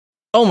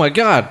Oh my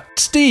God,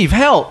 Steve,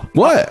 help!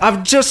 What?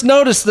 I've just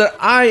noticed that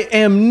I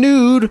am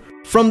nude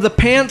from the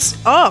pants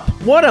up.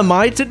 What am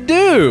I to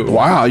do?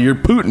 Wow, you're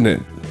Putin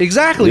it.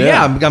 Exactly,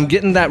 yeah. I'm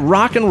getting that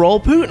rock and roll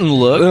Putin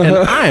look, and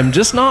I am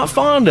just not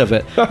fond of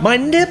it. My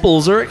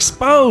nipples are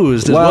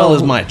exposed, as well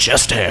as my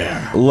chest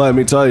hair. Let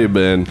me tell you,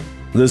 Ben,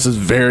 this is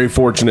very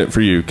fortunate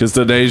for you, because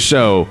today's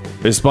show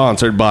is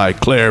sponsored by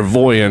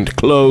Clairvoyant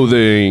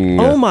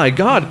Clothing. Oh my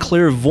God,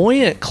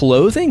 Clairvoyant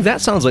Clothing?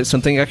 That sounds like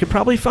something I could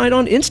probably find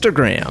on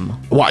Instagram.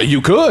 Why, you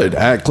could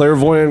at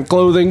Clairvoyant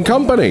Clothing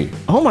Company.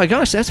 Oh my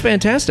gosh, that's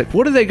fantastic.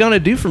 What are they going to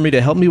do for me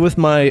to help me with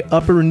my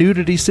upper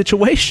nudity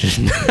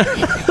situation?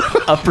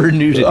 Upper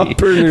nudity.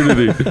 Upper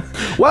nudity.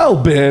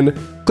 Well, Ben,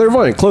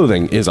 Clairvoyant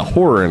Clothing is a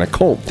horror and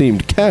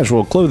occult-themed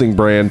casual clothing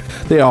brand.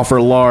 They offer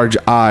large,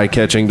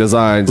 eye-catching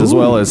designs, as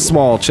well as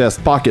small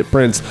chest pocket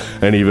prints,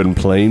 and even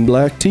plain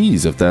black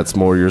tees, if that's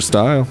more your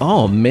style.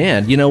 Oh,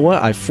 man. You know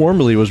what? I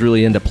formerly was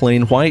really into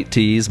plain white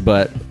tees,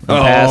 but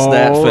I'm past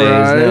that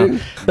phase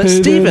now. But,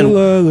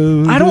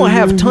 Steven, I don't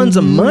have tons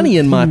of money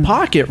in my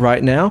pocket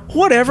right now.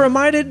 Whatever am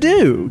I to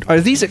do?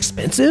 Are these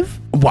expensive?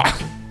 Wow.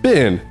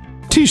 Ben,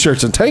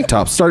 T-shirts and tank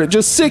tops start at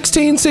just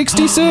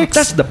 $16.66.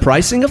 That's the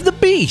pricing of the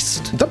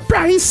beast. The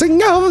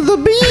pricing of the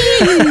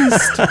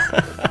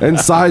beast. And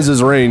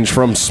sizes range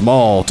from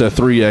small to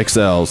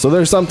 3XL, so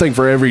there's something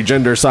for every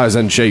gender, size,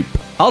 and shape.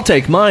 I'll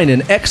take mine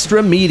in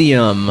extra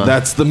medium.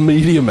 That's the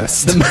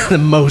mediumest. The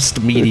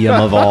most medium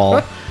of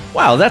all.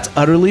 Wow, that's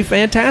utterly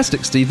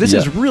fantastic, Steve. This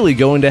is really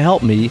going to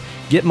help me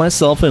get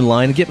myself in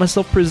line and get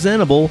myself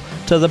presentable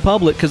to the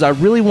public, because I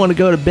really want to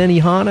go to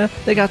Benihana.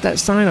 They got that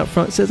sign up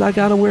front that says I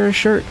got to wear a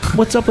shirt.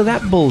 What's up with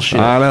that bullshit?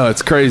 I know,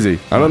 it's crazy.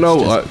 I don't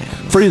know.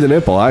 Free the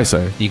nipple, I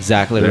say.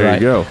 Exactly there right.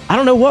 There you go. I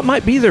don't know what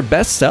might be their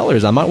best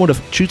sellers. I might want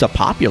to choose a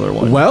popular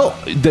one.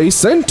 Well, they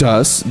sent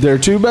us their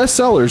two best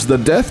sellers, the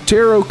Death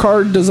Tarot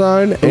card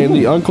design and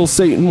the Uncle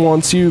Satan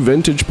Wants You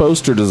vintage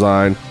poster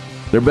design.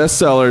 They're best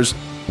sellers.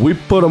 We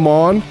put them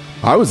on.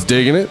 I was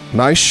digging it.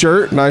 Nice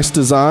shirt, nice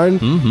design.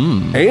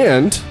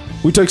 And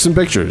we took some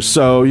pictures.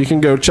 So you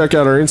can go check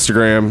out our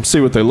Instagram, see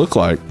what they look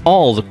like.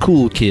 All the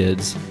cool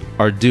kids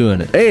are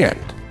doing it. And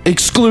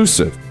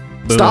exclusive.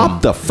 Boom.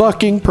 Stop the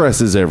fucking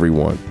presses,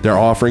 everyone. They're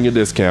offering a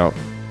discount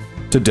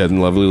to Dead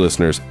and Lovely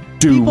listeners.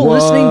 People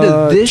listening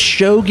to this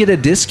show get a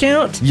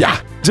discount? Yeah.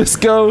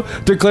 Just go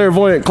to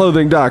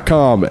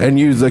clairvoyantclothing.com and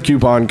use the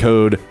coupon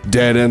code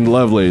Dead and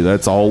Lovely.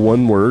 That's all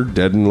one word,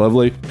 Dead and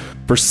Lovely,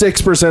 for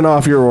 6%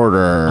 off your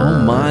order. Oh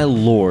my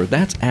Lord,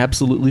 that's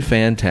absolutely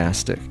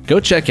fantastic.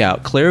 Go check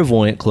out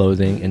Clairvoyant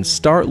Clothing and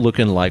start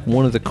looking like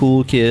one of the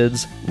cool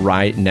kids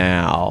right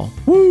now.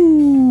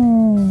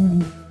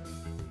 Woo!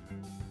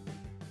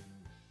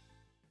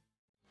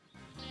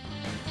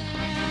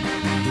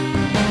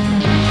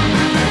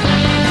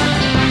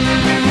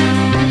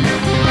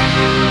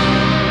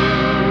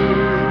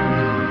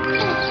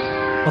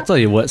 I'll tell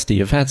you what,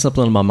 Steve, I've had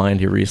something on my mind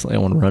here recently. I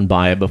want to run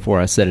by it before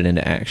I set it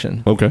into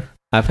action. Okay.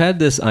 I've had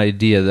this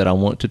idea that I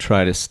want to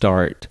try to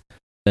start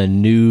a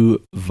new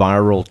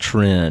viral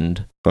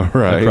trend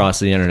across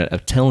the internet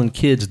of telling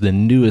kids the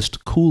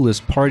newest,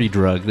 coolest party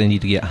drug they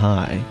need to get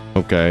high.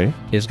 Okay.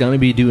 It's going to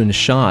be doing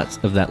shots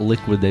of that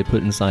liquid they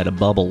put inside of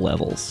bubble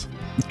levels.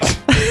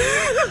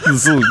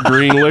 This little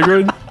green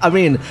liquid? I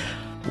mean,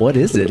 what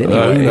is it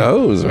anyway? Who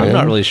knows, man? I'm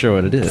not really sure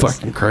what it is.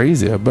 Fucking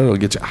crazy. I bet it'll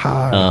get you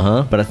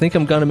high. But I think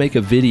I'm going to make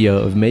a video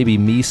of maybe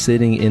me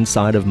sitting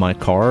inside of my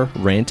car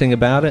ranting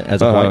about it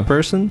as a white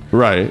person.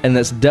 Right. And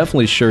that's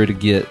definitely sure to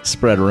get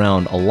spread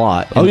around a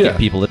lot and get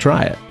people to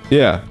try it.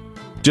 Yeah.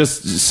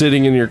 Just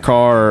sitting in your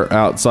car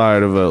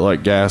outside of a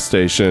gas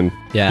station.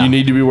 Yeah. You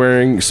need to be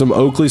wearing some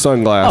Oakley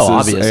sunglasses. Oh,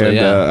 obviously,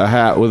 and a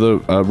hat with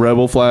a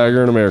rebel flag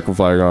or an American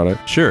flag on it.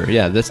 Sure.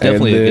 Yeah, that's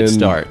definitely a good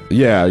start.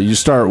 Yeah, you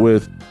start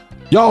with,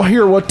 y'all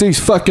hear what these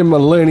fucking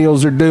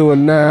millennials are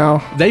doing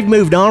now? They've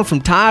moved on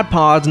from Tide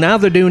Pods. Now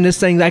they're doing this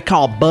thing they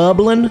call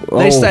bubbling.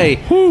 They say,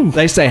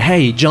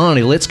 hey,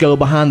 Johnny, let's go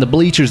behind the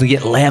bleachers and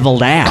get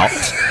leveled out.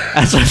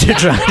 That's what they're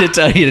trying to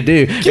tell you to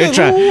do.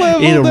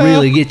 It'll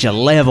really get you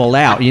leveled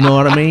out. You know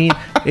what I mean?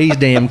 These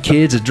damn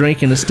kids are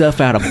drinking the stuff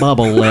out of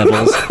bubble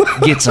levels.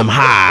 Gets them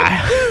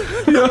high.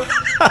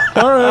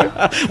 All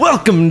right.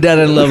 Welcome, Dead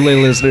and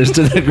Lovely listeners,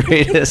 to the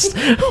greatest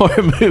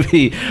horror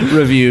movie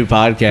review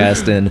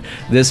podcast in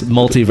this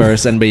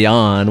multiverse and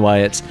beyond. Why,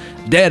 it's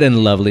Dead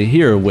and Lovely,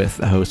 here with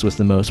the host with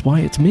the most.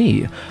 Why, it's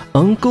me,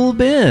 Uncle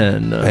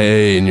Ben.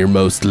 Hey, and your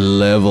most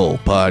level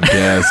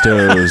podcast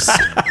host,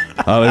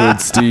 Hollywood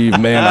Steve.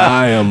 Man,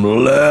 I am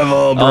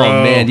level, bro.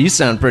 Oh, man, you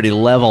sound pretty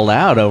leveled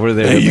out over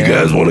there. Hey, you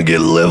guys want to get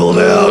leveled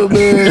out,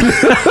 man?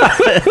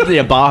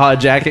 The Baja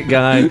jacket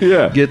guy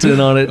gets in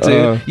on it,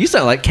 too. You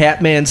sound like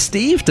Catman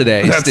Steve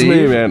today, That's Steve.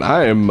 me, man.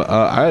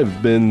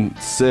 I've been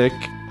sick.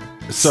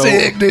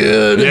 Sick,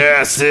 dude.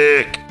 Yeah,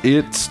 sick.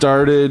 It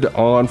started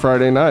on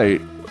Friday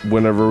night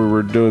whenever we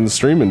were doing the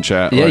streaming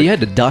chat. Yeah, you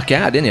had to duck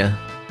out, didn't you?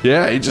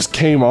 Yeah, it just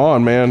came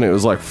on, man. It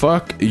was like,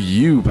 fuck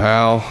you,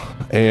 pal.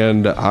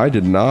 And I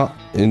did not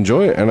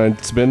enjoy it. And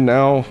it's been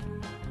now,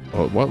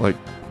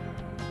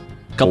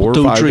 Couple 4 or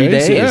 2 5 3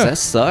 days. Yeah. That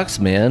sucks,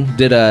 man.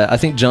 Did I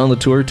think John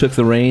Latour took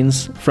the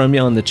reins from you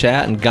on the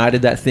chat and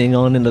guided that thing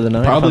on into the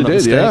night? Probably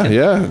did. Yeah,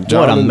 yeah.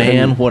 What a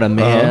man! What a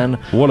man!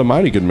 What a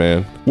mighty good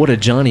man. What a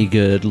Johnny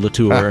Good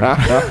Latour.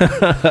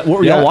 What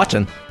were y'all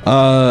watching?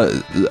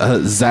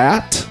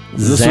 Zat.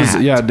 This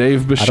Zat. was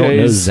Dave I don't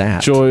know Bechet's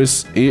Zat.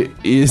 choice. It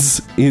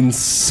is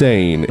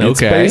insane.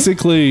 It's Okay.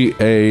 basically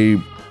a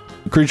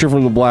Creature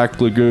from the Black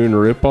Lagoon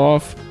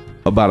ripoff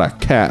about a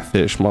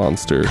catfish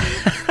monster,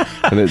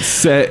 and it's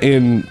set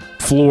in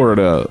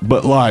Florida,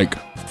 but like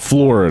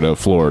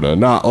Florida,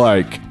 not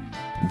like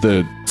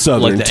the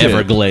southern Like the tip.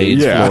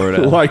 Everglades,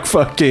 Florida. like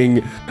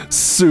fucking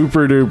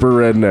super duper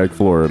redneck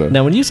Florida.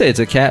 Now, when you say it's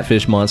a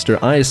catfish monster,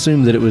 I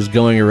assume that it was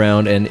going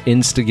around and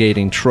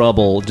instigating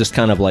trouble, just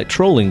kind of like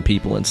trolling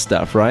people and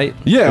stuff, right?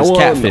 Yeah, It was well,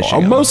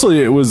 catfishing them.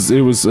 mostly it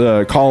was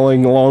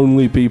calling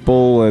lonely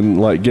people and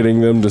like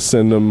getting them to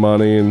send them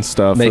money and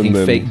stuff, Making and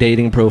then, fake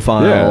dating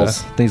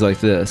profiles, things like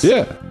this.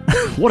 Yeah,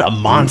 What a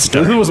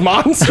monster! it was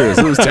monstrous.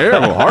 It was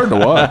terrible, hard to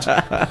watch.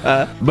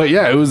 But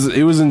yeah, it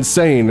was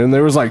insane, and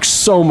there was like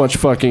so much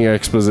fucking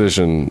exposition.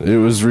 It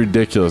was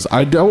ridiculous.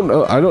 I don't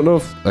know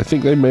if I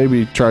think they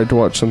maybe tried to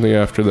watch something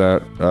after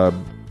that.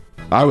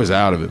 I was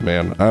out of it,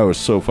 man. I was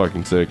so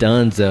fucking sick.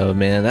 Dunzo,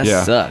 man, that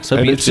sucks. Hope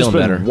and you it's get just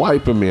feeling been better.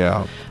 wiping me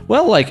out.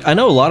 Well, like, I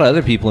know a lot of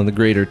other people in the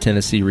greater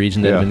Tennessee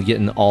region that Yeah. have been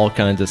getting all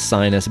kinds of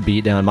sinus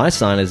beat down. My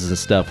sinuses and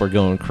stuff were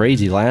going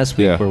crazy last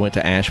week. Yeah. We went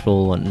to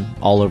Asheville and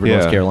all over Yeah.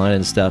 North Carolina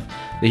and stuff.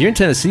 But here in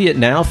Tennessee, it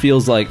now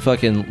feels like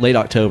fucking late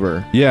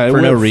October. Yeah, it for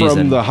went no reason.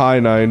 from the high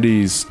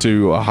 90s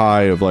to a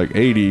high of like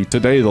 80.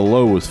 Today the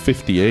low was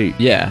 58.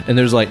 Yeah, and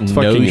there's like no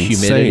fucking humidity.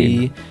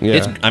 insane.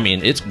 Yeah.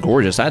 It's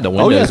gorgeous. I had the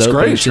Oh windows yeah, it's open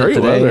great, and shit great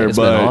today. weather, It's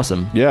but been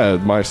awesome. yeah,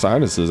 my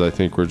sinuses I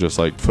think were just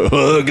like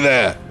fuck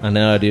that. I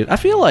know, dude. I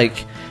feel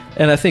like,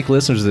 and I think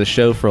listeners of the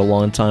show for a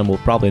long time will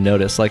probably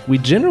notice, like, we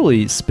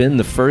generally spend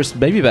the first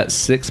maybe about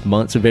 6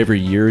 months of every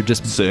year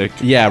just Sick.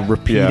 Yeah,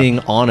 repeating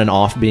on and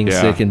off being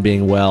Yeah. sick and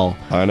being well.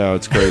 I know,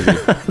 it's crazy.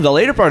 The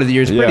later part of the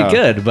year is pretty Yeah.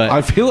 good, but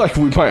I feel like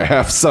we might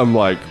have some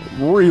like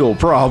real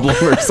problem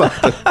or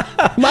something.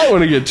 Might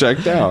want to get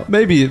checked out.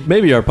 maybe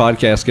our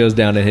podcast goes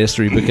down in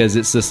history because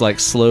it's this like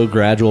slow,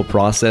 gradual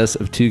process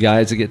of two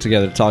guys that get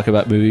together to talk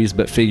about movies,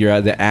 but figure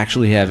out they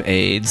actually have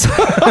AIDS.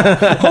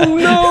 Oh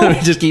no! We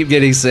just keep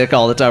getting sick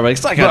all the time. Like,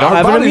 it's like I But don't our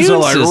have an bodies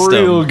immune are like system.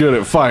 real good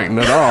at fighting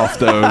it off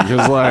though,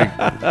 because like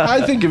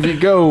I think if you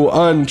go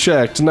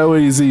unchecked, no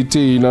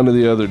EZT, none of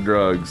the other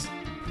drugs,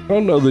 I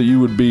don't know that you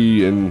would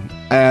be in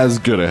as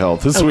good a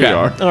health as we Okay.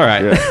 are. All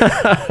right.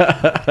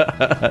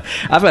 Yeah.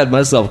 I've had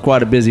myself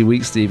quite a busy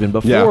week, Stephen.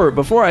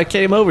 Before I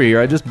came over here,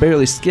 I just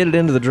barely skidded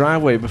into the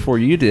driveway before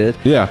you did.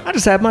 Yeah. I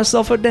just had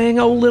myself a dang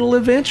old little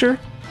adventure.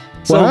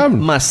 What So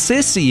happened? my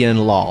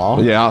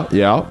sissy-in-law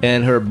Yeah.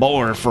 and her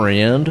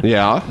boyfriend,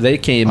 Yeah. they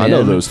came I in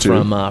know those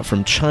two.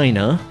 from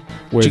China.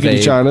 Where Chicken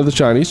they, China, the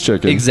Chinese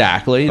chicken.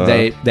 Exactly.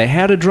 They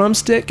had a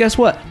drumstick. Guess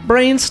what?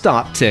 Brain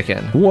stopped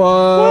ticking. What?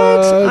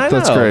 I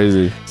That's know.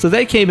 crazy. So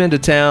they came into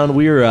town.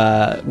 We were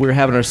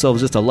having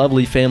ourselves just a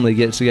lovely family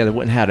get together.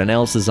 Went and had an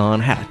Elsa's on,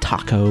 had a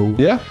taco.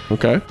 Yeah.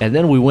 Okay. And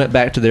then we went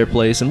back to their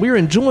place, and we were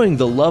enjoying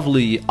the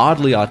lovely,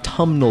 oddly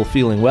autumnal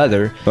feeling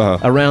weather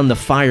around the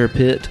fire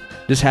pit,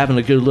 just having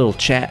a good little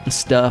chat and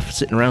stuff,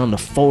 sitting around the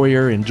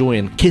foyer,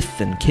 enjoying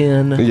kith and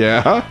kin.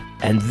 Yeah.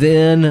 And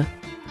then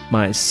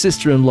my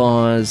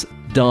sister-in-law's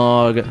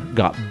dog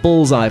got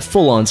bullseye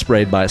full-on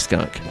sprayed by a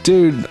skunk.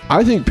 Dude,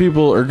 I think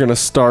people are going to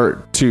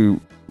start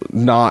to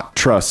not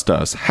trust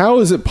us. How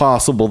is it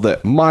possible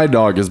that my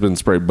dog has been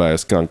sprayed by a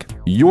skunk,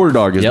 your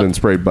dog has been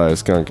sprayed by a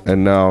skunk,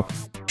 and now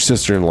your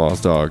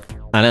sister-in-law's dog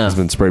I know. has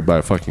been sprayed by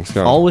a fucking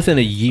skunk? All within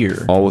a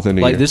year. All within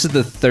a Like, year. this is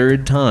the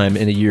third time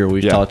in a year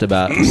we've Yeah. talked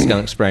about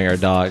skunk spraying our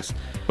dogs.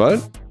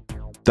 But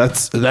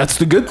that's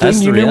the good thing. That's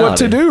the You knew what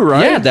to reality. do,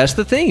 right? Yeah, that's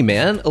the thing,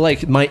 man.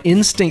 Like, my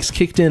instincts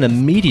kicked in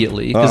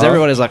immediately because Uh-huh.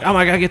 everybody's like, "Oh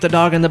my god, get the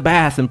dog in the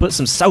bath and put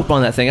some soap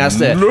on that thing." I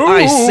said, No!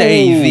 "I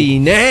say thee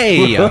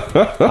nay."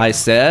 I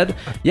said,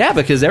 "Yeah,"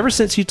 because ever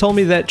since you told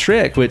me that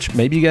trick, which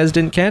maybe you guys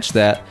didn't catch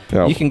that,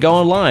 Yeah. you can go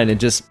online and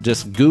just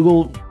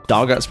Google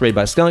 "dog got sprayed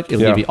by skunk."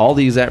 It'll Yeah. give you all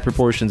the exact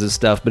proportions and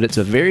stuff, but it's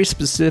a very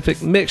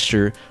specific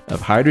mixture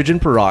of hydrogen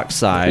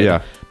peroxide.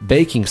 Yeah.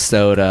 Baking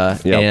soda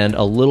Yep. and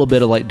a little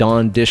bit of like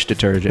Dawn dish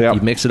detergent. Yep.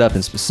 You mix it up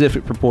in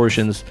specific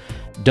proportions.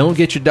 Don't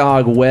get your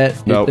dog wet.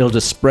 Nope. It'll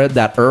just spread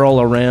that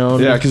Earl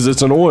around. Yeah, because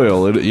it's an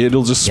oil.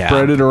 It'll just Yeah.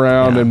 spread it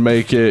around Yeah. and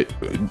make it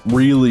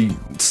really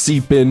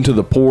seep into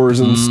the pores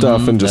and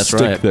stuff and just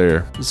that's stick right.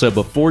 there. So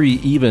before you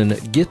even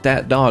get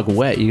that dog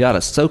wet, you got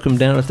to soak him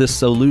down with this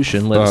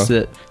solution. Let it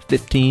sit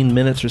 15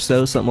 minutes or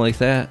so, something like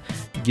that.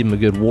 Give him a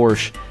good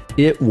wash.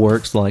 It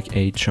works like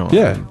a charm.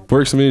 Yeah,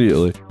 works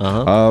immediately.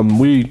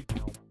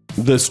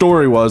 The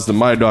story was that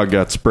my dog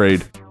got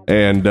sprayed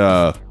and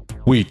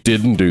we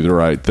didn't do the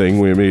right thing.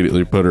 We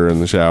immediately put her in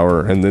the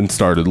shower and then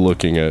started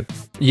looking at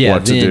Yeah,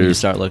 what to then do. you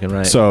start looking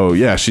right. So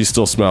yeah, she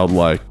still smelled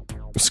like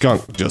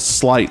skunk just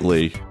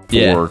slightly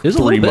Yeah, for it was a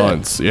 3 little bit.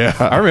 months. Yeah.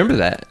 I remember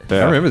that. Yeah.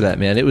 I remember that,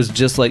 man. It was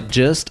just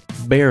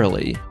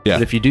barely. Yeah.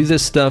 But if you do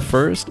this stuff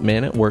first,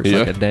 man, it works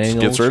like a dang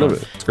old gets rid of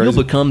charm. it. It's crazy.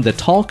 You'll become the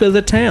talk of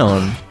the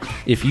town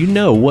if you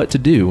know what to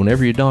do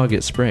whenever your dog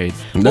gets sprayed.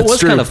 But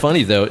what's kind of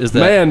funny, though, is that...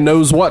 Man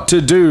knows what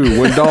to do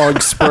when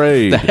dogs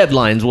spray. The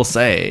headlines will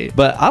say.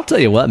 But I'll tell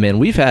you what, man,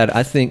 we've had,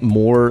 I think,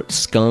 more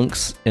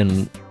skunks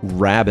and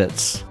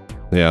rabbits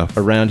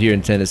around here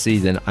in Tennessee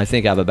than I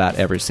think I've about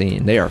ever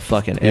seen. They are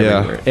fucking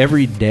everywhere.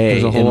 Every day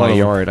in my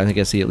yard, I think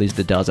I see at least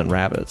a dozen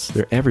rabbits.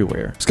 They're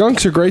everywhere.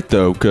 Skunks are great,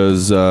 though,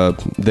 because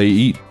they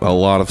eat a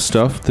lot of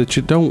stuff that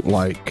you don't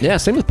like. Yeah,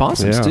 same with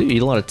possums, too.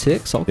 Eat a lot of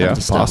ticks, all kinds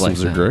of stuff like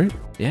that. Possums are great.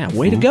 Yeah,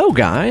 way to go,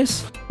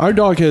 guys. Our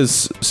dog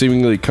has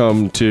seemingly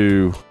come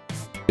to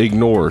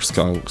ignore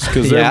skunks,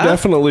 because there have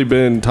definitely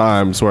been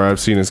times where I've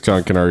seen a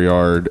skunk in our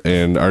yard,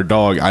 and our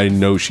dog, I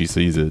know she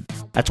sees it.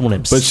 That's one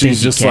of them. But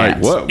she's just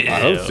cats. like, what?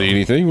 I don't see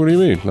anything. What do you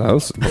mean? I'm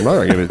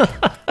not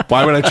gonna.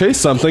 Why would I chase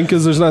something?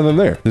 Because there's nothing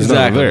there. There's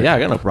nothing there. Yeah, I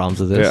got no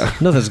problems with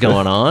this. Nothing's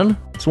going on.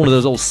 It's one of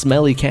those old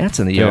smelly cats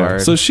in the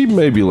yard. So she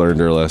maybe learned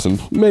her lesson.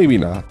 Maybe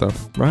not, though.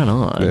 Right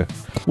on. Yeah.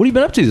 What have you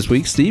been up to this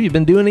week, Steve? You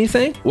been doing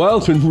anything? Well,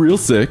 I've been real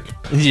sick.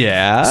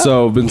 Yeah.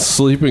 So I've been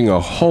sleeping a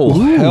whole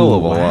hell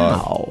of a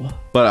lot.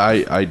 But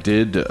I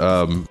did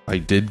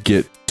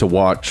get to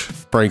watch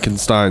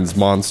Frankenstein's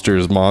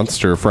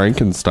Monster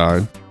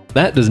Frankenstein.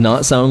 That does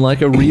not sound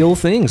like a real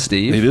thing,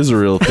 Steve. It is a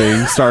real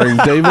thing, starring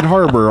David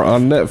Harbour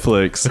on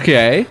Netflix.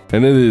 Okay.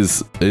 And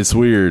it's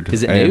weird.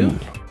 Is it new?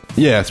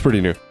 Yeah, it's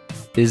pretty new.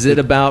 Is it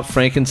about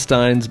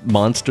Frankenstein's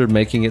monster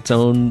making its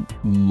own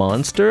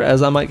monster,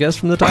 as I might guess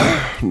from the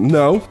title?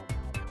 No.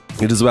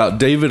 It is about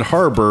David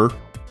Harbour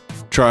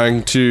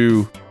trying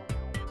to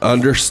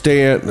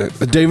understand.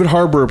 David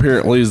Harbour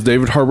apparently is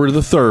David Harbour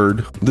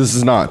III. This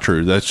is not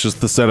true. That's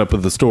just the setup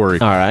of the story.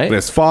 All right.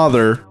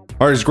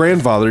 And his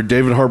grandfather,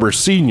 David Harbour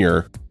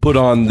Sr., put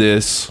on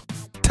this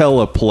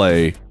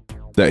teleplay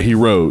that he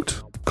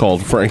wrote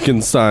called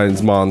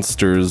Frankenstein's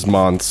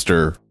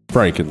Monster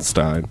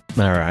Frankenstein.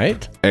 All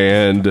right.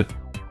 And it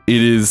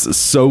is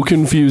so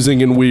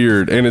confusing and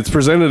weird, and it's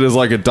presented as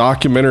like a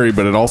documentary,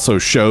 but it also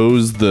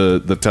shows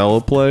the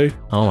teleplay.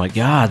 Oh my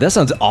god, that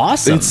sounds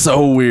awesome. It's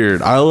so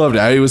weird. I loved it.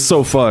 It was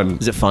so fun.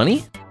 Is it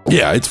funny?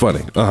 Yeah, it's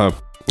funny.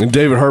 And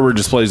David Harbour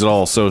just plays it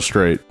all so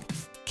straight.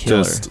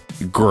 Killer. Just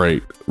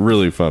great.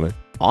 Really funny.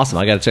 Awesome.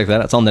 I got to check that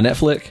out. It's on the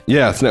Netflix?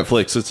 Yeah, it's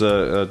Netflix.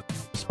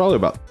 It's probably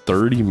about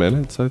 30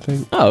 minutes, I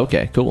think. Oh,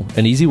 okay. Cool.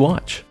 An easy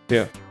watch.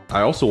 Yeah.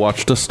 I also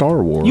watched a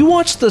Star Wars. You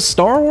watched the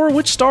Star Wars?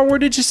 Which Star Wars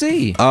did you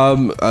see?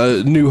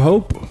 New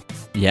Hope.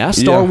 Yeah,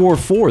 Star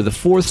Wars 4, the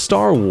fourth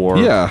Star Wars.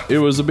 Yeah, it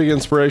was a big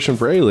inspiration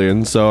for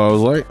Alien, so I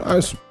was like,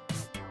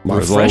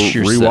 might as well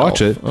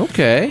rewatch it.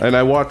 Okay. And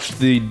I watched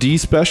the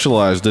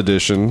despecialized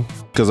edition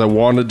because I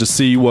wanted to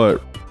see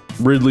what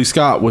Ridley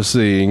Scott was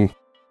seeing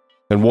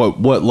and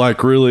what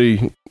like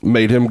really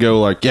made him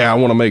go like, yeah, I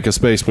want to make a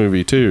space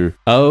movie too.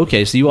 Oh,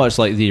 okay. So you watched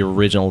like the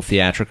original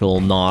theatrical,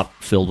 not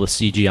filled with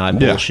CGI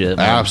bullshit.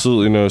 Yeah,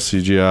 absolutely no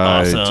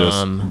CGI.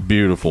 Awesome. Just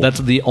beautiful. That's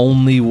the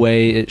only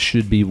way it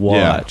should be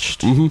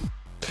watched. Yeah. Mm-hmm.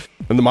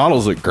 And the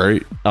models look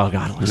great. Oh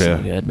god, it looks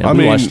so good, man.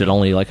 We watched it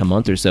only like a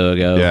month or so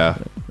ago. Yeah.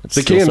 It's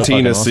the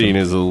cantina scene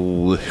is a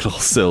little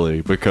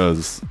silly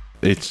because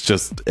it's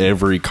just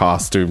every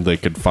costume they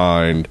could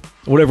find.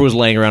 Whatever was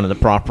laying around in the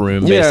prop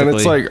room, basically. Yeah, and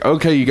it's like,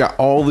 okay, you got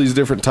all these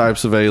different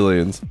types of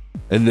aliens,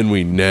 and then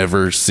we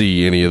never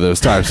see any of those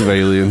types of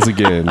aliens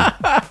again.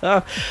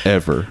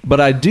 Ever.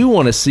 But I do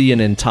want to see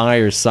an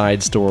entire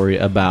side story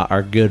about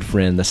our good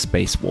friend, the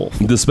Space Wolf.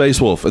 The Space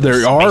Wolf.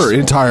 There are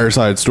entire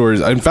side stories.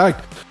 In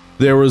fact,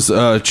 there was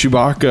a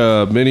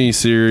Chewbacca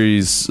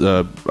mini-series,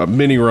 a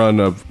mini-run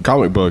of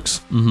comic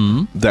books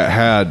that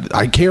had,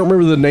 I can't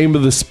remember the name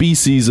of the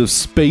species of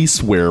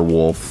space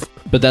werewolf.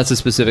 But that's a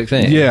specific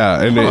thing.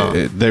 Yeah,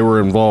 and they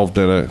were involved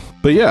in it.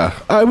 But yeah,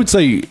 I would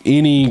say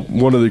any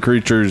one of the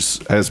creatures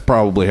has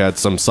probably had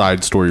some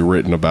side story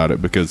written about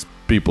it because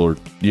people are,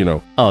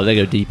 Oh, they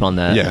go deep on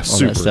that. Yeah, on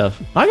super. That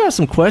stuff. I got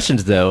some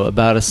questions, though,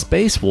 about a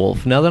space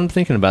wolf, now that I'm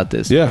thinking about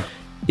this. Yeah.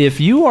 If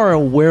you are a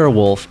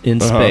werewolf in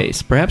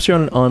space, perhaps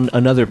you're on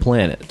another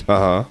planet,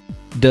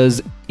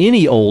 does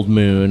any old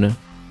moon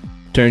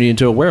turn you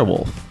into a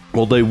werewolf?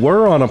 Well, they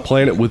were on a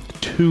planet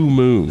with 2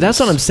 moons. That's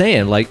what I'm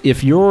saying. Like,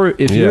 if you're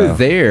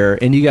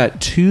there and you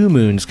got 2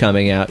 moons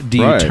coming out, do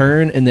you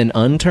turn and then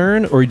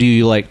unturn, or do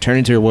you like turn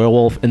into a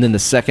werewolf and then the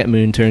second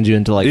moon turns you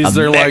into like a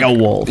mega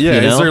wolf? Yeah,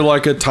 is there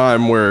like a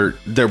time where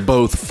they're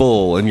both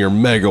full and you're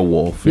mega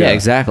wolf? Yeah,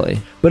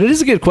 exactly. But it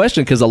is a good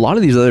question because a lot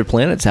of these other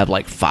planets have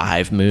like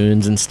 5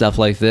 moons and stuff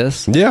like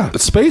this. Yeah,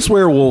 space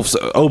werewolves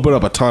open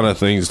up a ton of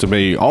things to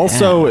me.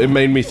 Also, it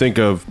made me think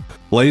of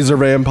laser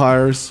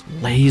vampires.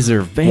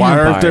 Laser vampires. Why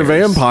aren't there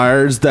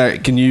vampires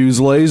that can use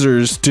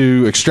lasers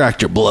to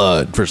extract your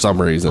blood for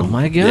some reason? Oh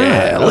my god.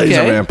 Yeah,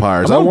 laser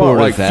vampires. I I'm on want board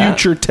like with that.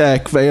 future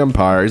tech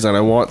vampires, and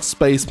I want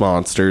space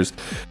monsters,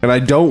 and I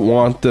don't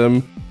want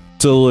them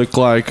to look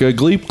like a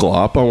Gleep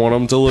Glop. I want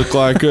them to look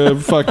like a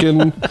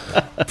fucking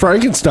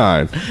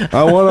Frankenstein.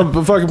 I want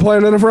a fucking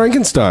planet of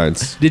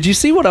Frankensteins. Did you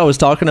see what I was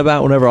talking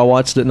about whenever I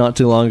watched it not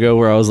too long ago,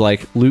 where I was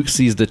like, Luke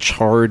sees the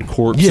charred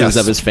corpses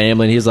of his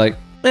family, and he's like,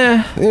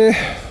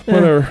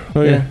 Whatever.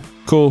 Okay, yeah.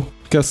 cool.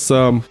 Guess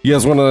you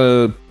guys want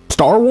to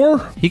Star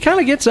Wars? He kind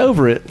of gets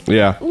over it.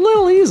 Yeah, A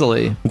little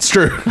easily. it's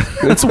true.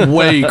 It's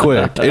way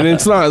quick, and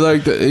it's not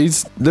like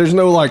there's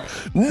no like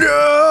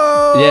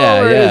no.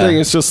 Yeah, or yeah. anything.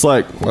 It's just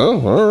like,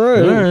 oh, all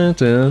right. All right,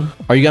 then.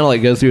 Are you gonna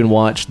like go through and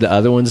watch the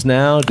other ones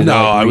now? No,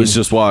 I was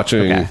just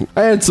watching. Okay.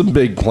 I had some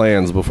big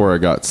plans before I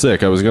got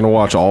sick. I was gonna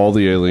watch all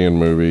the Alien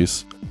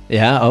movies.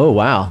 Yeah. Oh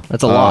wow,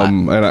 that's a lot.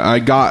 And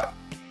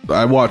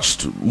I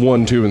watched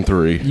 1, 2, and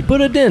 3. You put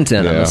a dent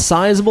in them, Yeah. a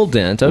sizable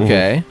dent.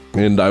 Okay.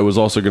 And I was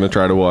also going to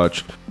try to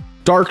watch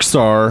Dark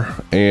Star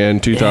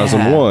and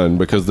 2001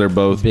 because they're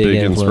both big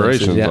influences,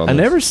 inspirations yeah. on I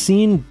this. never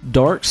seen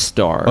Dark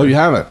Star. Oh, you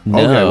haven't? No.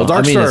 Okay, well,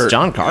 Dark I mean, Star. it's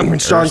John Carpenter.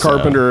 It's John so-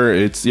 Carpenter.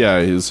 It's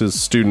his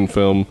student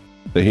film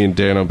that he and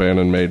Dan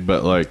O'Bannon made,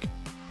 but like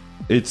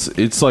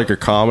it's like a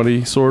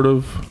comedy sort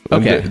of.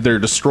 And Okay. they're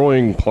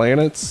destroying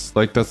planets,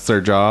 like that's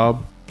their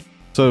job.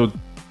 So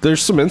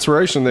there's some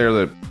inspiration there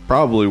that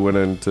probably went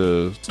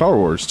into Star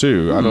Wars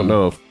too. I don't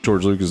know if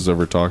George Lucas has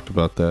ever talked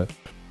about that,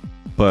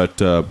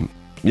 but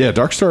yeah,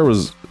 Dark Star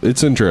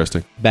it's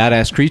interesting.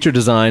 Badass creature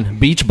design,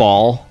 beach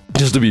ball.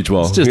 Just a beach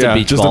ball. It's just a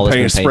beach ball that's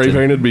been spray painted.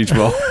 painted beach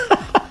ball.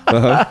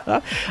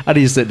 I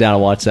need to sit down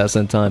and watch that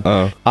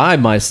sometime. I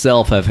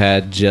myself have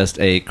had just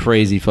a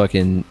crazy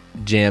fucking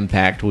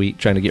jam-packed week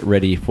trying to get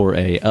ready for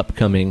a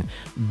upcoming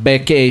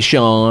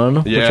vacation,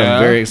 which Yeah.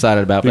 I'm very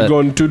excited about. We're But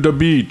going to the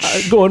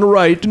beach. going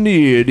right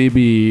near the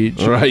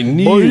beach. Right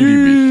near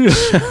the beach.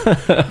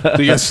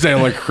 So you guys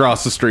stand like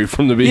across the street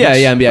from the beach. Yeah,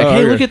 and be like, Oh, hey,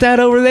 okay. look at that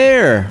over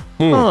there.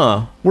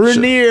 Huh, we're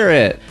near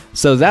it.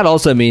 So that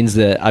also means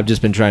that I've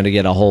just been trying to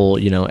get a whole,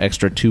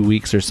 extra 2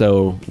 weeks or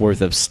so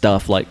worth of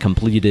stuff like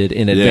completed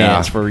in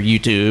advance for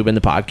YouTube and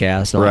the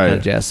podcast and all that kind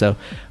of jazz. So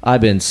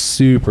I've been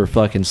super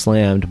fucking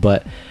slammed.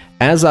 But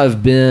as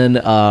I've been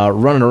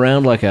running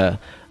around like a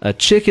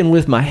chicken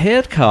with my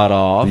head cut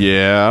off,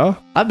 Yeah.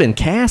 I've been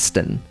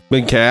casting.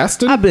 Been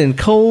casting? I've been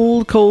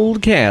cold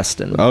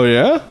casting. Oh,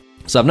 yeah?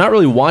 So I've not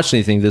really watched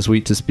anything this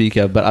week to speak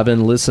of, but I've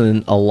been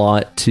listening a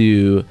lot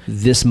to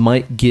This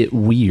Might Get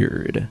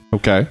Weird,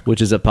 Okay.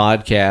 which is a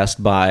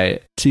podcast by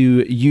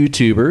two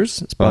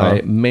YouTubers. It's by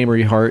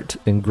Mamrie Hart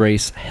and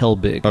Grace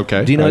Helbig.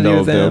 Okay, Do you know I any know of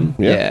of them?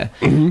 them. Yeah.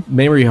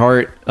 Mamrie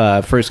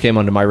Hart first came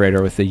onto my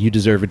radar with the You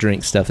Deserve a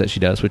Drink stuff that she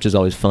does, which is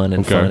always fun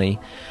and funny.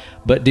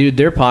 But dude,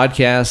 their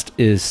podcast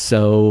is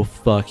so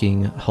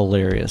fucking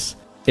hilarious.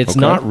 It's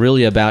not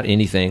really about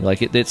anything.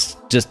 Like it's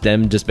just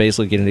them just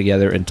basically getting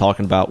together and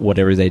talking about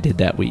whatever they did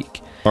that week.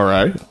 All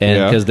right.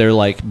 And because they're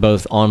like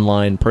both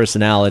online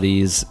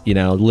personalities,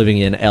 living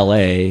in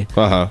LA,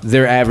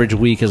 their average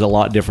week is a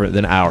lot different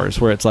than ours,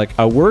 where it's like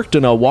I worked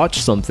and I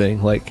watched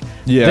something. Like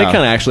they kind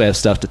of actually have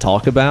stuff to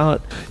talk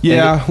about.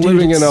 Yeah, Dude,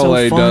 living in it's so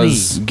LA funny.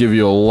 does give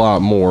you a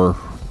lot more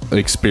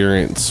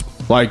experience.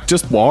 Like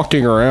just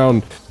walking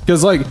around.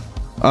 Because like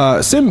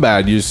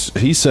Sinbad,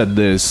 he said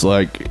this,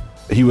 like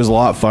he was a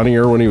lot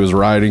funnier when he was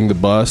riding the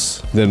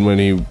bus than when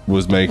he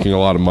was making a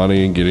lot of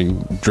money and getting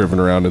driven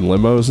around in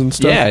limos and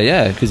stuff.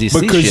 Yeah, because you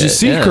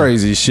see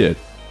crazy shit.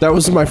 That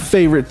was my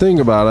favorite thing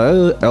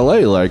about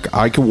LA. Like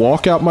I could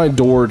walk out my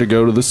door to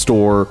go to the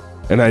store,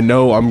 and I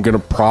know I'm gonna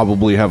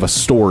probably have a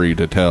story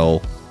to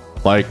tell.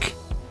 Like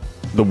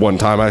the one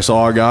time I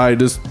saw a guy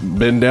just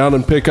bend down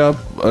and pick up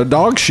a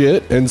dog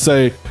shit and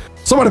say,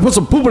 "Somebody put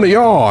some poop in the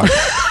yard."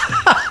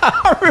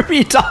 I remember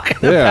you talking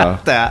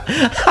about that.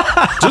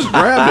 Just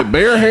grabbed it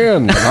bare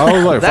hand. I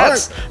was like,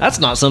 that's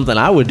not something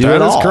I would do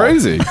at all. That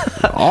is crazy.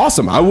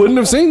 Awesome. I wouldn't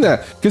have seen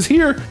that. Because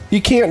here, you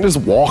can't just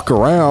walk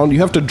around. You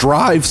have to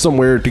drive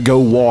somewhere to go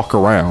walk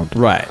around.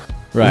 Right.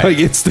 Like,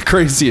 it's the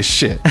craziest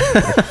shit.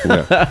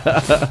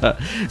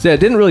 So I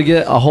didn't really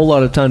get a whole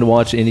lot of time to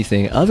watch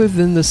anything other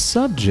than the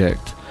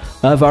subject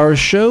of our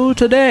show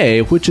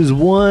today, which is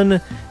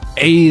one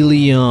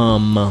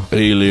Aliens.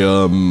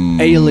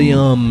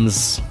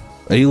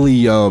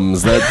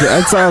 Aliens.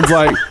 That sounds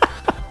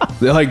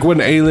like when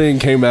Alien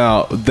came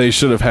out, they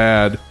should have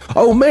had.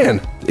 Oh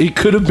man, it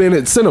could have been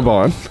at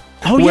Cinnabon.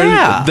 Oh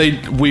yeah,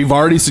 we've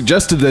already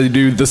suggested they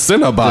do the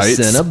Cinnabites.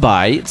 The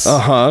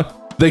Cinnabites.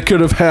 They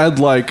could have had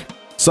like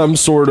some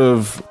sort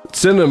of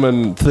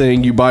cinnamon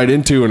thing you bite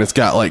into, and it's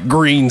got like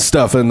green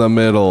stuff in the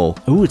middle.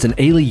 Ooh, it's an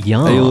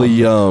alien.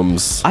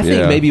 Aliens. I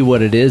think maybe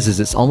what it is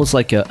it's almost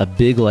like a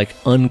big like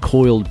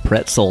uncoiled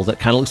pretzel that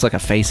kind of looks like a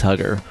face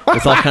hugger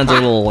with all kinds of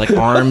little like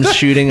arms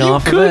shooting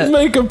off of it. You could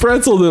make a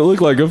pretzel that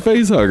looked like a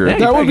face hugger. Yeah,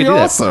 that would be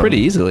awesome. Pretty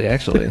easily,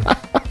 actually.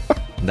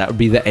 That would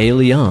be the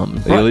Alien.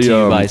 Brought to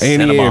you by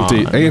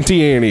Cinnabon.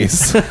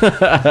 Anti-Annies.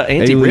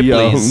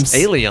 Anti-Ripley's.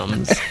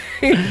 Aliens.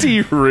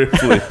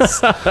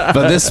 Anti-Ripley's.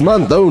 But this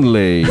month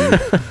only.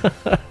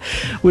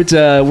 Which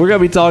we're going to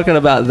be talking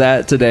about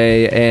that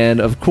today.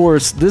 And of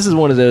course, this is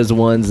one of those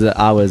ones that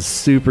I was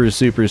super,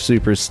 super,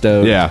 super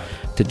stoked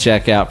to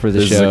check out for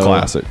the show. This is a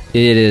classic.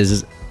 It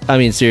is. I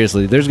mean,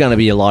 seriously, there's going to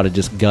be a lot of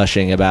just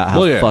gushing about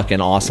how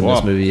fucking awesome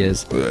this movie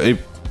is.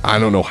 I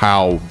don't know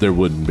how there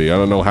wouldn't be. I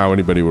don't know how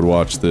anybody would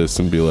watch this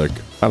and be like,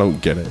 I don't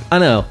get it. I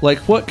know. Like,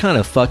 what kind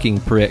of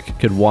fucking prick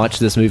could watch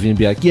this movie and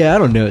be like, yeah, I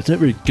don't know, it's not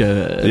very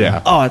good.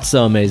 Yeah. Oh, it's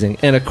so amazing.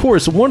 And of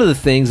course, one of the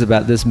things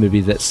about this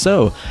movie that's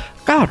so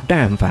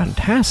goddamn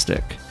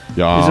fantastic is,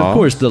 of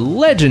course, the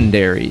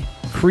legendary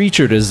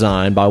creature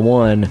design by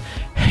one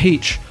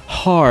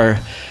H.R.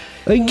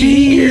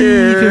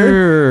 Giger.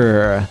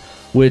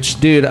 Which,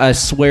 dude, I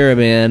swear,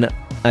 man,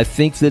 I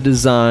think the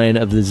design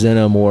of the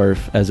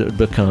Xenomorph, as it would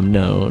become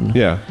known,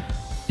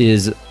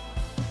 is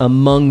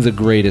among the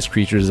greatest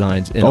creature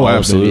designs in all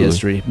of movie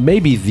history.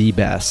 Maybe the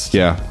best.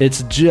 Yeah.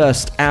 It's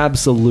just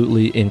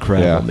absolutely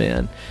incredible,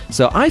 man.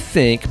 So I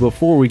think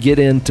before we get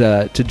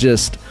into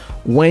just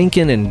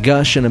wanking and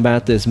gushing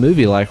about this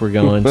movie like we're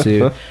going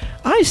to,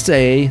 I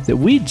say that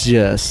we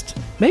just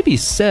maybe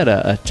set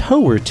a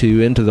toe or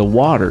two into the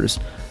waters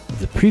of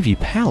the Preview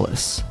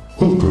Palace.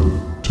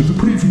 Welcome to the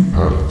Preview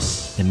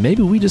Palace. And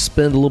maybe we just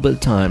spend a little bit of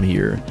time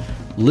here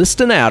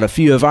listing out a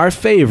few of our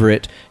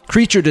favorite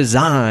creature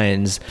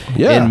designs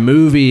in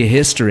movie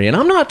history. And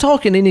I'm not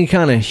talking any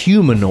kind of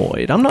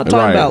humanoid. I'm not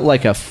talking about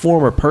like a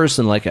former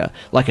person, like a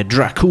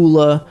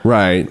Dracula,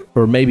 right?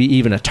 Or maybe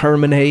even a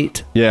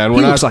Terminate. Yeah, and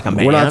he looks like a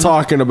man. We're not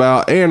talking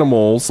about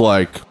animals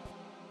like,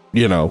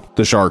 you know,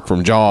 the shark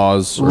from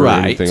Jaws or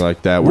anything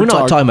like that. We're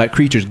not talking about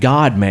creatures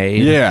God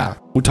made. Yeah,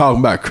 we're talking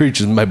about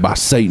creatures made by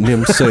Satan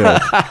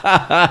himself.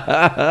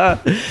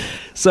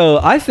 So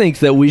I think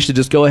that we should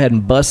just go ahead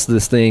and bust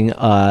this thing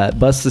down.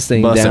 Bust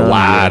it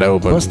wide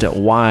open. Bust it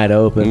wide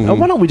open.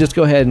 Why don't we just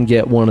go ahead and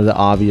get one of the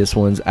obvious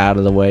ones out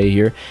of the way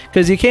here?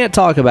 Because you can't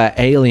talk about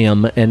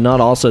Alien and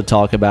not also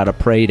talk about a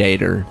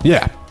Predator.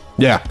 Yeah.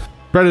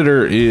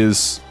 Predator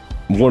is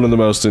one of the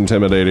most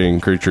intimidating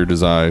creature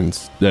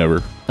designs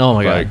ever. Oh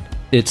my god.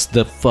 It's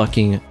the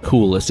fucking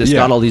coolest. It's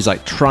got all these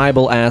like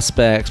tribal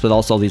aspects, but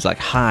also these like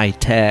high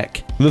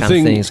tech kind of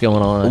things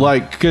going on.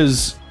 Like,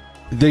 because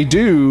they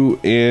do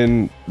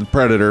in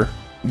Predator,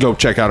 go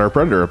check out our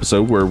Predator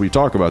episode where we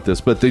talk about this,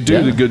 but they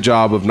do the good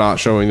job of not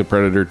showing the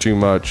Predator too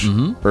much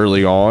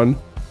early on.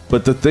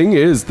 But the thing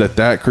is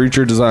that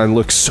creature design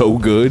looks so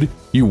good,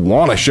 you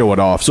want to show it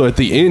off. So at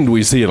the end,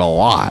 we see it a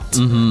lot.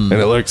 And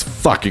it looks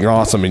fucking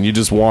awesome, and you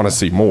just want to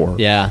see more.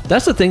 Yeah,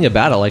 that's the thing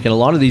about it. Like in a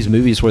lot of these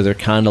movies where they're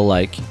kind of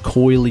like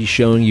coyly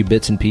showing you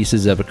bits and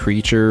pieces of a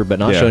creature, but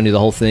not showing you the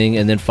whole thing.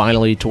 And then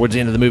finally, towards the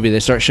end of the movie, they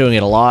start showing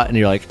it a lot, and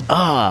you're like,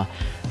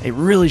 they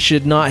really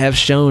should not have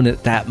shown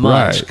it that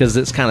much because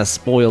it's kind of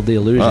spoiled the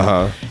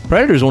illusion.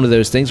 Predator is one of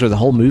those things where the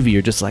whole movie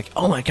you're just like,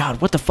 oh my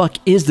god, what the fuck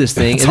is this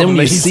thing? It's and then when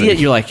amazing. you see it,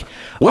 you're like,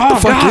 what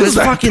the fuck is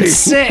that fucking thing?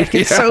 sick.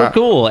 It's so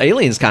cool.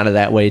 Alien's kind of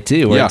that way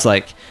too, where it's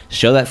like,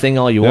 show that thing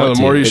all you want.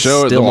 The more you it's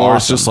show it, the still more awesome.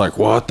 it's just like,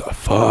 what the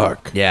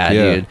fuck? Yeah,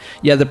 dude.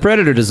 Yeah, the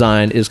Predator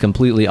design is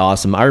completely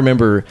awesome. I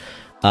remember,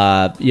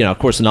 of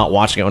course, not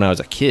watching it when I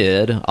was a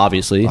kid,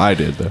 obviously. I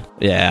did, though.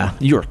 Yeah,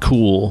 you were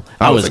cool.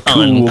 I was a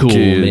cool uncool,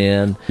 kid.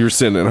 man. You were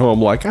sitting at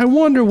home like, I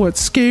wonder what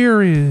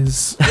scare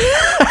is.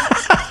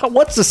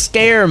 What's a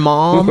scare,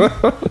 Mom?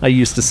 I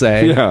used to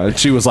say. Yeah, and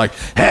she was like,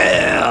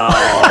 hell.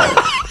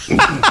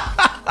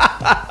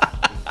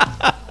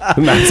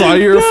 And that's why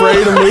you're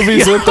afraid of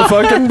movies with the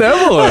fucking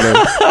devil in it.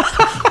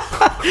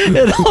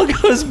 It all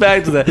goes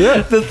back to that.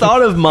 The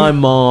thought of my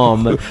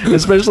mom,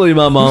 especially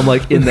my mom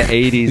like in the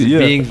 80s,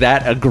 being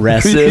that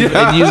aggressive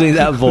and using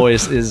that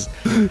voice is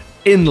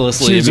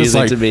endlessly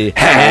amusing to me.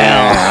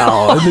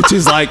 Hell. And then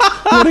she's like,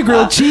 want a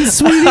grilled cheese,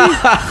 sweetie?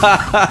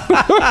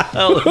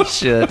 Holy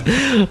shit.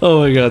 Oh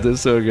my god, that's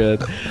so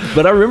good.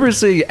 But I remember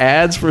seeing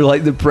ads for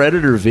like the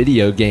Predator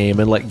video game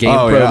and like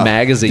GamePro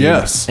magazine.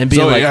 Yes. And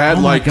being like, oh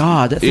my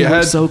god, that thing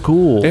looks so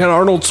cool. It had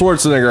Arnold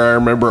Schwarzenegger, I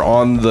remember,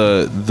 on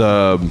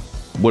the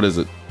what is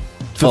it?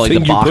 The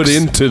thing you put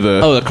into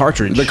the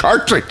cartridge. The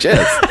cartridge,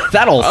 yes.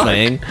 That old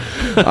thing.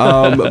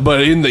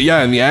 But in the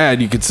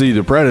ad you could see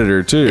the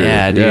Predator too.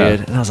 Yeah,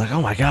 dude. And I was like,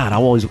 oh my god, I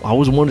always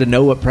wanted to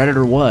know what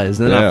Predator was.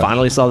 And then I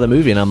finally saw the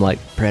movie and I'm like,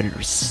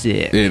 Predator's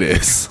sick. It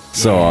is.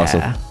 So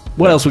awesome.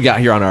 What else we got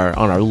here on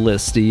our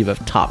list, Steve,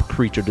 of top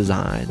creature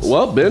designs?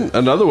 Well, Ben,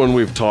 another one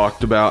we've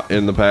talked about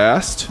in the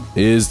past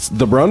is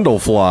the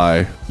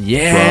Brundlefly.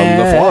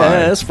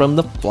 Yes, from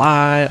the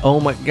Fly.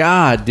 Oh my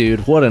god,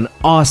 dude. What an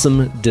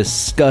awesome,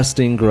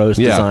 disgusting, gross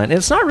design. And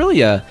it's not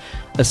really a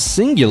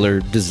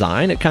singular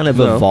design. It kind of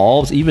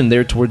evolves. Even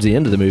there towards the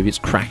end of the movie, it's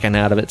cracking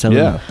out of its own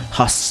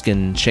husk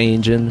and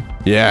changing.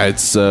 Yeah,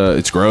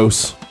 it's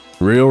gross.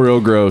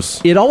 Real gross.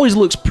 It always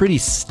looks pretty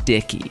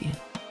sticky.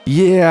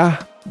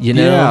 Yeah. You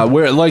know? Yeah,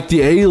 where like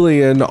the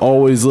alien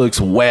always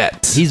looks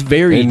wet. He's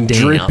very and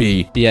damp.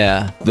 drippy.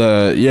 Yeah.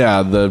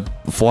 The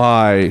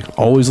Fly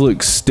always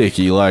looks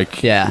sticky.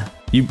 Like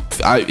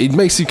it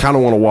makes you kind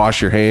of want to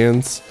wash your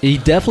hands. He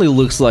definitely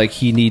looks like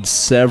he needs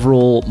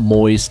several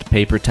moist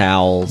paper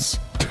towels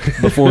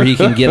before he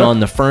can get on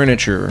the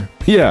furniture.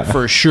 Yeah.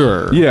 For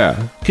sure.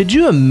 Yeah. Could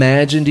you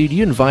imagine, dude,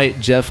 you invite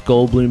Jeff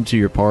Goldblum to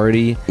your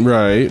party.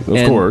 Right.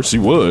 Of course,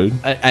 you would.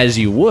 As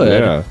you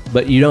would. Yeah.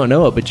 But you don't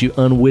know it, but you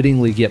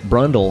unwittingly get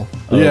Brundle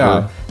over.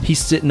 Yeah. He's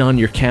sitting on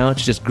your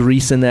couch just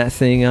greasing that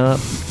thing up.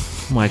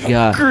 my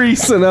God.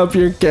 Greasing up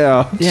your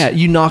couch. Yeah,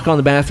 you knock on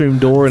the bathroom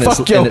door and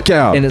Fuck your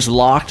couch. and it's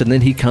locked, and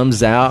then he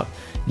comes out.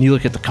 And you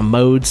look at the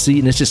commode seat,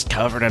 and it's just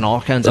covered in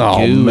all kinds of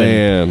Oh, goo.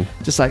 man.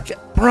 Just like,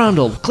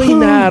 Brundle, clean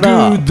that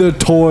up. the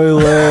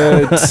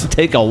toilet.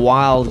 Take a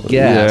wild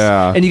guess.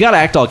 Yeah. And you got to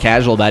act all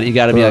casual about it. You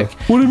got to be like,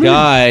 what do you mean?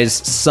 guys,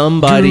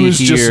 somebody Goo is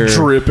here. just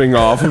dripping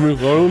off. I mean,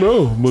 I don't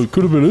know. But it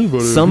could have been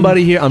anybody.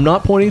 Somebody here. I'm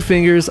not pointing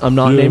fingers. I'm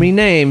not naming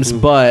names,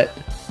 but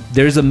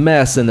there's a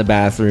mess in the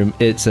bathroom.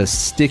 It's a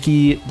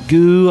sticky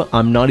goo.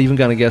 I'm not even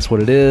going to guess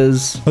what it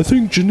is. I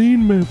think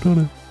Janine may have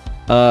done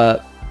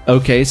it.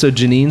 Okay, so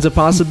Janine's a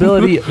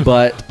possibility,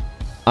 but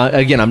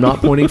again, I'm not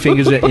pointing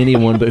fingers at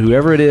anyone, but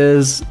whoever it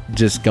is,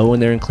 just go in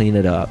there and clean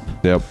it up.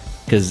 Yep.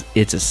 Because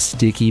it's a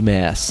sticky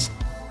mess.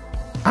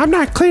 I'm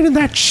not cleaning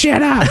that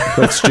shit up.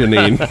 That's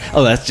Janine.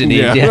 Oh, that's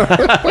Janine.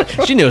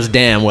 Yeah. She knows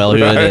damn well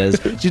who it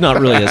is. She's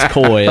not really as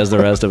coy as the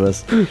rest of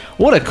us.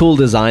 What a cool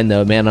design,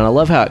 though, man. And I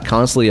love how it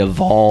constantly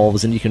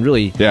evolves, and you can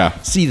really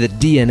see the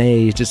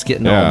DNA just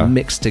getting all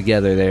mixed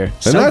together there. And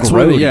So that's grody.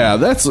 really,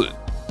 that's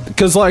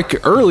because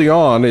like early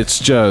on, it's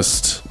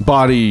just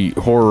body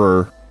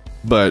horror,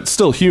 but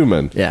still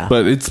human. Yeah.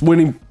 But it's when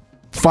he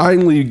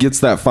finally gets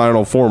that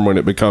final form when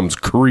it becomes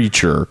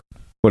creature.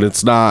 When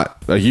it's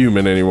not a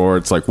human anymore,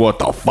 it's like, what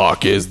the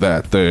fuck is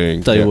that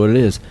thing? Tell you what it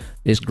is.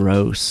 It's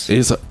gross.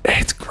 It's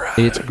gross.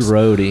 It's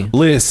grody.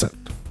 Listen,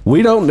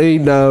 we don't need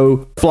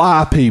no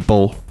fly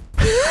people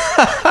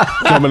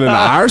coming into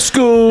our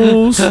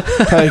schools,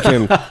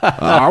 taking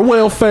our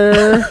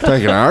welfare,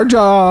 taking our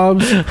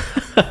jobs.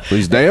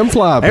 These damn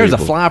fly people. There's a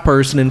fly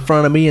person in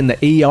front of me in the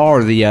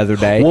ER the other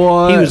day.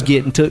 What? He was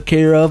getting took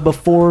care of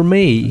before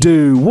me.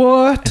 Do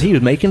what? He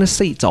was making the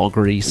seats all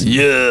greasy.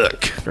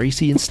 Yuck.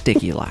 Greasy and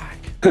sticky like.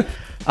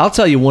 I'll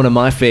tell you one of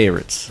my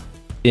favorites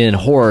in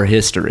horror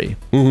history.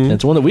 And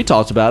it's one that we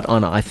talked about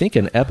on, I think,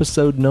 an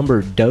episode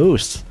number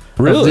dose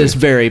of this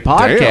very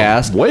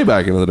podcast. Damn, way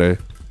back in the day.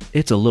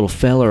 It's a little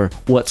feller,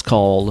 what's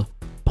called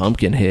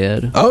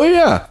Pumpkinhead. Oh,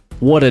 yeah.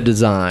 What a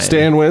design.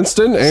 Stan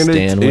Winston, and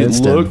Stan it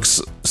Winston.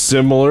 looks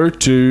similar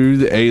to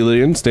the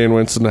Alien. Stan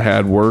Winston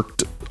had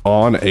worked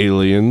on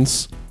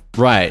Aliens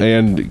Right.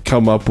 and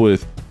come up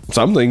with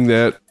something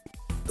that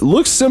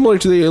looks similar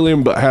to the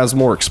Alien but has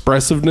more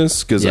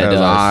expressiveness because Yeah, it it has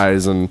does.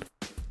 eyes and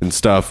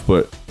stuff.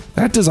 But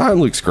that design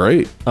looks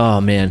great.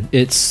 Oh man,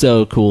 it's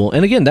so cool.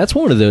 And again, that's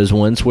one of those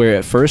ones where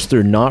at first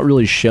they're not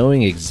really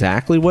showing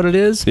exactly what it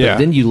is, but Yeah.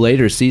 then you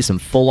later see some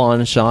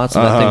full-on shots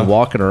of that thing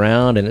walking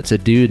around, and it's a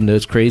dude in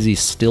those crazy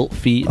stilt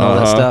feet and all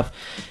that stuff.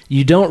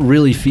 You don't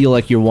really feel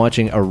like you're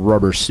watching a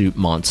rubber suit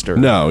monster.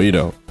 No, you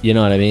don't. You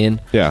know what I mean?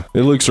 Yeah,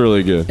 it looks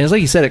really good. And it's like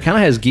you said, it kind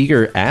of has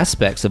Giger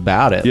aspects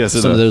about it. Yes,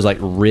 it Some of does. those like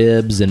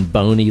ribs and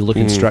bony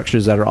looking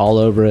structures that are all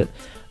over it.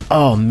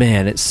 Oh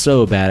man, it's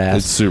so badass.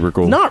 It's super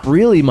cool. Not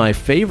really my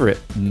favorite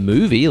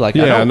movie. Like, I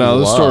Yeah, don't no,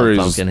 the love story's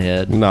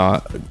Pumpkinhead.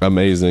 not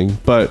amazing,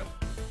 but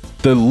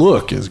the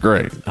look is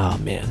great. Oh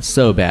man,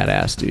 so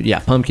badass, dude. Yeah,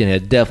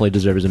 Pumpkinhead definitely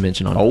deserves a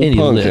mention on Old any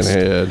list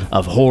Pumpkinhead.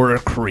 of horror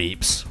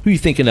creeps. Who you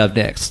thinking of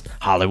next?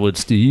 Hollywood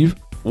Steve?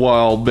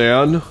 Well,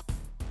 Ben,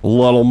 a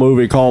little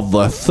movie called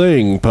The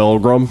Thing,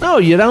 Pilgrim. Oh,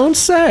 you don't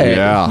say.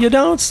 Yeah. You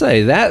don't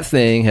say. That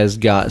thing has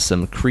got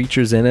some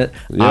creatures in it.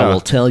 I Yeah. will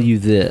tell you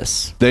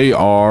this. They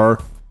are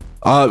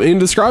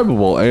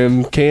indescribable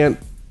and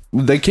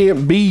they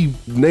can't be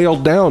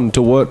nailed down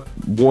to what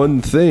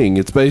one thing.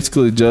 It's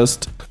basically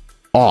just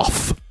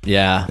off.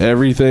 Yeah.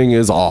 Everything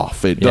is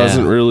off. It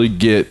doesn't really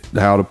get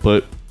how to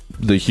put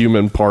the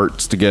human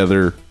parts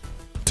together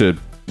to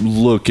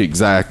look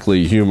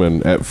exactly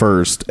human at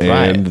first, and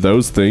Right.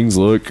 those things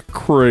look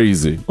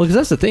crazy. Well, because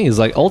that's the thing is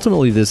like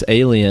ultimately this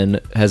alien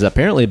has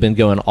apparently been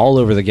going all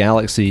over the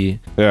galaxy,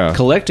 Yeah.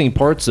 collecting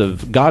parts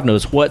of God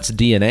knows what's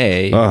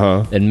DNA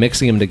Uh-huh. and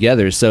mixing them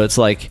together. So it's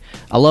like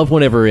I love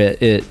whenever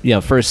it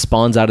first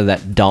spawns out of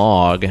that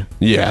dog,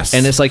 Yes.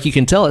 and it's like you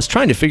can tell it's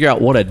trying to figure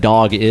out what a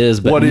dog is,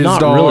 but What is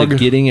not dog? really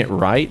getting it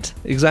right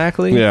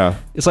exactly. Yeah.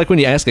 It's like when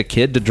you ask a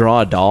kid to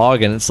draw a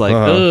dog, and it's like,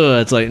 ugh,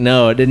 it's like,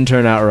 no, it didn't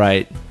turn out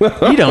right.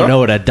 You don't know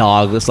what a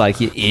dog looks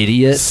like, you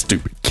idiot.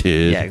 Stupid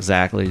kid. Yeah,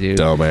 exactly, dude.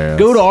 Dumbass.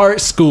 Go to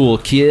art school,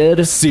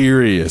 kid.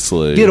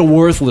 Seriously. Get a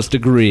worthless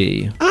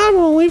degree. I'm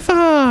only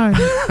 5.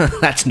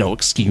 That's no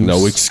excuse.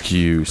 No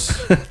excuse.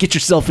 Get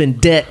yourself in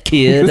debt,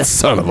 kid.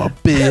 Son of a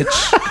bitch.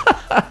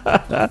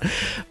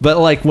 But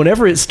like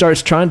whenever it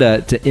starts trying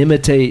to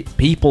imitate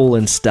people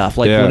and stuff,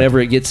 like Yeah. whenever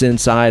it gets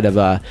inside of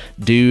a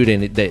dude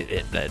and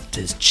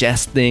his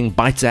chest thing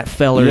bites that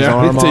feller's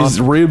arm off. his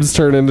ribs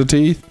turn into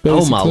teeth.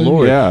 Oh my basically.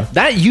 lord! Yeah.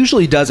 That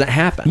usually doesn't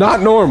happen.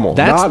 Not normal.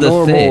 That's not the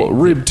normal thing.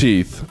 rib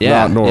teeth.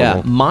 Yeah, Not normal.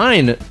 yeah.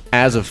 Mine,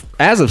 as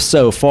of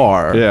so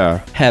far, Yeah.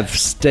 have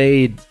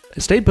stayed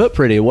put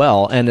pretty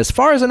well, and as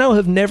far as I know,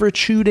 have never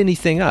chewed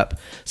anything up.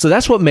 So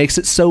that's what makes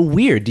it so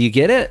weird. Do you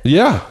get it?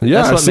 Yeah,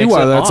 That's I what see makes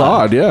why it that's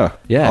odd. odd. Yeah.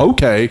 Yeah.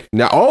 Okay.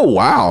 Now, oh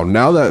wow.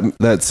 Now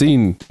that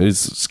scene is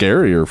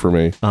scarier for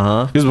me.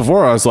 Because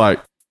before I was like,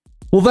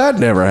 well, that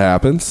never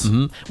happens.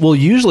 Well,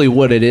 usually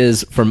what it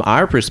is from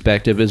our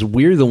perspective is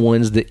we're the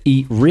ones that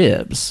eat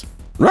ribs,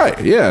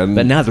 Right. Yeah. And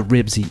but now the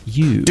ribs eat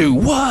you. do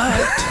what?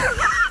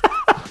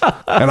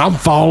 and I'm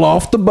fall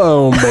off the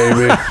bone,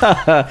 baby.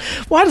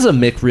 Why does a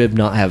McRib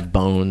not have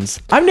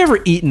bones? I've never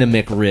eaten a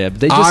McRib.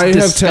 They just I have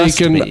disgust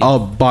taken me. a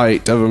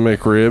bite of a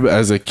McRib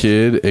as a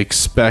kid,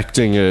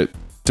 expecting it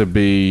to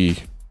be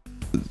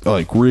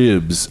like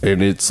ribs,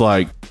 and it's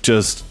like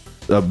just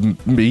a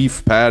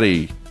beef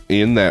patty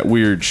in that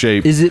weird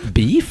shape. Is it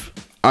beef?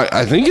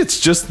 I think it's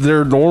just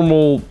their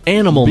normal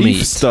Animal beef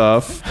meat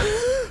stuff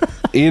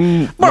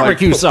in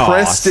Barbecue sauce.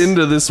 pressed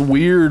into this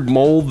weird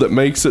mold that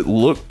makes it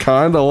look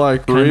kind of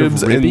like Kind of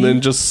ribs, and ribby?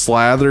 then just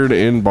slathered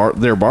in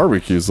their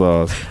barbecue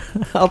sauce.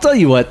 I'll tell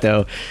you what,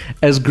 though,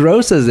 as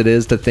gross as it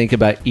is to think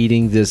about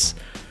eating this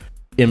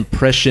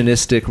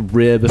impressionistic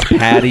rib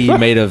patty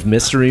made of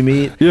mystery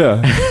meat,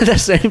 Yeah. at the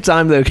same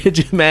time, though, could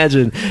you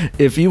imagine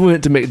if you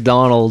went to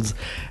McDonald's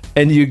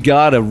and you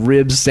got a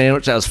rib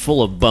sandwich that was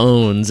full of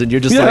bones, and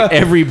you're just like,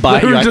 every bite,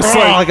 They you're were like, just "Oh,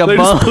 like a they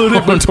bone." just put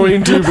it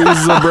between two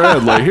pieces of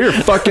bread. Like, here,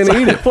 fucking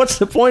eat it. What's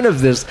the point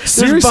of this? There's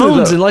Seriously,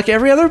 bones though. in like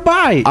every other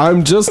bite.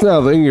 I'm just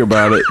now thinking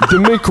about it. The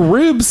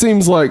McRib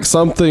seems like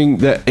something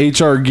that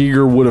H.R.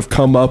 Giger would have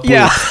come up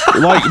Yeah.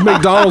 with. Like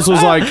McDonald's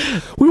was like,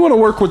 we want to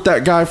work with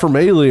that guy from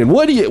Alien.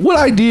 What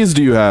ideas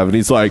do you have? And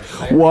he's like,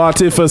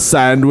 what if a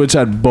sandwich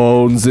had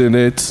bones in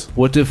it?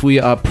 What if we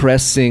are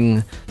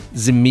pressing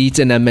the meat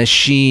in a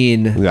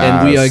machine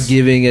and we are Yes.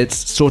 giving it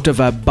sort of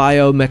a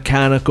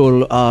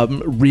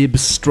biomechanical rib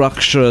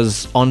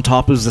structures on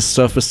top of the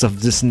surface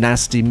of this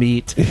nasty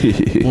meat,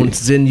 and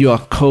then you are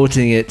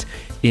coating it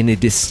in a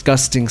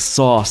disgusting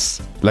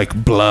sauce. Like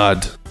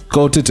blood.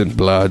 Coat it in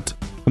blood.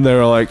 And they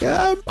were like,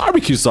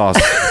 barbecue sauce.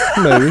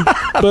 Maybe.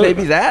 But,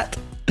 Maybe that.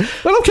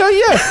 but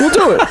okay, yeah, we'll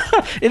do it.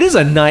 It is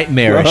a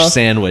nightmarish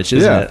sandwich,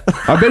 isn't Yeah. it?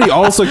 I bet he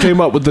also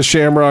came up with the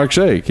Shamrock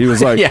Shake. He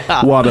was like,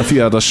 Yeah. what if you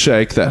had a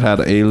shake that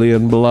had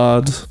alien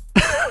blood?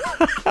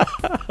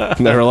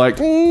 And they were like,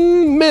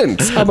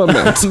 mint. How about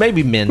mint?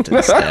 Maybe mint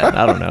instead.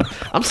 I don't know.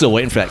 I'm still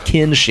waiting for that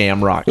Kin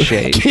Shamrock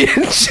shake.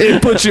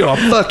 It puts you on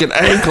a fucking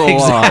ankle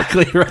lock.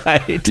 Exactly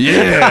right.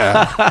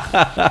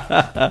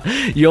 Yeah.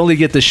 You only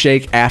get the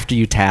shake after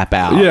you tap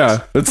out.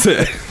 Yeah, that's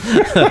it.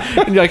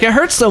 And you're like, it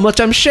hurts so much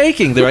I'm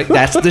shaking. They're like,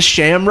 that's the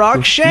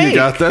Shamrock Shake. You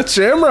got that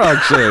Shamrock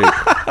Shake.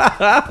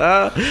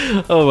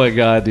 Oh my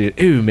god, dude.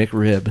 Ooh,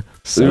 McRib.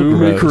 So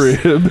Ooh, gross.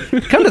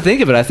 McRib. Come to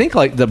think of it, I think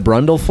like the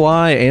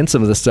Brundlefly and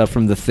some of the stuff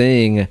from The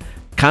Thing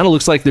kind of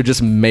looks like they're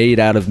just made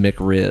out of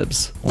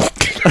McRibs.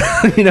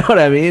 You know what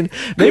I mean?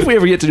 Maybe if we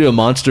ever get to do a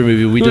monster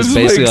movie, we just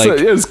basically like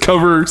just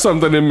cover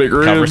something in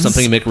McRibs. cover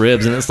something in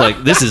McRibs, and it's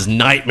like, this is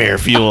nightmare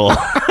fuel.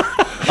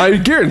 I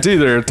guarantee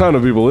there are a ton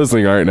of people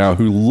listening right now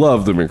who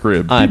love the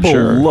McRib. I'm People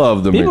sure.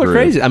 love the People McRib. are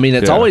crazy. I mean,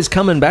 it's Yeah. always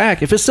coming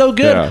back. If it's so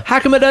good, Yeah. how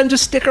come it doesn't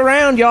just stick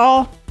around,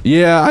 y'all?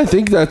 Yeah, I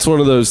think that's one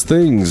of those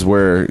things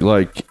where,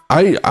 like,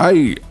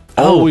 I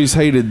always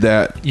hated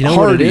that You know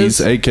what it Hardee's,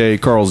 is? aka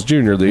Carl's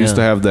Jr., they used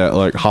to have that,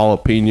 like,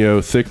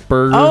 jalapeno thick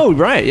burger. Oh,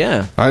 right,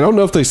 yeah. I don't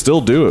know if they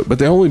still do it, but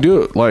they only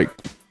do it, like,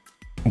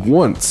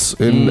 once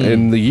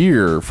in the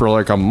year for,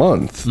 like, a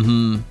month.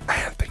 Mm-hmm.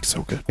 Man, things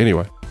so good.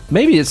 Anyway.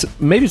 Maybe it's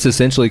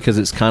essentially because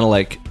it's kind of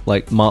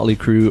like Motley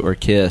Crue or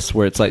Kiss,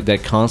 where it's like they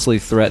constantly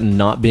threaten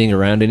not being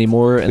around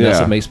anymore, and that's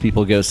Yeah. what makes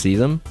people go see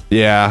them.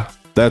 Yeah,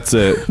 that's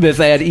it. But if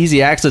they had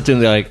easy access to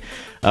them, they're like,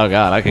 oh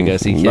god, I can go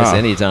see Kiss Nah.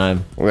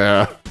 anytime.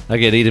 Yeah. I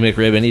could eat a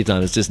McRib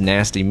anytime. It's just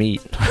nasty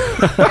meat.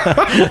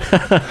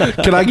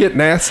 Can I get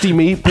nasty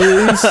meat,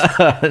 please?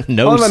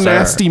 No, I want a sir.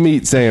 nasty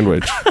meat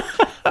sandwich.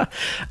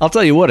 I'll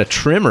tell you what, a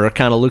trimmer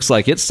kind of looks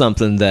like it's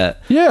something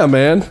that Yeah,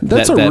 man.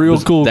 That's a real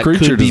cool that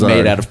creature could be design.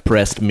 made out of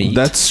pressed meat.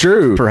 That's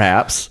true.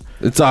 perhaps.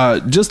 It's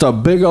just a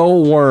big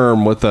old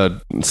worm with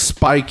a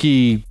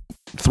spiky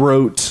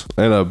throat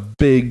and a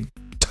big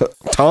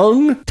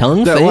tongue.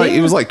 Tongue That thing? like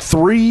it was like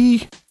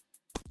 3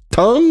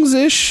 tongues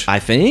ish. I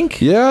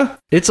think Yeah,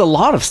 it's a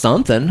lot of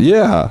something.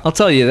 yeah. I'll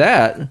tell you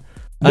that.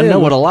 I Man. know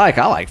what I like.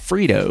 I like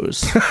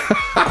Fritos.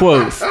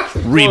 Quoth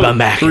Reba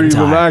McEntire. Reba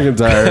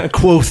McEntire.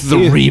 Quoth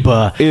the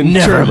Reba In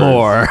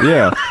Nevermore.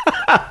 Tremors.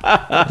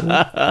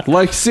 Yeah.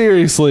 Like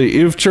seriously,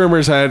 if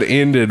Tremors had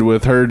ended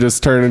with her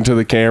just turning to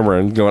the camera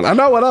and going, "I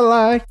know what I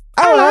like.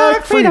 I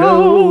like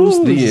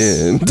Fritos."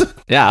 The end.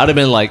 Yeah, I'd have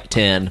been like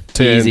 10.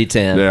 10. Easy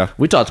 10. Yeah.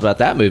 We talked about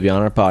that movie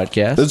on our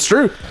podcast. It's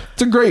true.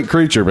 It's a great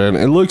creature, man.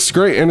 It looks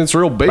great and it's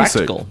real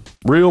basic. Practical.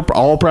 Real,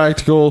 all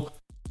practical,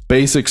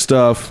 basic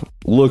stuff.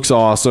 Looks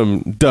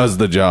awesome. Does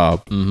the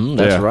job.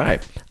 That's Yeah.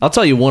 right. I'll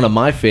tell you one of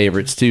my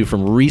favorites, too,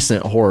 from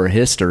recent horror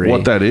history.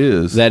 What that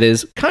is. That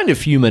is kind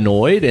of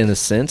humanoid in a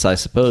sense, I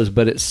suppose,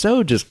 but it's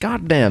so just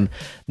goddamn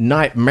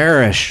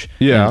nightmarish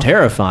Yeah. and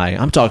terrifying.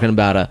 I'm talking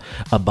about a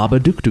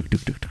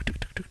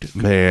Babadook.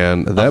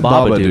 Man, that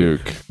Babadook.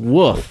 Babadook.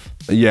 Woof.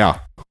 Yeah.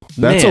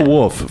 That's Man. a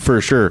wolf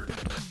for sure.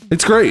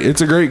 It's great.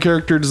 It's a great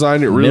character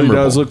design. It really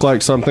Memorable. does look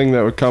like something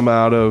that would come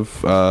out of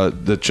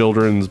the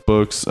children's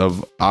books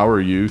of our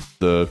youth.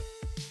 The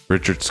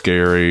Richard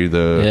Scarry,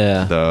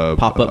 the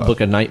Pop-up book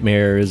of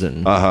nightmares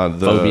and the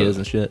phobias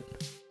and shit.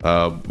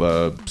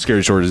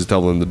 Scary Stories to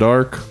Tell in the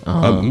Dark.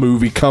 A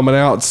movie coming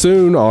out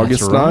soon,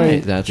 August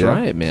 9th. That's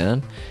right,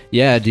 man.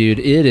 Yeah, dude,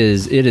 it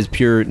is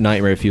pure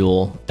nightmare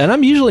fuel. And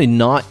I'm usually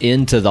not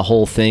into the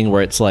whole thing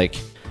where it's like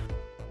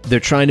they're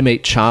trying to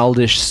make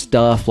childish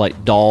stuff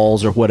like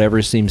dolls or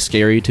whatever seem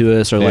scary to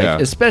us, or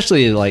like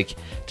especially like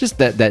just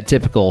that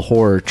typical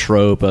horror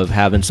trope of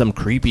having some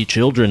creepy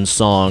children's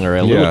song or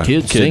a little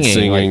kid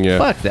singing. Like,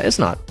 fuck that. It's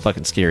not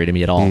fucking scary to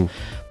me at all.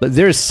 But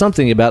there's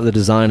something about the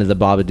design of the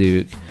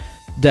Babadook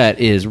that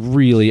is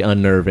really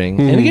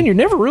unnerving. And again, you're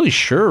never really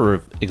sure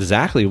of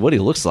exactly what he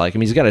looks like. I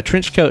mean, he's got a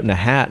trench coat and a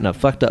hat and a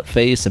fucked up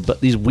face, but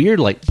these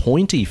weird, like,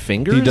 pointy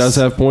fingers. He does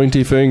have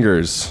pointy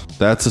fingers.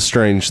 That's a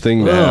strange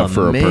thing to have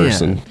for a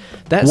person.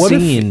 That what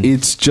scene. if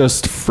it's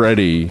just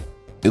Freddy?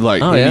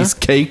 Like, he's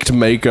caked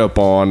makeup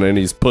on and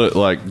he's put,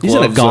 like, he's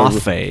in a goth over.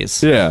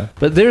 phase. Yeah.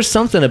 But there's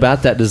something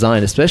about that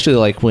design, especially,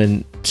 like,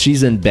 when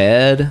she's in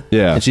bed.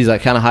 Yeah. And she's,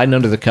 like, kind of hiding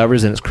under the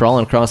covers and it's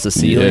crawling across the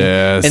ceiling.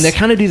 Yes. And they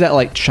kind of do that,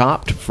 like,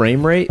 chopped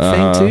frame rate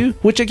thing, too.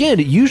 Which, again,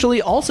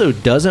 usually also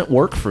doesn't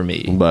work for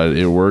me. But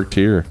it worked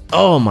here.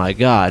 Oh, my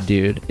God,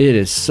 dude. It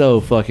is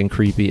so fucking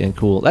creepy and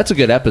cool. That's a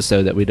good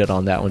episode that we did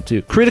on that one,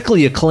 too.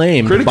 Critically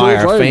acclaimed by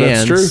our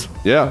fans. That's true.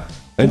 Yeah.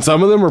 And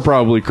some of them are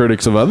probably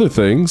critics of other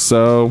things,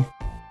 so...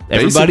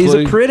 Everybody's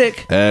a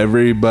critic.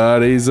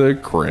 Everybody's a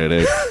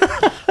critic.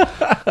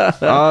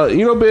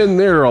 Ben,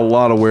 there are a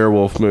lot of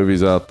werewolf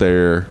movies out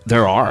there.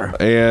 There are.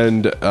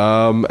 And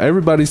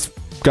everybody's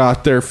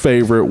got their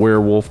favorite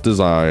werewolf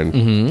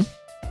design.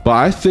 But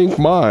I think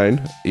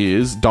mine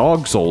is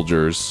Dog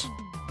Soldiers.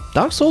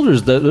 Dog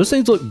Soldiers, those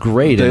things look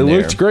great They in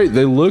there. looked great.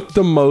 They looked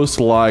the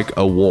most like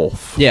a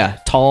wolf. Yeah,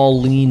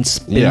 tall, lean,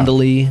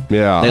 spindly.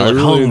 Yeah, they I look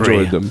really hungry.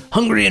 enjoyed them.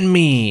 Hungry and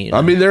mean.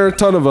 I mean, there are a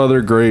ton of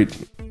other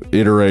great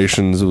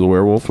iterations of the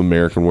werewolf.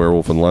 American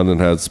Werewolf in London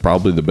has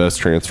probably the best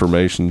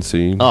transformation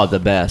scene. Oh, the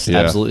best. Yeah.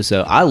 Absolutely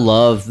so. I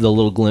love the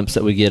little glimpse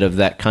that we get of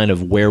that kind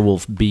of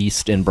werewolf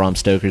beast in Bram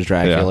Stoker's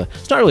Dracula.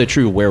 It's not really a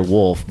true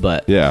werewolf,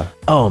 but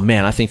oh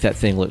man, I think that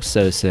thing looks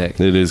so sick.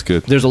 It is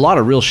good. There's a lot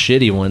of real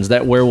shitty ones.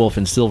 That werewolf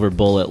in Silver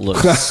Bullet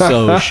looks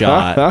so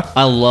shot.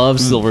 I love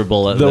Silver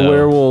Bullet. The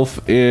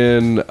werewolf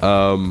in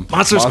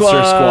Monster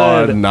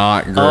Squad,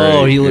 not great.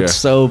 Oh, he looks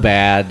so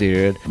bad,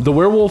 dude. The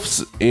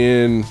werewolves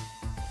in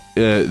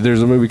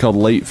there's a movie called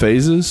Late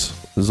Phases.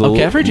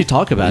 Okay, I've heard you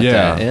talk about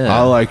that. Yeah,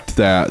 I liked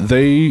that.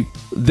 They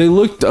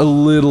looked a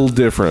little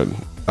different,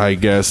 I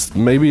guess.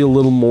 Maybe a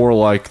little more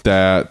like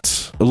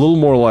that. A little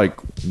more like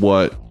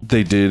what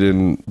they did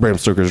in Bram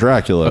Stoker's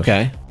Dracula.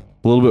 Okay.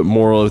 A little bit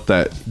more with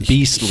that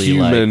beastly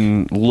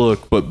human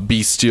look, but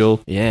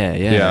bestial.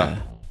 Yeah.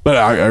 But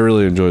I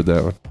really enjoyed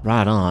that one.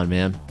 Right on,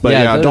 man.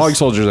 But Dog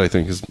Soldiers, I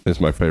think, is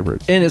my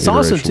favorite. And it's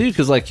awesome, too,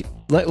 because like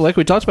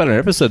we talked about in our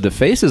episode, the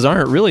faces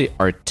aren't really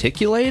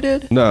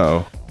articulated.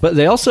 No. But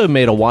they also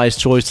made a wise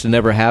choice to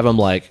never have them,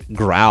 like,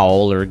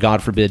 growl or,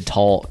 God forbid,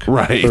 talk.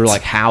 Right. Or,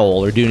 like,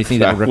 howl or do anything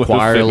that would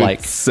require, like,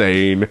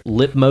 insane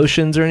lip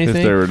motions or anything.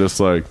 If they were just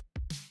like,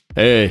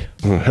 hey,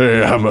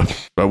 I'm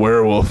a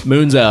werewolf.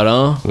 Moon's out,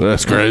 huh?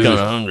 That's crazy. I'm kind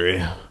of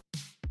hungry.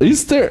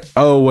 Is there...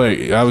 Oh,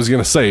 wait. I was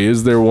going to say,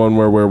 is there one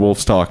where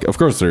werewolves talk? Of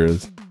course there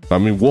is. I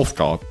mean, wolf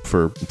talk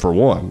for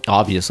one.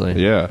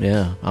 Obviously.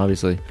 Yeah,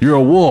 obviously. You're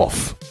a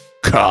wolf.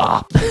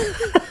 Cop.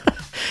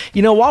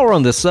 While we're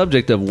on the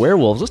subject of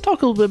werewolves, let's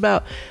talk a little bit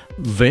about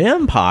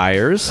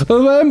vampires. A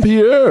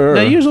vampire.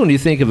 Now, usually when you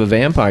think of a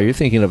vampire, you're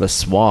thinking of a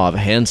suave,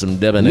 handsome,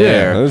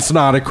 debonair. Yeah, it's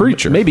not a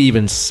creature. Maybe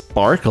even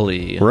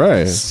sparkly,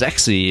 right?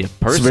 Sexy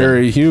person. It's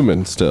very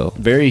human still.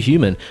 Very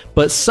human.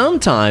 But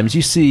sometimes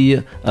you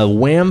see a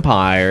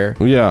vampire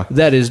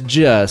that is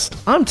just,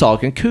 I'm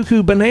talking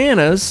cuckoo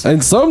bananas.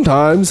 And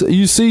sometimes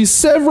you see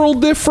several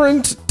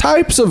different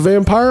types of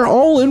vampire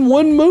all in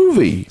one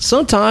movie.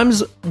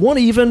 Sometimes one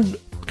even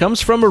comes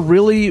from a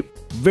really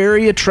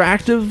very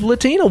attractive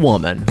Latina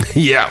woman.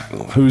 Yeah.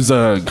 Who's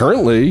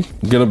currently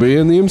going to be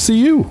in the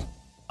MCU.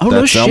 Oh,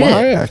 that's no shit. Salma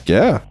Hayek,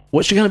 yeah.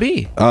 What's she going to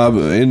be?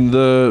 In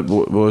the,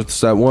 what's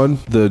that one?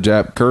 The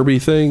Jack Kirby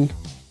thing?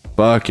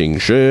 Fucking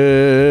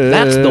shit.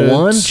 That's the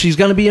one. She's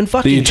going to be in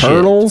fucking The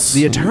Eternals?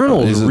 Shit. The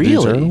Eternals, Is it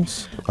really? The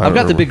Eternals? I've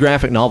got the big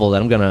graphic novel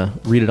that I'm going to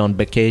read it on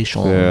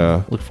vacation.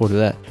 Yeah. Look forward to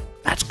that.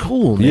 That's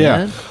cool,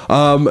 man.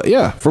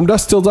 Yeah. From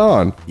Dusk Till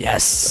Dawn.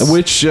 Yes.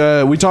 Which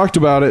we talked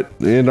about it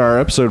in our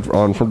episode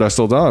on From Dusk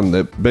Till Dawn.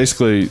 That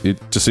basically it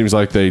just seems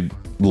like they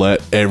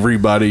let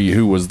everybody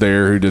who was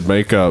there who did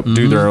makeup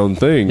do their own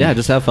thing. Yeah,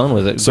 just have fun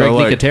with it. So,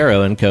 Greg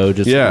Nicotero and co.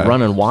 just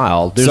running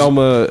wild.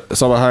 Salma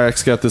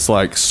Hayek's got this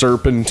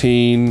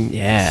serpentine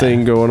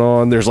thing going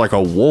on. There's like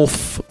a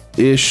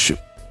wolf-ish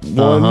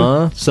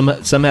one.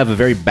 Some have a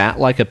very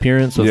bat-like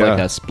appearance with like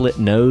a split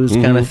nose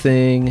kind of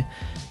thing.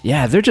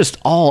 Yeah, they're just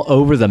all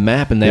over the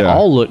map, and they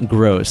all look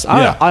gross.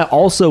 I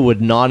also would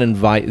not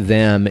invite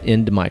them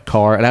into my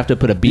car. I'd have to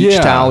put a beach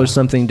towel or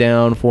something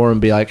down for them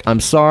and be like, I'm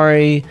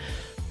sorry,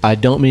 I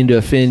don't mean to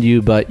offend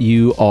you, but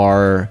you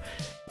are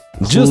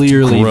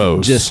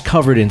clearly just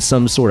covered in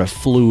some sort of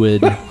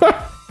fluid,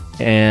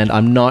 and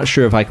I'm not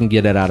sure if I can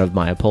get it out of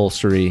my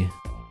upholstery.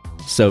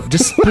 So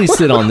just please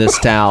sit on this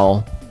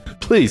towel.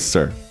 Please,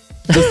 sir.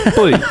 Just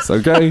please,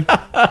 okay?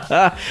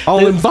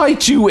 I'll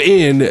invite you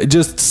in.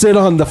 Just sit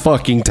on the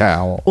fucking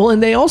towel. Well,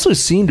 and they also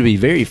seem to be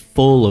very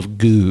full of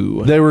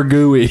goo. They were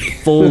gooey.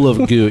 Full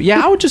of goo.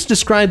 Yeah, I would just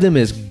describe them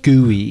as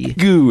gooey.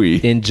 Gooey.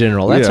 In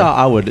general. That's how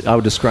I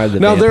would describe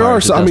them. Now, there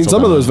are, I mean,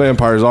 some of those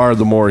vampires are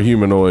the more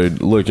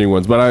humanoid-looking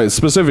ones, but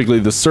specifically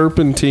the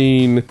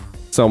Serpentine,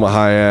 Selma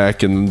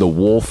Hayek, and the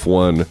wolf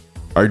one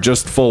are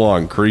just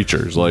full-on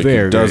creatures. Like,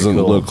 it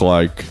doesn't look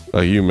like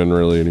a human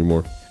really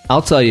anymore.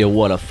 I'll tell you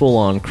what a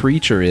full-on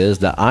creature is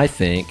that I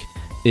think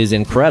is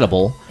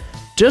incredible.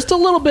 Just a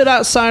little bit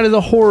outside of the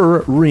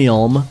horror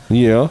realm.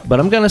 Yeah. But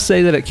I'm going to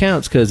say that it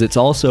counts because it's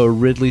also a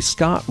Ridley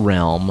Scott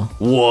realm.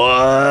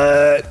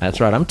 What?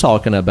 That's right. I'm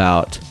talking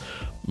about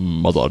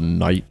Mother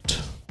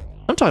Night.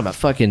 I'm talking about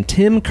fucking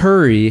Tim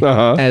Curry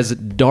as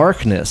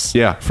Darkness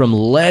from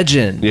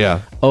Legend.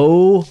 Yeah.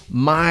 Oh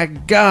my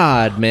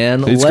God,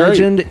 man. It's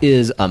Legend great.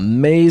 is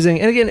amazing.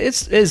 And again,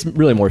 it's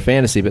really more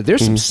fantasy, but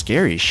there's some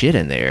scary shit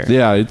in there.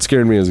 Yeah, it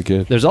scared me as a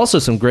kid. There's also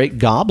some great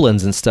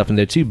goblins and stuff in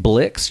there too.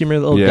 Blix, you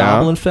remember the little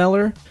goblin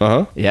feller?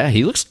 Yeah,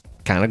 he looks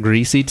kind of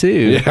greasy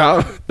too.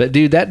 Yeah. But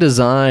dude, that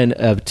design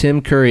of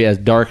Tim Curry as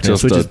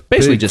Darkness, which is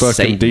basically just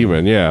Satan.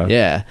 Demon, yeah.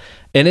 Yeah.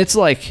 And it's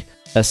like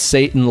a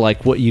Satan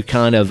like what you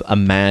kind of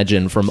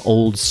imagine from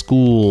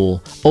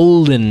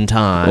olden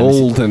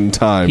times.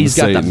 He's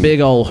got the big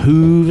old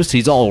hooves.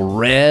 He's all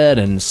red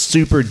and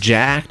super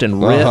jacked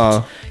and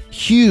ripped.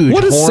 Huge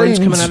what is horns Satan's,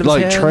 coming out of his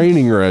like head.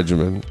 Training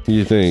regimen,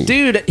 you think?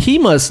 Dude, he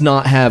must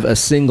not have a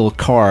single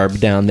carb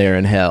down there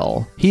in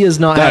hell. He has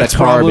not had a carb in That's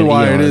probably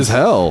why eons. it is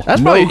hell. That's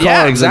no probably,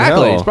 yeah, carbs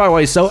exactly. in hell. It's probably why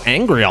he's so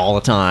angry all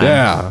the time.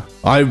 Yeah.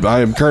 I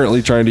am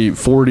currently trying to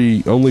eat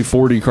only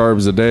 40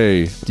 carbs a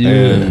day. Dude,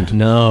 and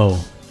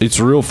no. it's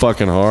real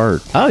fucking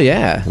hard. Oh,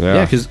 yeah. Yeah.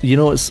 Yeah, because you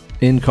know what's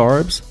in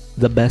carbs?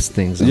 The best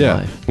things in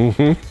life.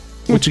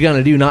 Mm-hmm. What you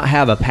gonna do? Not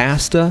have a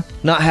pasta?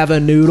 Not have a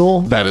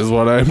noodle? That is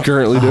what I'm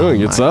currently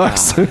doing. It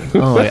sucks.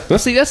 Oh, yeah. Well,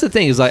 see, that's the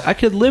thing is like I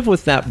could live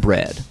with that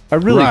bread. I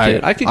really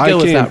could. I could go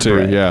with that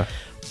bread. Yeah.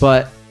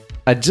 But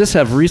I just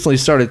have recently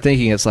started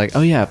thinking it's like,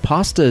 oh yeah,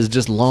 pasta is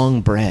just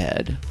long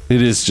bread.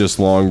 It is just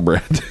long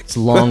bread. It's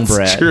long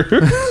bread. True.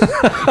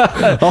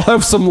 I'll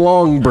have some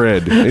long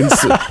bread and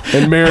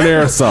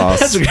marinara sauce.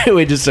 That's a great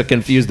way just to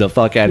confuse the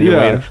fuck out of your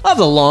waiter. I'll have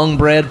the long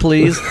bread,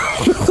 please.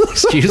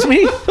 Excuse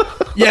me?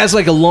 Yeah, it's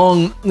like a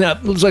long.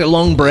 Looks like a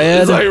long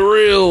bread. It's like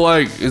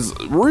it's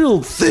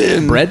real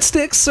thin.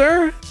 Breadsticks,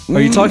 sir?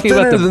 Are you talking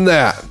about thinner than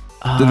that?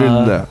 Thinner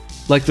than that.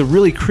 Like the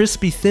really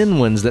crispy thin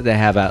ones that they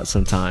have out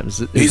sometimes.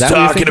 He's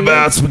talking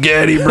about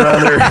spaghetti,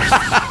 brother.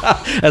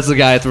 That's the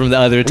guy from the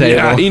other table.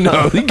 Yeah, he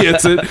knows. He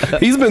gets it.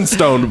 He's been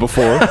stoned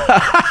before.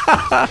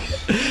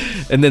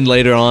 And then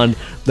later on,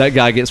 that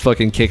guy gets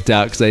fucking kicked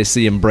out because they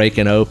see him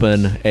breaking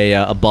open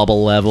a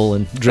bubble level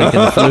and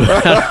drinking the fluid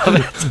out of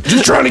it.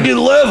 Just trying to get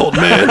leveled,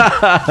 man.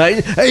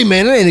 Hey,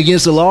 man, it ain't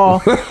against the law.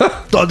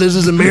 Thought this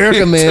is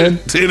America, man.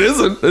 It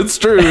isn't. It's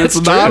true. It's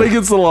not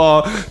against the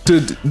law to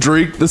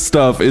drink the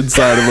stuff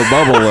inside of a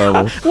bubble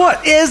level.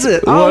 What is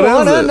it? I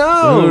want to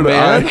know,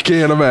 man. I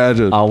can't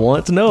imagine. I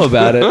want to know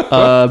about it.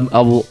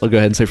 I'll go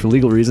ahead and say for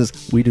legal reasons,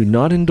 we do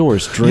not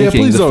endorse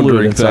drinking the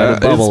fluid inside of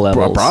bubble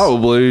levels.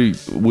 Probably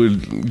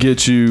would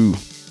get you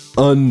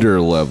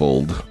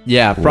under-leveled.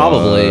 Yeah,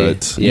 probably.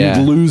 Yeah.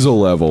 You'd lose a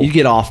level. You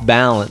get off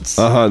balance.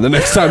 The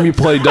next time you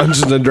play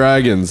Dungeons and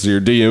Dragons,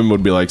 your DM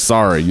would be like,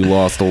 sorry, you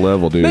lost a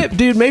level, dude.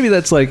 Dude, maybe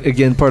that's like,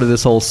 again, part of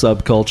this whole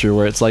subculture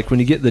where it's like when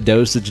you get the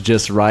dosage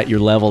just right, you're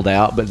leveled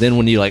out, but then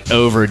when you like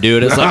overdo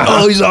it, it's like,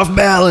 oh, he's off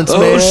balance,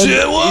 man. Oh,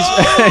 shit,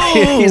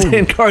 whoa! He's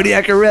in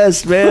cardiac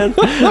arrest, man.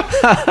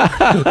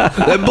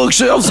 That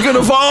bookshelf's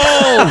gonna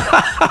fall!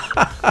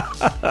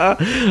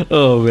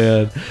 Oh,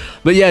 man.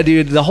 But yeah,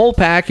 dude, the whole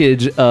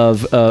package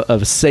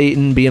of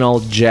Satan being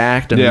all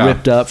jacked and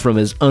ripped up from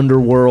his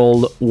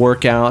underworld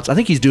workouts. I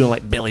think he's doing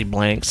like Billy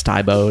Blanks,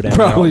 Tybo.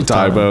 Probably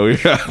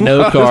Tybo, yeah.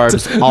 No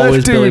carbs,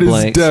 always Billy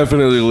Blanks.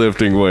 Definitely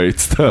lifting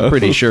weights, though. I'm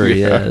pretty sure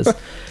he is.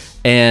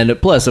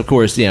 And plus, of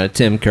course, you know,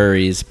 Tim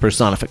Curry's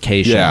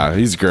personification. Yeah,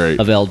 he's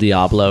great. Of El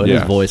Diablo and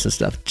his voice and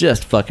stuff.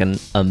 Just fucking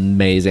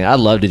amazing. I'd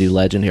love to do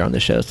Legend here on the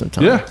show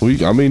sometime. Yeah,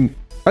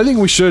 I think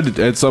we should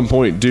at some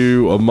point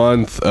do a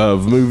month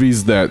of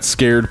movies that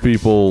scared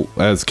people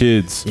as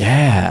kids.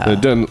 Yeah.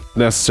 It doesn't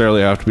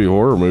necessarily have to be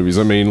horror movies.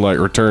 I mean, like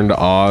Return to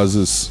Oz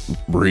is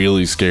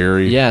really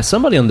scary. Yeah,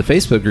 somebody on the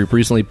Facebook group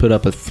recently put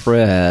up a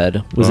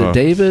thread. Was it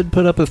David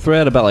put up a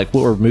thread about like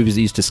what were movies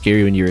that used to scare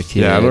you when you were a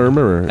kid? Yeah, I don't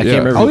remember. I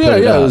can't remember. Oh,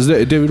 yeah, it was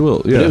David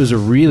Will. Yeah. But it was a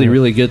really,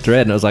 really good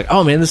thread. And I was like,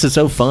 oh man, this is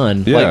so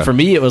fun. Yeah. Like for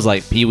me, it was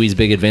like Pee-wee's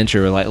Big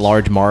Adventure or like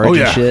Large Marge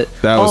and shit.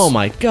 Oh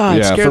my God,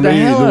 it scared the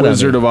hell out of me. The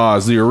Wizard of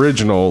Oz, the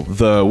original,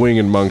 the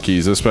Winged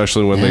Monkeys,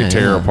 especially when they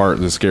tear apart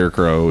the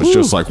Scarecrow. It's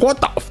just like,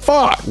 what the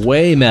fuck?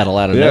 Way metal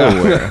out of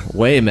nowhere.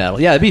 Way metal.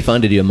 Yeah, it'd be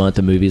fun to do a month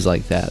of movies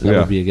like that. That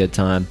would be a good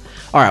time.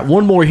 All right,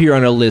 one more here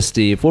on our list,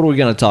 Steve. What are we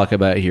going to talk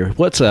about here?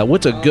 What's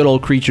a good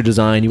old creature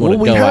design you want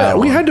to go out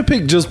on? We had to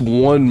pick just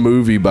one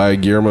movie by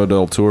Guillermo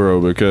del Toro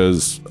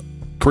because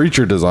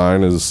creature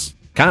design is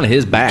kind of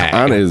his bag.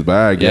 Kind of his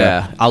bag,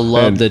 yeah. I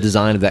love the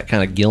design of that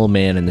kind of gill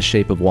man in the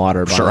shape of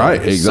water.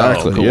 Right,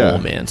 exactly. So cool, yeah.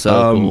 man.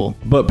 So cool.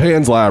 But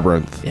Pan's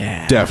Labyrinth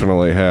Yeah.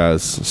 definitely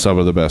has some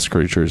of the best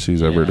creatures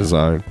he's ever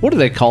designed. What do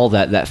they call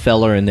that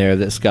feller in there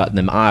that's got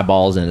them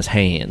eyeballs in his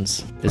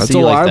hands? That's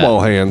all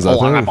eyeball hands, I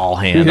think. Eyeball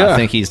hand. Yeah. I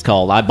think he's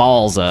called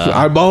eyeballs.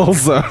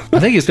 Eyeballs. I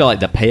think he's called like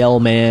the Pale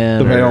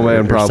Man. The Pale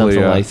Man, or probably, something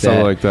yeah. like that.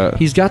 Something like that.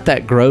 He's got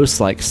that gross,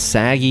 like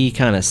saggy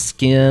kind of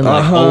skin,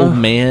 like old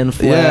man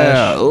flesh.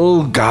 Yeah.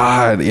 Oh,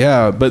 God.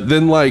 Yeah. But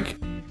then, like,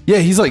 yeah,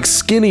 he's like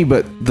skinny,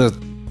 but the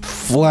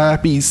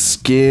flappy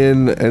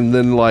skin and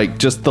then like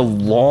just the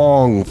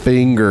long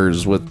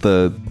fingers with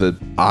the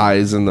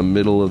eyes in the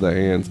middle of the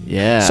hands.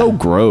 Yeah. So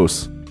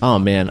gross. Oh,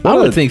 man. I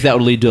would think that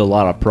would lead to a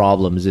lot of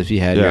problems if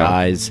you had your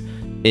eyes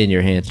in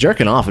your hands.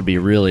 Jerking off would be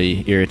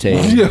really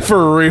irritating. Yeah,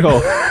 for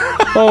real.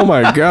 Oh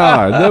my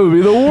God, that would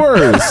be the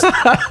worst.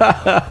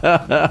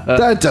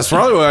 That's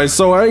probably why he's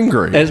so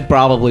angry. It's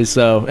probably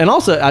so. And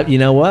also, you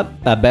know what?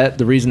 I bet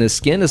the reason his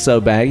skin is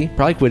so baggy,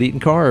 probably quit eating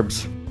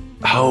carbs.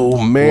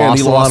 Oh man,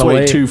 he lost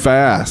weight too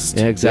fast.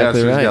 Yeah,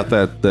 exactly right. He's got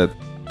that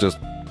just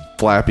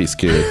flappy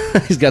skin.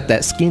 He's got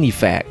that skinny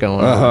fat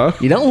going on.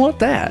 You don't want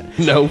that.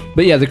 No.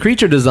 But yeah, the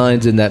creature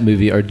designs in that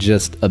movie are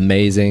just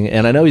amazing.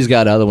 And I know he's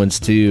got other ones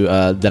too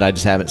that I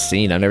just haven't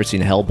seen. I've never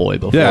seen Hellboy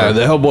before. Yeah,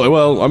 the Hellboy.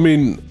 Well, I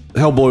mean,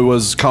 Hellboy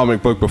was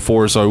comic book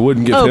before, so I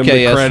wouldn't give him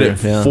the credit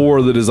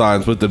for the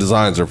designs, but the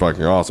designs are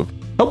fucking awesome.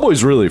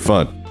 Hellboy's really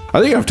fun.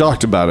 I think I've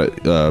talked about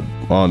it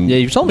on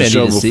you've told me the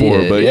show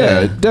before, but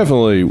yeah,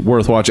 definitely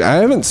worth watching. I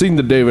haven't seen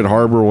the David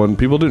Harbour one.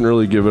 People didn't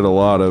really give it a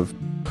lot of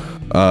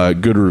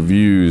good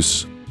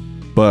reviews,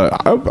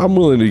 but I'm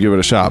willing to give it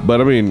a shot.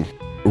 But I mean,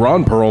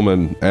 Ron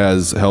Perlman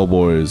as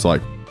Hellboy is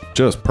like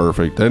just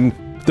perfect, and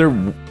they're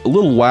a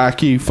little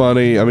wacky,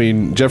 funny. I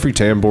mean, Jeffrey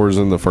Tambor's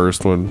in the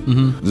first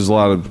one. There's a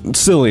lot of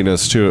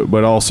silliness to it,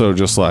 but also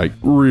just like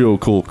real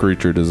cool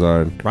creature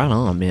design. Right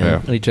on, man. Yeah.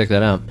 Let me check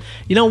that out.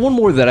 You know, one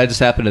more that I just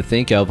happened to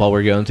think of while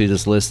we're going through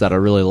this list that I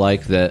really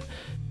like that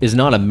is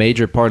not a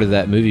major part of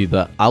that movie,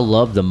 but I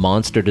love the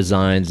monster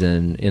designs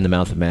in The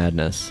Mouth of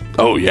Madness.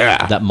 Oh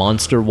yeah, That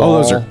monster wall. oh,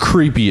 those are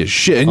creepy as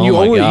shit, and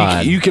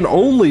you can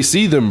only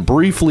see them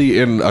briefly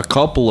in a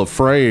couple of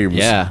frames.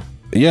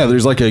 Yeah,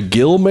 there's like a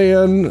gill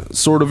man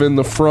sort of in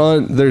the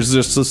front. There's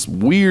just this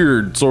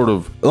weird sort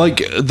of like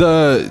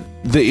the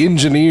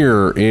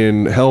engineer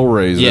in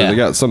Hellraiser. Yeah. They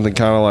got something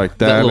kind of like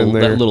that in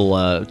there. That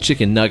little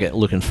chicken nugget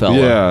looking fella.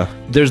 Yeah.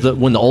 There's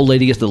when the old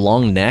lady gets the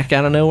long neck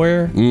out of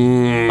nowhere.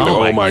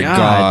 Oh my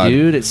god,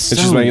 dude! It's so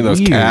just making those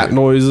weird. cat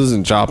noises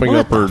and chopping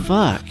up her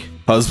fuck.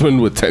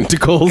 husband with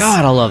tentacles.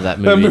 God, I love that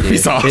movie. That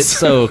movie's awesome. It's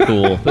so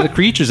cool. But the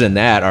creatures in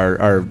that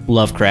are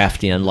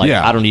Lovecraftian. Like,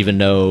 I don't even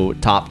know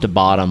top to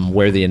bottom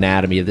where the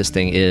anatomy of this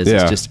thing is.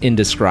 Yeah. It's just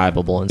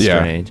indescribable and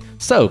strange.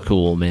 So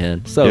cool,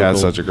 man. So cool.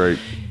 It's such a great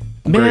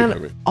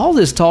Man, all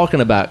this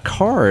talking about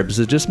carbs,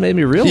 it just made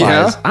me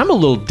realize I'm a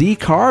little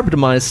decarbed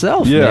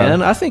myself,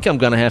 man. I think I'm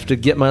going to have to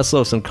get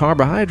myself some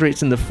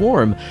carbohydrates in the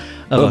form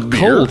of a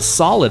cold,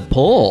 solid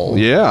pull.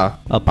 Yeah.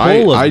 A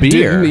pull of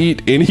beer. I didn't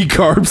eat any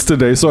carbs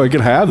today, so I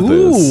could have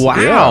this. Ooh,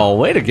 wow.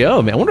 Way to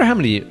go, man. I wonder how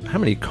many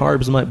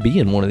carbs might be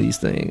in one of these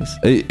things.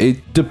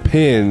 It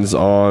depends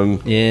on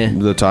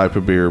the type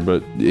of beer,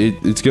 but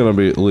it's going to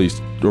be at least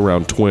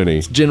around 20.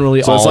 It's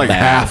generally so all it's like bad.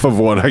 half of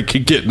what I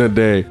could get in a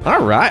day.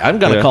 All right. I'm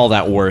going to call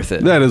that worth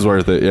it. That is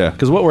worth it, yeah.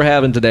 Because what we're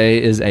having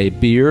today is a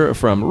beer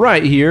from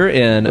right here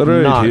in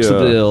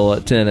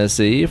Knoxville,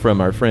 Tennessee,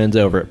 from our friends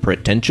over at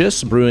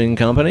Pretentious Brewing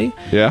Company.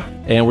 Yeah.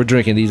 And we're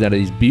drinking these out of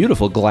these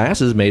beautiful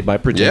glasses made by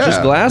Pretentious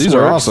Glass. These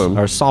are awesome.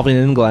 Our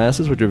Sauvignon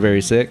glasses, which are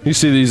very sick. You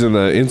see these in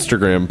the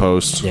Instagram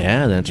posts.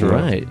 Yeah, that's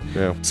right.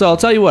 Yeah. So I'll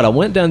tell you what, I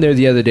went down there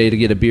the other day to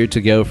get a beer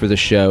to go for the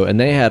show, and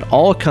they had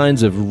all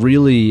kinds of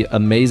really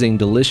amazing,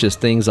 delicious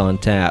things on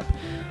tap.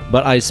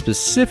 But I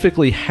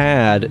specifically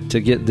had to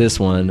get this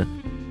one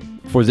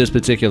for this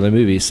particular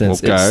movie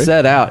since it's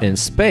set out in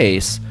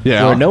space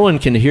where no one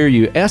can hear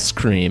you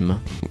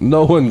scream.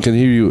 No one can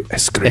hear you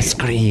scream.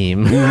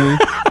 Scream.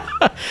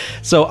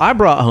 So I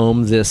brought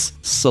home this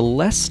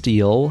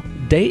Celestial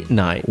Date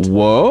Night.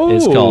 Whoa.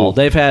 It's called.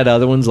 They've had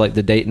other ones like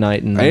the Date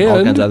Night and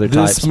all kinds of other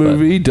types. This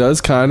movie does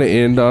kind of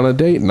end on a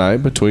date night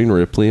between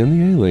Ripley and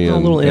the alien. A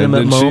little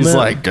intimate and then moment. She's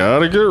like,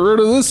 gotta get rid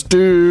of this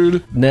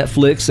dude.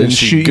 Netflix and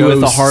shoot you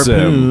with a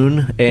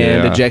harpoon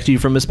and eject you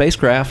from a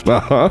spacecraft.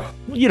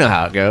 You know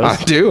how it goes.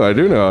 I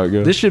do know how it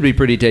goes. This should be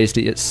pretty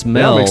tasty. It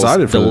smells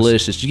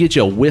delicious. You get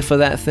you a whiff of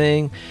that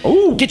thing.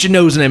 Ooh. Get your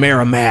nose in them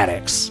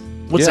aromatics.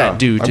 What's that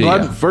do to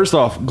you? First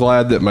off,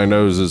 glad that my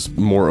nose is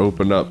more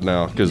opened up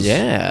now because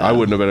I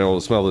wouldn't have been able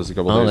to smell this a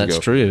couple days ago. Oh, that's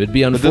true. It'd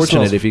be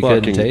unfortunate if you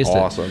couldn't taste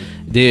it.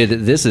 Dude,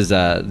 this is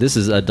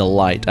a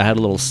delight. I had a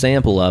little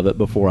sample of it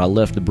before I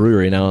left the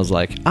brewery, and I was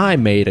like, I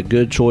made a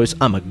good choice.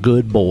 I'm a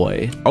good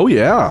boy. Oh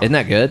yeah, isn't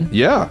that good?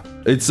 Yeah,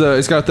 it's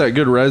got that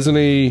good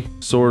resiny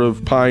sort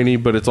of piney,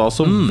 but it's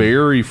also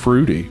very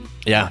fruity.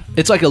 Yeah,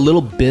 it's like a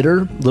little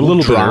bitter, little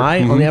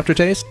dry on the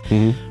aftertaste,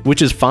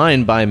 which is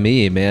fine by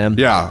me, man.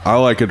 Yeah, I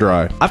like it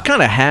dry. I've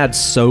kind of had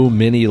so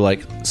many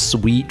like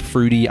sweet,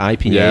 fruity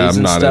IPAs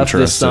and stuff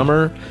this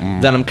summer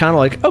that I'm kind of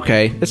like,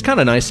 okay, it's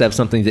kind of nice to have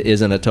something that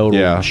isn't a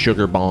total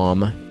sugar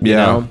bomb. You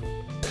know?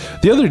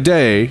 The other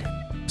day,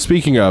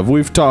 speaking of,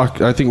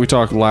 I think we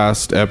talked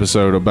last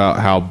episode about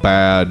how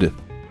bad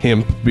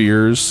hemp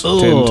beers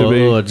tend to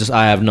be.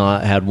 I have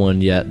not had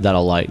one yet that I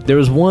like. There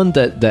was one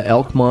that the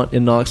Elkmont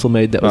in Knoxville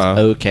made that was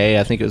okay.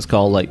 I think it was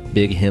called like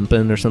Big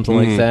Hempin' or something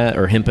like that,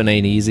 or Hempin'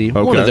 Ain't Easy.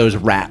 Okay. One of those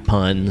rat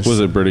puns. Was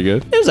it pretty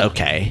good? It was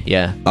okay,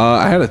 yeah.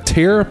 I had a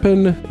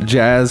Terrapin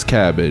Jazz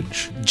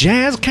Cabbage.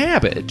 Jazz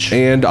Cabbage.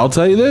 And I'll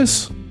tell you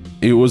this,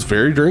 it was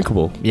very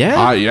drinkable.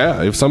 Yeah?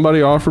 Yeah, if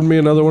somebody offered me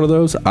another one of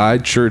those,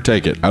 I'd sure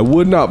take it. I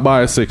would not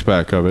buy a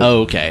 6-pack of it.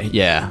 Okay,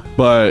 yeah.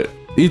 But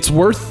it's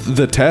worth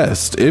the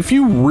test if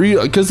you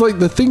because like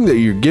the thing that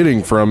you're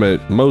getting from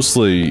it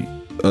mostly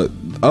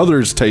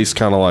others taste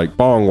kind of like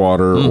bong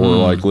water or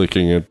like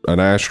licking an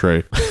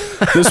ashtray.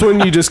 This one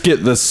you just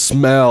get the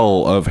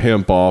smell of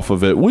hemp off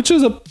of it, which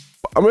is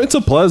it's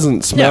a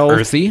pleasant smell,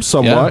 earthy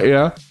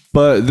somewhat,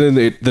 but then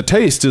the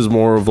taste is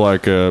more of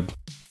like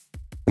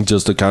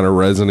just a kind of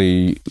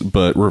resiny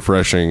but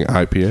refreshing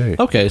IPA.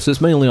 Okay, so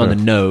it's mainly on the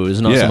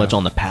nose, not so much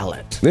on the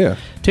palate. Yeah,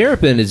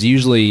 Terrapin is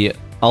usually,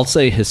 I'll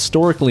say,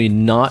 historically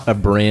not a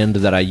brand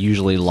that I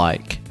usually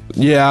like.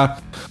 Yeah.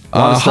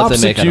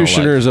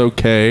 Hopsecutioner is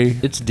okay.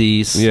 It's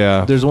decent.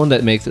 Yeah. There's one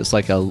that makes it's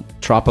like a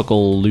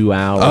tropical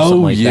luau or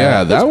something like that. Oh,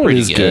 yeah. That one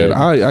is good.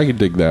 I could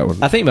dig that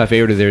one. I think my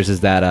favorite of theirs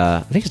is that,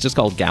 I think it's just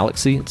called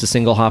Galaxy. It's a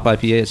single hop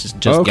IPA. It's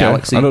just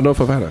Galaxy. I don't know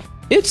if I've had it.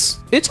 It's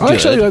good.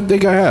 Actually, I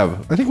think I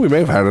have. I think we may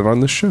have had it on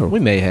this show. We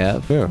may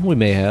have. Yeah. We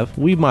may have.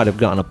 We might have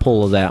gotten a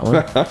pull of that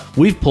one.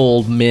 We've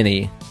pulled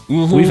many.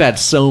 We've had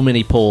so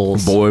many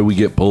pulls. Boy, we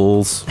get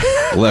pulls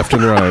left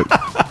and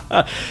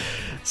right.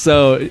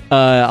 So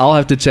I'll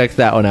have to check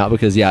that one out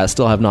because, I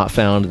still have not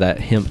found that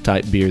hemp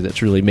type beer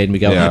that's really made me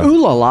go,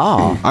 ooh la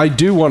la. I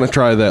do want to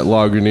try that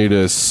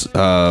Lagunitas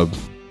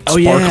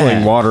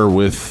sparkling water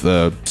with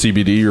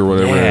CBD or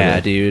whatever. Yeah,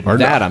 dude. Or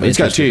that I'm it's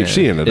got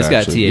THC in it. It's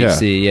got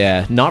THC,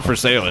 yeah. Not for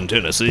sale in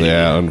Tennessee.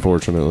 Yeah,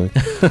 unfortunately.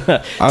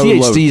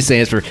 THC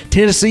stands for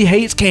Tennessee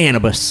Hates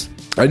Cannabis.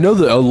 I know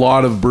that a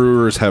lot of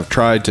brewers have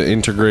tried to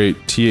integrate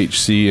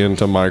THC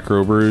into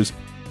microbrews,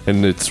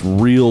 and it's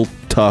real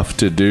tough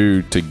to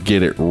do to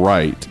get it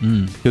right.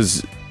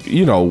 Because,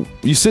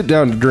 you sit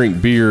down to drink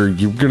beer,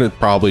 you're going to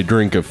probably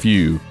drink a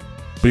few.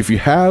 But if you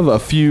have a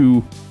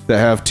few that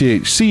have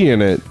THC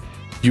in it,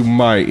 you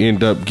might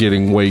end up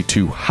getting way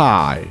too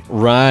high.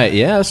 Right,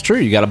 yeah, that's true.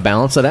 You got to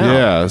balance it out.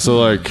 Yeah, so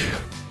like,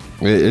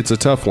 it's a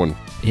tough one.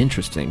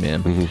 Interesting,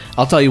 man.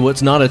 I'll tell you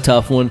what's not a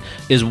tough one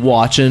is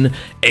watching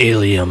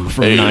Alien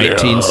from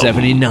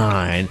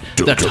 1979,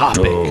 the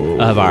topic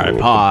of our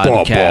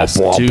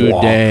podcast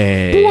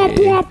today.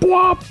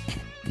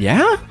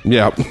 Yeah?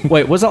 Yeah.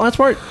 Wait, what's that last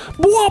part?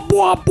 Bwop,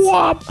 bwop,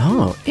 bwop.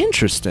 Oh,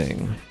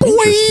 interesting. The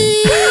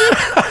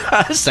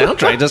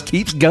soundtrack just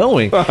keeps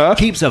going,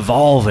 keeps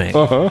evolving.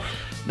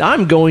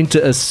 I'm going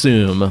to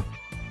assume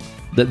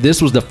that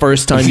this was the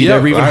first time you'd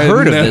ever even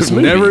heard of this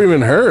movie. Never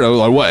even heard. I was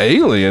like, what,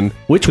 Alien?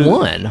 Which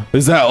one?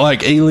 Is that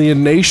like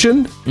Alien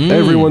Nation?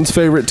 Everyone's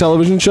favorite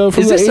television show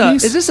from the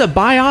 80s? Is this a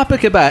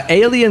biopic about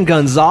Alien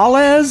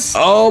Gonzalez?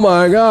 Oh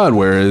my God,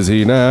 where is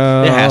he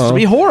now? It has to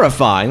be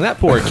horrifying. That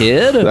poor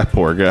kid. That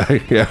poor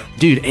guy, yeah.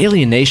 Dude,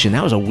 Alien Nation,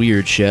 that was a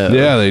weird show.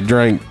 Yeah, they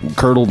drank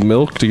curdled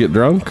milk to get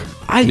drunk.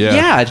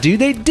 Yeah, dude,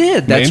 they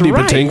did. That's Mandy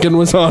right. Patinkin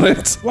was on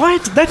it.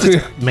 What? That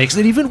just makes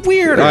it even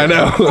weirder. I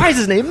know. Why is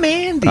his name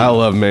Mandy? I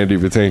love Mandy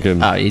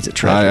Patinkin. Oh, he's a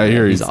treasure. I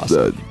hear he's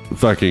awesome.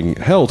 Fucking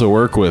hell to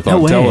work with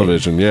on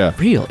television. Yeah.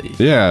 Really?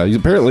 Yeah.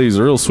 Apparently, he's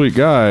a real sweet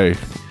guy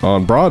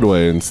on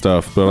Broadway and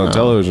stuff, but on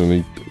television,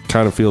 he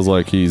kind of feels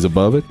like he's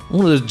above it.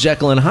 One of those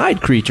Jekyll and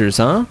Hyde creatures,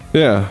 huh?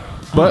 Yeah.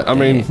 But, I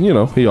mean,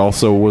 he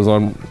also was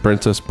on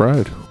Princess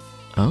Bride.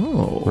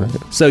 Oh. Right.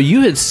 So you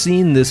had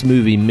seen this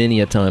movie many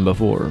a time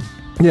before.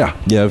 Yeah.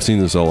 Yeah, I've seen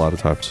this a lot of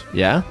times.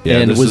 Yeah? Yeah,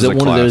 and was it one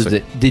classic. of those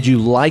that, did you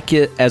like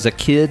it as a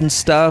kid and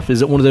stuff?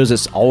 Is it one of those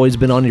that's always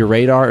been on your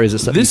radar, or is it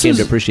something you came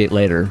to appreciate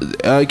later?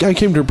 I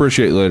came to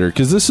appreciate later,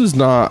 because this is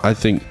not, I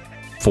think,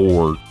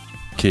 for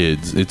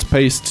kids. It's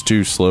paced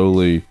too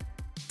slowly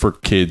for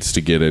kids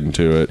to get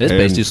into it. It's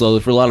paced too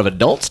slowly for a lot of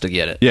adults to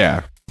get it.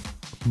 Yeah.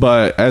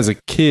 But as a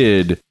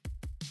kid,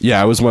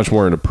 I was much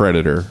more into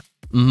Predator.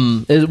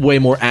 It's way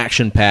more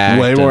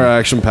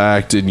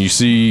action-packed. And you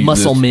see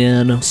muscle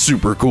men,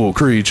 super cool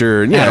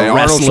creature, and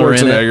Arnold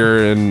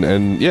Schwarzenegger,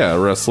 and a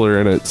wrestler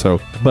in it. So,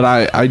 but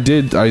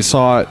I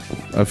saw it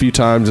a few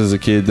times as a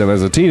kid. Then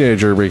as a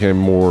teenager, became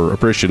more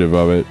appreciative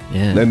of it.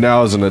 Yeah. And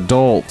now as an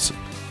adult,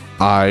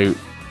 I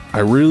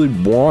really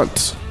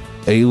want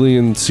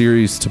Alien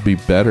series to be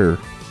better.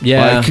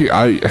 Yeah.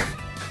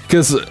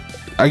 Because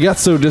I got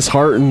so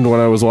disheartened when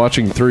I was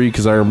watching 3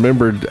 because I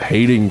remembered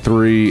hating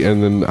 3,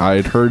 and then I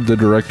had heard the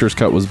director's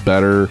cut was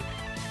better,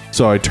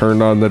 so I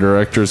turned on the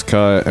director's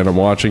cut and I'm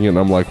watching it and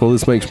I'm like, well,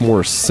 this makes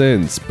more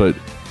sense, but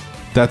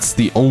that's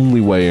the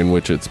only way in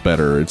which it's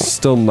better. It's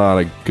still not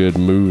a good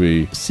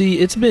movie. See,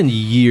 it's been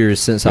years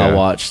since I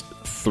watched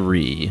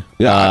 3.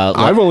 Yeah,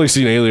 I've only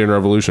seen Alien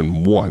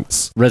Revolution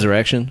once.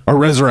 Resurrection? Or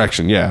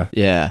Resurrection, yeah.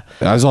 Yeah.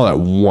 I saw that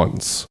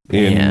once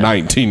in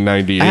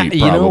 1998, probably.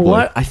 You know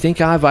what? I think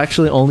I've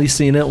actually only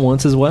seen it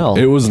once as well.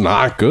 It was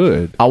not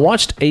good. I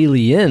watched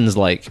Aliens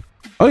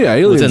Oh yeah,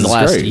 Aliens within the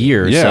last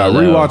year. Yeah, so,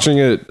 rewatching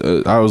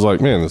it, I was like,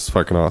 man, this is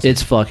fucking awesome.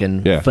 It's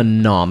fucking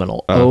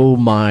phenomenal. Oh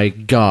my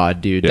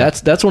god, dude. Yeah.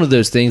 That's one of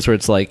those things where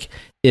it's like,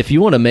 if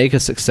you want to make a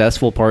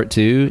successful part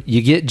 2,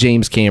 you get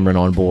James Cameron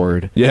on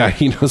board. Yeah,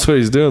 he knows what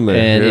he's doing there.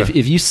 And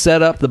if you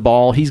set up the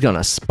ball, he's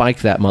gonna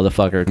spike that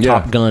motherfucker,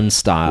 Top Gun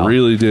style.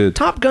 Really did.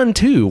 Top Gun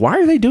 2. Why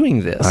are they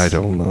doing this? I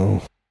don't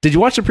know. Did you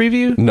watch the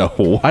preview?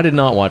 No, I did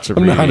not watch the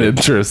preview. I'm not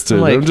interested.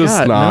 I'm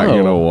just not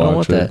gonna watch I don't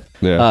want it. that.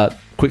 Yeah.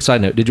 Quick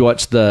side note: did you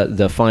watch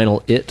the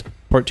final It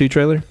Part 2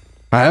 trailer?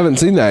 I haven't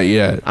seen that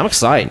yet. I'm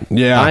excited.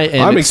 Yeah,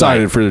 I'm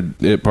excited for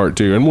It Part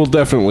 2, and we'll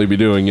definitely be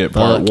doing It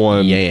Part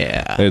 1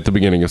 at the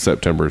beginning of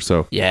September.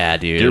 So yeah,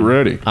 dude, get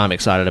ready. I'm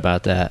excited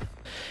about that.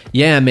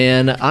 Yeah,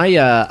 man,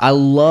 I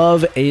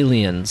love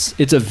Aliens.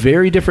 It's a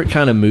very different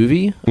kind of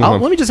movie. Let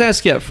me just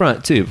ask you up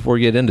front too, before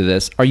we get into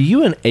this: are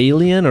you an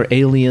Alien or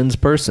Aliens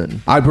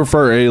person? I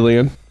prefer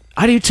Alien.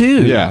 I do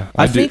too. Yeah,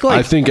 I think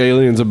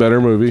Alien's a better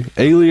movie.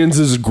 Aliens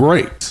is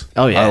great.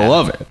 Oh yeah, I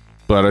love it.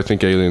 But I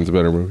think Alien's a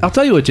better movie. I'll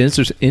tell you what's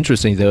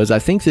interesting, though, is I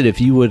think that if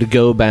you would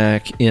go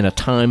back in a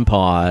time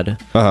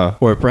pod,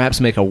 or perhaps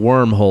make a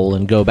wormhole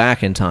and go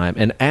back in time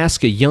and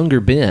ask a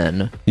younger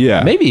Ben,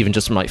 maybe even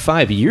just from like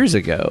 5 years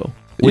ago,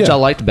 which I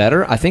liked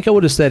better, I think I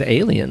would have said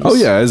Aliens. Oh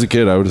yeah, as a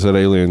kid, I would have said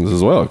Aliens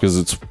as well,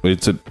 because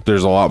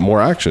there's a lot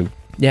more action.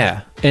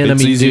 Yeah, and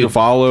it's easy to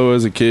follow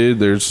as a kid.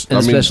 The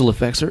special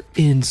effects are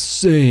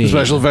insane. The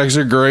special effects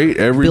are great.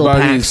 Bill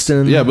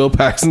Paxton. Yeah, Bill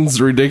Paxton's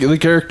ridiculous.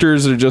 The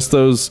characters are just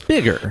those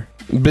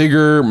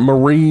bigger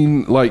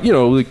marine,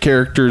 the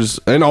characters.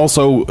 And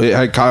also it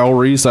had Kyle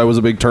Reese. I was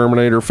a big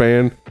Terminator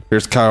fan.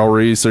 There's Kyle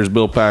Reese. There's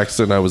Bill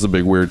Paxton. I was a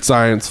big Weird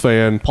Science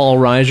fan. Paul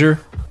Reiser.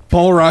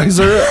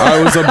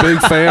 I was a big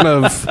fan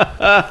of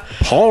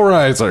Paul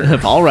Reiser.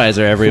 Paul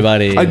Reiser,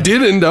 everybody. I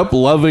did end up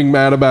loving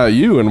Mad About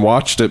You and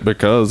watched it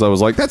because I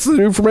was like, that's the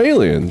dude from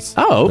Aliens.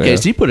 Oh, okay. Yeah.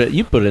 So you put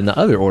it in the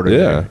other order.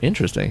 There.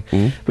 Interesting.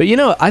 But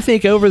I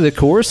think over the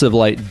course of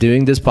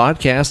doing this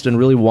podcast and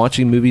really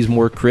watching movies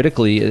more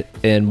critically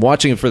and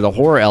watching it for the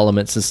horror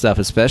elements and stuff,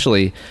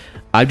 especially,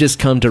 I've just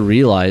come to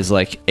realize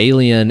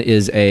Alien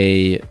is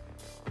a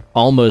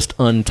almost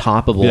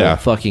untoppable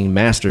fucking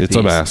masterpiece. It's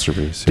a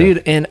masterpiece,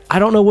 dude. And I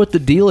don't know what the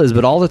deal is,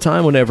 but all the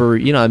time whenever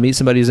I meet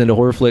somebody who's into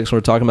horror flicks and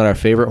we're talking about our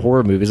favorite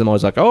horror movies, I'm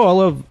always like, oh, I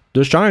love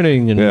The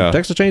Shining and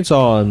Texas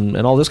Chainsaw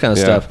and all this kind of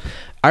stuff.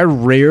 I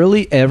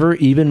rarely ever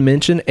even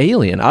mention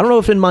Alien. I don't know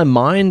if in my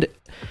mind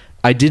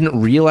I didn't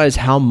realize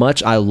how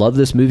much I love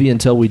this movie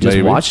until we just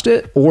watched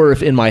it, or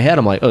if in my head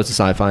I'm like, oh, it's a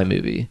sci-fi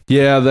movie.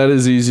 Yeah, that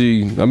is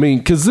easy. I mean,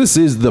 because this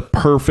is the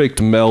perfect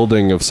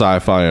melding of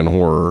sci-fi and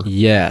horror.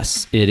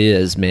 Yes, it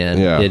is, man.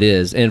 Yeah. It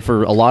is. And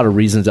for a lot of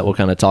reasons that we'll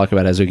kind of talk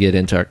about as we get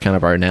into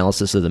our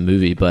analysis of the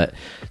movie, but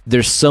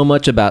there's so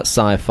much about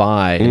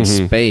sci-fi and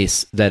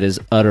space that is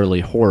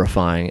utterly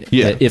horrifying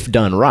if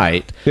done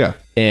right. Yeah.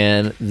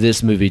 And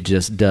this movie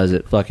just does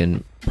it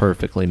fucking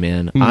perfectly,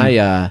 man.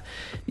 I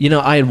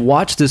had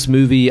watched this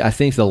movie, I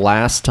think the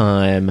last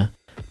time,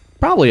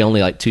 probably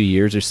only 2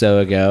 years or so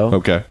ago.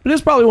 Okay. But it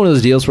was probably one of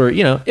those deals where,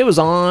 it was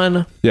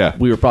on. Yeah.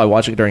 We were probably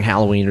watching it during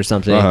Halloween or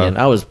something, and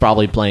I was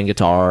probably playing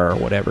guitar or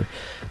whatever.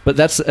 But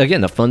that's,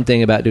 again, the fun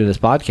thing about doing this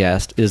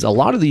podcast is a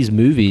lot of these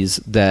movies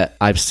that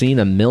I've seen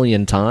a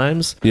million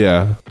times.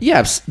 Yeah.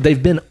 Yes,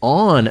 they've been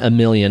on a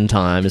million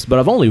times, but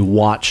I've only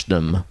watched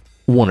them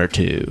one or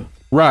two.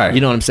 Right.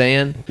 You know what I'm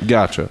saying?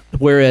 Gotcha.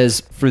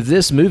 Whereas for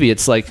this movie,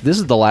 it's like this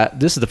is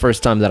the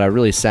first time that I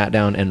really sat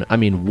down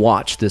and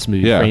watched this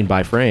movie frame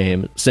by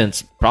frame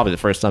since probably the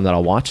first time that I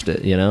watched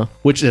it,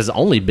 which has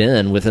only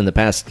been within the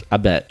past, I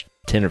bet,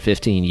 10 or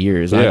 15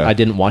 years. Yeah. I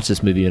didn't watch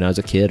this movie when I was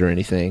a kid or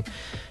anything.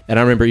 And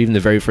I remember even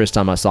the very first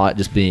time I saw it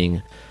just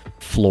being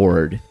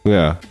floored.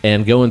 Yeah.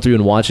 And going through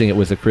and watching it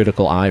with a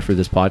critical eye for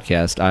this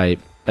podcast, I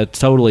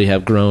totally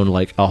have grown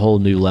a whole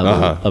new level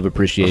of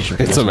appreciation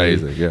for it's this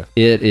amazing, movie. Yeah.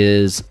 It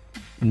is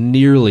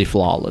nearly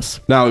flawless.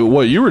 Now,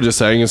 what you were just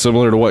saying is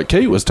similar to what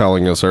Kate was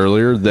telling us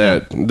earlier,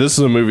 that this is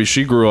a movie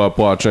she grew up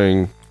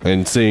watching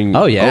and seeing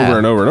over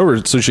and over and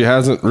over, so she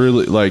hasn't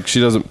really,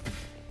 she doesn't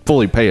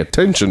fully pay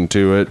attention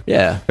to it.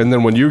 Yeah. And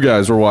then when you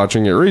guys were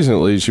watching it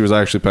recently, she was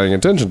actually paying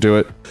attention to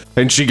it,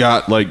 and she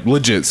got,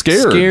 legit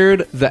scared.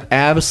 Scared the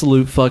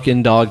absolute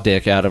fucking dog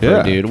dick out of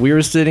her, dude. We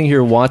were sitting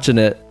here watching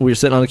it. We were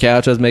sitting on the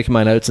couch. I was making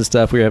my notes and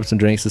stuff. We were having some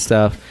drinks and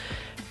stuff.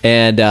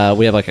 And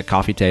we have, a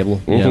coffee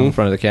table, in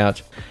front of the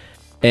couch.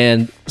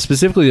 And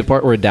specifically the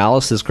part where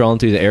Dallas is crawling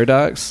through the air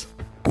ducts.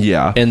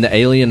 Yeah. And the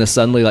alien is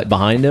suddenly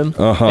behind him.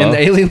 And the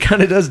alien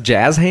kind of does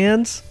jazz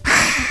hands.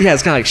 Yeah,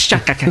 it's kind of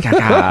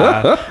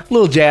shaka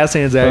little jazz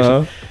hands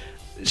action.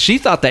 She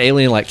thought the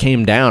alien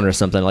came down or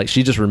something.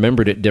 She just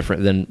remembered it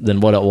different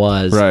than what it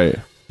was. Right.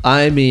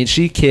 I mean,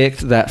 she kicked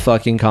that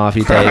fucking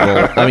coffee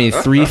table. I mean,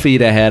 3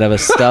 feet ahead of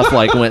us. Stuff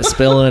like went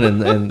spilling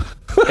and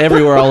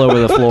everywhere all over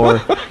the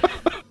floor.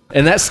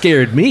 And that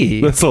scared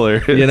me. That's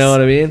hilarious. You know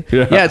what I mean?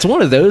 Yeah. It's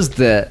one of those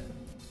that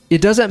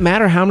it doesn't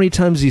matter how many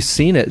times you've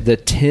seen it. The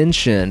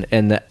tension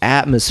and the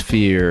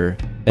atmosphere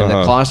and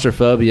the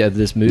claustrophobia of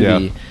this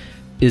movie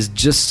is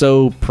just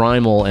so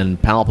primal and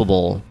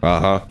palpable.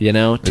 You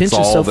know? It's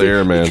all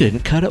there, man. You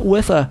couldn't cut it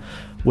with a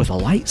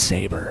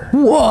lightsaber.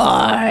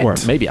 What? Or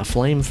maybe a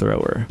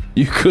flamethrower.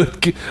 You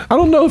could. I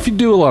don't know if you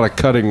do a lot of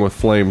cutting with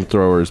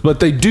flamethrowers, but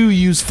they do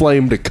use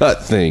flame to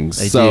cut things.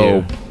 They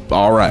so, do.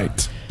 All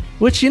right.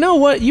 Which, you know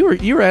what? You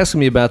were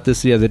asking me about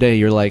this the other day.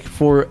 You're like,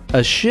 for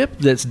a ship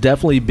that's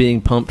definitely being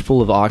pumped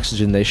full of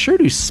oxygen, they sure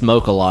do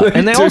smoke a lot.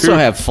 And they also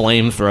have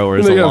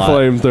flamethrowers They a got lot.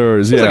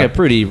 flamethrowers, It's like a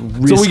pretty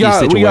risky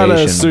situation. We got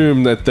to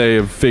assume that they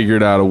have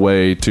figured out a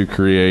way to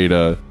create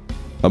a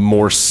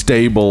more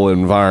stable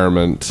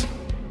environment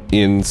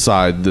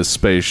inside this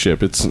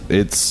spaceship.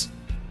 It's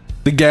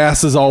the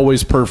gas is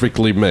always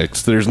perfectly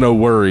mixed. There's no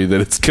worry that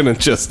it's gonna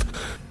just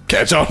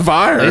catch on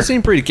fire. They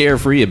seem pretty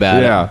carefree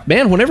about it.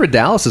 Man, whenever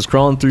Dallas is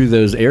crawling through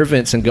those air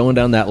vents and going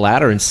down that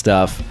ladder and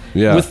stuff,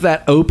 with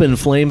that open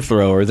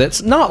flamethrower,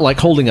 that's not like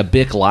holding a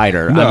Bic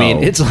lighter. No. I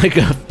mean, it's like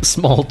a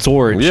small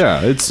torch.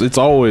 Yeah, it's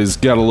always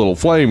got a little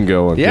flame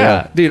going.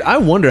 Yeah. Dude, I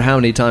wonder how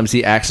many times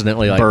he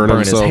accidentally like burned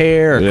his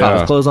hair or caught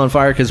his clothes on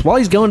fire, because while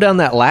he's going down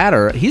that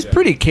ladder, he's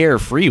pretty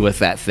carefree with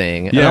that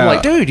thing. And I'm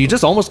like, dude, you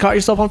just almost caught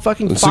yourself on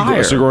fucking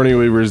fire. Sigourney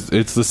Weaver's,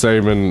 it's the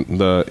same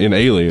in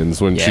Aliens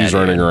when she's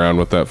running around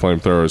with that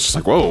flamethrower. It's just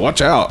like, whoa,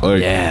 watch out.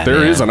 Like,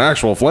 there is an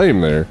actual flame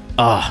there.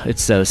 Oh,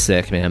 it's so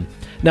sick, man.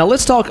 Now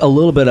let's talk a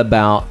little bit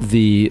about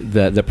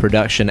the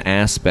production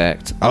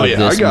aspect of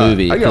this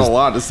movie. I got a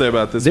lot to say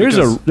about this.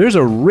 There's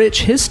a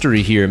rich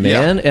history here,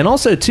 man, and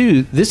also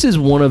too, this is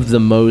one of the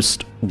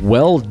most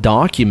well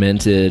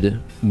documented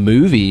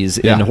movies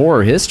in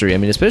horror history. I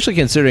mean, especially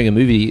considering a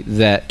movie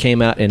that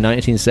came out in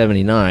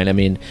 1979. I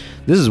mean,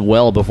 this is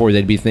well before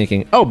they'd be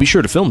thinking, "Oh, be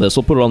sure to film this.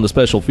 We'll put it on the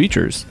special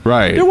features."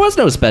 Right. There was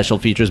no special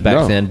features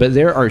back then, but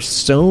there are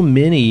so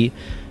many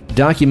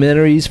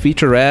documentaries,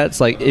 featurettes.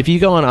 Like, if you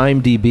go on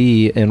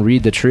IMDb and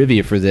read the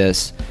trivia for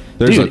this,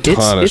 there's a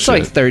ton of it's shit.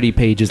 like 30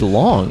 pages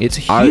long. It's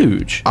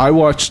huge. I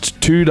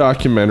watched 2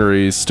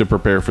 documentaries to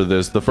prepare for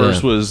this. The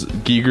first was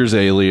Giger's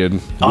Alien,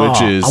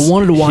 which is I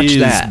wanted to watch his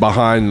that.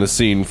 behind the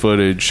scene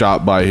footage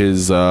shot by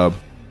his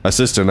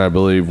assistant, I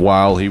believe,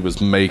 while he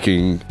was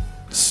making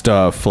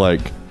stuff,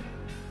 like,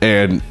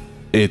 and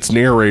it's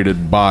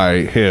narrated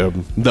by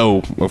him,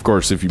 though of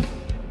course if you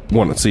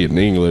want to see it in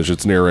English,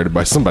 it's narrated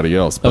by somebody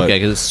else. But okay,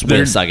 because it's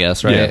Swiss, I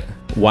guess, right? Yeah.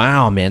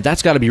 Wow, man,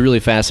 that's got to be really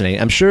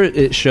fascinating. I'm sure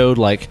it showed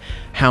like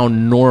how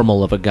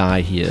normal of a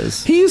guy he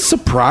is. He's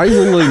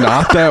surprisingly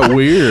not that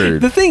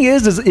weird. The thing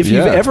is if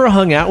you've ever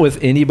hung out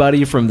with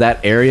anybody from that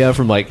area,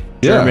 from like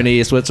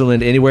Germany,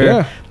 Switzerland,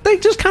 anywhere, they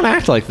just kind of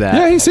act like that.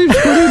 Yeah, he seems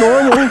pretty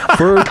normal.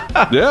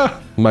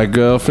 My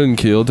girlfriend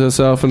killed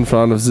herself in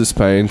front of this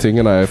painting,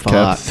 and I have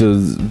kept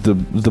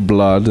the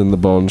blood and the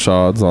bone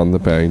shards on the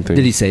painting.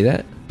 Did he say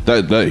that?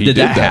 Did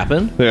that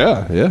happen?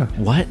 Yeah.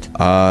 What?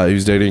 He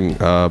was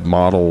dating a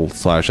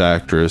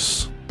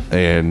model/actress,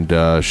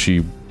 and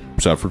she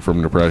suffered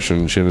from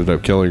depression. She ended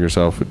up killing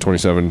herself at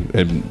 27,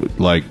 and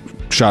like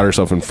shot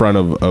herself in front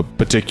of a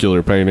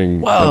particular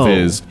painting of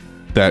his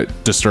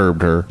that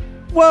disturbed her.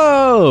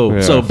 Whoa!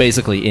 Yeah. So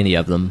basically, any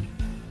of them.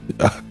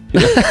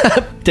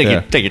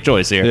 Take your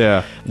choice here.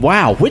 Yeah.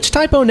 Wow. Which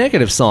typo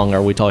negative song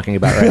are we talking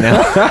about right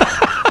now?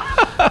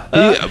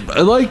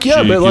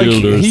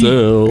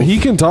 He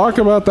can talk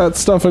about that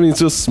stuff, and he's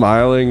just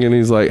smiling, and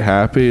he's like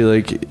happy,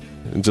 like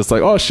just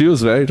like, oh, she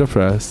was very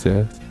depressed.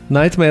 Yes.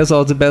 Nightmares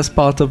are the best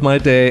part of my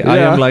day. Yeah. I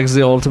am like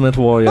the ultimate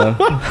warrior.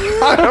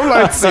 I am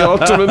like the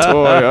ultimate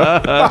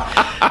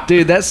warrior.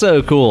 Dude, that's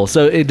so cool.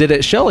 So did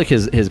it show like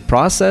his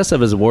process of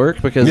his work?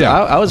 Because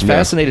I was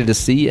fascinated to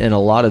see in a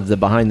lot of the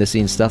behind the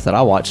scenes stuff that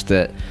I watched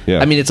that,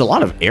 I mean, it's a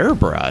lot of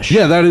airbrush.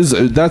 Yeah,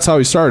 that's how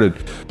he started.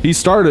 He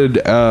started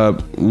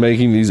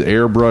making these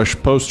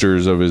airbrush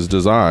posters of his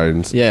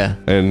designs. Yeah.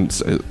 And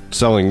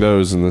selling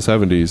those in the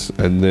 70s.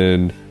 And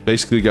then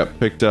basically got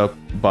picked up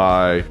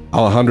by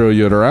Alejandro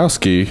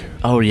Jodorowsky.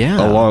 Oh, yeah.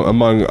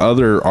 Among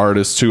other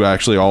artists who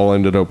actually all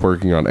ended up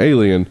working on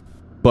Alien,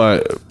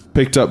 but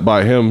picked up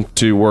by him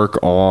to work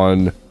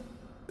on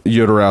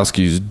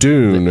Jodorowsky's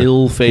Dune. The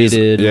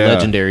ill-fated,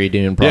 legendary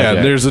Dune project.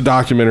 Yeah, there's a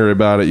documentary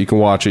about it. You can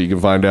watch it. You can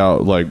find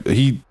out. Like,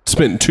 he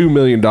spent $2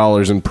 million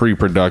in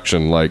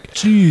pre-production. Like,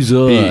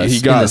 Jesus.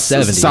 He got in the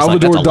 70s.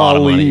 Salvador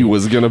Dali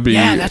was going to be.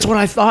 Yeah, that's what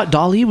I thought.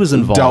 Dali was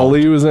involved.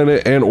 Dali was in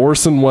it, and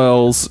Orson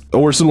Welles.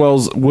 Orson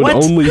Welles would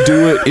only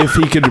do it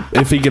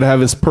if he could have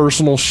his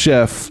personal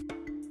chef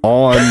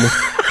on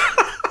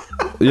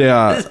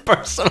Yeah. His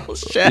personal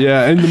chef.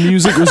 Yeah, and the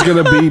music was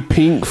going to be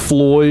Pink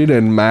Floyd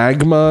and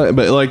Magma,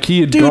 but like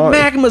he had Dude, gone,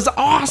 Magma's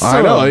awesome.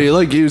 I know,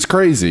 it was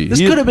crazy. This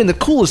could have been the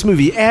coolest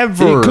movie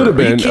ever. It could have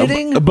been. Are you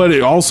kidding? But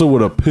it also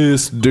would have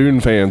pissed Dune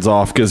fans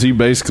off because he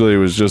basically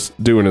was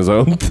just doing his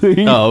own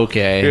thing. Oh,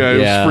 okay. Yeah, it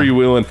was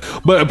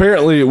freewheeling. But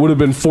apparently it would have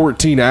been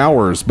 14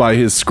 hours by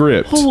his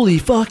script. Holy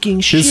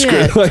fucking shit. His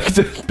script,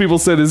 like people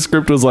said his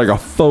script was like a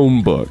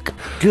phone book.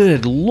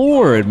 Good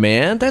Lord,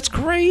 man. That's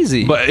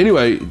crazy. But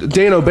anyway,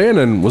 Dan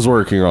O'Bannon was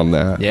working on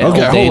that. Yeah, okay,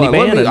 Danny hold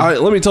on.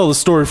 Bannon. Let me tell the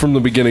story from the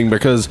beginning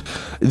because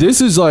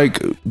this is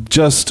like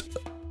just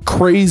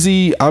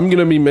crazy. I'm going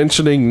to be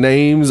mentioning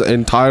names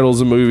and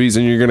titles of movies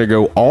and you're going to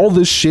go, all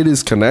this shit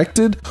is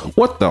connected?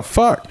 What the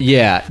fuck?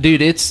 Yeah,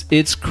 dude,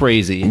 it's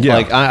crazy. Yeah.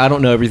 Like, I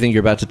don't know everything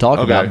you're about to talk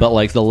about, but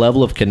like the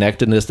level of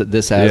connectedness that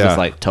this has is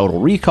like Total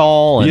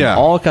Recall and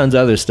all kinds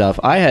of other stuff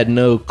I had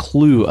no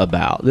clue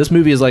about. This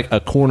movie is like a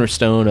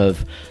cornerstone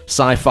of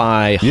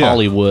sci-fi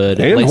Hollywood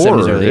and late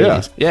horror, 70s, early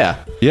 80s.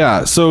 Yeah.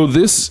 Yeah, so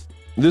this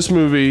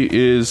movie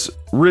is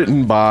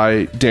written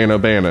by Dan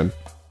O'Bannon.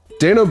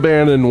 Dan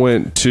O'Bannon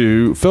went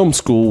to film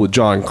school with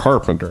John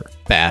Carpenter.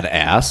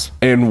 Badass.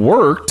 And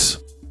worked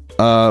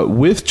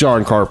with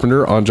John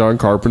Carpenter on John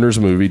Carpenter's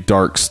movie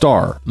Dark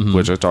Star,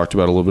 which I talked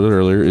about a little bit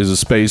earlier, is a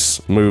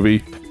space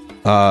movie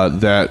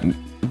that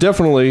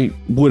definitely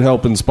would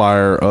help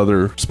inspire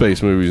other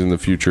space movies in the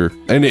future.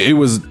 And it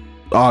was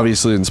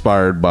obviously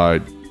inspired by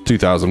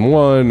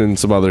 2001 and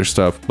some other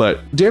stuff.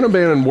 But Dan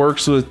O'Bannon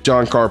works with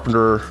John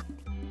Carpenter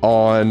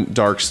on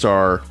Dark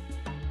Star.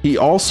 He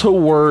also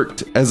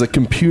worked as a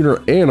computer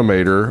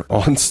animator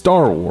on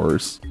Star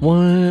Wars.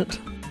 What?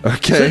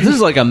 Okay. So this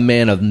is like a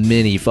man of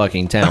many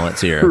fucking talents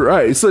here.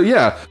 Right. So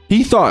yeah,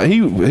 he thought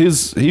he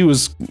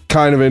was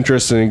kind of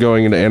interested in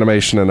going into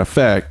animation and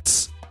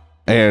effects,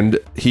 and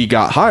he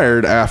got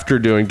hired after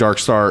doing Dark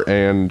Star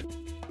and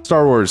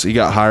Star Wars. He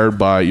got hired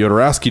by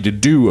Jodorowsky to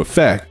do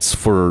effects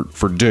for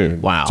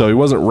Dune. Wow. So he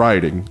wasn't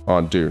writing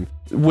on Dune.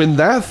 When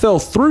that fell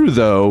through,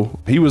 though,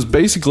 he was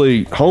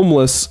basically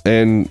homeless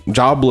and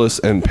jobless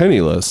and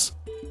penniless.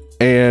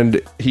 And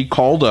he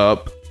called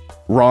up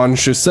Ron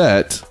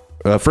Shusett,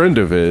 a friend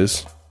of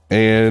his,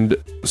 and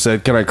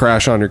said, "Can I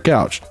crash on your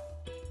couch?"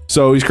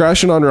 So he's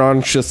crashing on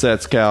Ron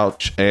Shusett's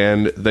couch,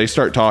 and they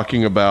start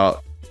talking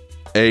about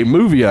a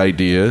movie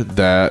idea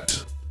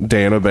that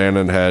Dan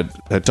O'Bannon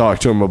had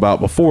talked to him about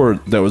before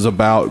that was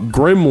about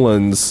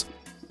gremlins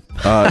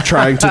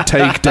trying to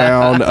take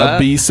down a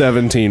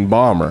B-17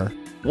 bomber.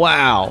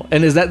 Wow.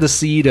 And is that the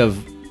seed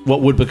of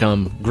what would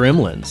become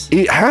Gremlins?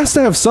 It has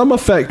to have some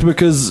effect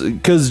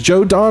because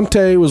Joe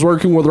Dante was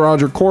working with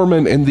Roger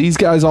Corman, and these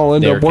guys all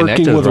end up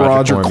working with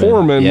Roger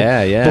Corman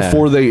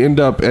before they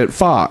end up at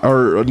Fox,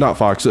 or not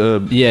Fox.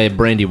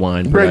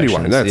 Brandywine.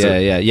 Brandywine, that's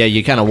it. Yeah.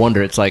 You kind of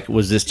wonder, it's like,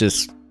 was this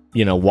just,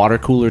 water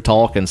cooler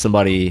talk and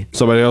somebody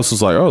else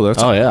was like,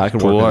 I can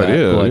cool work with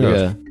idea. that. Cool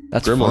idea.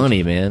 That's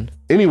funny, man.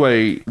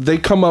 Anyway, they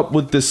come up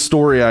with this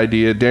story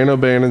idea. Dan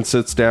O'Bannon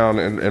sits down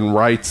and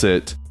writes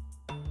it,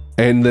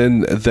 and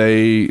then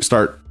they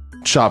start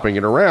shopping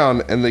it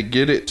around, and they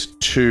get it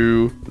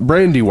to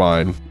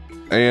Brandywine.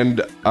 And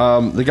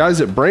the guys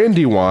at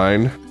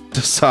Brandywine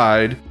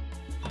decide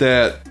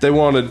that they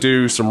want to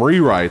do some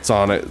rewrites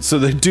on it. So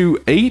they do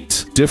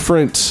 8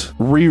 different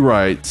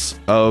rewrites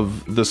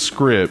of the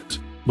script.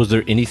 Was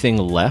there anything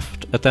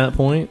left at that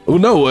point? Oh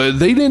no,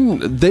 they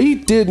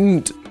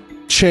didn't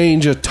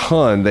change a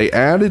ton. They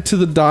added to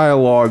the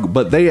dialogue,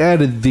 but they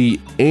added the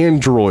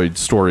android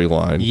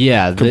storyline.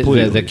 Yeah,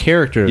 the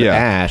character of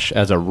Ash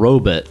as a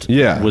robot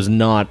was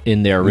not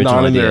in their original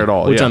not in idea, there at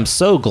all. Which I'm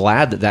so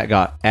glad that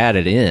got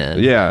added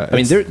in. Yeah, I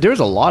mean, there's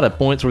a lot of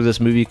points where this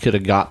movie could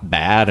have got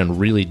bad and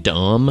really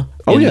dumb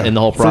in the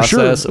whole for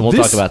process, sure. and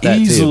we'll talk about that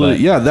too.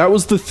 Yeah, that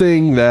was the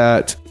thing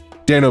that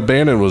Dan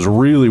O'Bannon was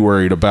really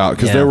worried about,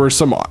 because there were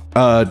some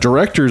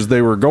directors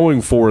they were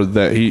going for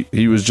that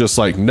he was just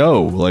like,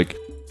 no, like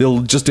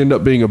they'll just end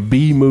up being a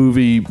B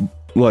movie,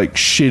 like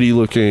shitty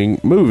looking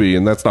movie,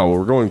 and that's not what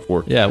we're going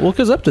for. Yeah, well,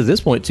 because up to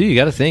this point too, you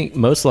got to think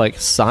most like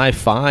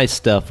sci-fi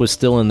stuff was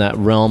still in that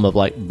realm of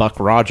like Buck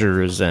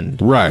Rogers and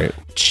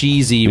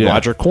cheesy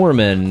Roger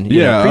Corman,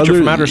 Creature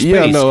from Outer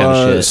Space kind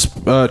of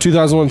shit.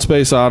 2001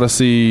 Space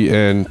Odyssey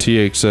and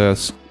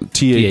THX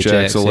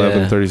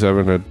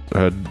 1137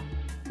 had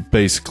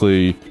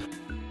basically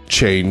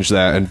changed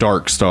that, and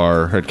Dark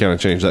Star had kind of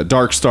changed that.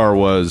 Dark Star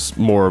was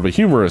more of a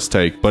humorous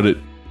take, but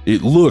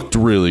it looked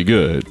really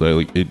good.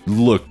 Like it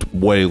looked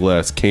way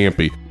less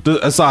campy,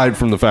 aside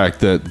from the fact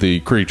that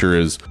the creature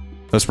is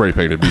a spray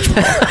painted beach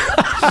ball.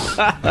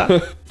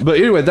 But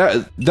anyway,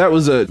 that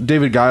was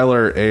David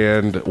Giler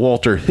and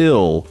Walter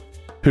Hill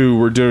who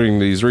were doing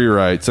these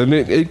rewrites, and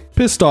it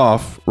pissed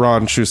off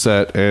Ron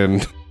Shusett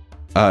and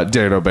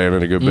Dan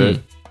O'Bannon a good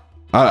bit.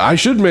 I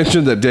should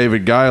mention that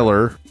David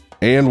Giler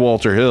and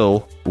Walter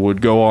Hill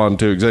would go on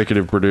to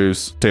executive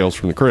produce Tales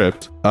from the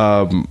Crypt,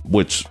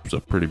 which was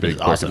a pretty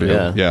big awesome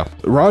deal. Yeah.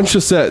 Ron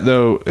Shusett,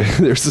 though,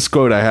 there's this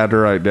quote I had to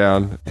write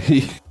down.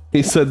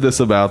 He said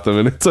this about them,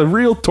 and it's a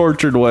real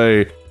tortured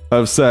way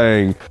of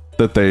saying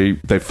that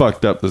they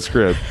fucked up the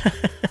script.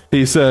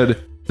 He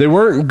said they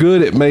weren't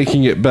good at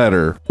making it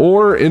better,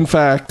 or in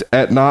fact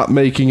at not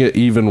making it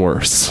even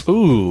worse.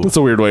 Ooh, that's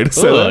a weird way to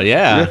say that.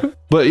 Yeah.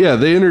 But yeah,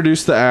 they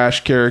introduced the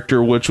Ash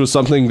character, which was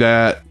something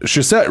that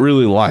Shusett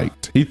really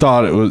liked. He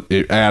thought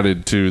it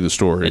added to the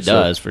story. It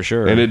does, for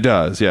sure. And it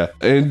does, yeah.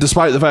 And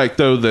despite the fact,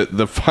 though, that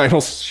the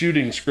final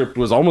shooting script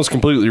was almost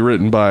completely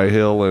written by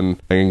Hill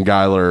and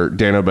Giler,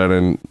 Dan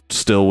O'Bannon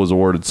still was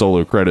awarded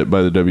solo credit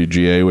by the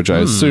WGA, which I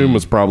assume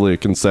was probably a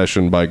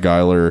concession by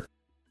Giler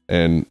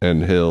and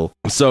Hill.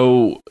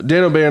 So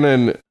Dan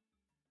O'Bannon,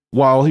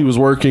 while he was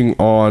working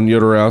on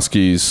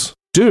Jodorowsky's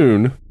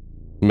Dune,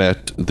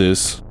 met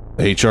this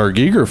H.R.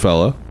 Giger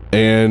fella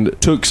and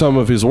took some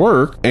of his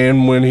work,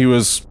 and when he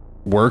was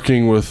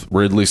working with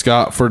Ridley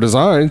Scott for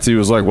designs, he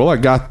was like, well, I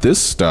got this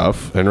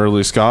stuff, and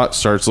Ridley Scott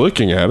starts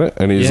looking at it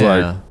and he's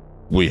like,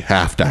 we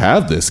have to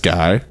have this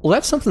guy. Well,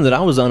 that's something that I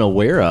was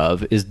unaware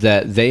of, is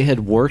that they had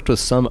worked with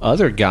some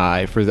other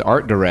guy for the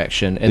art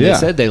direction, and they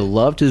said they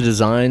loved his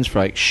designs for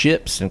like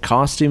ships and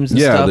costumes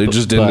and stuff. Yeah, they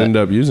just didn't end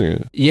up using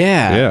it.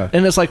 Yeah.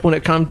 And it's like when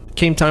it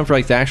came time for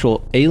like the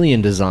actual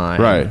alien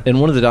design. Right. In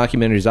one of the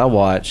documentaries I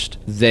watched,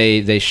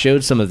 they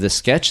showed some of the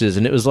sketches,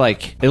 and it was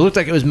like, it looked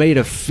like it was made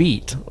of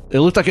feet. It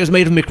looked like it was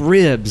made of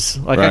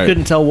McRibs. Like I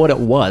couldn't tell what it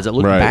was. It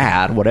looked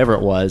bad, whatever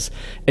it was.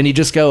 And you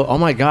just go, oh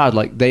my God,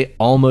 like they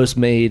almost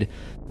made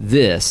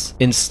this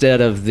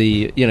instead of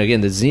the,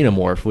 again, the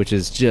xenomorph, which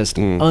is just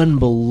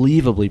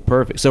unbelievably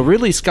perfect. So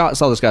Ridley Scott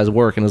saw this guy's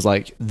work and was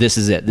like, this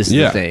is it. This is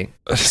the thing.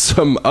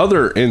 Some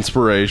other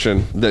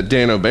inspiration that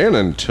Dan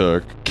O'Bannon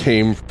took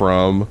came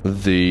from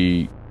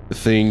the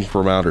Thing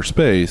from Outer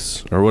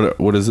Space, or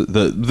what is it?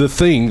 The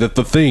thing that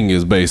the Thing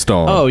is based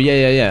on. Oh,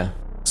 yeah.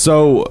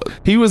 So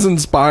he was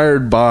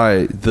inspired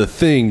by the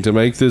Thing to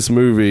make this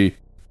movie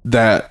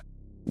that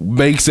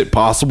makes it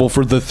possible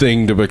for the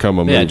Thing to become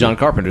a movie. Yeah, John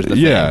Carpenter's the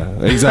Thing. Yeah,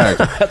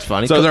 exactly. That's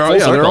funny. So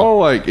they're all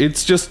like,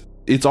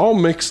 it's all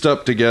mixed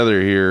up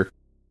together here.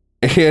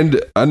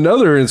 And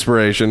another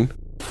inspiration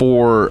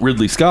for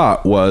Ridley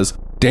Scott was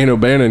Dan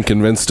O'Bannon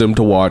convinced him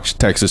to watch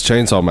Texas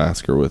Chainsaw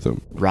Massacre with him.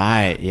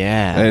 Right,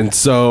 yeah. And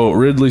so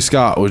Ridley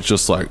Scott was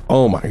just like,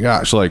 oh my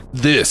gosh, like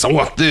this, I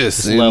want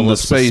this in the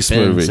space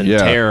movie. And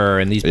terror,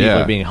 and these people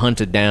are being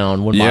hunted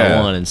down one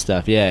by one and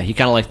stuff. Yeah, he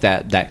kind of liked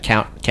that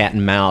cat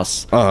and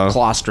mouse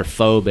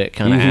claustrophobic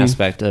kind of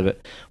aspect of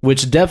it,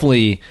 which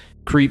definitely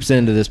creeps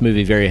into this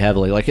movie very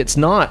heavily. Like, it's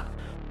not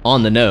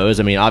on the nose.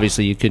 I mean,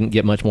 obviously you couldn't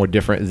get much more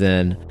different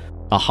than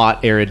a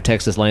hot, arid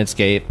Texas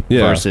landscape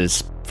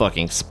versus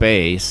fucking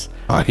space.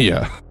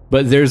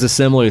 But there's a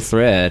similar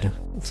thread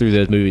through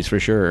those movies for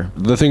sure.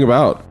 The thing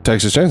about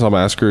Texas Chainsaw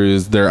Massacre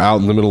is they're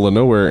out in the middle of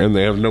nowhere and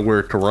they have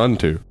nowhere to run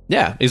to.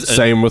 Yeah.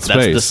 Same with space.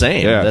 That's the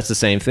same. Yeah. That's the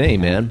same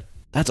thing, man.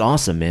 That's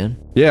awesome, man.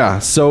 Yeah.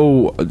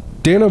 So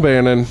Dan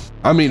O'Bannon,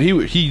 I mean,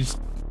 he's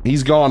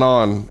gone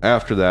on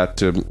after that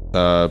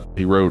to,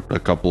 he wrote a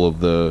couple of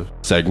the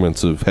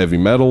segments of Heavy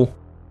Metal.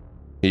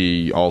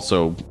 He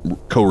also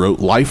co-wrote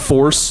Life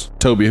Force,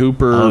 Tobe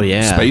Hooper,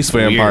 space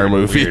vampire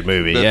movie. Weird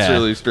movie, That's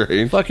really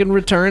strange. Fucking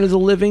Return of the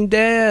Living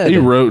Dead. He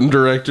wrote and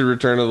directed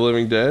Return of the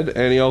Living Dead,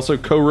 and he also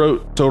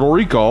co-wrote Total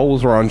Recall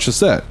with Ron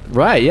Shusett.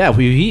 Right, yeah.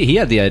 He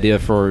had the idea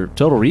for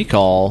Total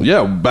Recall.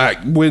 Yeah, back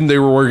when they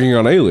were working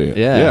on Alien.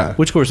 Yeah.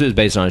 Which, of course, is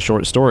based on a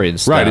short story and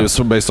stuff. Right, it was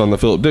based on the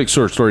Philip Dick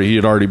short story. He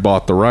had already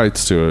bought the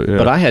rights to it. Yeah.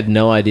 But I had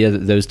no idea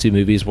that those two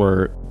movies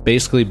were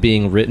basically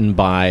being written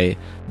by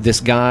this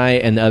guy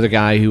and the other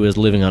guy who was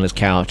living on his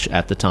couch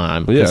at the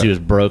time because he was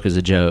broke as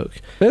a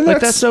joke.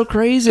 Like, that's so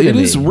crazy to me.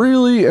 It is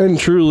really and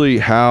truly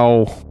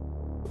how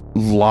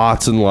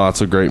lots and lots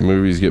of great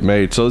movies get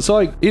made. So it's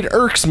like, it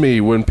irks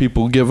me when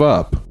people give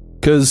up,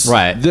 because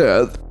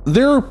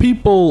there are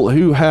people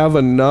who have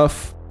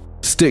enough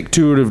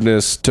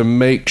stick-to-itiveness to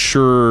make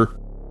sure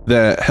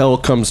that Hell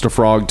Comes to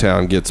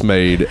Frogtown gets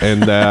made,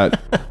 and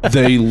that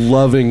they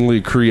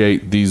lovingly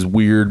create these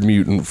weird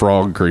mutant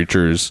frog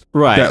creatures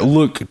that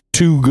look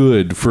too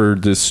good for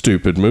this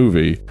stupid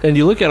movie. And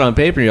you look at it on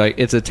paper and you're like,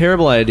 it's a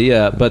terrible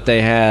idea, but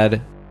they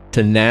had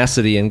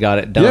tenacity and got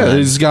it done. Yeah,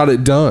 they just got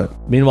it done.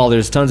 Meanwhile,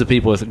 there's tons of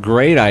people with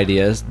great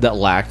ideas that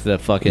lacked the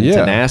fucking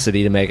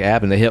tenacity to make it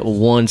happen. They hit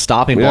one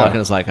stopping block and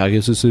it's like, I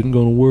guess this isn't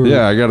going to work.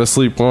 Yeah, I got to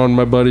sleep on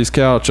my buddy's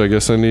couch. I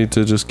guess I need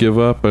to just give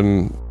up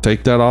and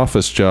take that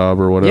office job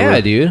or whatever.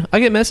 Yeah, dude. I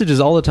get messages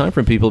all the time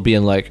from people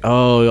being like,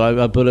 oh,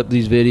 I put up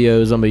these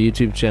videos on my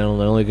YouTube channel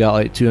and I only got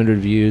like 200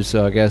 views,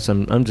 so I guess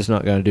I'm just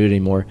not going to do it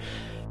anymore.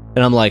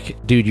 And I'm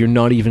like, dude, you're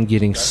not even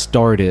getting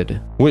started.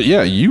 Well,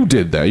 yeah, you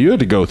did that. You had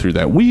to go through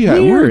that.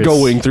 We're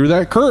going through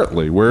that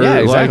currently.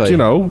 Where, like,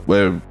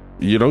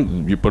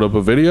 you put up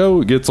a video,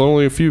 it gets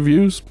only a few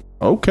views.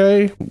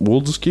 Okay,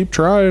 we'll just keep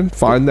trying.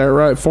 Find that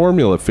right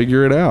formula.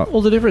 Figure it out.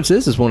 Well, the difference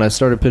is when I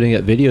started putting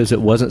up videos,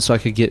 it wasn't so I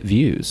could get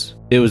views.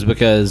 It was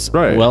because,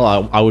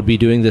 well, I would be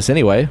doing this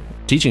anyway,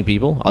 teaching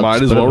people.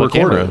 Might as well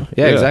record it.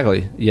 Yeah,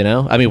 exactly.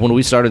 I mean, when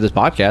we started this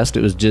podcast,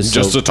 it was just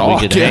so to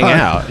talk. We could hang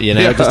out,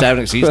 just have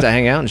an excuse to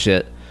hang out and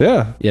shit.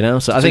 Yeah.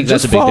 So I think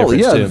that's a big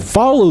difference too.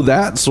 Follow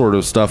that sort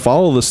of stuff.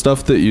 Follow the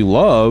stuff that you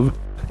love.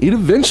 it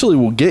eventually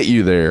will get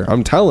you there.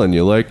 I'm telling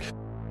you, like,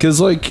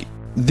 because like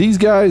these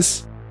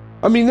guys,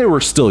 I mean, they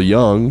were still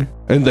young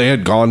and they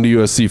had gone to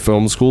USC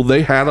Film School.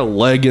 They had a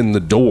leg in the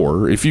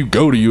door. If you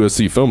go to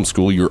USC Film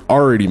School, you're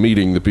already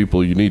meeting the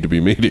people you need to be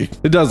meeting.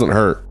 It doesn't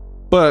hurt.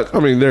 But I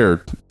mean, there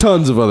are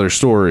tons of other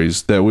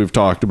stories that we've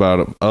talked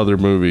about, other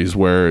movies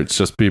where it's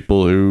just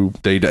people who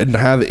they didn't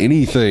have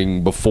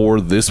anything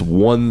before this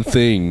one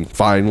thing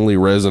finally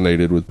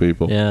resonated with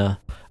people. Yeah.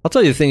 I'll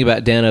tell you the thing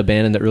about Dan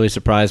O'Bannon that really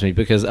surprised me,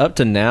 because up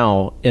to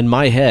now, in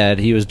my head,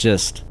 he was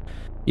just,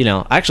 you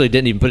know, I actually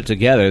didn't even put it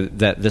together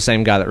that the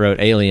same guy that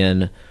wrote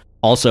Alien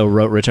also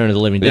wrote Return of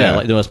the Living Dead,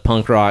 like the most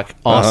punk rock,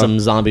 awesome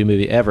zombie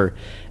movie ever.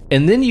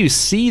 And then you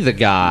see the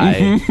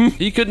guy,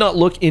 he could not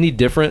look any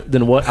different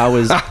than what I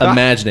was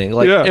imagining.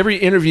 Like every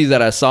interview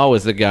that I saw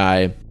with the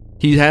guy,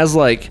 he has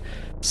like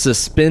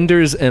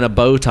suspenders and a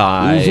bow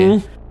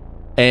tie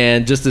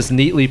and just this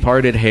neatly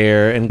parted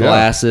hair and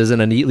glasses and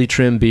a neatly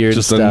trimmed beard.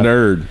 Just and stuff. a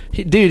nerd.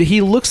 Dude,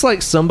 he looks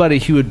like somebody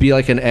who would be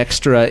like an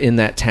extra in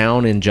that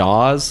town in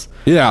Jaws.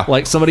 Yeah.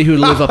 Like somebody who would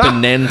live up in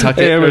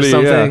Nantucket or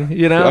something,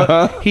 you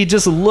know? He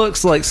just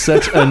looks like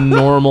such a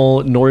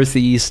normal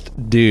Northeast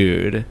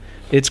dude.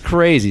 It's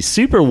crazy.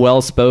 Super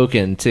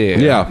well-spoken, too.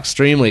 Yeah.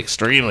 Extremely,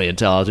 extremely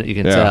intelligent, you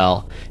can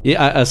tell.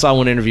 Yeah, I saw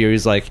one interview.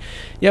 He's like,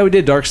 yeah, we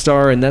did Dark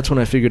Star, and that's when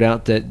I figured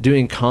out that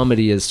doing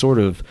comedy is sort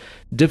of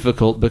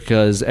difficult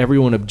because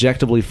everyone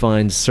objectively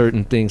finds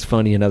certain things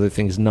funny and other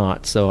things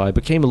not. So I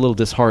became a little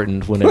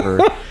disheartened whenever...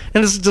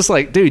 and it's just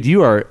like, dude,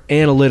 you are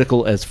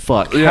analytical as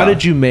fuck. Yeah. How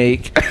did you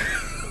make...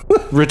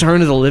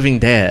 Return of the Living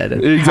Dead?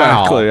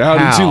 Exactly. How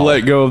did you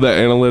let go of that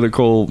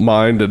analytical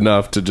mind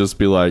enough to just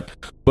be like,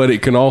 but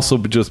it can also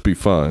just be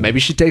fun? Maybe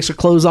she takes her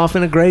clothes off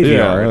in a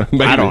graveyard.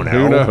 Maybe. I don't know.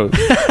 Who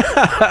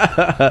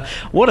knows?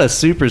 What a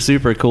super,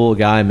 super cool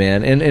guy,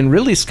 man. And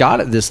Ridley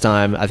Scott at this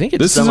time, I think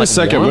it's this is his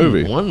second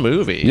movie. One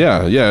movie.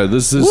 Yeah.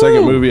 This is his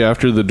second movie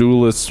after The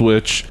Duelist,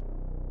 which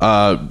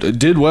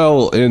did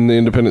well in the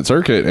independent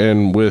circuit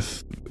and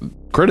with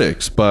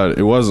critics, but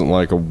it wasn't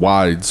like a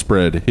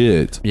widespread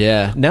hit.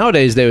 Yeah.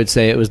 Nowadays, they would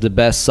say it was the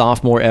best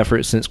sophomore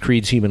effort since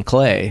Creed's Human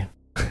Clay.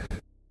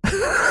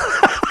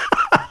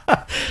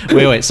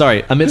 Wait,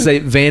 sorry. I meant to say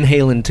Van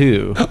Halen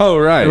 2. Oh,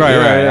 right.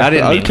 Right. I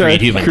didn't mean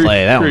Creed Human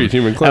Clay. That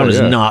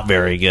was not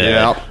very good.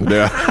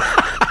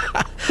 Yeah.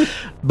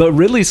 But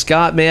Ridley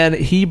Scott, man,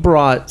 he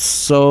brought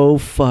so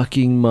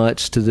fucking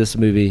much to this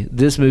movie.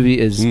 This movie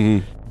is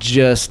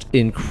just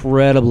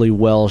incredibly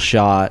well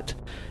shot.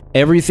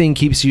 Everything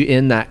keeps you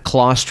in that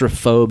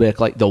claustrophobic,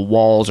 like the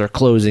walls are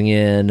closing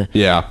in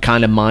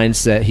kind of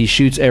mindset. He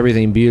shoots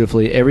everything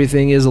beautifully.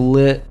 Everything is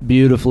lit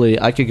beautifully.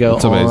 I could go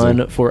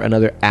on for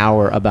another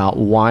hour about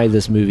why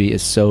this movie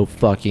is so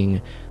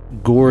fucking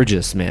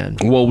gorgeous, man.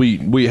 Well,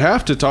 we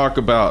have to talk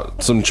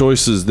about some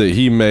choices that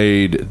he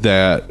made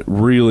that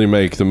really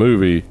make the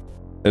movie.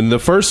 And the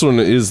first one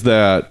is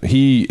that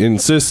he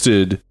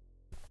insisted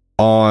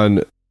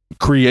on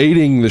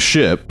creating the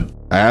ship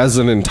as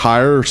an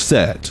entire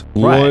set,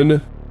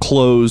 one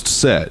closed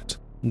set.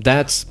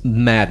 That's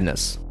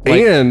madness.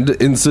 And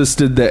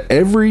insisted that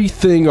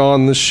everything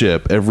on the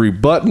ship, every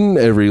button,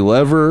 every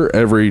lever,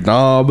 every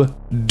knob,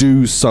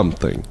 do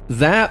something.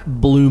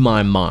 That blew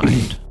my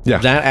mind.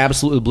 That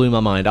absolutely blew my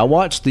mind. I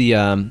watched the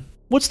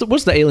what's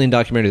the Alien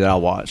documentary that I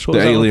watched?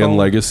 The Alien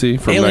Legacy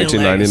from Alien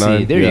 1999.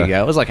 Legacy. There you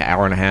go. It was like an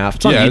hour and a half.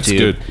 It's on YouTube. It's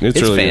good.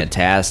 It's really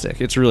fantastic.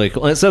 Good. It's really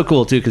cool. And it's so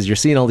cool too because you're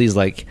seeing all these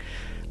like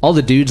all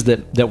the dudes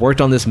that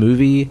worked on this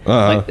movie.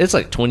 Like, it's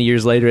like 20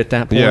 years later at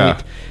that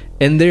point.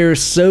 And they're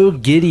so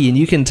giddy, and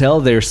you can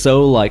tell they're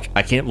so like,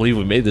 I can't believe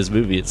we made this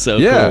movie. It's so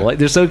cool. Like,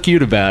 they're so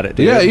cute about it,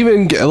 dude. Yeah,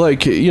 even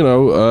like, you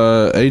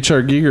know,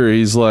 H.R. Giger,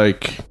 he's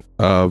like,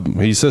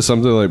 he says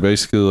something like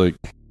basically like,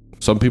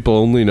 some people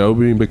only know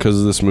me because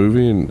of this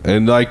movie,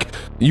 and like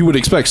you would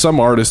expect some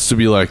artists to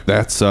be like,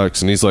 that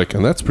sucks, and he's like,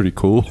 and that's pretty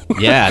cool.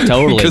 Yeah,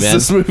 totally, because man.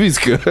 This movie's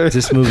good.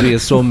 This movie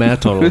is so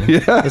metal.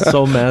 It's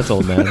so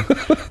metal, man.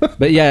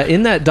 But yeah,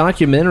 in that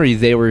documentary,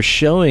 they were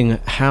showing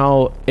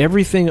how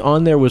everything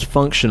on there was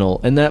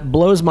functional, and that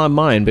blows my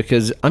mind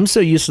because I'm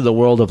so used to the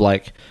world of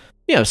like,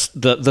 you know,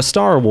 the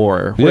Star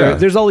War, where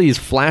there's all these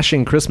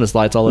flashing Christmas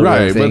lights all over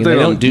everything. But they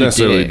don't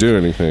necessarily do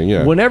anything.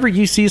 Yeah. Whenever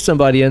you see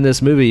somebody in this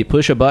movie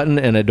push a button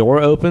and a door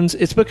opens,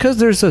 it's because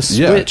there's a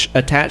switch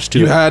attached to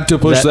it. You had to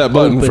push that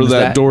button for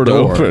that door to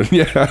open.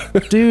 Yeah.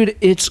 Dude,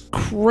 it's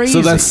crazy.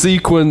 So that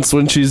sequence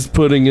when she's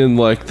putting in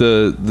like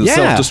the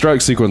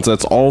self-destruct sequence,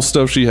 that's all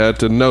stuff she had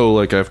to know.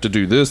 Like, I have to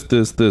do this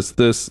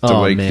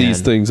to make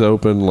these things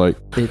open. Like,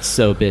 it's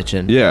so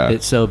bitchin'. Yeah.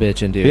 It's so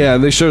bitchin', dude. Yeah,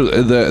 and they show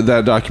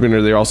that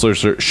documentary. They also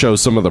show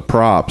some of the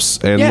props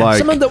and like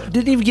some of that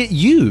didn't even get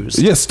used.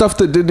 Yeah, stuff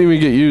that didn't even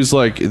get used.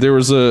 Like there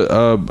was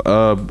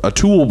a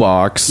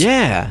toolbox.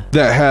 Yeah,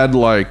 that had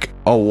like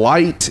a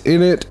light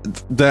in it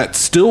that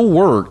still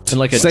worked. And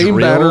like a same drill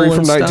battery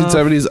from and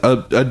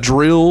 1970s. A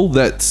drill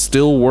that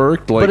still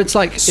worked. Like, but it's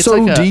like so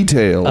like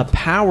detailed. A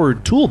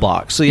powered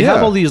toolbox. So you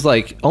have all these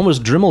like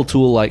almost Dremel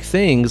tool like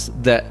things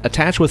that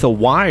attach with a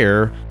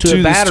wire to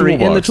a battery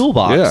in the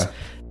toolbox. Yeah,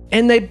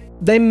 and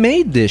they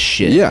made this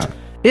shit. Yeah.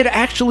 It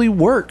actually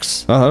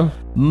works.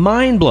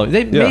 Mind blowing.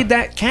 They made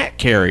that cat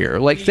carrier.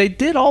 Like, they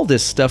did all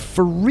this stuff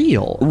for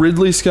real.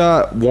 Ridley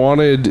Scott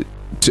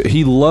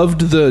he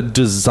loved the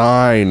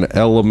design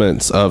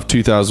elements of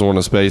 2001: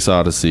 A Space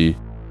Odyssey,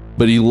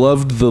 but he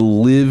loved the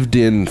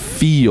lived-in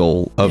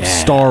feel of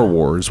Star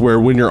Wars, where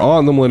when you're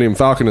on the Millennium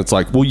Falcon, it's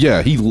like, well,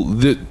 yeah,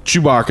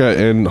 Chewbacca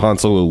and Han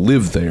Solo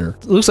live there.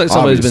 It looks like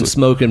somebody's been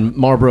smoking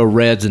Marlboro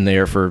Reds in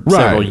there for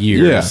several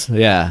years.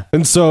 Yeah.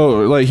 And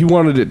so, like, he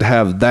wanted it to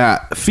have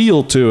that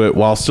feel to it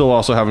while still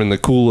also having the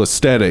cool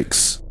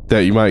aesthetics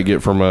that you might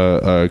get from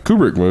a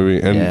Kubrick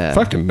movie, and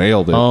fucking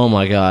nailed it. Oh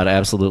my God,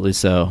 absolutely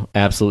so.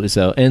 Absolutely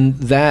so. And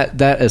that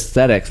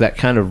aesthetic, that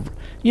kind of,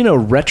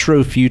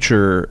 retro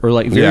future, or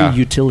like very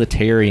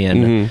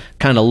utilitarian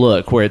kind of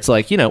look, where it's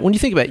like, when you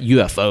think about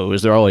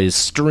UFOs, they're always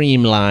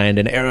streamlined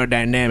and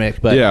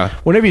aerodynamic, but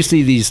whenever you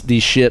see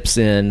these ships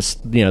in,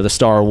 the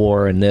Star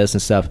Wars and this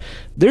and stuff,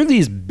 they're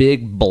these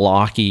big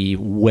blocky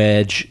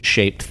wedge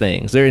shaped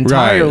things. They're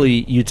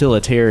entirely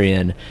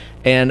utilitarian,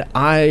 and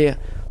I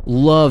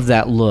love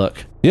that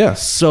look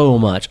so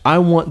much. I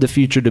want the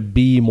future to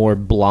be more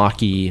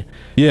blocky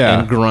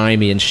and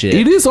grimy and shit.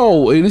 It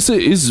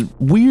is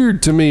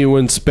weird to me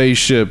when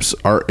spaceships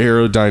are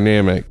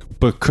aerodynamic,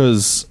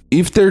 because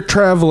if they're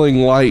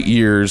traveling light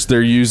years,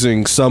 they're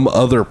using some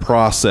other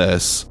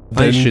process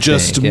than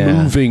just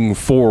moving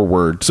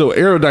forward. So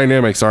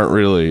aerodynamics aren't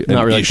really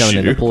coming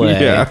into play.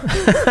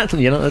 That's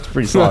a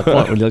pretty solid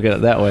point when you look at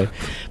it that way.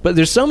 But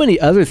there's so many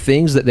other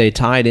things that they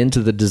tied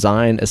into the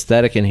design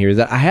aesthetic in here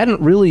that I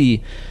hadn't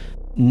really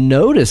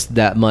noticed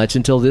that much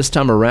until this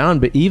time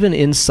around. But even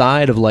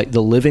inside of like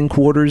the living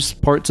quarters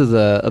parts of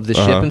the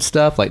ship and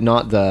stuff, like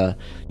not the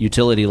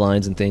utility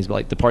lines and things, but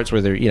like the parts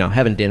where they're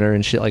having dinner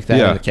and shit like that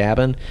in the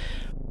cabin,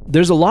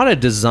 there's a lot of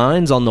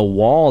designs on the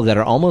wall that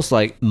are almost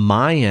like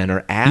Mayan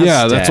or Aztec.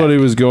 Yeah, that's what he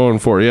was going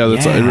for.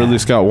 That's Ridley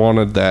Scott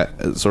wanted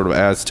that sort of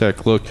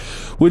Aztec look,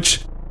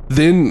 which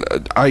then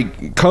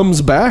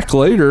comes back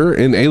later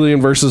in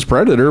Alien versus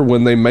Predator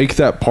when they make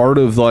that part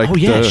of like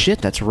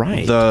that's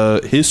right,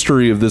 the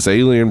history of this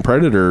alien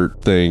predator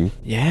thing.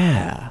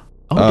 Dang,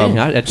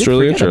 I did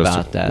forget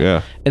about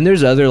that. And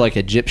there's other like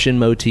Egyptian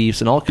motifs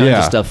and all kinds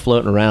of stuff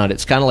floating around.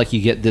 It's kind of like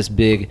you get this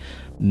big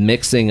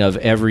mixing of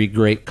every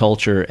great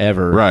culture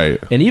ever,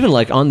 and even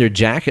like on their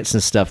jackets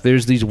and stuff,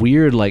 there's these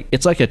weird, like,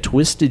 it's like a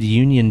twisted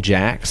Union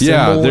Jack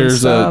symbol.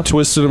 There's a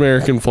twisted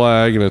American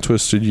flag and a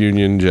twisted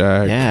Union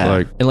Jack,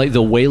 and like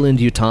the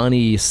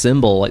Weyland-Yutani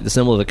symbol, like the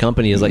symbol of the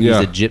company, is like these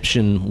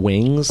Egyptian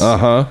wings,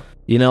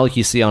 like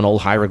you see on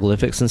old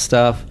hieroglyphics and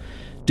stuff.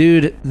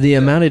 Dude, the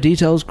amount of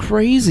detail is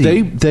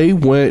crazy. They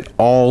went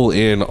all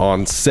in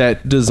on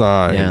set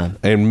design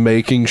and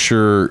making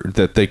sure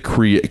that they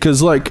create,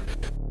 because like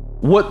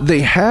what they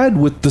had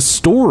with the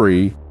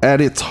story at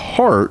its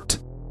heart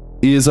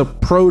is a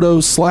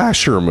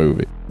proto-slasher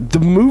movie. The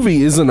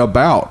movie isn't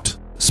about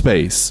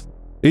space.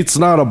 It's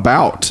not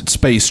about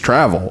space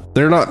travel.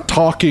 They're not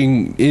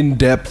talking in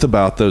depth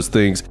about those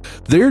things.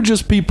 They're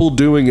just people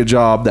doing a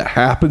job that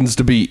happens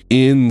to be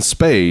in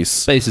space.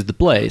 Space is the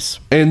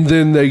place. And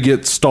then they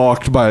get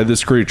stalked by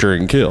this creature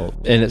and killed.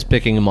 And it's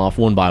picking them off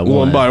one by one.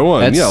 One by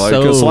one. That's like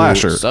a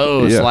slasher.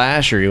 So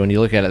slashery when you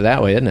look at it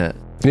that way, isn't it?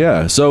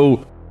 Yeah.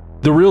 So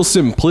the real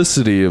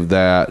simplicity of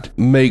that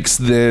makes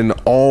then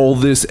all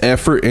this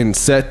effort and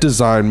set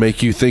design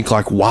make you think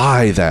like,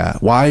 why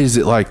that? Why is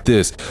it like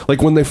this?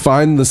 Like when they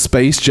find the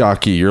space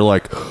jockey, you're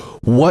like,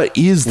 what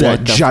is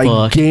that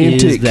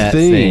gigantic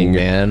thing,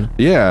 man?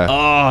 Yeah.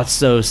 Oh, it's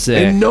so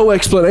sick. And no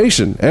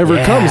explanation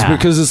ever comes,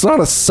 because it's not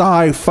a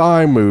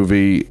sci-fi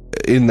movie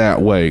in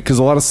that way, because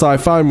a lot of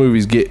sci-fi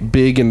movies get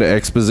big into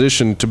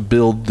exposition to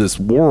build this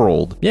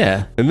world.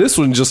 Yeah. And this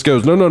one just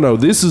goes, no,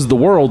 this is the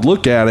world.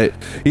 Look at it.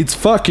 It's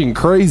fucking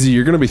crazy.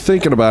 You're going to be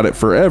thinking about it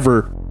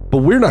forever, but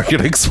we're not going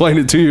to explain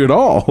it to you at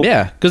all.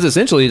 Yeah, because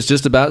essentially it's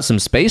just about some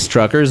space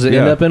truckers that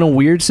end up in a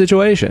weird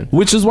situation.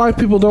 Which is why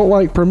people don't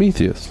like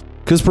Prometheus.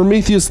 Because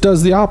Prometheus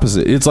does the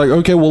opposite. It's like,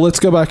 okay, well, let's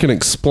go back and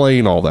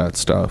explain all that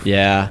stuff.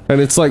 Yeah. And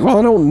it's like, well,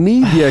 I don't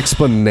need the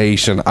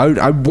explanation.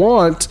 I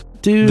want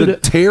the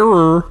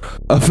terror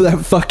of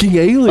that fucking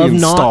alien of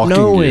not stalking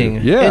knowing.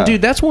 You. Yeah. And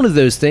dude, that's one of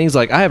those things,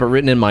 like, I have it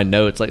written in my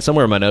notes, like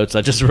somewhere in my notes,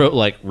 I just wrote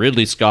like,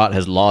 Ridley Scott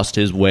has lost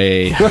his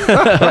way.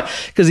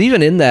 Because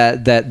even in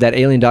that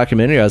alien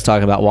documentary I was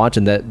talking about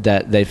watching,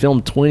 that they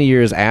filmed 20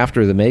 years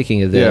after the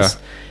making of this,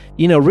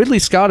 you know, Ridley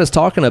Scott is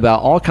talking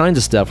about all kinds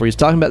of stuff where he's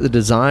talking about the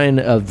design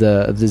of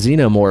the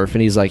xenomorph,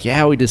 and he's like,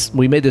 yeah,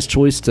 we made this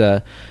choice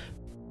to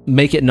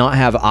make it not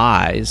have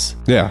eyes.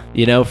 Yeah.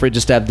 You know, for it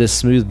just to have this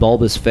smooth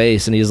bulbous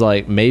face. And he's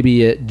like,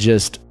 maybe it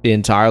just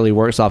entirely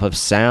works off of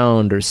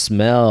sound or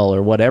smell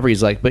or whatever.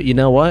 He's like, but you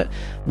know what?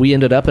 We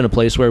ended up in a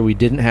place where we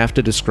didn't have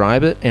to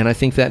describe it, and I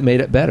think that made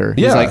it better.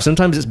 He's like,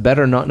 sometimes it's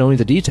better not knowing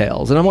the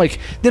details. And I'm like,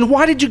 then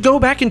why did you go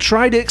back and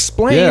try to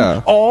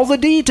explain all the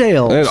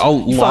details? And a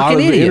lot of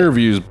the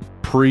interviews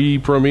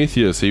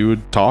pre-Prometheus, he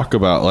would talk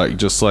about like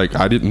just like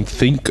I didn't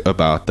think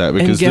about that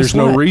because guess there's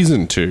no what?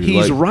 reason to.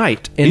 He's Like,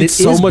 right, and it's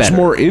it so is much better.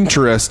 more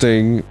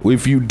interesting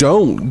if you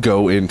don't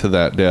go into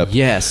that depth.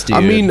 Yes, dude.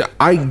 I mean,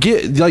 I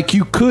get like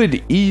you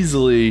could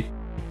easily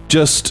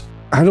just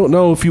I don't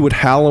know if you would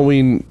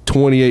Halloween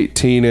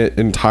 2018 it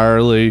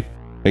entirely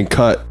and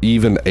cut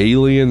even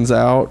Aliens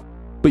out,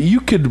 but you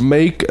could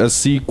make a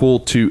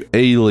sequel to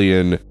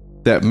Alien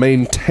that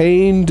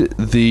maintained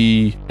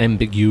the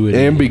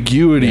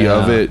ambiguity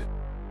Yeah. of it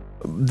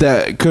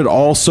that could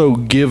also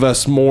give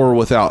us more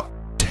without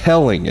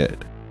telling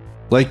it.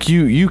 Like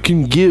you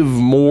can give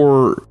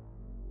more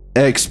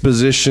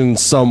exposition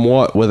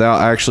somewhat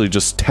without actually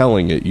just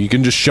telling it. You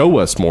can just show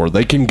us more.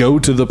 They can go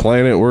to the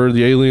planet where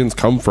the aliens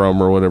come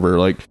from or whatever.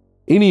 Like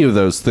any of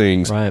those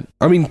things. Right.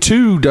 I mean,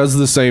 2 does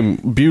the same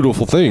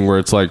beautiful thing where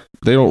it's like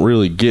they don't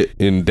really get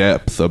in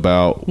depth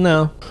about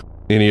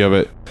any of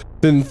it.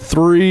 Then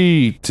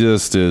 3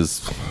 just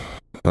is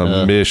a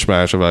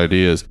mishmash of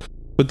ideas.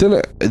 But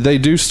then they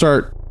do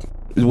start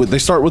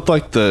with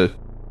like the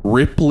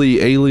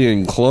Ripley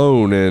alien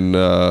clone and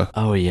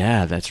oh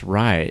yeah, that's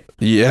right.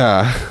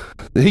 yeah,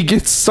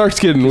 starts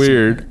getting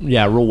weird.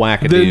 Yeah, real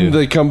wackadoo. Then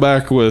they come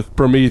back with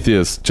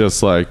Prometheus,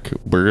 just like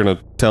we're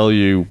gonna tell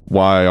you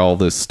why all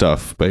this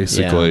stuff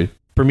basically. Yeah.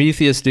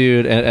 Prometheus,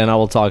 dude, and I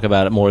will talk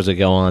about it more as I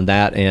go on.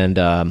 That and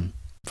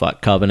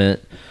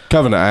Covenant.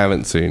 Covenant I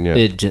haven't seen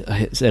yet.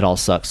 It all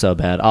sucks so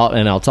bad.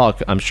 I'll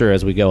talk, I'm sure,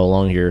 as we go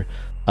along here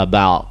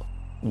about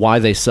why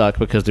they suck,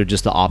 because they're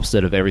just the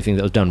opposite of everything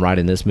that was done right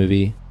in this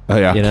movie. Oh,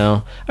 yeah. You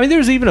know? I mean,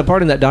 there's even a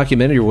part in that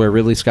documentary where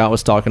Ridley Scott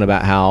was talking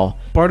about how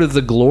part of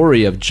the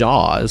glory of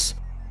Jaws,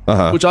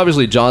 which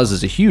obviously Jaws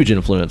is a huge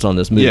influence on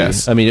this movie.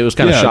 Yes. I mean, it was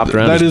kind of shopped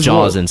around as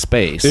Jaws in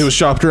space. It was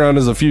shopped around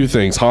as a few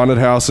things: haunted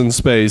house in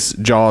space,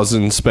 Jaws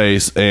in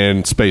space,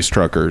 and space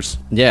truckers.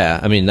 Yeah,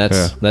 I mean,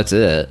 that's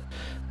it.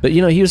 But,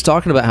 you know, he was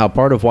talking about how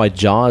part of why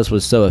Jaws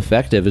was so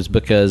effective is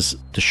because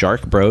the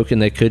shark broke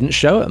and they couldn't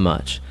show it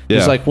much. Yeah.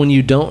 It's like when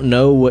you don't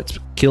know what's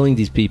killing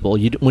these people,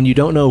 when you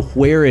don't know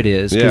where it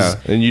is. Yeah,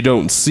 and you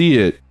don't see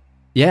it.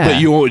 Yeah.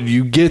 But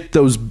you get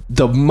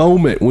the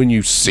moment when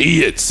you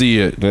see it,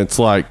 and it's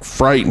like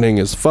frightening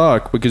as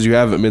fuck because you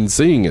haven't been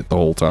seeing it the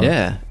whole time.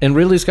 Yeah. And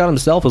Ridley Scott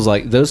himself was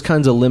like, those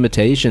kinds of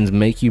limitations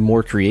make you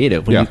more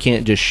creative when you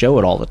can't just show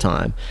it all the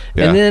time.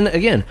 Yeah. And then,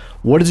 again,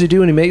 what does he do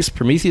when he makes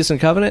Prometheus and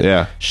Covenant?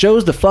 Yeah.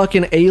 Shows the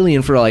fucking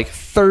alien for like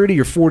 30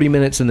 or 40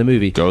 minutes in the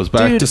movie. Goes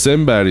back to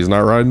Sinbad. He's not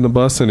riding the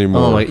bus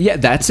anymore. Oh my, yeah,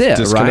 that's it, right?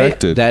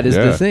 Disconnected. That is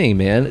the thing,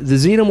 man. The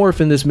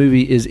xenomorph in this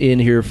movie is in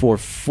here for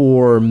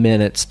 4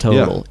 minutes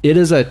total. Yeah. It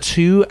is a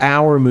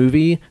 2-hour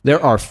movie.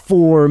 There are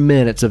 4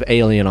 minutes of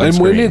alien on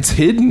screen. And when it's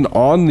hidden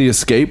on the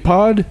escape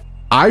pod,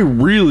 I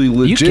really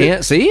legit... You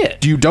can't see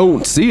it. You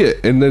don't see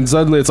it. And then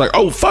suddenly it's like,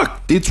 oh,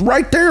 fuck, it's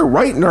right there,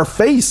 right in our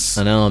face.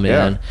 I know,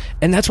 man. Yeah.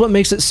 And that's what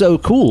makes it so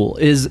cool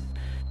is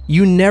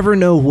you never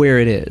know where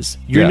it is.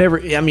 You're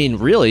never... I mean,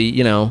 really,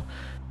 you know...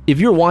 If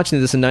you're watching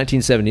this in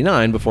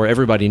 1979, before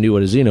everybody knew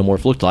what a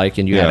xenomorph looked like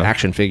and you had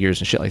action figures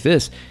and shit like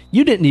this,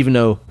 you didn't even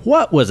know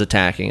what was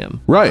attacking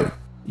him. Right.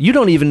 You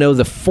don't even know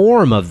the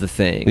form of the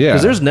thing. Yeah.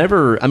 Because there's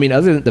never, I mean,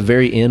 other than at the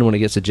very end when it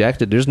gets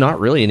ejected, there's not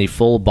really any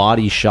full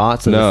body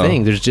shots of the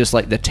thing. There's just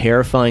like the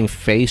terrifying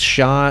face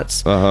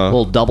shots,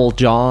 little double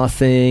jaw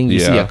thing. You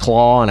see a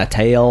claw and a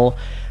tail.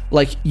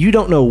 Like, you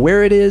don't know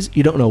where it is.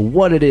 You don't know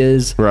what it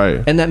is.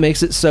 Right. And that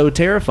makes it so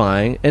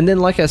terrifying. And then,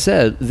 like I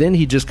said, then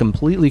he just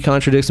completely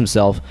contradicts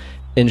himself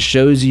and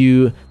shows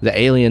you the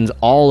aliens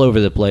all over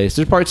the place.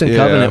 There's parts in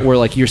Covenant where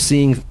like you're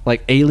seeing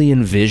like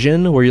alien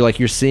vision, where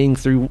you're seeing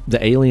through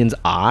the alien's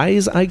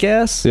eyes, I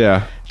guess.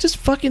 Yeah. Just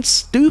fucking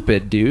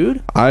stupid,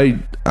 dude. I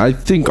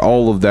think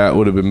all of that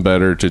would have been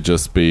better to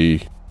just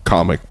be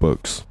comic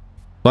books.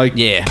 Like,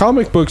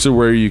 comic books are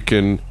where you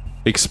can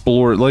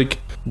explore, like...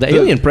 The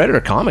Alien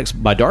Predator comics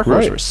by Dark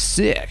Horse were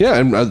sick. Yeah,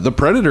 and the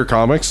Predator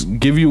comics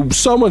give you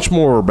so much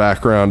more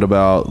background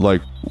about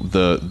like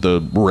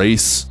the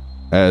race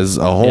as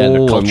a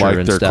whole and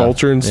like their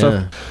culture and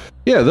stuff.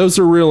 Yeah, those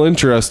are real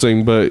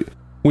interesting, but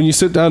when you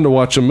sit down to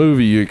watch a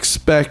movie, you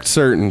expect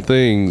certain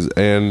things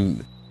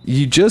and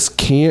you just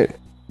can't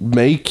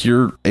make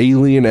your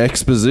alien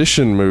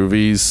exposition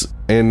movies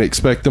and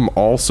expect them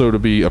also to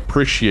be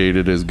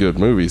appreciated as good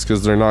movies,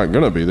 because they're not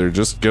going to be. They're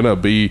just going to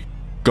be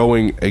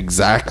going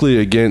exactly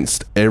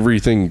against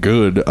everything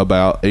good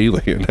about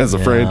Alien as a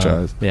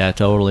franchise. Yeah,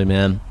 totally,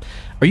 man.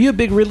 Are you a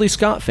big Ridley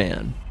Scott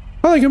fan?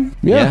 I like him.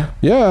 Yeah.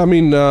 I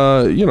mean,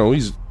 you know,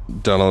 he's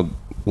done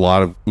a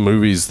lot of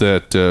movies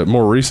that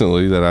more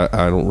recently that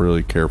I don't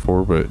really care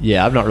for, but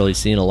yeah, I've not really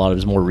seen a lot of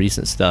his more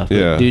recent stuff. But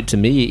yeah, dude, to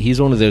me, he's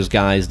one of those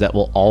guys that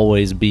will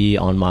always be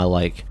on my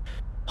like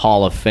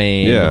Hall of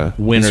Fame,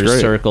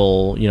 winner's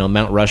circle, you know,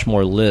 Mount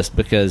Rushmore list,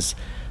 because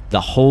the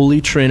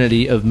holy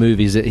trinity of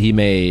movies that he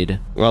made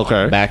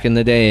back in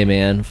the day,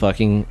 man.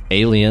 Fucking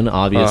Alien,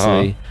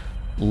 obviously.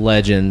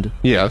 Legend.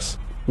 Yes.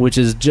 which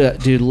is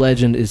dude,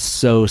 Legend is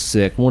so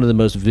sick. One of the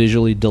most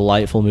visually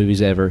delightful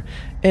movies ever.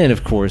 And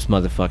of course,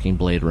 motherfucking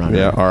Blade Runner.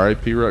 Yeah,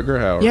 R.I.P. Rutger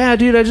Hauer. Yeah,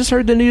 dude, I just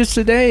heard the news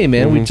today,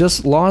 man. We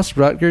just lost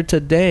Rutger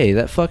today.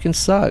 That fucking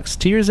sucks.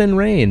 Tears and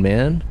rain,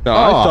 man. Now,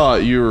 I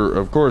thought you were,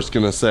 of course,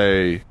 going to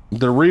say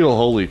the real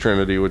Holy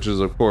Trinity, which is,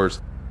 of course,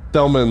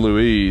 Thelma and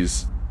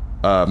Louise,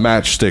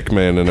 Matchstick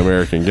Man, and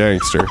American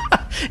Gangster.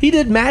 He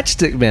did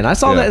Matchstick Man. I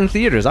saw that in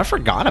theaters. I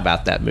forgot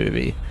about that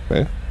movie.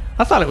 Okay.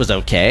 I thought it was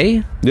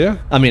okay. Yeah.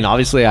 I mean,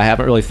 obviously, I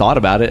haven't really thought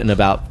about it in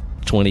about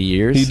 20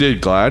 years. He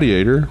did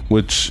Gladiator,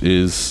 which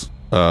is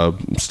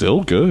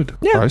still good.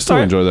 Yeah, I still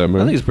enjoy that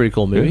movie. I think it's a pretty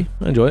cool movie.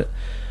 I enjoy it.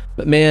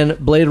 But man,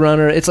 Blade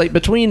Runner, it's like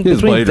between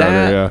Blade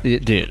that, Runner,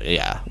 dude,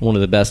 yeah, one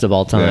of the best of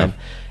all time.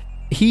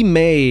 Yeah. He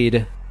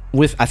made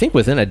I think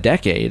within a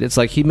decade, it's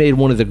like he made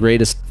one of the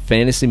greatest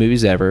fantasy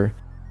movies ever.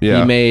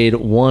 Yeah. He made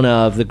one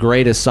of the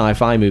greatest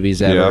sci-fi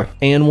movies ever,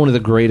 and one of the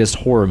greatest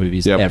horror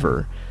movies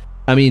ever.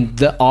 I mean,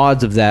 the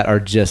odds of that are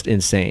just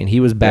insane. He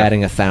was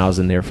batting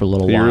 1,000 there for a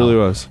little while. He really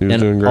was. He was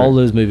doing great. All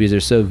those movies are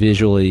so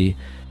visually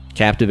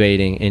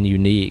captivating and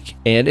unique.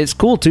 And it's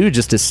cool, too,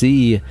 just to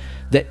see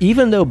that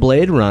even though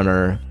Blade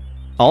Runner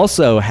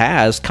also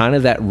has kind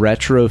of that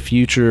retro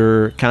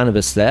future kind of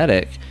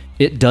aesthetic,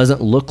 it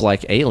doesn't look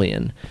like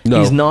Alien. No.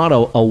 He's not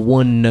a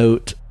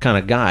one-note kind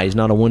of guy. He's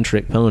not a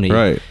one-trick pony.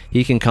 Right.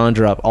 He can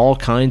conjure up all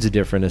kinds of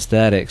different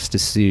aesthetics to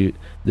suit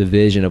the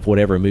vision of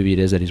whatever movie it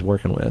is that he's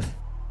working with.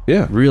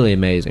 Yeah. Really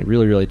amazing.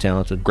 Really, really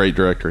talented. Great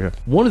director, yeah.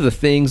 One of the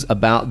things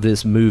about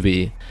this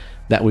movie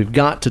that we've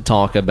got to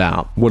talk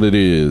about what it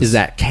is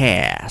that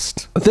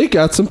cast. They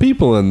got some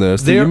people in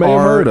this that there you may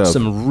have heard of.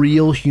 Some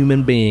real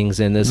human beings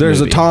in this There's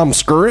movie. A Tom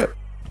Skerritt.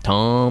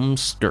 Tom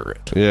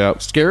Skerritt. Yeah.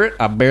 Skerritt,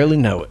 I barely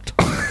know it.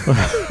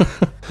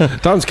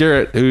 Tom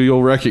Skerritt, who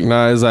you'll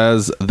recognize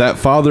as that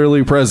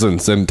fatherly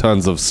presence in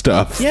tons of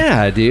stuff.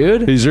 Yeah,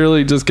 dude. He's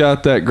really just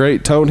got that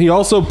great tone. He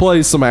also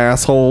plays some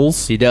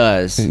assholes. He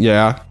does.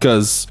 Yeah,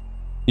 because,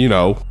 you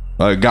know,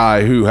 a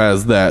guy who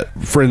has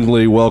that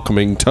friendly,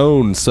 welcoming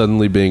tone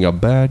suddenly being a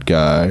bad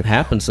guy.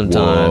 Happens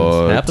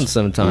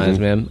sometimes,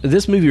 man.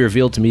 This movie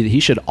revealed to me that he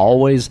should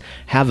always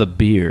have a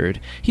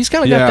beard. He's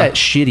kind of got that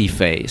shitty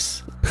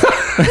face.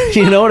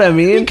 You know what I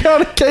mean? He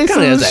got a case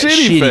of the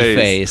shitty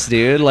face,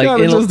 dude. Like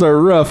just a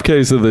rough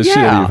case of the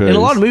shitty face. In a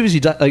lot of movies,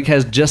 he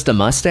has just a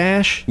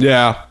mustache.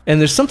 Yeah, and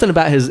there's something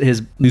about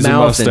his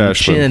mouth and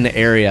chin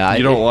area.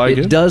 You don't like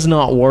it? It does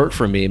not work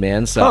for me,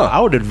 man. So I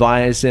would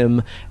advise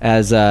him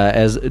as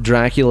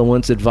Dracula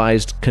once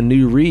advised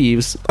Keanu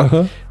Reeves.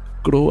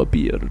 Grow a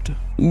beard.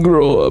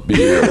 Grow a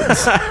beard.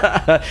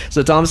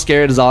 So Tom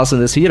Skerritt is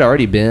awesome. He had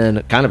already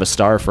been kind of a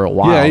star for a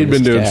while. Yeah, he'd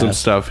been doing some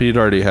stuff. He'd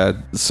already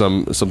had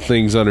some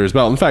things under his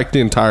belt. In fact, the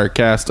entire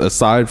cast,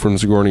 aside from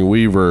Sigourney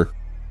Weaver,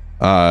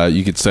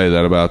 you could say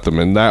that about them.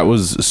 And that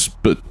was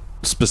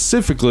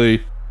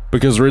specifically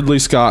because Ridley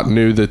Scott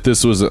knew that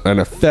this was an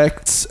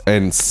effects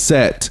and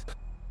set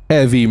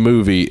heavy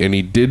movie, and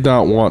he did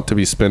not want to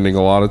be spending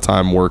a lot of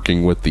time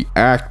working with the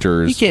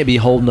actors. He can't be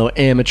holding no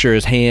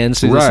amateur's hands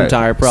through this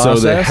entire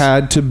process. So they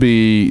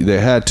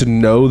had to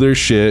know their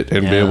shit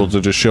and be able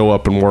to just show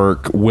up and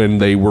work when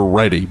they were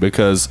ready,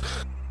 because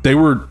they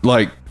were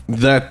like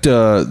that.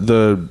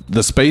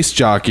 The space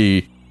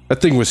jockey, that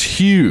thing was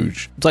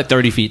huge. It's like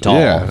 30 feet tall.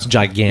 Yeah. It's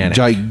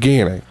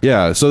gigantic.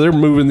 Yeah. So they're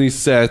moving these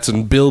sets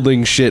and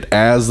building shit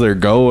as they're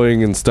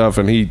going and stuff,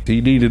 and he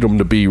needed them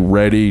to be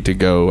ready to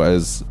go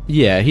as...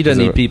 Yeah, he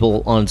doesn't need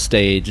people on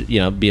stage,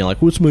 being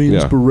like, what's my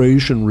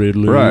inspiration,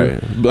 Ridley?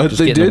 Right. But just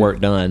they getting did the work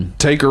done.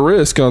 Take a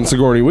risk on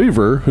Sigourney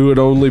Weaver, who had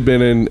only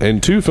been in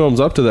 2 films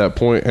up to that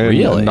point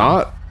and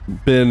not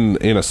been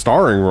in a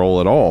starring role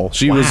at all.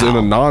 She was in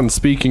a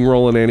non-speaking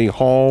role in Annie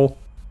Hall,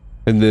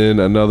 and then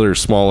another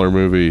smaller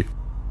movie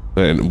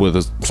and with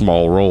a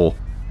small role,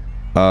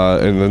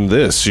 and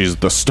then she's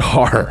the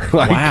star.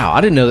 Wow,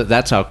 I didn't know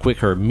that's how quick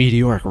her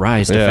meteoric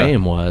rise to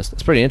fame was.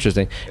 That's pretty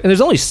interesting. And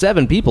there's only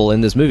 7 people in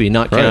this movie,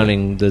 not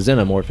counting the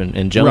Xenomorph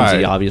and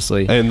Jonesy,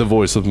 obviously, and the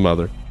voice of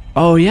Mother.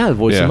 Oh yeah, the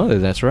voice of Mother.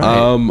 That's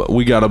right.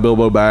 We got a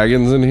Bilbo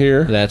Baggins in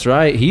here. That's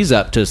right. He's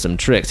up to some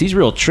tricks. He's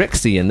real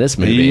tricksy in this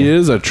movie. He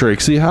is a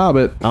tricksy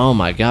hobbit. Oh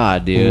my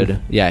god,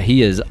 dude. Yeah,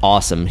 he is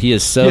awesome. He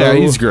is so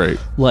he's great.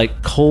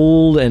 Like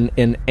cold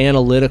and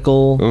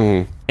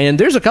analytical. And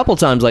there's a couple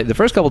times, like the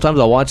first couple times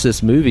I watched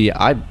this movie,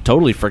 I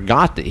totally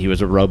forgot that he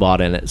was a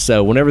robot in it.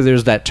 So whenever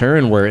there's that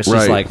turn where it's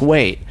just like,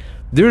 wait,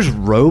 there's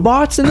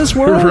robots in this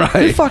world?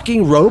 They're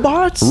fucking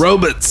robots?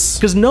 Robots.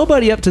 Because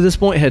nobody up to this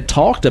point had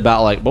talked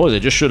about, like, boy, they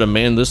just should have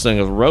manned this thing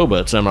with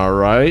robots, am I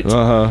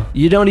right?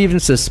 You don't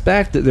even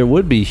suspect that there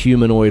would be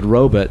humanoid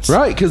robots.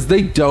 Right, because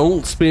they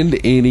don't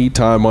spend any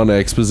time on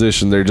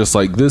exposition. They're just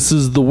like, this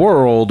is the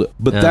world,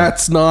 but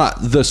that's not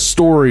the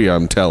story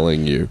I'm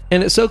telling you.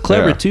 And it's so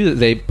clever, too, that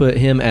they put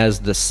him as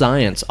the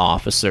science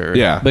officer.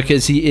 Yeah.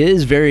 Because he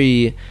is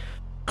very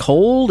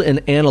cold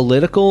and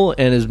analytical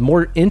and is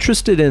more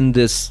interested in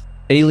this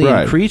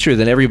alien creature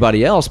than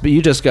everybody else, but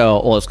you just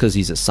go, well, it's because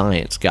he's a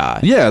science guy.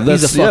 Yeah,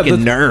 he's a fucking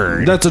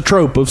nerd. That's a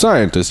trope of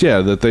scientists. Yeah,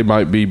 that they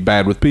might be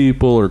bad with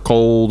people or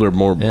cold or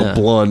more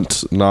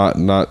blunt, not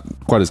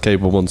quite as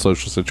capable in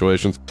social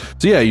situations.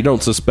 So yeah, you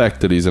don't suspect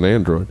that he's an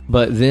android.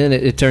 But then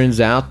it turns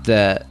out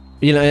that,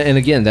 you know, and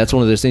again, that's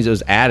one of those things that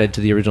was added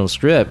to the original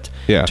script.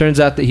 Yeah. Turns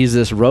out that he's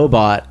this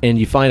robot, and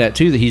you find out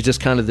too that he's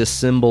just kind of this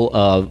symbol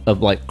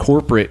of like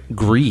corporate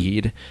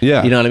greed.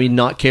 Yeah. You know what I mean?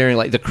 Not caring,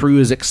 like the crew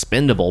is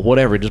expendable,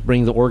 whatever, just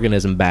bring the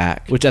organism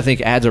back, which I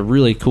think adds a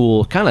really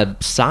cool kind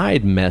of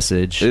side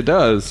message. It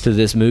does. To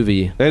this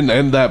movie.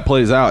 And that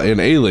plays out in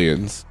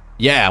Aliens.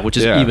 Yeah, which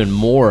is even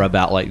more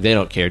about like they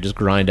don't care, just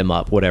grind them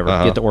up, whatever,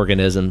 get the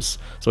organisms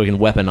so we can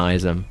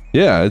weaponize them.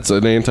 Yeah, it's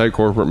an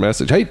anti-corporate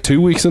message. Hey,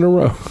 2 weeks in a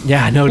row.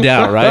 Yeah, no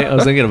doubt, right? I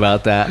was thinking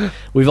about that.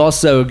 We've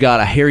also got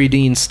a Harry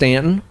Dean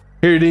Stanton.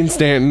 Harry Dean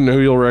Stanton, who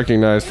you'll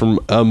recognize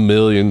from a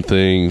million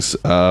things,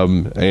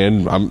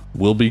 and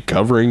we'll be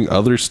covering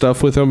other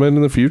stuff with him in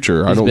the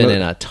future. He's been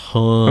in a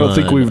ton. I don't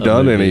think we've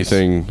done movies.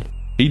 anything.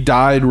 He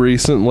died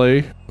recently,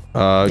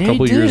 a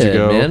couple years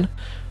ago. Man.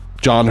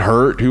 John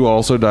Hurt, who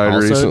also died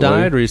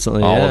recently.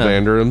 Yeah.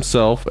 Ollivander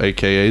himself,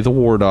 a.k.a. the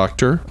War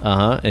Doctor.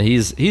 And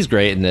he's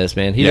great in this,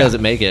 man. He Yeah.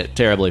 doesn't make it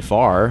terribly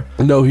far.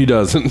 No, he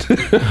doesn't.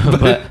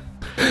 but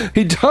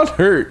John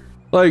Hurt,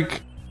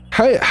 like...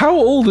 How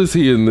old is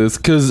he in this?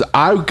 Because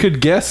I could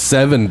guess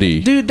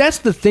 70. Dude, that's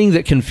the thing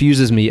that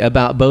confuses me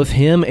about both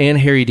him and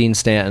Harry Dean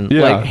Stanton.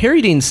 Yeah. Like,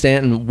 Harry Dean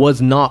Stanton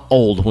was not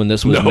old when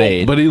this was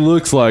made. But he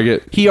looks like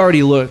it. He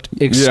already looked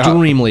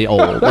extremely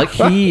old. Like,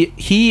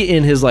 he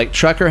in his, like,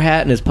 trucker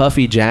hat and his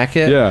puffy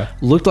jacket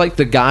looked like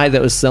the guy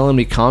that was selling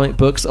me comic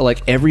books at,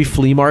 like, every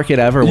flea market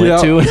I ever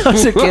went to when I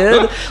was a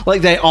kid.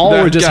 Like, they all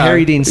were just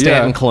Harry Dean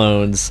Stanton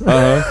clones.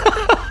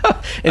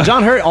 And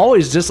John Hurt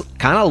always just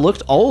kind of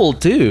looked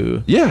old,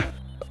 too. Yeah,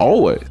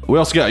 always. We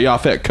also got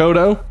Yaphet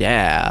Kotto.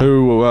 Yeah.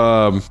 Who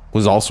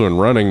was also in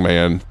Running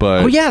Man.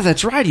 But oh, yeah,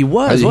 that's right. He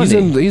was,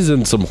 he's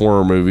in some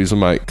horror movies I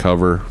might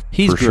cover.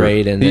 He's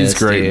great in this,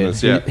 in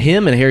this, yeah.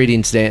 Him and Harry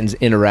Dean Stanton's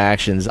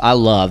interactions, I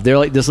love. They're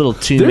like this little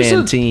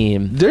two-man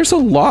team. There's a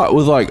lot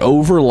with like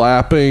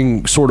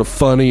overlapping sort of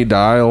funny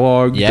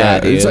dialogue. Yeah,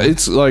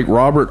 it's like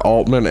Robert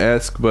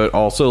Altman-esque, but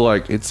also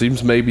like it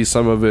seems maybe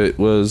some of it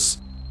was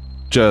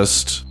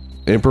just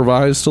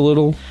improvised a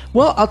little.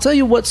 Well, I'll tell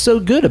you what's so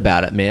good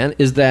about it, man,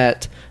 is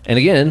that, and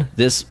again,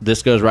 this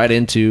goes right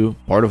into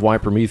part of why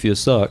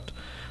Prometheus sucked,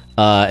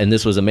 and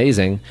this was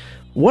amazing.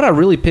 What I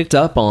really picked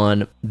up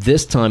on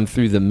this time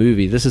through the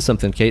movie, this is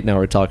something Kate and I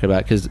were talking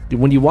about, because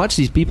when you watch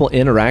these people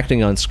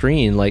interacting on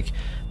screen, like,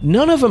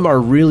 none of them are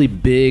really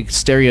big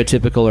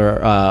stereotypical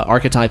or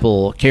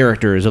archetypal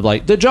characters of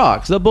like the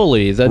jocks, the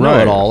bully, the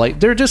know-it-all. Like,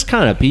 they're just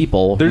kind of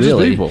people. They're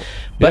really. just people.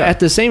 But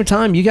at the same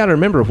time, you got to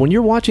remember, when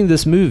you're watching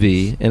this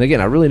movie, and again,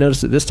 I really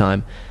noticed it this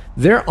time,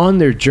 they're on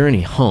their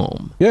journey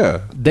home.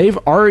 Yeah. They've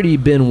already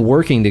been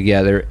working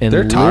together and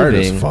they're tired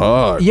as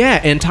fuck. Yeah,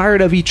 and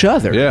tired of each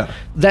other. Yeah.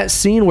 That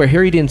scene where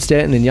Harry Dean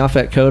Stanton and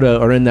Yaphet Kotto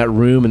are in that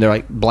room and they're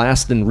like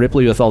blasting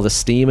Ripley with all the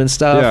steam and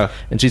stuff. Yeah.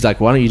 And she's like,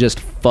 "Why don't you just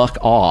fuck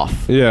off?"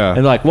 Yeah. And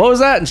they're like, "What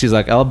was that?" And she's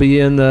like, "I'll be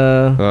in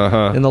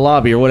the in the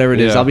lobby or whatever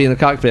it is. Yeah. I'll be in the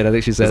cockpit," I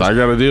think she says. I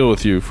got to deal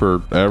with you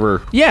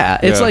forever. Yeah,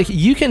 it's like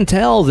you can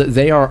tell that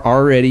they are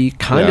already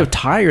kind of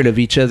tired of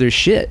each other's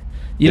shit.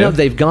 You know,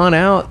 they've gone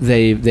out,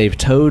 they've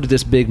towed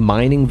this big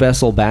mining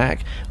vessel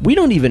back. We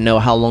don't even know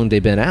how long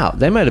they've been out.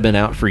 They might have been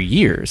out for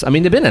years. I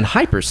mean, they've been in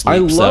hypersleep. I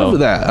love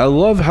that. I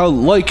love how,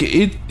 like,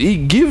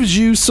 it gives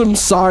you some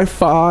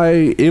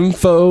sci-fi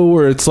info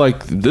where it's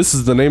like, this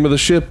is the name of the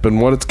ship and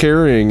what it's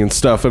carrying and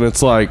stuff, and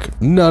it's like,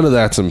 none of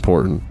that's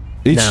important.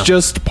 It's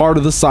just part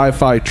of the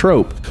sci-fi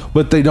trope.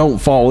 But they don't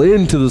fall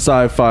into the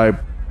sci-fi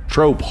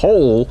trope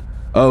hole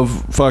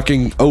of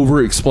fucking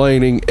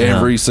over-explaining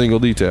every single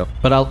detail.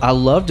 But I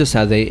love just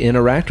how they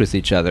interact with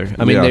each other.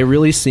 I mean, Yeah. they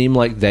really seem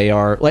like they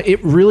are... Like,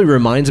 it really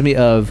reminds me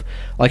of...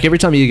 Like, every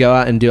time you go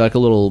out and do, like, a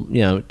little,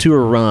 you know,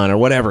 tour run or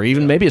whatever,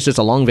 even maybe it's just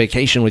a long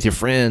vacation with your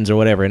friends or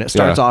whatever, and it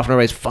starts off and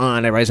everybody's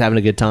fun, everybody's having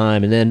a good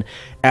time, and then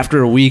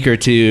after a week or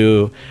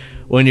two...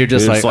 When you're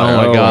just like, oh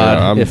my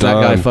God, if that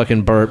guy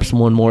fucking burps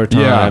one more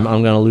time,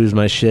 I'm going to lose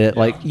my shit.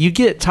 Like, you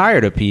get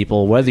tired of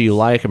people, whether you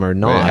like them or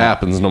not. It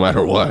happens no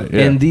matter what.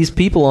 Yeah. And these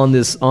people on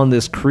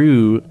this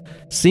crew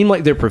seem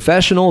like they're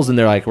professionals, and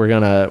they're like, we're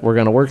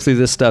gonna work through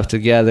this stuff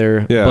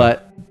together. Yeah.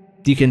 But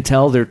you can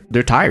tell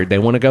they're tired. They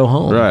want to go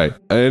home. Right.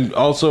 And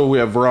also we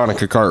have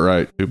Veronica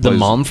Cartwright, who The plays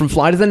mom from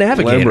Flight of the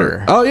Navigator.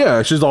 Lambert. Oh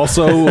yeah, she's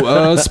also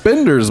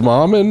Spender's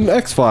mom in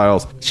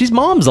X-Files. She's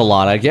moms a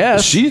lot, I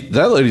guess.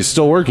 That lady's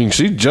still working.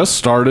 She just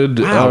started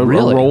a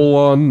really? role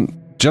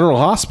on General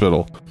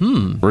Hospital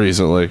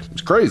recently.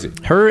 It's crazy.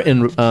 Her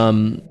and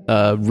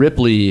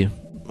Ripley,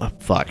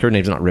 her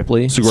name's not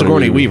Ripley.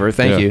 Sigourney Weaver,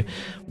 thank you,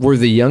 were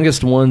the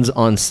youngest ones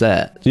on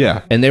set.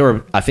 Yeah. And they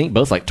were, I think,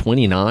 both like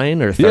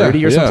 29 or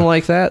 30 or something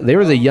like that. They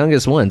were the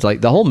youngest ones.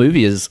 Like, the whole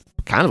movie is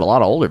kind of a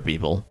lot of older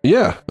people.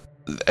 Yeah.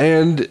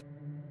 And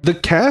the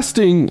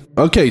casting...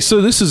 Okay,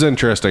 so this is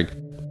interesting.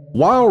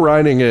 While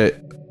writing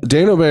it,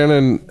 Dan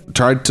O'Bannon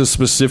tried to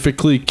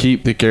specifically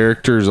keep the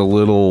characters a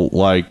little,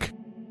 like,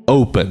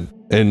 open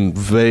and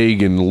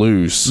vague and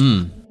loose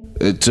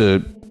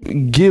to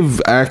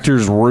give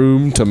actors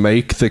room to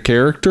make the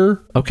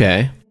character.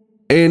 Okay.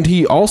 And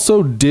he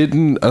also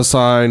didn't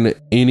assign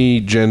any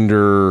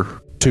gender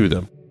to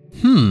them.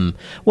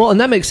 Well, and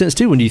that makes sense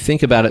too when you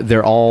think about it.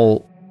 They're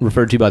all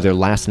referred to by their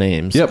last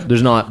names. Yep.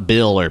 There's not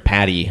Bill or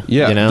Patty.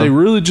 Yeah, you know? they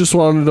really just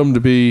wanted them to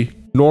be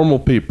normal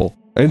people.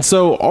 And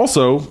so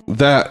also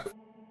that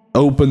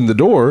opened the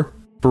door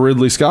for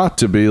Ridley Scott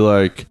to be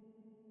like,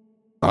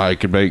 I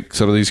could make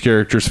some of these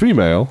characters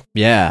female.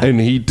 Yeah. And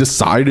he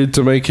decided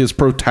to make his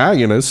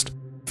protagonist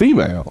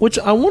female. Which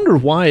I wonder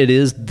why it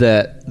is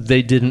that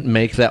they didn't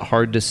make that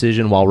hard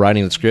decision while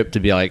writing the script to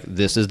be like,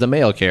 this is the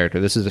male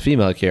character, this is the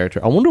female character.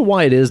 I wonder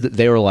why it is that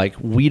they were like,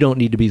 we don't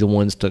need to be the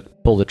ones to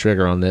pull the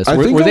trigger on this.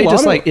 Were they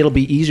just like, it'll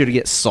be easier to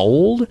get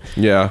sold?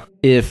 Yeah.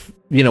 If,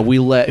 you know, we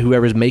let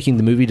whoever's making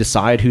the movie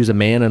decide who's a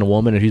man and a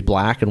woman and who's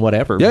black and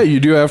whatever. Yeah, you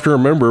do have to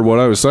remember what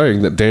I was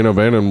saying, that Dan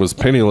O'Bannon was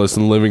penniless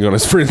and living on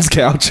his friend's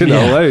couch in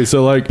LA.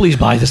 So like, please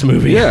buy this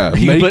movie. Yeah,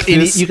 you make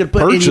this you could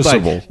put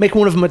purchasable. Anybody. Make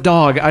one of them a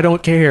dog. I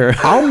don't care.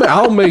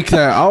 I'll make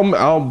that.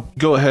 I'll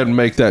go ahead and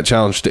make that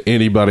challenge to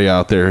anybody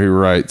out there who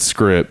writes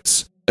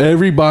scripts.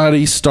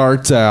 Everybody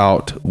starts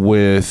out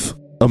with,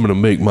 I'm going to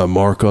make my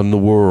mark on the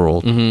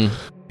world. Mm-hmm.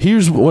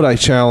 Here's what I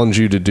challenge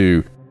you to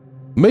do.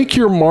 Make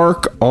your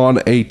mark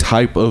on a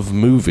type of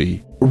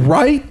movie.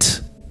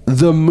 Write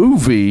the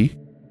movie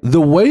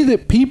the way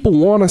that people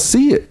want to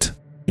see it.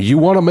 You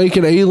want to make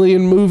an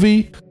alien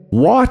movie?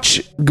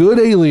 Watch good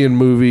alien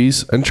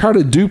movies and try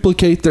to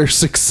duplicate their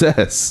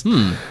success.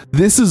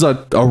 This is a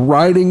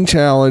writing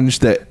challenge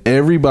that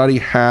everybody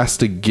has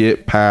to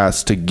get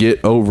past to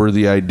get over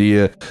the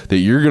idea that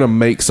you're going to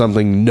make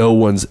something no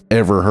one's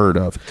ever heard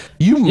of.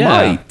 You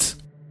might.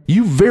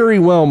 You very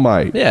well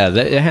might. Yeah,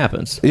 it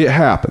happens. It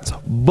happens.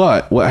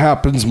 But what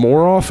happens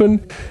more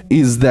often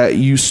is that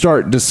you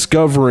start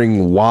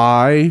discovering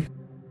why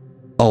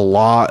a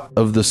lot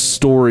of the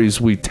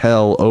stories we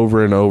tell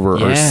over and over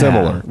are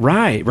similar.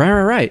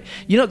 Right.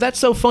 You know, that's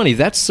so funny.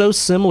 That's so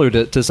similar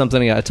to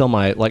something I tell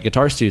my like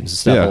guitar students and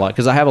stuff a lot,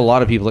 because I have a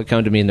lot of people that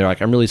come to me and they're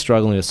like, I'm really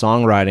struggling with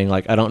songwriting.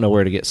 Like, I don't know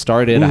where to get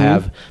started. I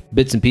have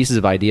bits and pieces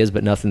of ideas,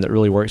 but nothing that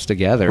really works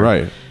together.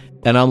 Right.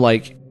 And I'm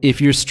like, if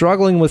you're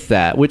struggling with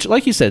that, which,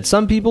 like you said,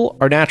 some people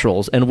are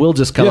naturals and will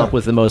just come up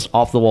with the most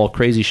off-the-wall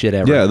crazy shit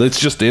ever. Yeah, that's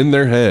just in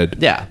their head.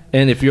 Yeah.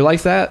 And if you're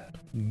like that,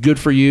 good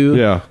for you.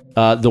 Yeah.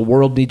 The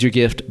world needs your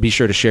gift. Be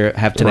sure to share it.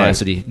 Have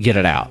tenacity. Get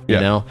it out. You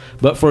know?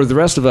 But for the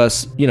rest of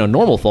us, you know,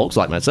 normal folks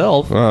like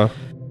myself,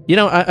 you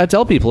know, I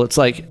tell people, it's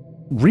like,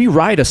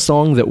 rewrite a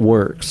song that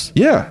works.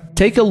 Yeah.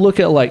 Take a look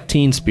at, like,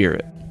 Teen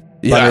Spirit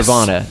by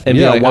Nirvana. And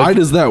be like, why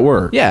does that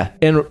work? Yeah.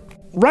 And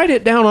write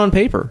it down on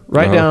paper.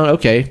 Write down,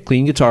 okay,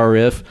 clean guitar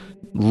riff,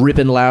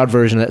 ripping loud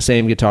version of that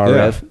same guitar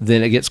riff.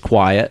 Then it gets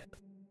quiet.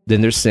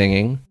 Then there's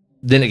singing.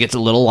 Then it gets a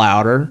little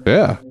louder.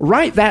 Yeah.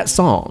 Write that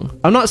song.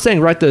 I'm not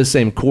saying write those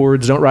same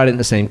chords. Don't write it in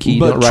the same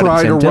key. But don't write try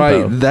it in the to same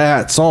tempo. write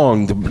that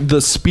song,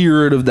 the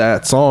spirit of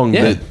that song,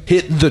 that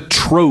hit the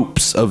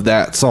tropes of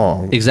that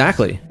song.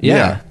 Exactly.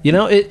 Yeah. You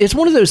know, it's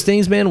one of those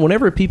things, man,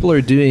 whenever people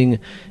are doing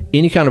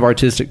any kind of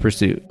artistic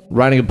pursuit,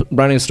 writing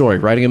a story,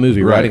 writing a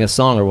movie, writing a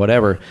song or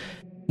whatever,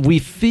 we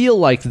feel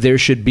like there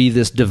should be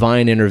this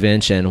divine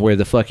intervention where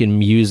the fucking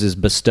muses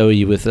bestow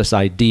you with this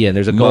idea and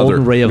there's a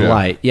golden ray of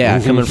light.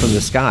 Yeah, coming from the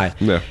sky.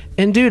 Yeah.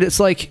 And dude, it's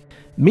like,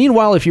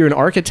 meanwhile, if you're an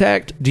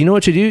architect, do you know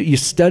what you do? You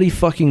study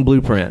fucking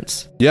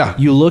blueprints. Yeah.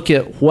 You look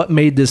at what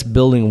made this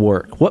building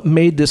work, what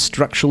made this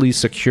structurally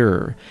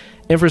secure.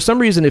 And for some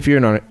reason, if you're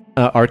in an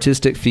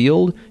artistic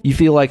field, you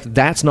feel like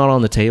that's not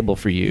on the table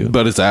for you.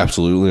 But it's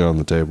absolutely on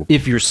the table.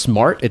 If you're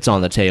smart, it's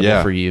on the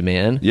table for you,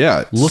 man.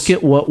 Yeah. Look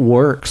at what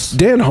works.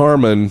 Dan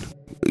Harmon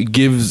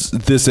gives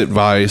this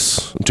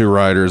advice to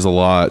writers a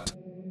lot.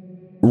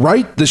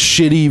 Write the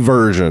shitty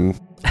version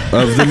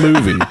of the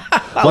movie.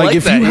 like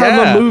if you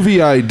have a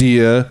movie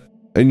idea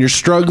and you're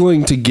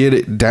struggling to get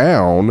it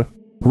down,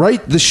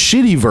 write the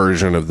shitty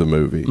version of the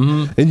movie.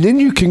 And then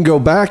you can go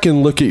back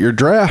and look at your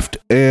draft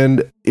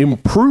and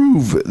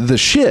improve the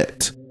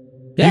shit.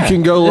 Yeah, you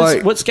can go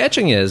like what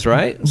sketching is,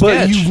 right?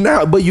 But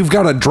you've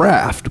got a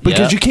draft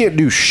because you can't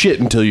do shit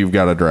until you've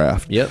got a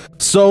draft.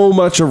 Yep. So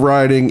much of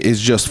writing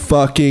is just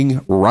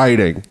fucking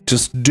writing.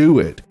 Just do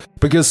it.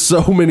 Because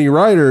so many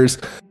writers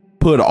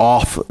put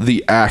off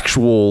the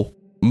actual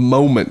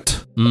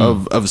moment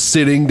of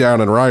sitting down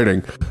and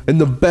writing.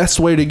 And the best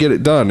way to get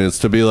it done is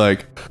to be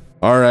like,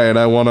 all right,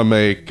 I want to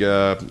make,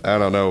 I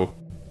don't know,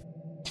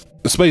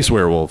 space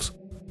werewolves.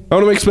 I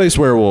want to make space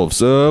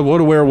werewolves. What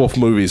do werewolf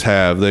movies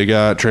have? They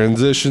got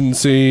transition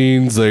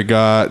scenes. They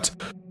got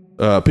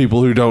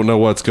people who don't know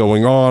what's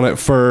going on at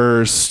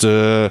first.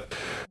 They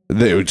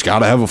got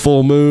to have a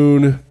full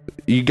moon.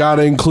 You got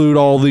to include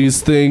all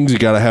these things. You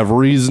got to have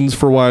reasons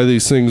for why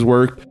these things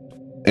work.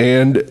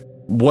 And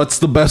what's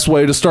the best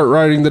way to start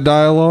writing the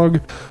dialogue?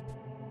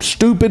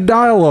 Stupid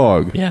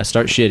dialogue. Yeah,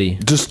 start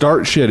shitty. Just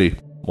start shitty.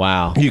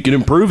 Wow. You can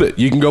improve it.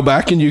 You can go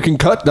back and you can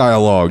cut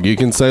dialogue. You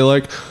can say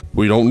like,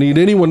 we don't need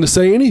anyone to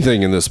say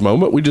anything in this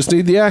moment. We just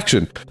need the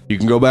action. You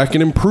can go back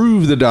and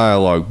improve the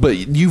dialogue, but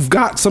you've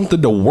got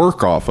something to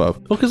work off of.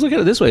 Well, because look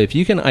at it this way. If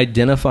you can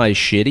identify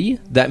shitty,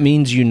 that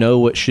means you know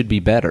what should be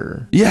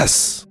better.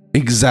 Yes.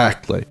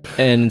 Exactly.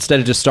 And instead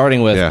of just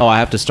starting with, Yeah. I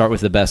have to start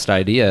with the best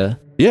idea.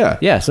 Yeah.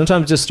 Yeah,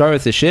 sometimes just start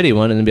with the shitty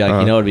one and then be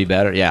like, it'd be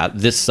better. Yeah,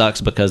 this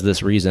sucks because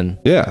this reason.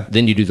 Yeah.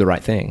 Then you do the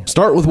right thing.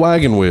 Start with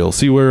wagon wheel.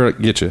 See where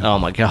it gets you. Oh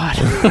my God.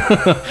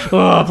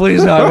 Oh,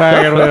 please not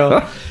wagon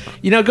wheel.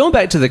 You know, going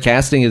back to the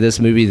casting of this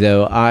movie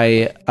though,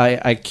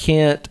 I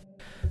can't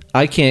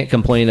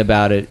complain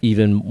about it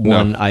even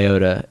one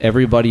iota.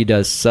 Everybody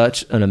does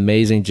such an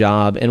amazing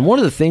job. And one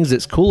of the things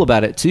that's cool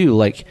about it too,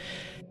 like,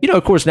 you know,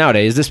 of course,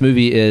 nowadays, this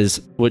movie is,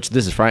 which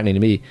this is frightening to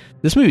me,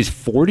 this movie is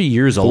 40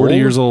 years old. 40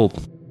 years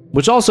old.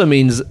 Which also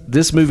means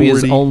this movie is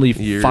 40 only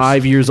years.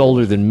 5 years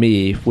older than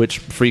me, which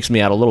freaks me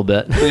out a little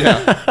bit.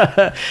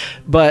 Yeah.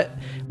 But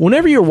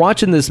whenever you're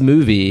watching this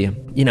movie,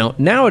 you know,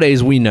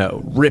 nowadays we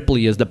know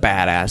Ripley is the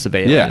badass of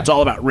Alien. Yeah. It's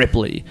all about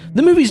Ripley.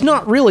 The movie's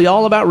not really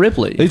all about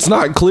Ripley. It's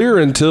not clear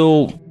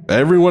until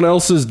everyone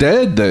else is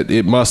dead that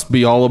it must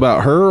be all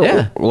about her.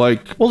 Yeah.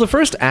 Like, Well, the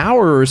first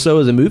hour or so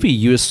of the movie,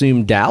 you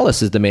assume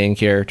Dallas is the main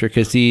character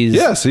because he's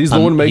Yes, he's the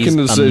one making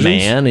he's decisions. a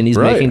man, and he's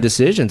Right. making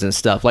decisions and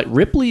stuff. Like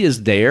Ripley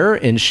is there,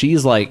 and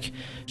she's like,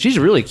 she's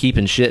really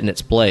keeping shit in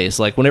its place.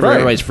 Like whenever Right.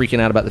 everybody's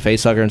freaking out about the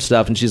facehugger and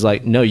stuff, and she's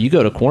like, "No, you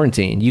go to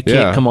quarantine. You can't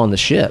Yeah. come on the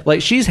ship."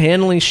 Like she's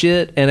handling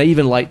shit, and I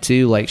even like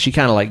too. Like she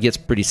kind of like gets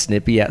pretty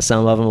snippy at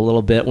some of them a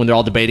little bit when they're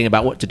all debating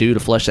about what to do to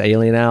flush the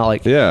alien out.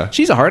 Like, Yeah.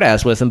 she's a hard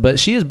ass with him, but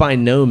she is by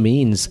no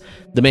means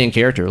the main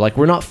character. Like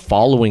we're not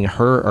following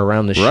her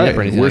around the right. ship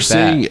or anything We're like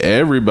that. seeing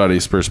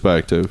everybody's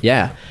perspective.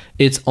 Yeah.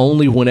 It's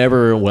only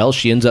whenever, well,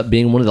 she ends up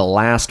being one of the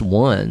last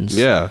ones.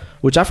 Yeah.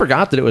 Which I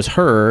forgot that it was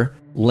her,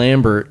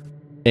 Lambert,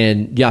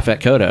 and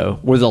Yaphet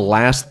Kotto were the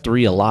last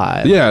three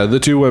alive. Yeah, the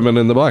two women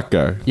and the black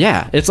guy.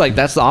 Yeah. It's like,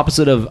 that's the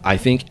opposite of, I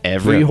think,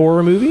 every Yeah.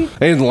 horror movie.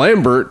 And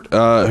Lambert,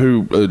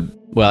 who...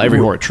 Well, every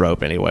horror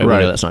trope anyway. We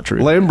know that's not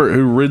true. Lambert,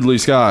 who Ridley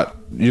Scott,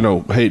 you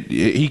know,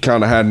 he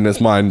kind of had in his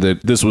mind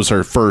that this was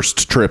her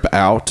first trip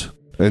out.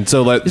 And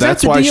so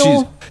that's the why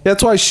deal?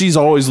 that's why she's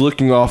always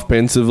looking off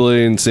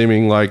pensively and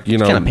seeming like, you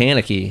know, Kind of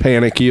panicky.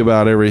 panicky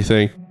about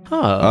everything.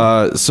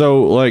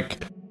 So like,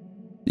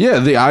 yeah,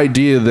 the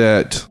idea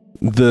that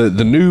the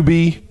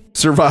newbie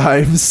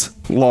survives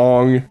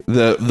long,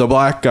 the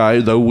black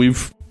guy, though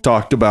we've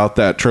talked about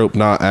that trope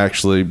not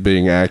actually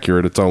being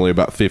accurate, it's only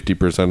about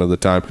 50% of the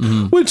time,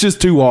 which is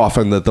too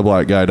often that the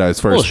black guy dies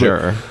first. Well,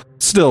 but sure.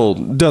 still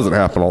doesn't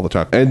happen all the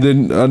time. And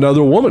then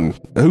another woman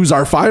who's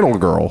our final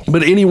girl,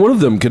 but any one of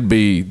them could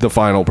be the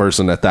final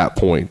person at that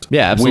point.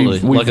 Yeah, absolutely.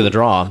 Luck of the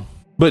draw.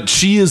 But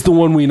she is the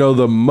one we know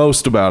the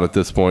most about at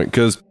this point,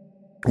 because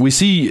we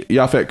see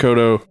Yaphet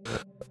Kotto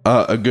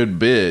a good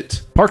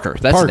bit. Parker.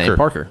 That's his name.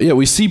 Parker. Yeah,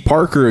 we see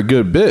Parker a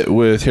good bit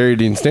with Harry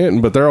Dean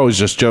Stanton, but they're always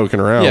just joking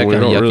around. Yeah, we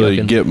kinda don't really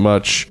yuck-yucking. get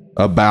much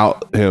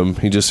about him.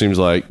 He just seems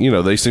like, you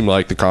know, they seem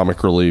like the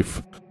comic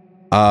relief.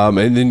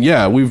 And then,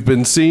 yeah, we've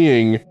been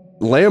seeing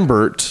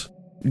Lambert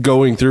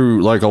going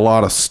through like a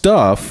lot of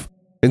stuff.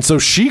 And so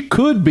she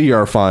could be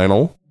our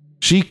final.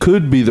 She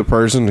could be the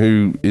person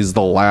who is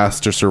the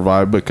last to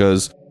survive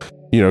because,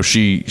 you know,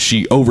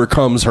 she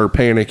overcomes her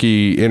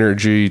panicky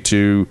energy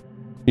to,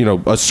 you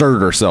know, assert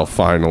herself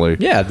finally.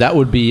 Yeah, that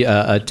would be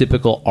a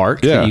typical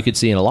arc that you could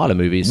see in a lot of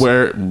movies.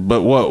 But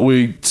what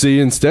we see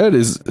instead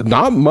is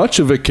not much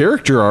of a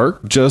character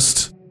arc,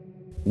 just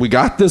we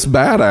got this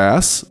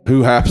badass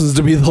who happens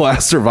to be the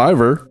last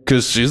survivor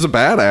because she's a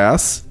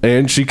badass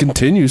and she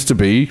continues to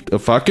be a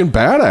fucking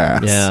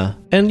badass. Yeah.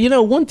 And, you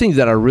know, one thing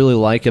that I really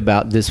like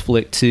about this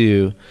flick,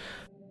 too,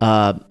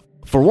 for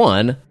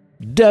one,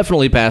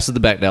 definitely passes the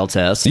Bechdel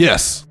test.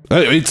 Yes.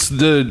 It's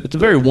a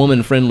very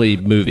woman-friendly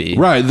movie.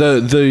 Right.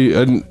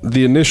 The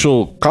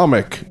initial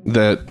comic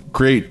that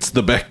creates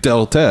the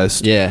Bechdel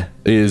test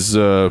is...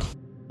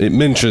 it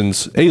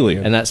mentions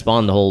Alien. And that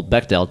spawned the whole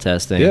Bechdel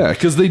test thing. Yeah,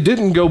 because they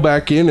didn't go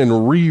back in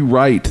and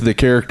rewrite the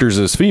characters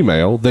as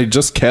female. They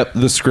just kept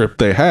the script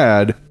they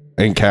had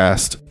and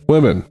cast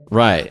women.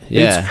 Right,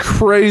 yeah. It's a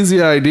crazy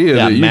idea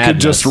that you could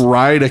just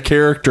write a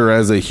character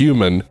as a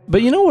human.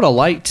 But you know what I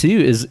like, too,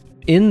 is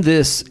in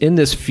this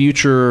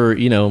future,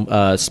 you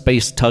know,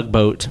 space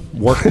tugboat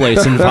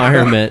workplace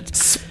environment.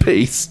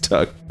 Space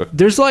tugboat.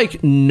 There's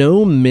like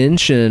no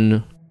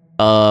mention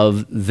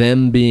of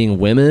them being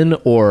women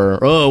or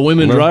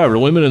women driver,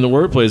 women in the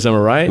workplace, am I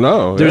right?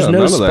 No, there's no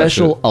none of that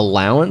special shit.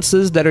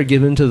 allowances that are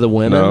given to the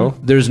women. No.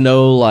 There's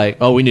no like,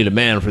 oh, we need a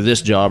man for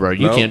this job, or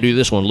you can't do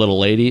this one, little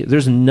lady.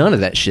 There's none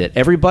of that shit.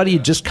 Everybody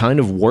just kind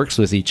of works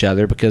with each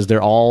other because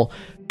they're all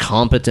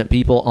competent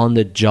people on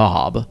the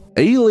job.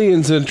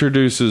 Aliens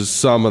introduces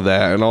some of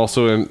that and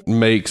also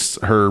makes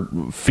her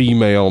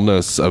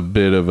femaleness a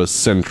bit of a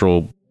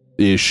central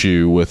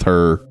issue with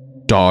her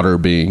daughter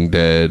being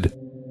dead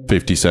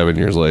 57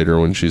 years later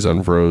when she's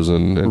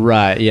unfrozen. And,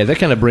 right, yeah, they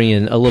kind of bring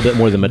in a little bit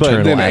more of the maternal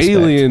but then aspect.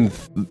 Alien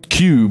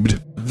Cubed,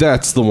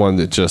 that's the one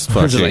that just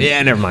fucking... Like,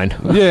 yeah, never mind.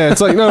 Yeah,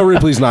 it's like, no,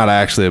 Ripley's not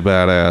actually a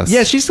badass.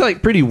 Yeah, she's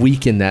like pretty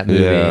weak in that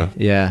movie.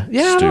 Yeah.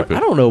 I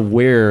don't know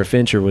where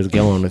Fincher was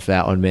going with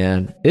that one,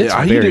 man. It's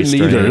he very didn't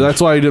strange. either. That's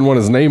why he didn't want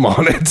his name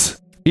on it.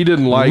 He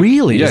didn't like...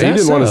 Really? Yeah, Is he that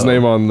didn't want his so?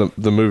 name on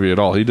the movie at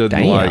all. He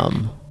didn't like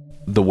Damn.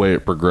 the way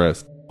it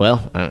progressed.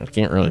 Well, I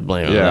can't really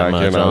blame him Yeah, that I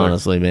much, can't either.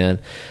 honestly,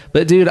 man.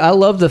 But, dude, I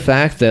love the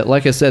fact that,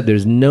 like I said,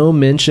 there's no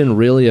mention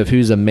really of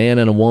who's a man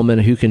and a woman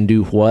who can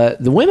do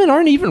what. The women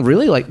aren't even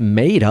really, like,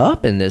 made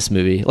up in this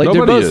movie. Like,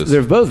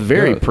 they're both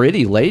very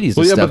pretty ladies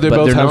and Well, yeah, stuff, but they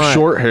both they're have not,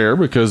 short hair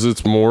because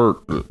it's more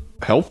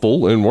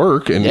helpful in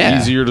work and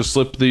easier to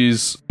slip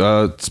these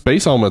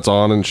space helmets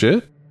on and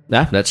shit.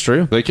 Yeah, that's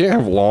true. They can't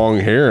have long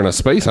hair in a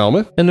space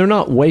helmet. And they're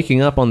not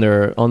waking up on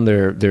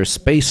their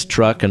space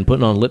truck and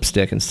putting on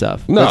lipstick and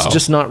stuff. No. That's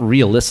just not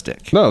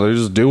realistic. No, they're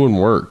just doing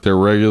work. They're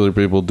regular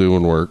people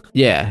doing work.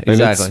 Yeah, And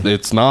exactly.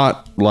 it's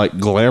not like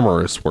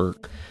glamorous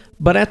work.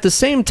 But at the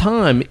same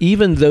time,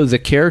 even though the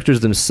characters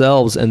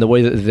themselves and the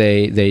way that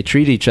they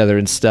treat each other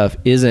and stuff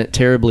isn't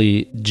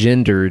terribly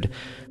gendered,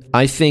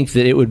 I think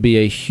that it would be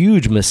a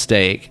huge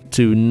mistake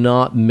to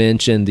not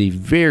mention the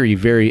very,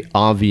 very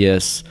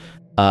obvious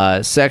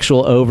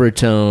sexual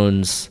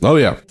overtones Oh,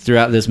 yeah.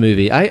 throughout this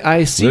movie.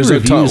 I see There's a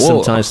reviews ton-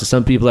 well, sometimes to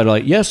some people that are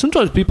like, yeah,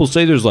 sometimes people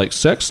say there's like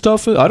sex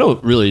stuff. I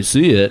don't really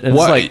see it. And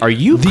What? it's like, are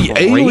you The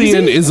crazy?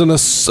 alien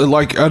isn't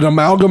like an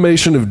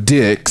amalgamation of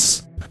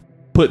dicks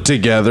put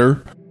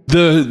together.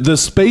 The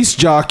space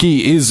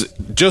jockey is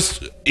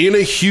just in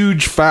a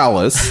huge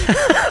phallus.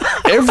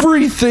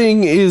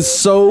 Everything is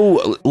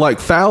so like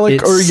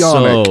phallic It's or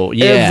yonic. so-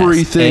 yes,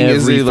 Everything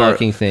is every either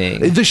fucking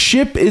thing. The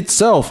ship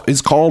itself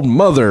is called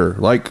Mother,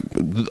 like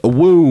a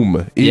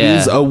womb. It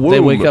is a womb. They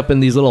wake up in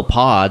these little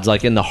pods,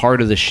 like in the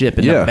heart of the ship,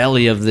 in Yeah. the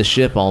belly of the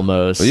ship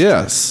almost.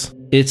 Yes.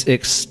 It's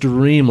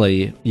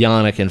extremely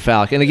yonic and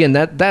phallic. And again,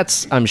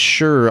 that's I'm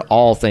sure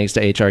all thanks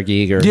to H.R.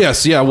 Giger.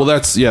 Yes, yeah, well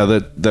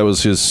that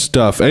was his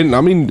stuff. And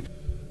I mean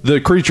the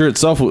creature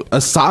itself,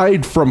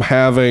 aside from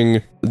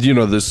having,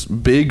 this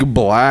big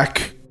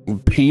black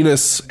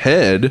penis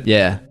head.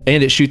 Yeah.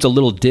 And it shoots a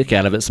little dick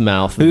out of its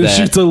mouth. It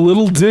shoots a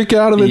little dick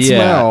out of its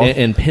mouth.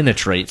 And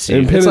penetrates you.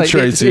 And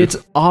penetrates you. It's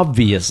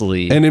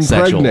obviously And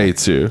sexual.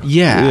 impregnates you.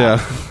 Yeah.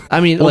 Yeah. I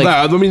mean,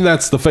 Well,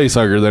 that's the face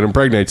hugger that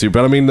impregnates you.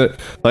 But I mean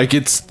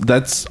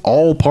that's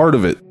all part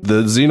of it.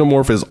 The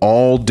xenomorph is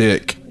all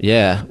dick.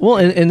 yeah. Well,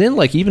 and then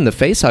like even the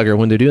face hugger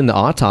when they're doing the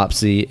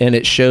autopsy and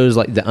it shows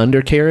like the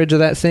undercarriage of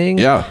that thing.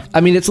 Yeah.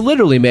 I mean, it's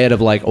literally made of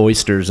like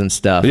oysters and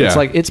stuff. Yeah. It's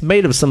like it's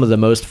made of some of the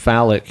most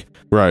phallic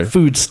Right.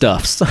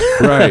 foodstuffs.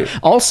 Right.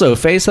 Also,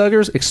 face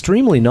huggers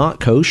extremely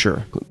not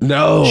kosher.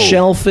 No.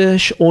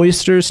 Shellfish,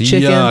 oysters,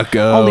 chicken, Yuck,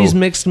 all oh. these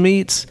mixed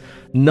meats,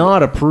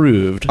 not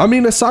approved. I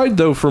mean, aside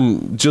though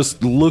from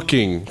just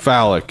looking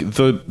phallic,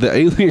 the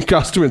alien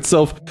costume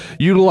itself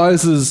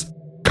utilizes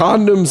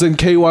condoms and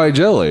KY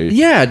jelly.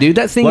 Yeah, dude,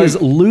 that thing Like- is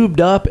lubed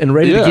up and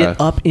ready to Yeah.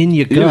 get up in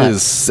your It guts.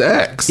 is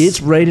sex.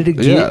 It's ready to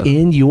get Yeah.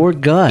 in your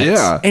guts.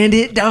 Yeah. And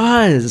it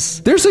does.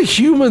 There's a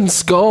human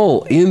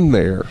skull in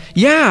there.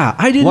 Yeah,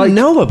 I didn't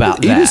know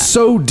about that. It is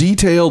so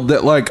detailed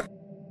that like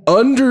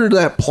under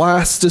that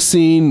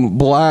plasticine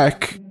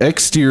black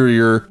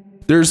exterior,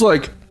 there's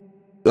like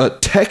a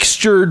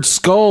textured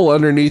skull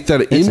underneath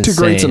that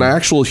integrates insane. an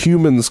actual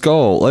human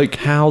skull. Like,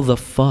 How the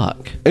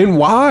fuck? and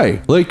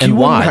why? Like, And you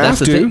why? wouldn't have That's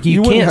the to. thing.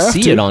 You wouldn't can't have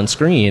see to. it on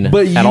screen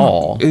But at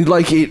all.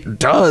 It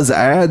does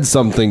add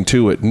something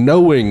to it,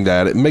 knowing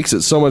that it makes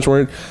it so much more.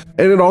 And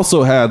it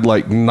also had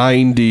like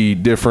 90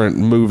 different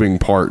moving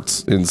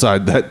parts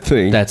inside that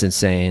thing. That's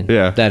insane.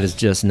 Yeah. That is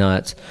just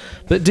nuts.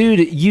 But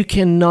dude, you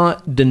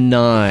cannot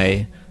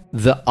deny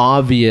the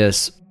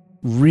obvious,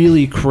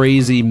 really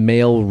crazy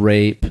male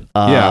rape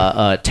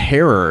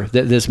terror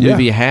that this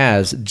movie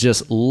has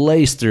just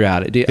laced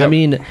throughout it. Dude, I Yep.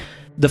 mean,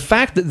 the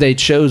fact that they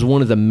chose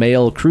one of the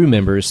male crew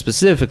members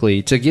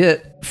specifically to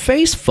get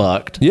face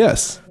fucked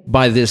Yes.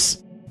 by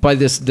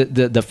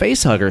the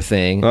face hugger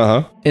thing, Uh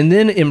huh. and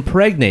then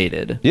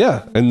impregnated,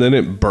 Yeah. And then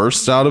it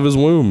bursts out of his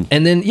womb.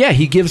 and then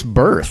he gives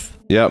birth.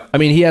 Yep. I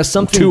mean, he has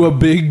something To a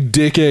big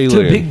dick alien. to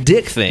a big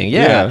dick thing.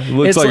 Yeah, It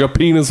looks It's like a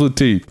penis with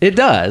teeth. It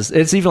does.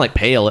 It's even like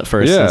pale at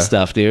first Yeah. and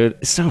stuff, dude.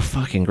 It's so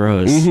fucking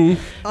gross. Mm-hmm.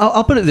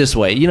 I'll put it this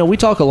way. We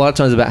talk a lot of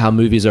times about how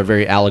movies are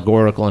very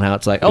allegorical and how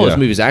it's like, oh, this Yeah.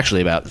 movie's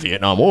actually about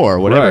Vietnam War or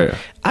whatever. Right.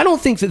 I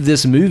don't think that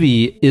this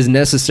movie is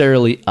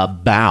necessarily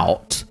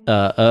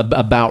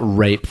about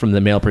rape from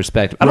the male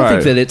perspective. I don't think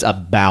Right. that it's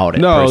about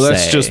it. No, per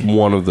that's se. just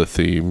one of the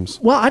themes.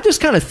 Well, I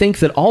just kind of think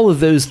that all of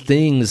those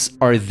things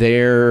are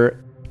there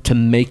to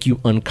make you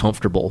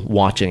uncomfortable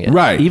watching it.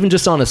 Right. Even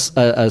just on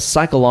a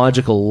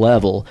psychological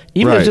level.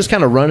 Even if Right. it's just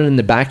kind of running in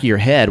the back of your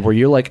head where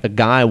you're like a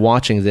guy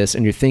watching this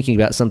and you're thinking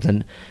about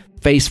something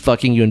face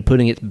fucking you and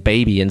putting its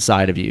baby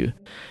inside of you.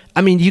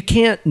 I mean, you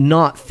can't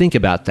not think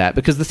about that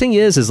because the thing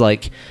is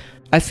like,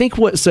 I think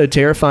what's so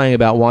terrifying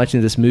about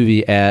watching this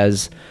movie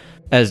as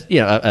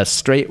a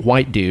straight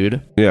white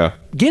dude, Yeah.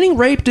 getting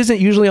raped isn't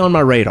usually on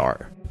my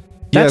radar.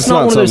 Yeah, That's it's not not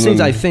one of those things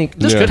something- I think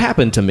this yeah. could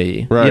happen to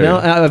me. Right.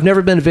 I've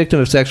never been a victim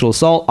of sexual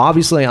assault.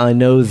 Obviously, I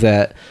know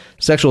that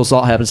sexual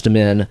assault happens to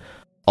men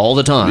all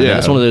the time. Yeah.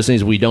 It's one of those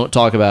things we don't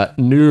talk about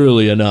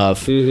nearly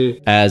enough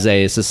Mm-hmm. as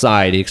a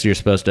society because you're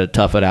supposed to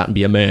tough it out and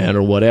be a man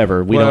or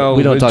whatever. We don't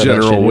in talk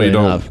general, about shit we nearly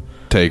don't enough.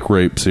 take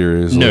rape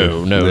seriously.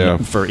 No, Yeah.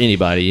 for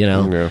anybody,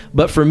 Yeah.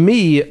 But for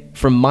me,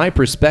 from my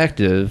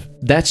perspective,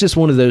 that's just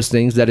one of those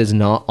things that is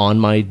not on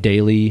my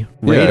daily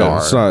radar. Yeah,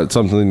 it's not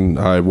something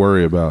I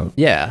worry about.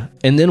 Yeah.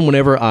 And then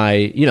whenever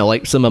I,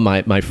 like some of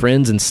my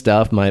friends and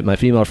stuff, my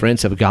female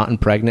friends have gotten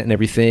pregnant and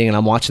everything, and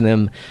I'm watching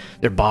them,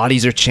 their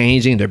bodies are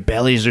changing, their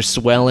bellies are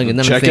swelling, and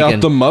then Check I'm thinking,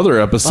 out the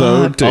Mother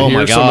episode to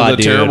hear some of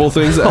the terrible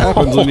things that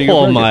happens when you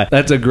get pregnant.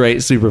 That's a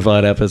great super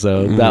fun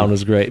episode. That one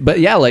was great. But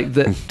yeah, like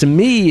to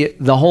me,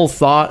 the whole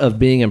thought of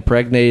being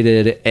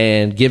impregnated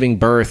and giving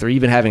birth or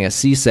even having a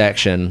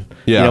C-section,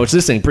 which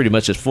this thing pretty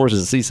much just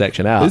forces a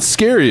C-section out. It's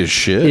scary as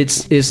shit.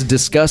 It's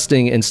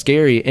disgusting and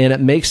scary, and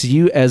it makes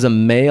you as a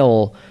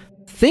male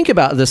think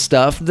about the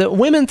stuff that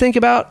women think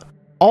about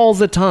all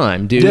the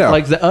time, dude. Yeah.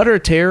 Like the utter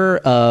terror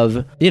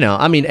of,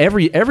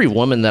 every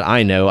woman that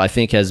I know, I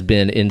think has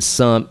been in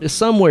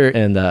somewhere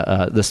in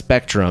the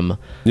spectrum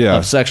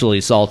of sexually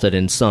assaulted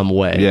in some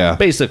way. Yeah.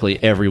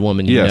 Basically every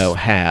woman you know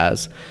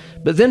has.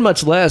 But then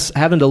much less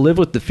having to live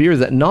with the fear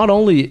that not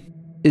only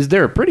is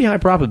there a pretty high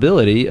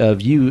probability of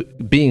you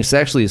being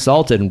sexually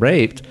assaulted and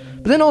raped,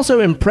 but then also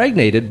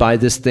impregnated by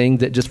this thing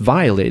that just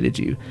violated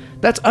you.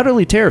 That's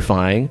utterly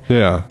terrifying.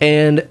 Yeah.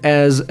 And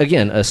as,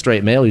 again, a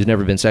straight male who's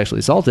never been sexually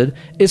assaulted,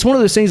 it's one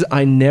of those things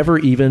I never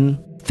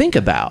even think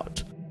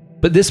about.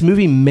 But this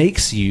movie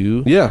makes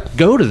you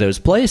go to those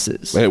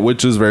places.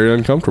 Which is very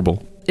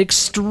uncomfortable.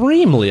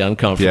 Extremely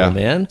uncomfortable,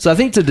 man. So I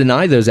think to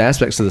deny those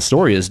aspects of the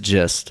story is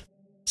just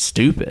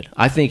stupid.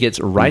 I think it's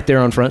right there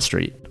on Front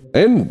Street.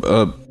 And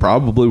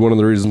probably one of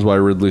the reasons why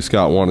Ridley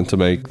Scott wanted to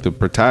make the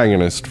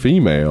protagonist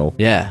female.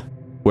 Yeah.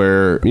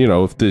 Where,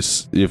 if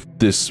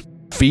this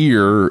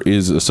fear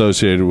is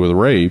associated with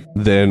rape,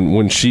 then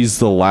when she's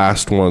the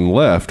last one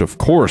left, of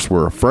course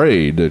we're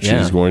afraid that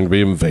she's going to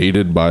be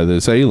invaded by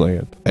this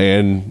alien.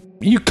 And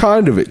you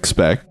kind of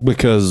expect,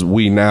 because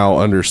we now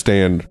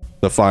understand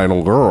the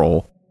final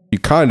girl, you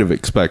kind of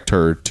expect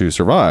her to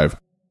survive.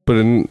 But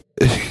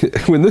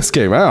when this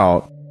came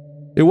out,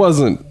 it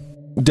wasn't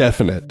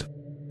definite.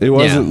 It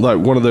wasn't like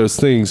one of those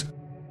things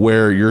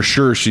where you're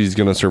sure she's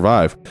going to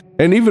survive.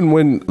 And even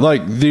when,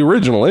 like, the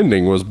original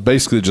ending was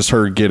basically just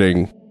her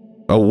getting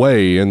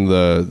away in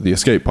the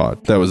escape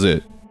pod. That was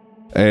it.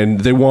 And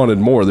they wanted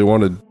more. They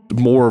wanted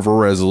more of a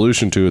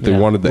resolution to it. They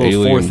wanted the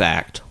alien fourth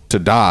act to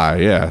die.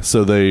 Yeah.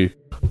 So they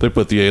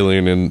put the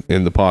alien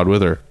in the pod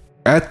with her.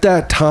 At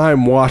that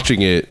time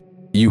watching it,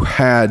 you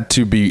had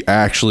to be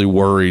actually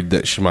worried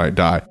that she might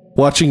die.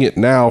 Watching it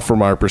now,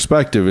 from our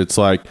perspective, it's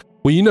like,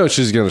 well,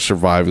 she's going to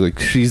survive. Like,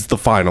 she's the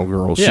final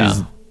girl. Yeah.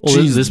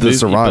 She's the movie,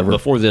 survivor.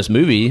 Before this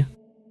movie,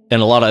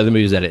 and a lot of other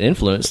movies that it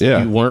influenced,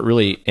 you weren't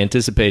really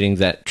anticipating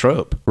that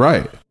trope.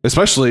 Right.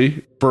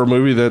 Especially for a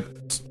movie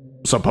that's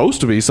supposed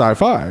to be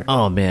sci-fi.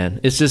 Oh, man.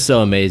 It's just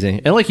so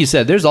amazing. And like you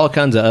said, there's all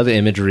kinds of other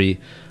imagery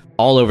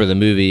all over the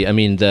movie. I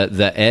mean,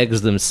 the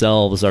eggs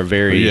themselves are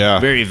very,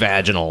 very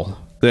vaginal.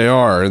 They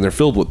are, and they're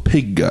filled with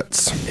pig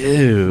guts.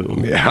 Ew.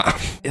 Yeah.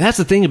 That's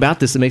the thing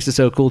about this that makes it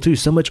so cool, too.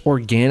 So much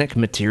organic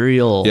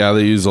material. Yeah,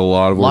 they use a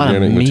lot of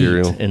organic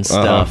material. And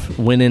stuff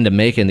went into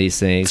making these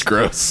things. It's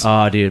gross.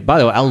 Oh, dude. By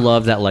the way, I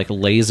love that, like,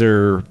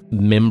 laser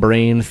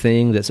membrane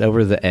thing that's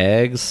over the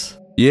eggs.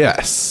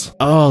 Yes.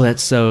 Oh,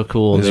 that's so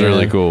cool. It's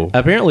really cool.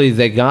 Apparently,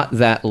 they got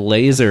that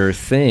laser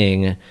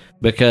thing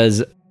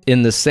because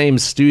in the same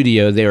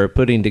studio, they were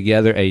putting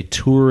together a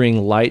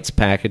touring lights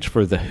package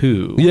for The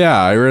Who. Yeah,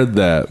 I read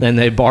that. And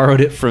they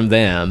borrowed it from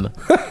them,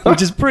 which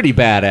is pretty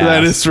badass.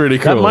 That is pretty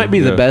cool. That might be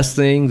the best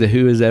thing The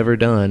Who has ever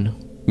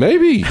done.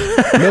 Maybe.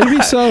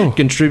 Maybe so.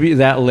 Contribute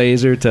that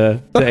laser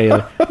to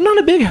Alien. I'm not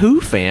a big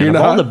Who fan. You're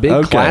of all not? the big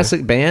Okay.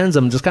 classic bands,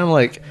 I'm just kind of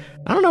like,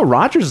 I don't know,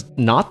 Roger's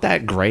not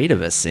that great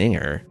of a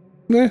singer.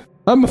 Yeah,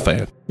 I'm a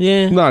fan.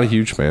 Yeah. Not a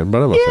huge fan,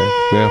 but I'm a fan.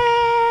 Yeah.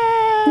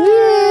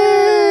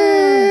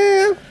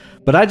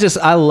 But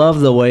I love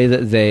the way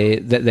that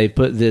they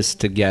put this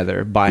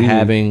together by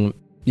having,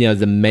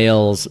 the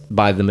males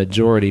by the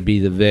majority be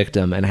the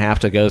victim and have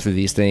to go through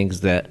these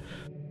things that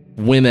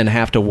women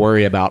have to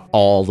worry about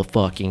all the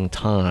fucking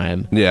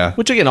time. Yeah.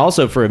 Which again,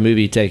 also for a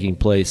movie taking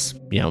place,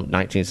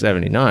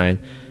 1979,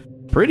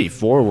 pretty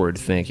forward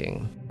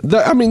thinking.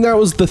 That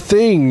was the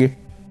thing.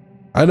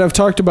 And I've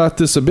talked about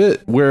this a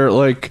bit where,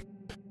 like,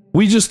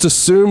 we just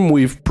assume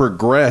we've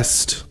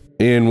progressed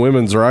in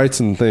women's rights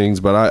and things,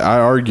 but I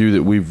argue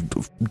that we've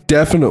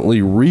definitely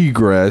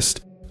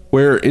regressed,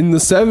 where in the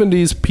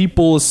 70s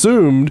people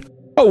assumed,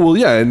 oh, well,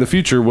 yeah, in the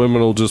future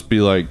women will just be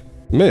like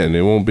men.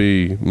 It won't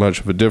be much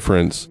of a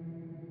difference.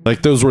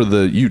 Like, those were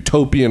the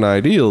utopian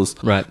ideals.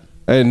 Right.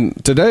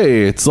 And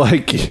today, it's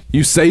like,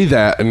 you say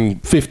that,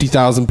 and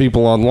 50,000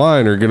 people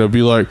online are going to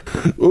be like,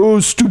 oh,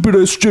 stupid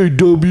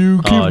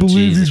SJW, can't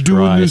believe Jesus you're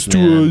doing Christ, this to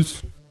man.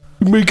 us.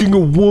 You're making a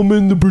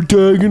woman the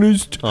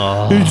protagonist.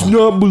 It's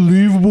not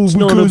believable because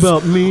not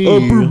about me.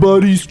 Upper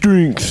body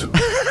strength.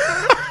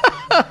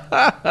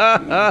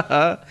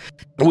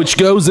 Which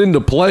goes into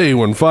play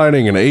when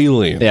fighting an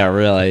alien. Yeah,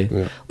 really.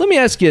 Yeah. Let me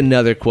ask you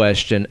another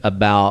question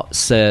about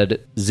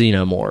said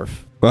xenomorph.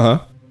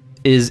 Uh-huh.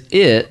 Is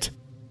it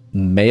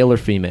male or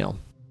female?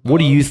 What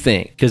do you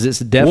think? Because it's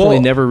definitely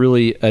never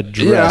really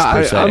addressed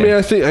per se. I mean,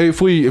 I think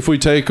if we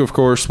take, of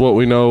course, what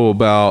we know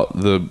about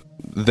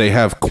they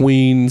have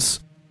queens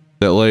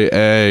that lay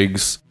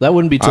eggs. That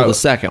wouldn't be till the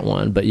second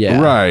one, but yeah.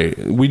 Right.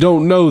 We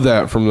don't know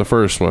that from the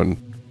first one.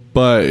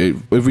 But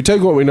if we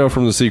take what we know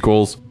from the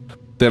sequels,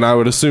 then I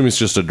would assume it's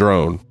just a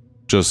drone.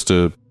 Just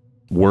a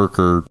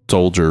worker,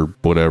 soldier,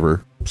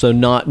 whatever. So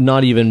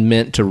not even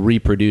meant to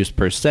reproduce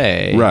per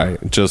se. Right.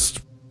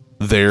 Just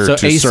there so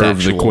to serve the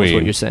asexual queen. Is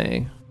what you're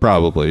saying.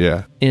 Probably,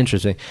 yeah.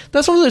 Interesting.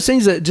 That's one of those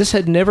things that just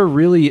had never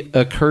really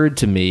occurred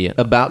to me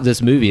about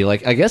this movie.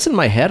 Like, I guess in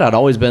my head, I'd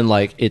always been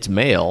like, it's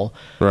male.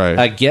 Right.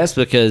 I guess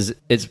because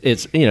it's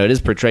it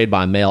is portrayed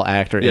by a male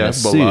actor in a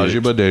suit.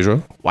 Balaji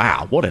Badeja.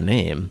 Wow, what a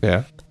name.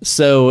 Yeah.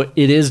 So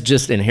it is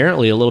just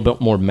inherently a little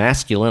bit more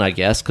masculine, I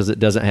guess, because it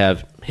doesn't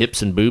have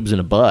hips and boobs and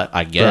a butt,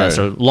 I guess,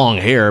 or long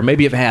hair.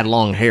 Maybe if it had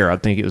long hair,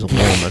 I'd think it was a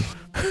woman.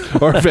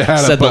 Or if it had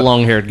said the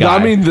long-haired guy.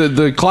 I mean,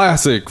 the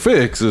classic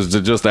fix is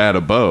to just add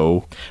a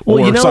bow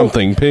well, or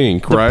something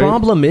pink, right? The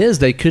problem is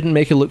they couldn't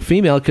make it look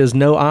female because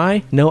no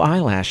eye, no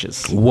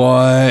eyelashes.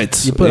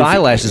 What? You put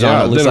eyelashes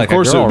on, it looks like a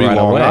girl then of course it would be right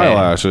long away.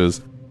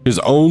 eyelashes. Because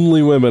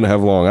only women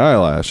have long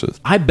eyelashes.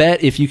 I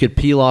bet if you could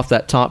peel off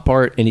that top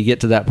part and you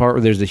get to that part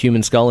where there's a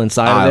human skull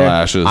inside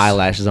of there,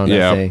 eyelashes on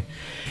that thing.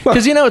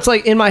 Because, it's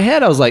like in my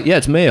head, I was like, yeah,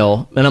 it's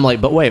male. And I'm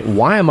like, but wait,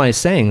 why am I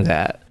saying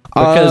that?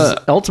 Because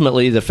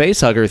ultimately the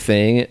face hugger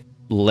thing,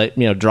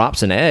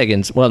 drops an egg.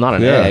 And well, not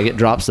an egg. It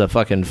drops a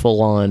fucking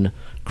full-on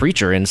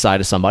creature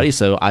inside of somebody.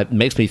 So it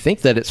makes me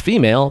think that it's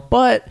female.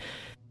 But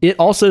it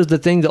also is the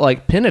thing that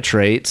like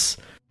penetrates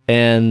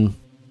and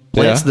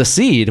plants the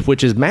seed,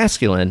 which is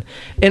masculine.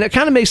 And it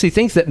kind of makes me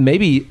think that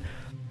maybe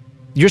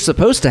you're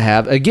supposed to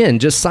have, again,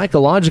 just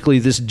psychologically,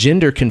 this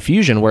gender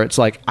confusion where it's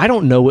like, I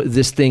don't know what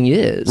this thing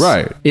is.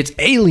 Right. It's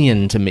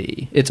alien to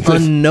me. It's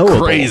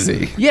unknowable.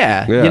 Crazy.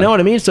 Yeah. You know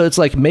what I mean? So it's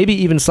like maybe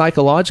even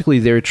psychologically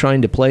they're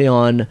trying to play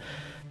on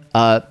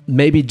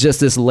maybe just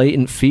this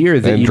latent fear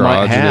that you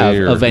might have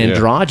of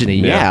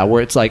androgyny. Yeah.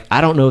 Where it's like, I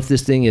don't know if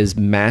this thing is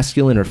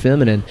masculine or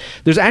feminine.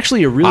 There's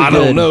actually a really I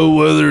don't know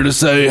whether to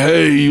say,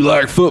 hey, you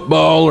like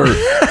football or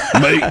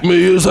make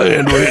me a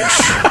sandwich.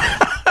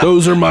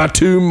 Those are my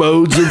two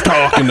modes of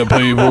talking to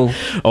people.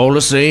 All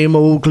the same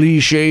old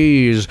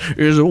cliches.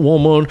 Is it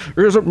woman?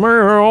 Is it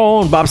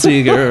man? Bob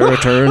Seger,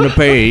 turn the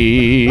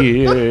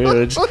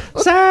page.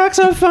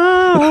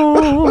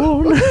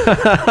 Saxophone.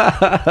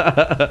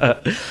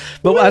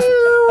 But I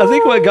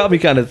think what got me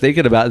kind of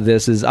thinking about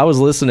this is I was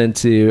listening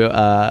to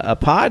a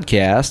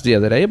podcast the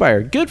other day by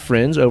our good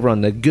friends over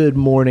on the Good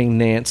Morning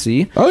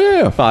Nancy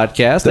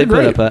podcast. They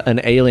put up an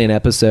alien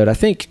episode, I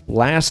think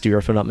last year,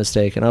 if I'm not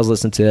mistaken. I was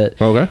listening to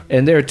it. Okay.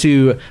 And there are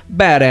two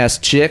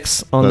badass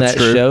chicks on that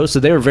show. So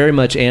they were very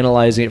much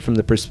analyzing it from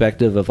the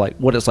perspective of like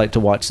what it's like to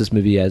watch this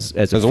movie as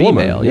a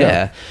female. Woman,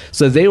 yeah.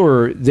 So they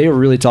were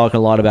really talking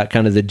a lot about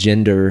kind of the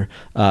gender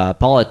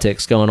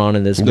politics going on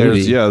in this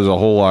movie. There's a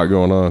whole lot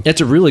going on.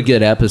 It's a really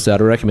good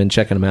episode. I recommend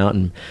checking them out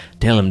and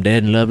tell them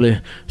Dead and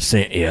Lovely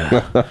sent you.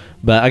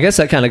 But I guess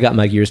that kind of got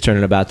my gears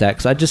turning about that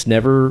because I just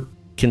never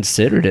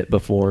considered it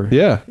before.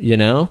 Yeah.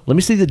 Let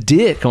me see the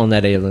dick on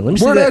that alien. Let me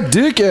see Where that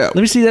dick at?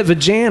 Let me see that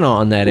vagina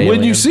on that alien.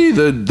 When you see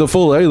the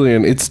full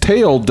alien, its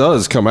tail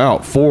does come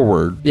out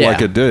forward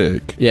like a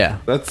dick. Yeah.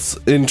 That's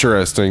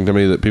interesting to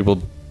me that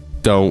people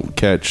don't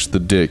catch the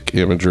dick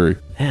imagery.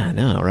 Yeah, I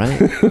know,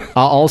 right?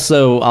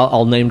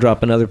 I'll name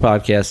drop another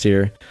podcast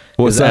here.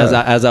 What's that?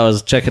 As I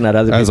was checking out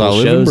other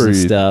people's shows and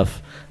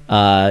stuff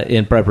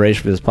in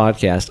preparation for this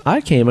podcast,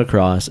 I came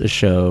across a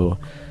show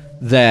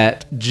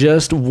that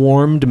just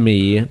warmed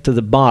me to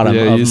the bottom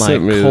of my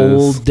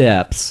cold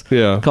depths.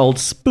 Yeah. Called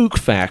Spook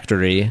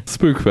Factory.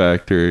 Spook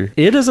Factory.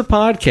 It is a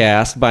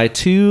podcast by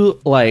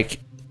two,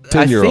 10-year-olds.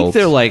 I think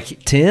they're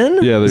like 10?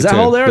 Yeah, they're 10. Is that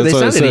how they are? They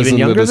sounded even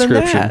younger than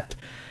description. that.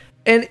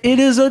 And it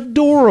is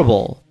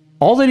adorable.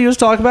 All they do is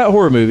talk about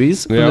horror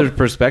movies from the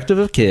perspective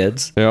of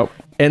kids. Yep.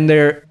 And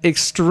they're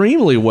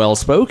extremely well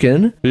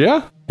spoken.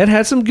 Yeah. And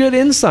had some good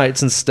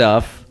insights and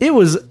stuff. It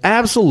was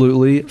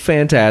absolutely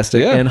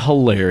fantastic and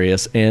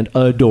hilarious and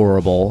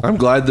adorable. I'm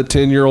glad that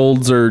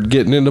 10-year-olds are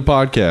getting into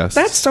podcasts.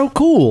 That's so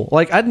cool.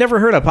 Like, I'd never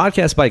heard a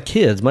podcast by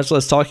kids, much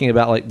less talking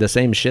about like the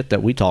same shit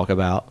that we talk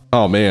about.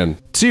 Oh man,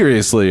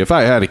 seriously, if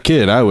I had a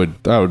kid, I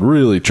would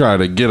really try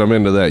to get them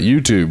into that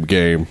YouTube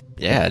game.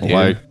 Yeah, dude.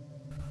 Like,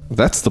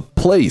 that's the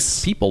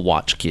place. People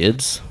watch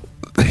kids.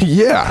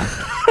 Yeah.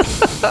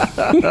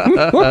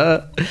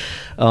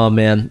 Oh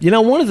man,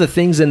 one of the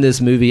things in this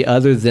movie,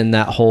 other than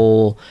that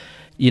whole,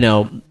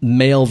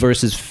 male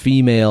versus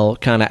female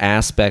kind of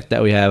aspect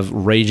that we have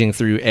raging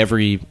through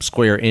every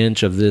square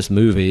inch of this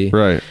movie,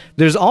 right?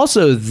 There's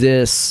also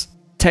this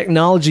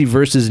technology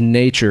versus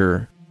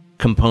nature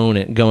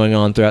component going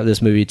on throughout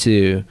this movie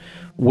too,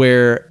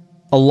 where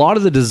a lot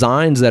of the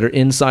designs that are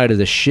inside of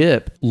the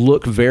ship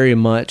look very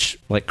much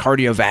like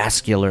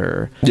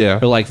cardiovascular,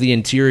 or like the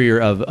interior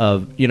of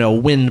a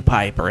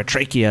windpipe or a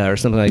trachea or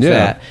something like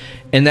that.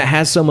 And that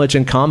has so much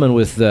in common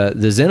with the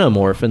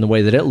xenomorph and the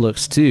way that it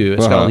looks too.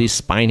 It's got all these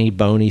spiny,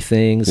 bony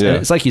things. Yeah. And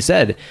it's like you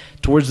said,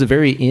 towards the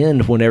very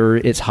end, whenever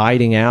it's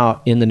hiding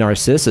out in the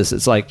Narcissus,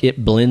 it's like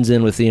it blends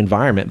in with the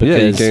environment.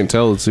 Because, you can't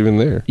tell it's even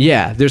there.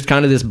 Yeah, there's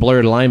kind of this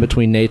blurred line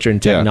between nature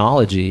and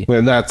technology.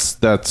 And that's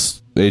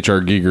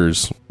H.R.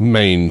 Giger's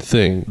main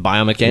thing.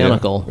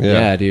 Biomechanical.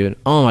 Yeah, dude.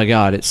 Oh my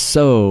God, it's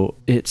so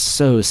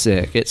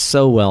sick. It's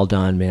so well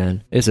done,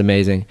 man. It's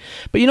amazing.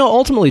 But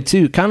ultimately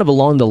too, kind of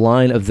along the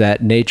line of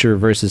that nature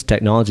versus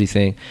technology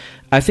thing,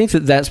 I think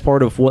that that's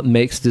part of what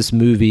makes this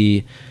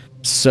movie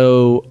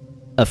so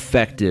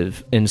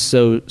effective and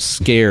so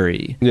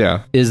scary.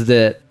 Yeah. Is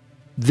that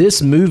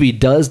this movie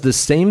does the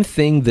same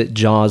thing that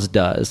Jaws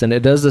does, and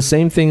it does the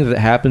same thing that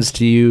happens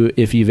to you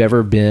if you've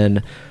ever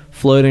been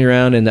floating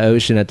around in the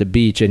ocean at the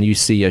beach and you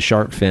see a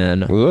shark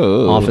fin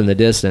off in the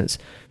distance.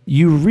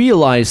 You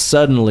realize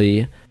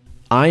suddenly,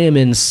 I am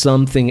in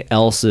something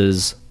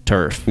else's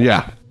turf.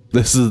 Yeah.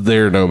 This is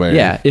their domain.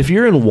 Yeah. If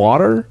you're in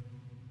water,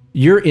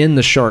 you're in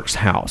the shark's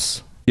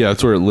house. Yeah,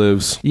 that's where it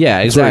lives. Yeah,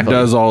 exactly. That's where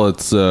it does all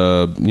its,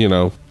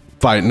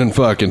 fighting and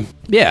fucking.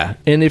 Yeah.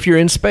 And if you're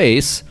in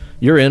space,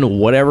 you're in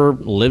whatever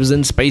lives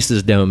in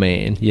space's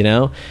domain,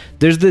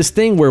 There's this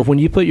thing where when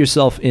you put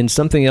yourself in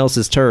something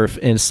else's turf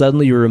and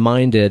suddenly you're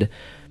reminded,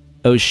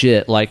 oh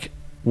shit, like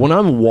when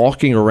I'm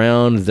walking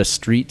around the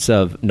streets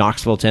of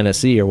Knoxville,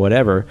 Tennessee or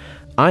whatever,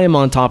 I am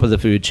on top of the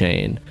food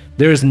chain.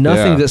 There's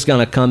nothing that's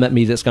going to come at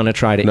me that's going to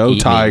try to eat me. No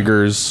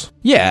tigers.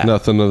 Yeah.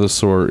 Nothing of the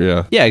sort,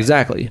 yeah. Yeah,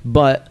 exactly.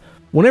 But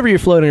whenever you're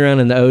floating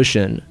around in the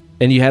ocean,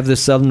 and you have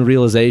this sudden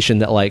realization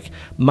that like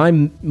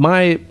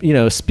my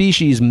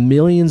species,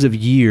 millions of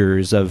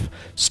years of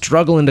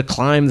struggling to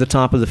climb the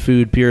top of the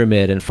food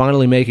pyramid and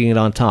finally making it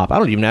on top. I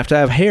don't even have to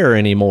have hair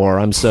anymore.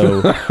 I'm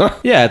so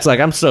it's like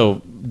I'm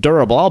so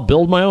durable. I'll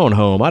build my own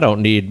home. I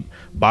don't need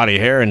body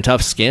hair and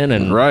tough skin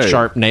and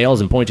sharp nails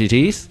and pointy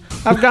teeth.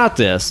 I've got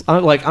this.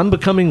 I'm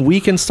becoming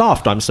weak and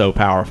soft. I'm so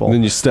powerful. And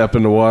then you step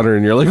into water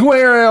and you're like,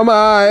 where am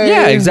I?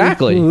 Yeah,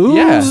 exactly.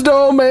 Whose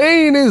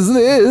domain is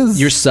this?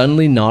 You're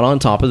suddenly not on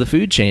top of the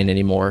food chain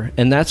anymore.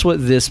 And that's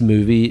what this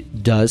movie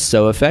does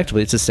so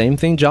effectively. It's the same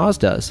thing Jaws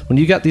does. When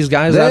you got these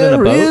guys out in a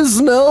boat. There is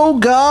no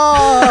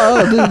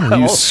God.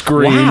 You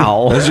scream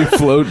as you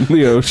float in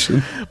the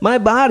ocean. My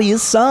body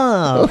is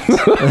soft.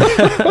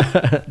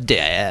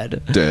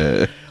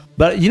 Dead.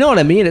 But you know what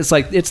I mean? It's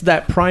like, it's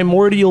that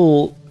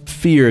primordial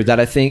fear that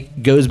I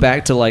think goes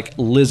back to like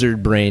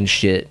lizard brain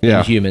shit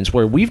in humans,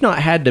 where we've not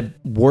had to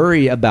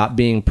worry about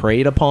being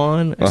preyed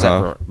upon, except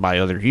for by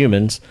other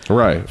humans,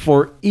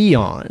 for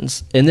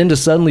eons. And then to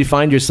suddenly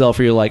find yourself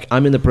where you're like,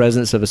 I'm in the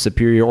presence of a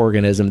superior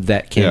organism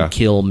that can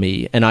kill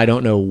me, and I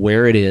don't know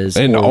where it is.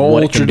 And or all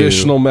what it can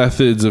traditional do.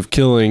 methods of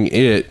killing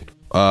it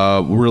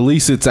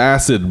release its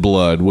acid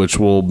blood, which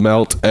will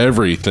melt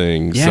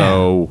everything. Yeah.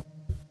 So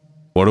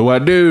what do I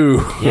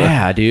do?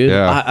 Yeah, dude.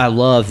 Yeah. I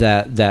love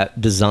that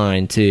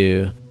design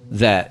too.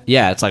 That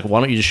it's like,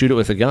 why don't you just shoot it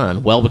with a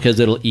gun? Well, because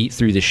it'll eat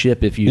through the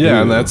ship if you do.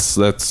 And that's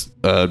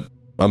a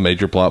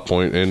major plot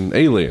point in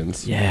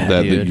Aliens. Yeah,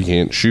 that you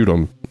can't shoot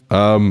them.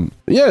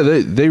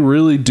 They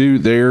really do.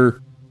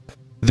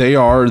 They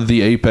are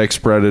the apex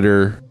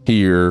predator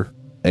here,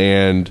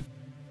 and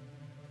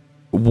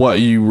what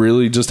you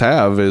really just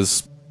have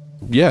is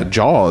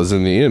Jaws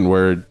in the end,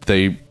 where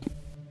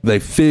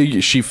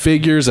she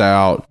figures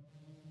out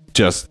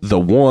just the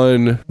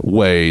one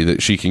way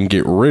that she can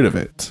get rid of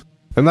it.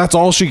 And that's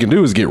all she can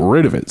do is get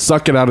rid of it.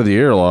 Suck it out of the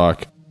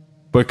airlock.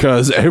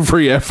 Because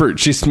every effort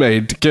she's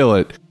made to kill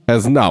it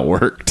has not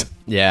worked.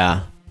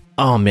 Yeah.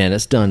 Oh, man,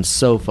 it's done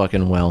so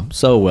fucking well.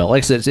 So well.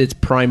 Like I said, it's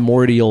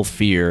primordial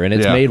fear. And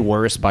it's made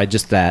worse by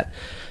just that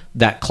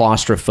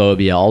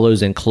claustrophobia. All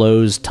those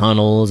enclosed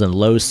tunnels and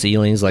low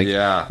ceilings. Like,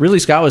 Ridley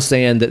Scott was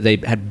saying that they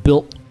had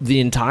built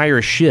the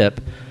entire ship,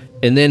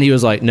 and then he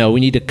was like, no, we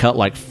need to cut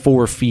like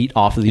 4 feet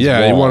off of these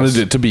walls. He wanted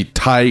it to be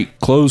tight,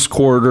 close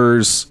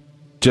quarters,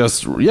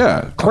 just,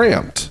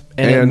 cramped.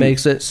 And it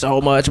makes it so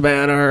much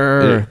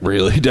better. It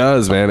really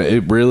does, man.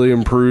 It really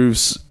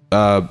improves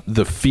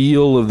the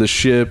feel of the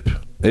ship.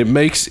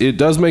 It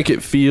does make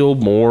it feel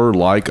more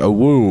like a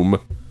womb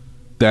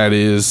that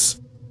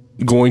is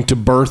going to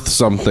birth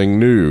something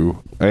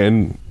new.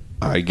 And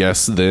I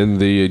guess then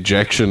the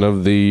ejection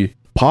of the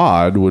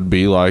pod would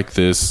be like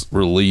this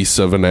release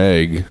of an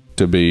egg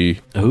to be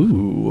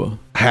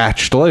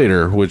hatched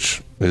later,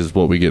 which is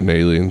what we get in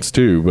Aliens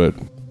too. But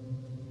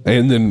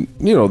and then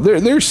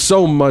there's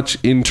so much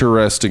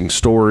interesting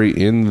story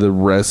in the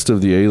rest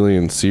of the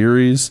Alien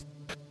series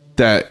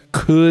that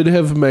could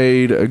have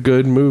made a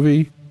good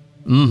movie.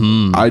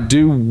 I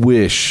do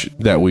wish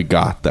that we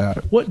got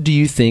that. What do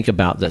you think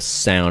about the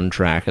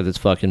soundtrack of this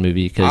fucking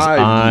movie? Because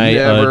I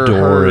never adore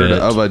heard it.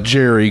 of a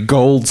Jerry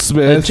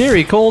Goldsmith.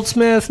 Jerry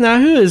Goldsmith? Now,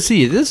 who is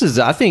he? This is,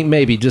 I think,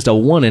 maybe just a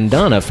one and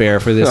done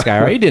affair for this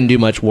guy, right? He didn't do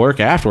much work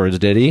afterwards,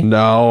 did he?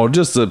 No,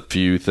 just a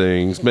few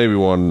things. Maybe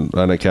won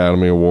an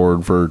Academy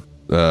Award for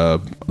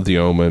The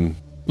Omen.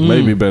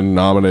 Maybe been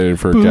nominated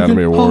for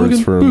Academy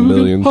Awards for a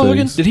million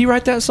things. Did he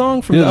write that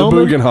song from Yeah, the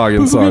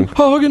Bugenhagen song.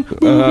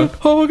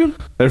 Bugenhagen.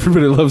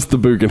 Everybody loves the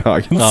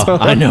Bugenhagen song.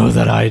 I know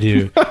that I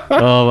do.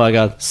 Oh my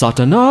God.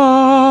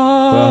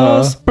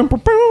 Satanas. Boom, boom,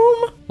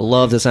 boom.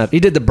 Love the sound. He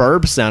did the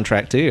Burbs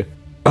soundtrack too.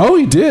 Oh,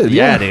 he did.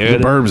 Yeah, dude.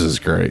 The Burbs is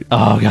great.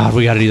 Oh God,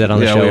 we got to do that on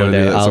the Yeah, show we one gotta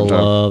do day. that I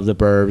sometime. love the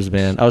Burbs,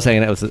 man. I was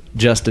hanging out with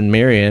Justin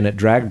Marion at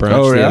Drag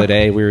Brunch the other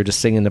day. We were just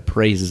singing the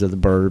praises of the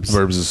Burbs.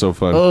 Burbs is so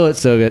fun. Oh, it's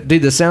so good,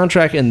 dude. The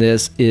soundtrack in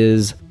this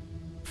is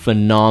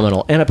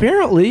phenomenal, and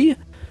apparently,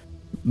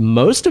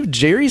 most of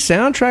Jerry's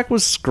soundtrack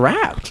was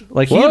scrapped.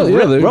 Like he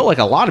wrote like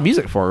a lot of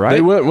music for it, right?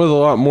 They went with a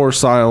lot more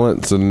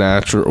silence and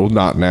natural,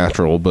 not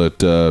natural,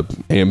 but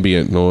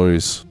ambient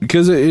noise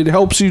because it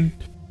helps you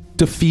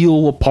to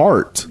feel a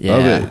part of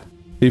it.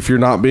 If you're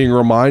not being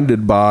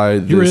reminded by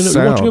this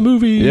sound. Watching a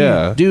movie.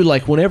 Yeah. Dude,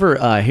 like whenever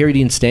Harry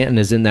Dean Stanton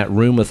is in that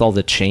room with all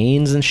the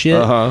chains and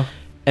shit,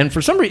 and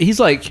for some reason he's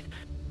like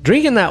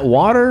drinking that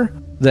water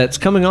that's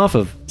coming off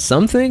of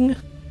something.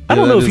 I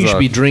don't know if you should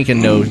be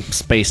drinking no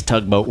space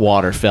tugboat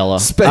water, fella.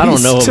 I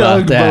don't know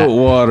about that.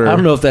 Water. I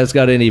don't know if that's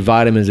got any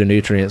vitamins or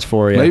nutrients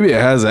for you. Maybe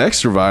it has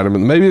extra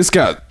vitamins. Maybe it's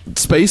got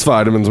space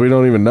vitamins we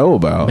don't even know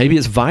about. Maybe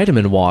it's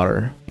vitamin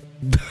water.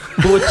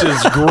 Which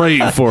is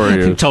great for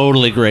you.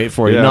 Totally great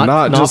for you. Yeah,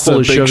 not just full a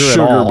of big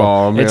sugar at all.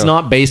 bomb. It's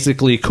not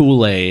basically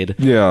Kool-Aid.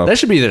 Yeah. That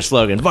should be their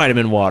slogan.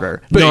 Vitamin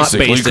water.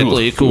 Basically not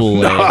basically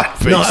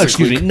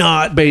Kool-Aid.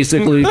 Not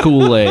basically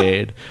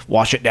Kool-Aid.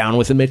 Wash it down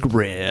with a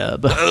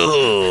McRib.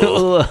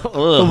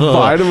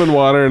 Vitamin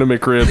water and a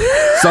McRib.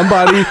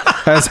 Somebody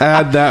has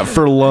had that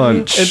for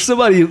lunch. And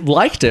somebody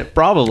liked it,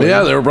 probably.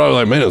 Yeah, they were probably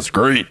like, man, it's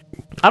great.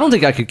 I don't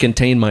think I could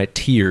contain my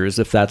tears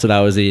if that's what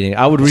I was eating.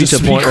 I would reach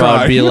Just a point where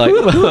I'd be like,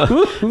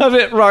 crying. I've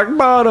hit rock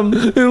bottom.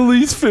 At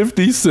least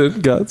 50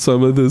 Cent got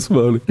some of this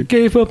money.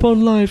 Gave up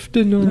on life,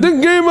 didn't I?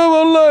 Then gave up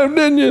on life,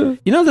 didn't you?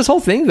 You know, this whole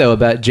thing, though,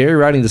 about Jerry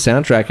writing the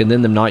soundtrack and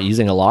then them not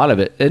using a lot of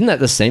it, isn't that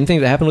the same thing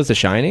that happened with The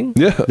Shining?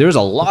 Yeah. There was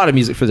a lot of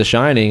music for The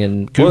Shining,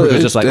 and Kubrick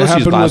was just like, let's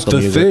use happened with classical The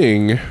music.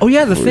 Thing. Oh,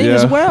 yeah, The Thing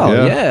as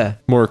well. Yeah.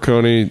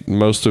 Morricone,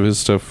 most of his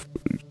stuff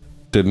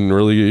didn't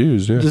really get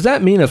used. Yeah. Does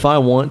that mean if I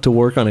want to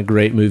work on a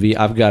great movie,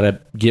 I've got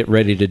to get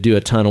ready to do a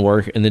ton of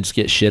work and then just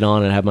get shit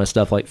on and have my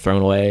stuff like thrown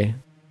away?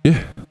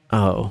 Yeah.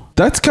 Oh.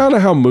 That's kind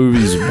of how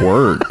movies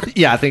work.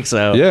 Yeah, I think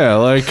so. Yeah,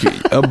 like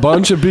a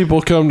bunch of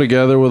people come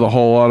together with a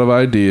whole lot of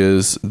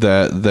ideas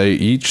that they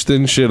each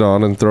then shit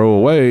on and throw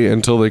away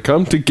until they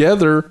come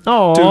together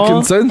to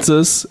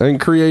consensus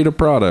and create a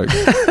product.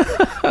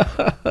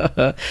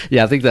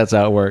 Yeah, I think that's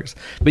how it works.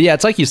 But yeah,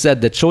 it's like you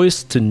said, the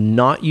choice to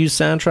not use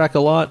soundtrack a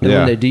lot, and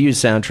when they do use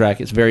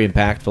soundtrack, it's very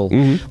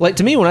impactful. Like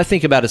to me, when I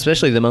think about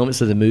especially the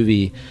moments of the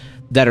movie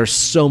that are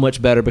so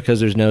much better because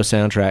there's no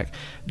soundtrack.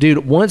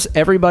 Dude, once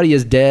everybody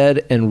is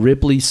dead and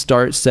Ripley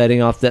starts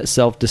setting off that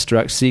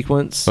self-destruct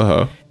sequence,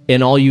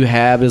 and all you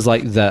have is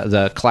like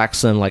the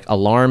klaxon, like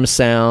alarm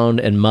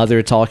sound, and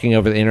Mother talking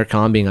over the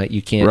intercom being like,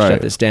 you can't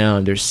shut this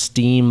down. There's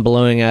steam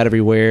blowing out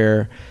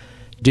everywhere.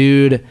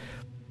 Dude,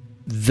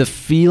 the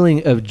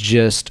feeling of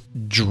just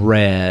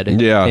dread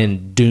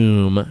and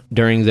doom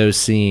during those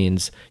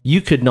scenes,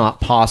 you could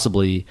not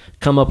possibly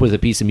come up with a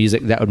piece of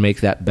music that would make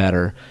that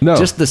better. No.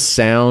 Just the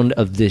sound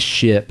of this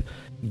ship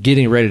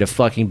getting ready to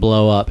fucking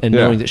blow up and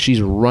knowing that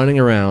she's running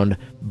around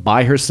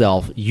by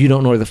herself. You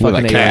don't know where the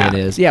fucking alien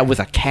is. Yeah, with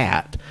a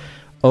cat.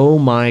 Oh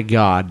my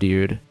God,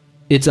 dude.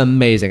 It's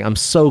amazing. I'm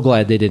so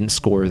glad they didn't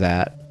score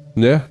that.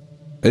 Yeah.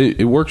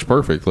 It works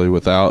perfectly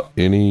without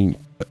any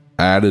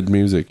added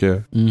music, How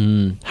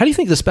do you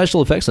think the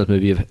special effects in this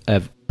movie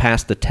have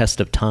passed the test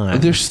of time?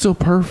 They're still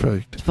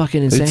perfect. It's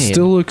fucking insane. It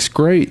still looks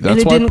great.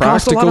 That's why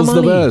practical's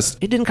the best.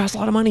 It didn't cost a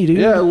lot of money, dude.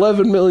 Yeah,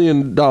 $11 million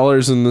in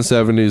the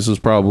 70s was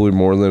probably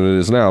more than it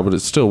is now, but it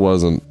still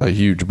wasn't a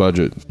huge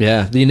budget.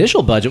 Yeah, the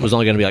initial budget was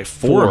only going to be like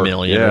 $4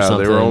 million or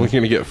something. They were only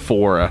going to get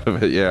 4 out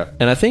of it,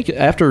 And I think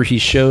after he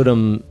showed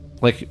them,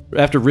 like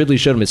after Ridley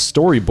showed him his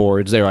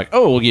storyboards, they were like,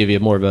 "Oh, we'll give you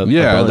more of a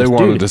bonus." They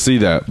wanted to see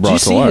that brought to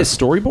life. Did you see his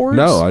storyboards?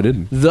 No, I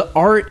didn't. The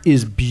art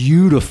is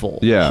beautiful.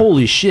 Yeah,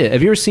 holy shit!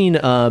 Have you ever seen?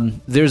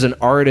 There's an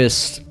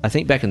artist, I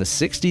think back in the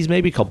 '60s,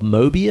 maybe called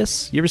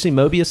Mobius. You ever seen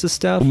Mobius's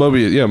stuff? Well,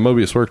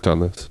 Mobius worked on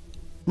this.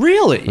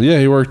 Really? Yeah,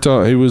 he worked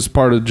on. He was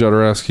part of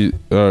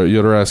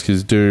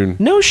Jodorowsky's Dune.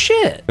 No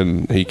shit.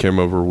 And he came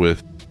over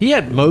with. He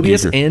had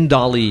Mobius and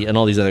Dali and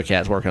all these other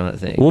cats working on that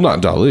thing. Well,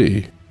 not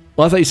Dali.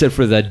 Well, I thought you said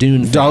for the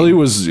Dune thing. Dali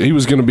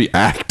was going to be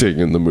acting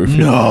in the movie.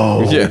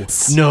 No.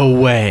 Yes. No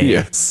way.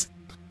 Yes.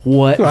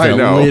 What the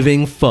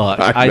living fuck?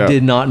 I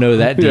did not know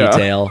that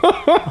detail.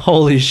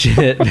 Holy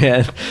shit,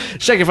 man.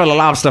 Shake it for the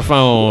lobster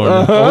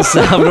phone. Old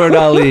Salvador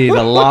Dali,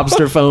 the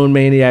lobster phone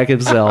maniac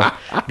himself.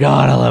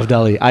 God, I love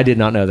Dali. I did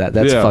not know that.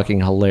 That's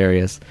fucking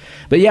hilarious.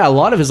 But yeah, a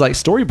lot of his like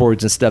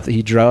storyboards and stuff that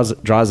he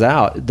draws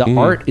out, the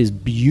art is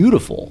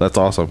beautiful. That's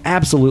awesome.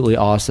 Absolutely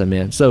awesome,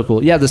 man. So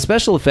cool. Yeah, the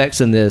special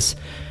effects in this,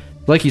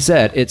 Like you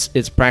said,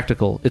 it's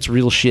practical. It's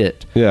real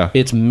shit. Yeah.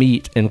 It's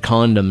meat and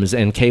condoms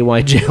and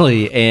KY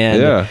jelly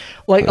and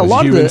like a There's lot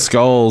of human the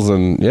skulls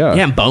and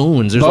and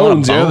bones. There's bones. a lot of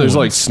bones. Yeah, there's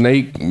like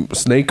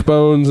snake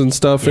bones and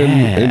stuff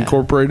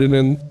incorporated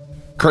in.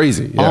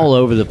 Crazy. Yeah. All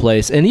over the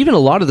place. And even a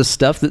lot of the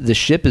stuff that the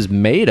ship is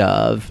made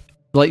of,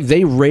 like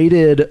they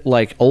raided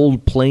like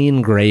old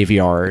plane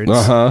graveyards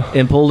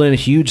and pulled in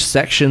huge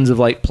sections of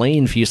like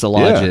plane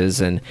fuselages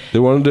and they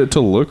wanted it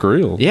to look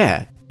real.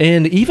 Yeah.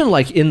 And even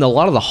like in a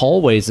lot of the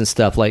hallways and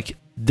stuff, like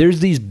there's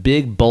these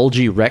big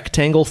bulgy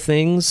rectangle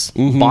things,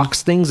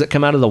 box things that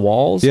come out of the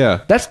walls.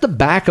 Yeah. That's the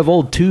back of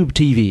old tube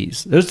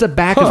TVs. There's the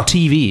back of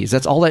TVs.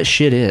 That's all that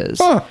shit is.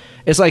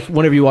 It's like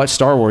whenever you watch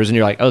Star Wars and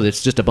you're like, oh,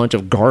 it's just a bunch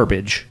of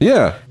garbage.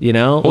 Yeah. You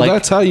know? Well, like,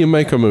 that's how you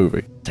make a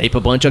movie. Tape a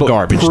bunch of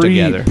garbage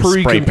together.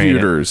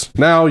 Pre-computers.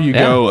 Now you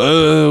go,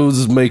 oh,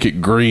 just make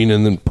it green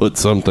and then put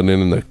something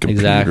in the computer.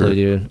 Exactly,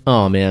 dude.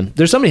 Oh, man.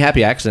 There's so many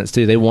happy accidents,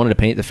 too. They wanted to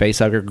paint the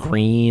facehugger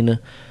green.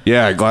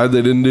 Yeah, glad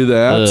they didn't do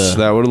that.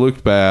 That would have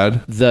looked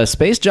bad. The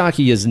space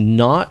jockey is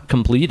not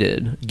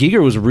completed.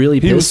 Giger was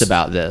really pissed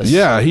about this.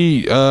 Yeah,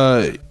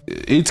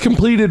 it's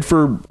completed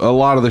for a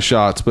lot of the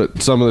shots,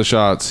 but some of the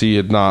shots he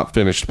had not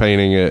finished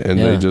painting it, and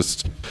they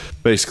just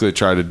basically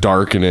tried to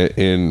darken it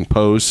in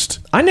post.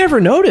 I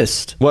never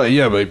noticed. Well,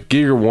 yeah, but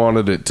Giger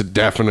wanted it to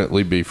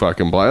definitely be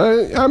fucking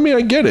black. I mean,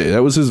 I get it.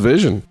 That was his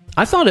vision.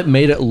 I thought it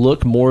made it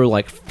look more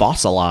like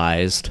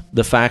fossilized.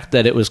 The fact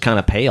that it was kind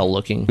of pale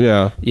looking.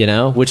 Yeah. You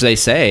know, which they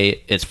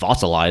say it's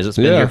fossilized. It's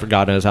been here for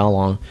God knows how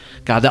long.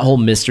 God, that whole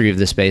mystery of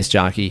the space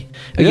jockey.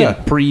 Again,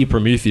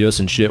 pre-Prometheus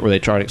and shit where they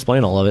try to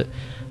explain all of it.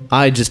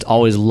 I just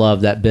always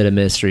love that bit of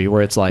mystery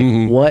where it's like,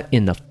 what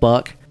in the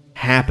fuck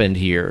happened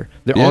here?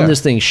 They're on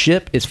this thing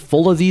ship. It's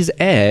full of these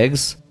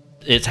eggs.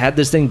 It's had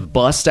this thing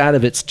bust out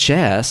of its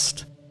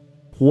chest.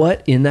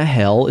 What in the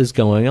hell is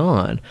going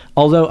on?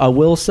 Although I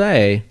will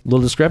say,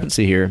 little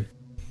discrepancy here.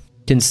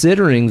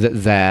 Considering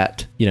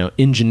that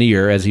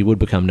engineer, as he would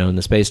become known,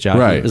 the space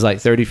jockey, is like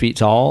 30 feet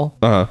tall,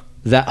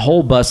 that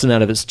hole busting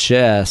out of its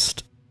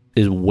chest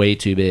is way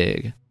too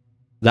big.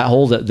 That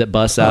hole that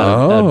busts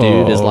out of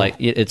dude is like,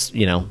 it's,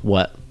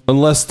 what?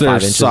 Unless their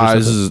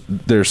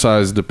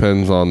size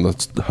depends on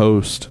the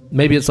host.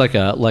 Maybe it's like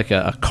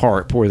a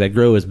carp where they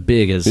grow as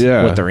big as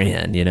what they're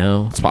in,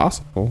 It's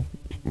possible.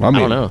 I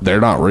don't know.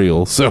 They're not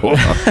real, so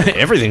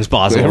everything's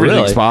possible.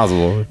 Everything's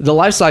possible. The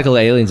life cycle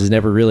of aliens is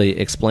never really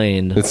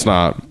explained. It's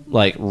not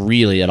like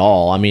really at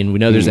all. I mean, we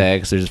know there's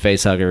eggs, there's a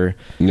face hugger.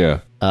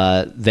 Yeah.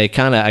 They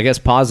kind of, I guess,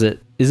 posit.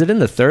 Is it in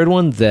the third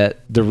one that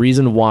the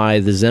reason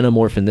why the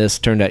xenomorph in this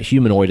turned out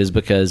humanoid is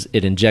because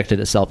it injected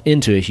itself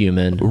into a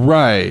human?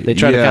 Right. They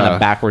tried to kind of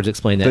backwards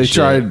explain that. They shit.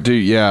 tried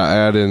to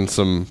add in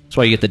some. That's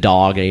why you get the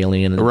dog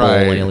alien and the bull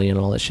alien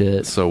and all that shit.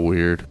 It's so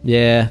weird.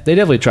 Yeah, they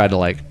definitely tried to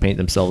like paint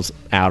themselves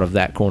out of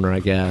that corner, I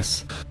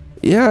guess.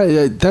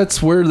 Yeah,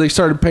 that's where they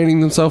started painting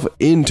themselves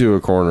into a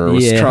corner. It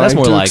was trying that's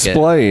more to like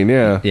explain.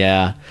 it.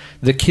 Yeah.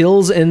 The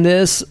kills in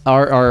this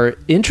are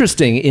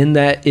interesting in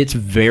that it's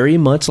very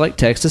much like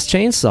Texas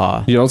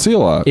Chainsaw. You don't see a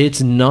lot. It's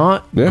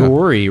not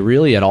gory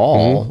really at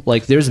all.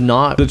 Like there's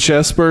not the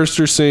chest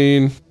burster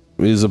scene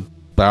is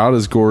about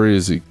as gory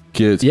as it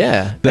gets.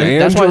 Yeah,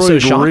 that's why it's so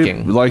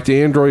shocking. Like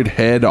the android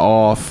head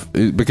off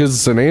because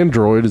it's an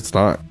android. It's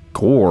not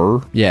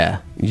gore. Yeah,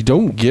 you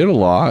don't get a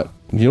lot.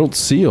 You don't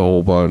see a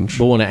whole bunch.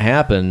 But when it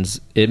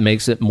happens, it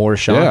makes it more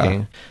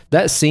shocking. Yeah.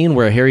 That scene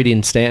where Harry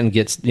Dean Stanton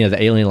gets,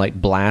 the alien like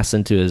blasts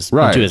into his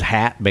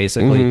hat,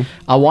 basically.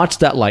 I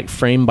watched that like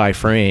frame by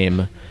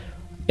frame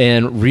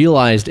and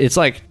realized it's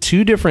like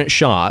two different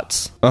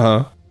shots.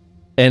 And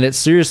it's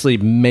seriously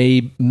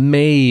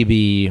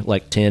maybe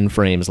like 10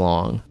 frames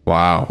long.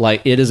 Wow.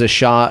 Like it is a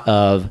shot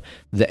of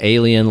the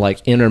alien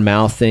like inner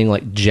mouth thing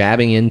like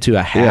jabbing into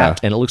a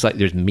hat and it looks like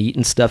there's meat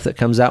and stuff that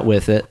comes out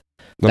with it.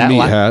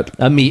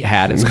 A meat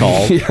hat, it's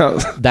called.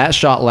 That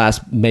shot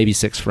lasts maybe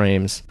 6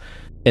 frames.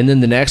 And then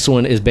the next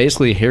one is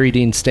basically Harry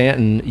Dean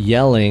Stanton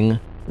yelling,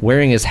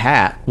 wearing his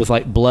hat with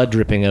like blood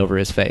dripping over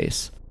his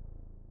face.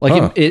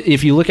 Like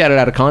if you look at it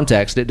out of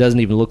context, it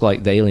doesn't even look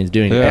like the alien's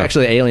doing it.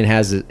 Actually, the alien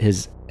has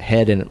his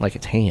head in it like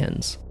its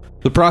hands.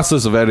 The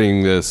process of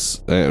editing this,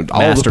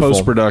 all the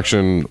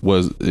post-production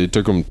it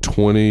took them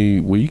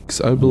 20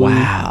 weeks, I believe.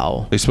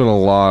 Wow. They spent a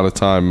lot of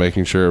time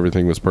making sure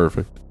everything was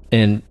perfect.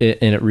 And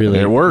it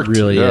really worked.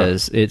 Really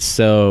is. It's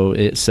so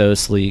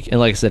sleek. And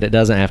like I said, it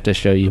doesn't have to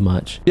show you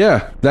much.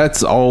 Yeah,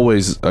 that's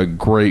always a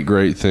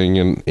great thing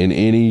in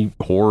any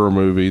horror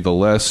movie. The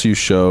less you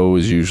show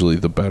is usually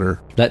the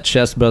better. That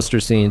chest buster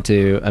scene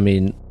too, I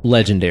mean,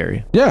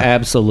 legendary. Yeah.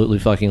 Absolutely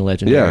fucking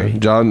legendary. Yeah,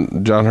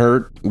 John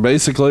Hurt,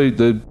 basically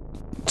the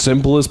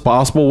simplest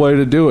possible way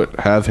to do it.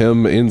 Have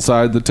him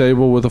inside the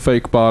table with a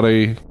fake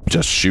body.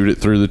 Just shoot it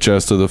through the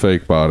chest of the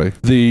fake body.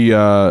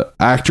 The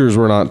actors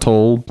were not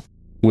told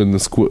when the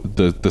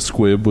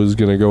squib was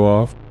going to go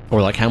off.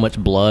 or like how much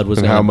blood was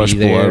And going how to much be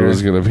there. blood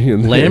was going to be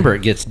in there.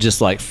 Lambert gets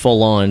just like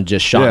full on,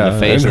 just shot in the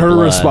face. And with her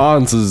blood.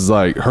 response is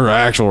like her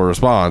actual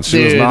response.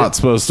 She was Dude. not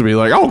supposed to be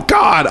like, "Oh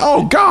God,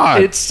 oh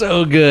God." It's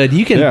so good.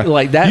 You can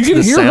like that's You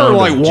can the hear her sound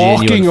like of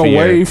walking genuine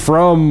fear. away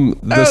from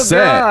the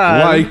set.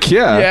 God. Like,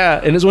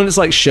 yeah, and it's when it's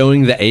like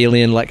showing the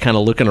alien like kind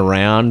of looking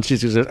around.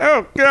 She's just,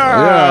 oh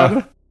God,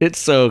 Yeah. it's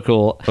so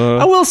cool.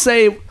 I will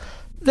say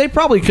they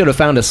probably could have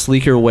found a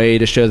sleeker way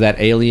to show that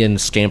alien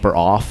scamper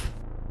off.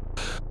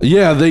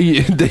 Yeah, they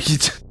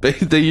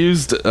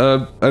used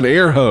an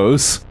air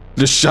hose,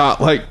 just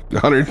shot like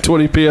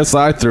 120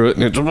 psi through it,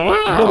 and it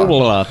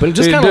But it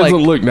just it kind of doesn't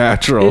like look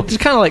natural. it just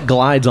kind of like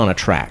glides on a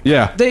track.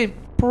 Yeah. They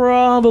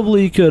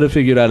probably could have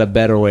figured out a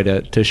better way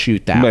to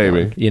shoot that.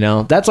 Maybe. one, you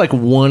know, that's like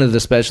one of the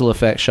special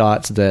effects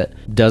shots that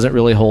doesn't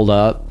really hold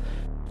up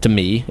to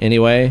me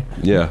anyway.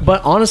 Yeah.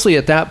 But honestly,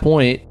 at that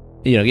point,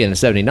 you know, again in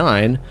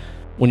 '79,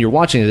 when you're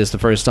watching this the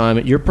first time,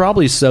 you're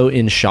probably so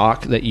in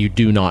shock that you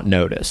do not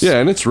notice. Yeah,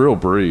 and it's real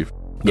brief.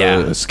 Yeah.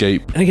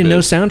 Escape. And again, no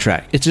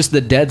soundtrack. It's just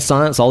the dead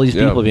silence. All these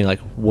Yeah. people being like,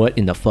 "What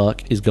in the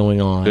fuck is going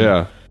on?"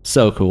 Yeah.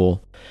 So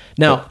cool.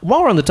 Now,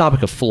 while we're on the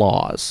topic of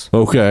flaws,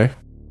 Okay.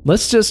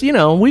 let's just, you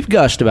know, we've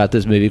gushed about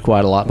this movie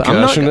quite a lot, but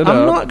Gushing it I'm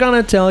up. not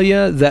going to tell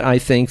you that I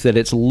think that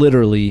it's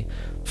literally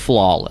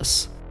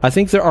flawless. I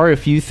think there are a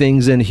few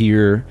things in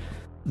here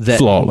that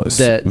Flawless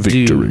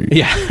victory.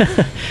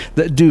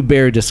 that do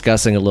bear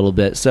discussing a little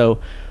bit. So,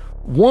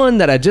 one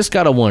that I just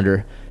got to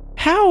wonder,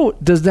 how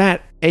does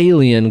that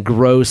alien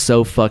grow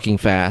so fucking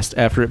fast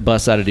after it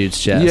busts out a dude's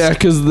chest? Yeah,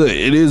 because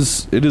it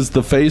is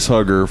the face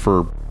hugger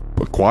for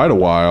quite a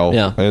while.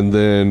 Yeah. And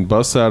then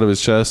busts out of his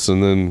chest,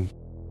 and then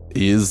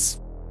he is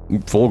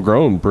full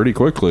grown pretty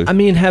quickly. I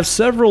mean, have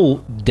several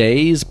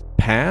days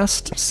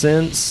passed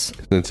since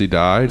Since he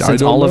died.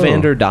 since I don't know.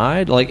 Ollivander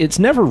died? Like, it's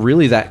never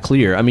really that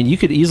clear. I mean, you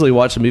could easily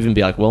watch the movie and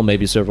be like, well,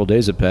 maybe several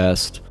days have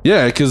passed.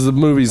 Yeah, because the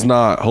movie's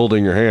not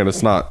holding your hand.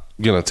 It's not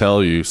going to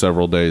tell you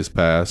several days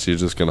pass. You're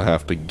just going to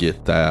have to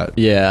get that.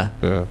 Yeah.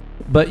 Yeah.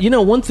 But, you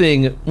know, one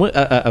thing,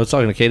 I was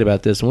talking to Kate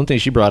about this, and one thing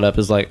she brought up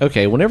is like,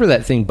 okay, whenever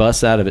that thing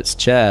busts out of its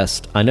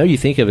chest, I know you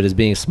think of it as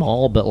being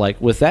small, but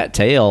like with that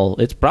tail,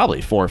 it's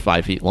probably 4 or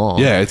 5 feet long.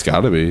 Yeah, it's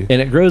got to be. And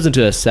it grows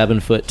into a 7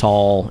 foot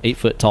tall, 8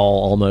 foot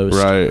tall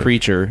almost Right.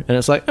 creature. And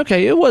it's like,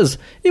 okay, it was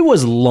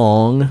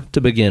long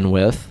to begin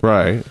with,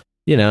 Right.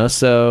 you know,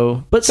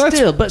 so, but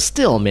That's-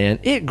 still, man,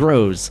 it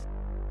grows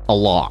a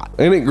lot.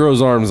 And it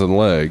grows arms and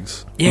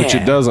legs, which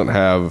Yeah. it doesn't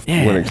have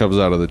Yeah. when it comes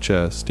out of the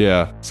chest.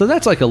 Yeah. So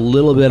that's like a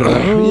little bit of a,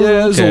 Yeah,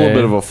 there's a okay. little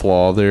bit of a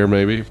flaw there,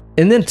 maybe.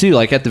 And then too,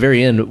 like at the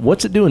very end,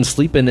 what's it doing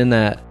sleeping in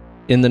the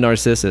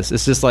Narcissus?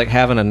 It's just like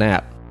having a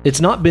nap. It's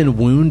not been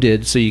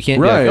wounded, so you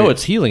can't be Right. like, oh,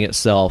 it's healing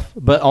itself.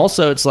 But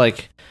also, it's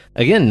like,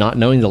 again, not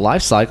knowing the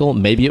life cycle.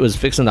 Maybe it was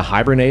fixing to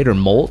hibernate or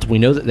molt. We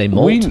know that they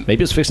molt.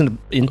 Maybe it's fixing to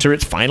enter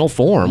its final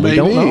form. We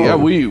don't know. Yeah,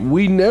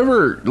 we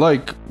never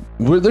like.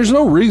 There's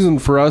no reason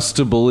for us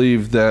to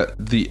believe that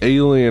the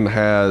alien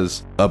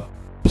has a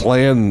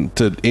plan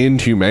to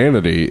end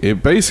humanity.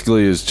 It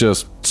basically is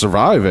just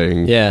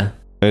surviving. Yeah.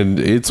 And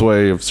its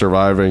way of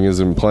surviving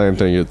is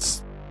implanting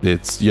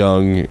its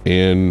young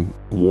in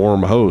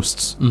warm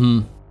hosts. Mm-hmm.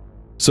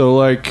 So,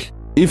 like,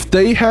 if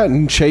they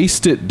hadn't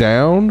chased it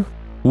down,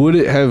 would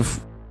it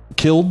have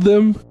killed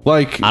them?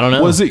 Like, I don't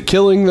know. Was it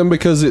killing them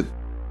because it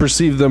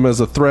perceived them as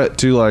a threat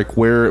to, like,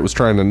 where it was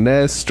trying to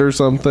nest or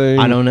something?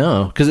 I don't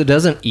know, because it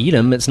doesn't eat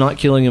them. It's not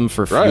killing them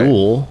for Right.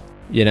 fuel.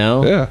 You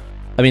know. Yeah.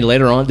 I mean,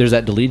 later on, there's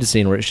that deleted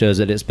scene where it shows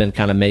that it's been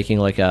kind of making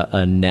like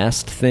a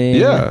nest thing.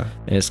 Yeah.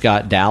 And it's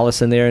got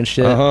Dallas in there and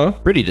shit. Uh-huh.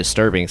 Pretty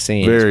disturbing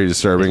scene. Very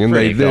disturbing. And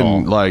they pretty cool.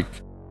 didn't, like,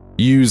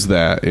 use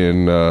that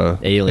in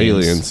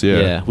Aliens.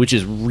 Yeah. Which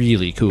is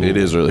really cool. It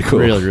is really cool.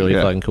 Really, really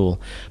Yeah. fucking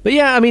cool. But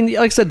yeah, I mean, like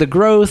I said, the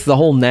growth, the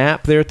whole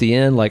nap there at the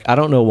end, like, I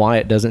don't know why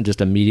it doesn't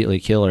just immediately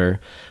kill her.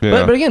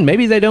 Yeah. But again,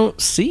 maybe they don't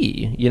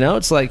see, you know?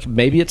 It's like,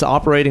 maybe it's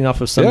operating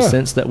off of some Yeah.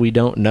 sense that we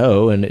don't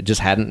know, and it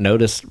just hadn't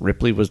noticed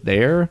Ripley was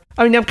there.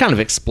 I mean, I'm kind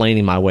of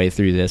explaining my way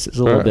through this. It's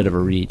a little Right. bit of a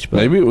reach, but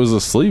Maybe it was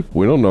asleep.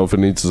 We don't know if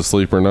it needs to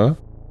sleep or not.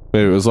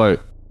 Maybe it was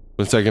like,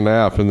 let's take a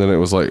nap, and then it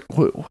was like,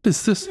 what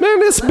is this? Man,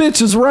 this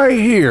bitch is right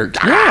here.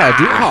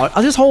 yeah,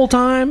 dude, this whole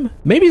time,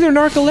 maybe they're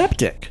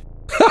narcoleptic.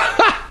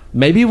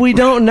 Maybe we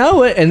don't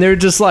know it, and they're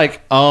just like,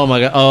 oh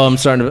my god, oh,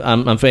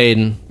 I'm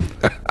fading.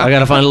 I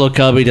gotta find a little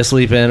cubby to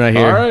sleep in right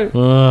here. All right.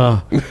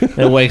 Oh. And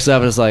it wakes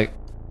up and it's like,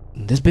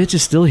 this bitch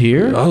is still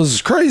here? Oh, this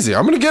is crazy.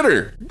 I'm going to get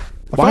her.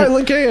 I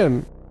finally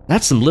can.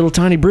 That's some little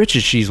tiny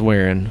britches she's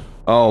wearing.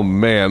 Oh,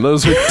 man.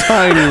 Those are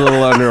tiny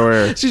little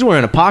underwear. She's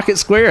wearing a pocket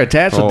square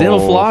attached with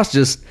dental Oh. floss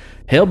just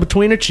held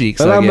between her cheeks,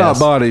 And I I'm not guess.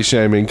 body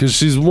shaming because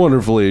she's a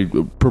wonderfully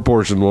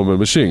proportioned woman,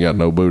 but she ain't got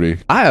no booty.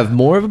 I have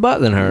more of a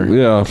butt than her.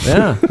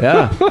 Yeah.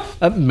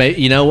 Yeah.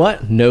 You know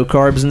what? No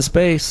carbs in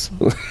space.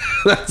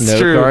 That's No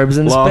true. carbs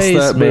in Lost space,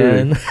 that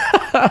booty.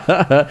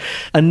 man.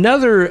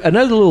 Another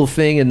little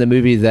thing in the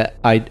movie that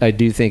I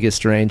do think is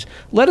strange.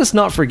 Let us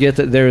not forget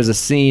that there is a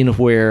scene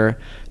where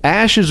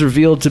Ash is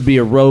revealed to be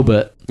a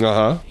robot.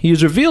 Uh-huh. He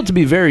is revealed to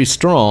be very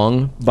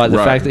strong by the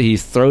Right. fact that he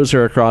throws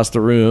her across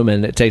the room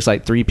and it takes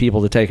like 3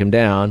 people to take him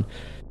down.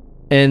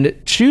 And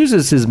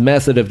chooses his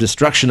method of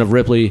destruction of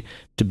Ripley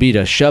to be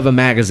to shove a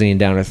magazine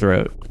down her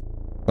throat.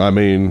 I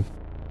mean,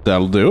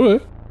 that'll do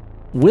it.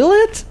 Will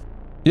it?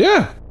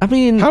 Yeah. I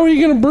mean, How are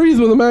you going to breathe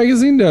with a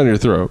magazine down your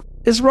throat?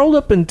 it's rolled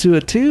up into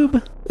a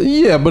tube.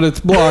 Yeah, but it's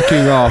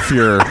blocking off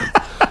your...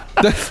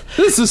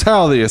 This is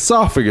how the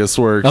esophagus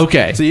works.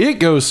 Okay. See, it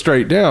goes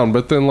straight down,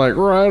 but then like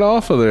right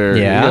off of there,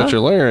 Yeah. you got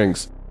your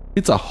larynx.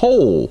 It's a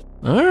hole.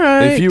 All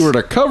right. If you were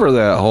to cover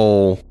that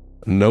hole,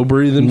 no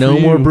breathing no for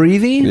you. more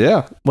breathing?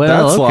 Yeah. Well,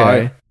 that's okay.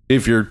 why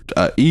if you're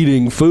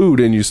eating food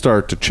and you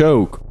start to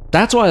choke,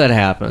 That's why that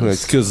happens.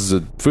 it's because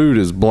the food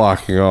is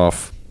blocking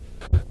off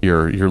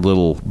your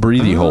little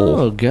breathy hole.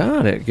 Oh,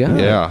 got it.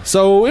 Yeah.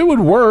 So it would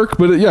work,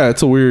 but yeah,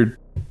 it's a weird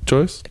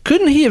choice.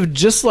 Couldn't he have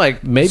just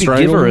like maybe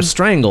Strangle give her a him?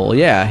 strangle?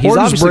 Yeah, he's Or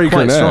just obviously break her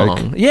quite neck.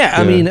 strong. Yeah,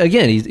 I Yeah. mean,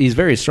 again, he's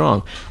very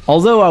strong.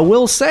 Although I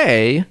will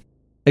say,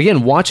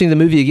 again, watching the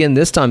movie again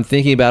this time,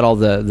 thinking about all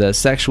the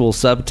sexual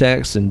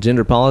subtext and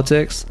gender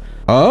politics.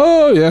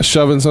 Oh, yeah,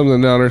 shoving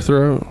something down her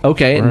throat.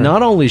 Okay, Right.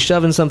 not only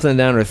shoving something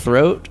down her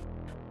throat,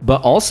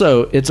 but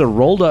also it's a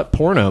rolled up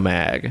porno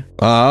mag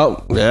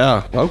Oh,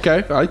 yeah.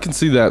 Okay, I can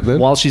see that then.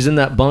 while she's in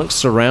that bunk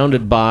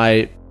surrounded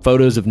by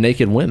photos of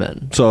naked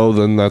women. So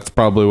then that's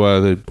probably why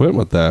they went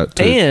with that,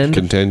 to And-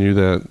 continue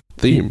that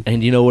theme.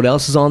 And you know what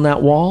else is on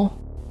that wall?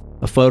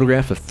 A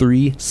photograph of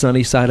 3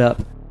 sunny side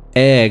up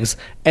eggs.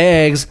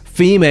 Eggs,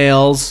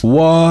 females,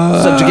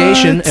 What?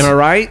 subjugation. Am I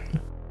right?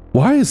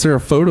 Why is there a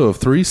photo of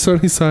 3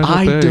 sunny side up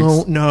I eggs?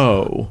 don't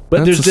know. But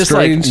That's there's a just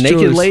like strange naked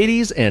choice.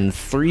 ladies and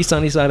 3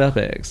 sunny side up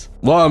eggs.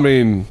 Well, I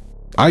mean,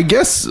 I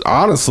guess,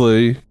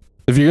 honestly,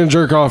 if you're going to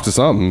jerk off to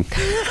something,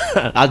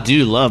 I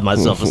do love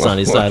myself a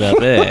sunny side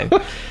up egg.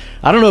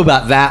 I don't know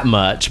about that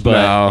much, but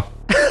no.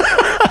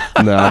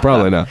 No,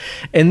 probably not.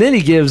 and then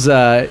he gives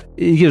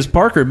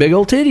Parker a big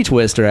old titty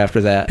twister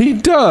after that. He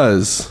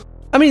does.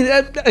 I mean,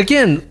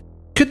 again,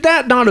 could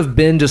that not have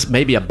been just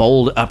maybe a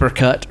bold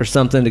uppercut or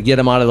something to get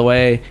him out of the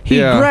way? He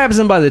Yeah. grabs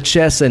him by the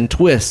chest and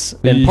twists,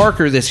 and He-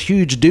 Parker, this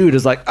huge dude,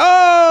 is like,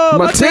 "Oh,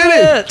 My my titty!"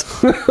 tit!"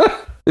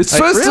 It's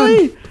Like, twisted.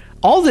 really?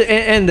 All the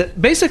and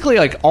basically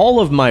like all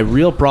of my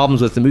real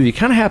problems with the movie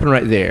kind of happen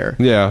right there.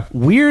 Yeah.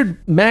 Weird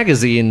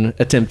magazine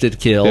attempted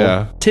kill,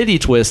 Yeah. titty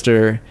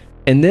twister,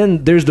 and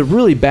then there's the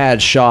really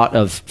bad shot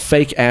of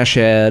fake Ash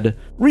head,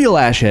 real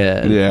Ash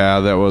head. Yeah,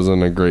 that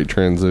wasn't a great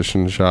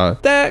transition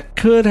shot. That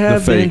could The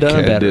have been fake done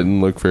head better. didn't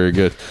look very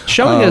good.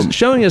 Showing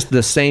us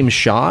the same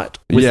shot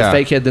with Yeah. the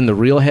fake head than the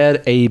real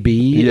head, AB.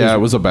 Yeah, is it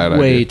was a bad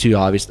way idea. too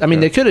obvious. I mean,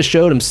 they could have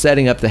showed him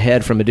setting up the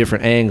head from a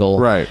different angle,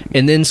 Right.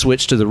 and then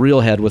switched to the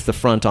real head with the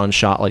front on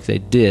shot like they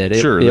did.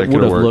 Sure, that it could've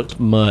would have worked. looked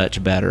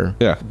much better.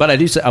 Yeah. but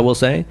I will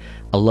say,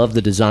 I love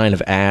the design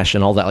of Ash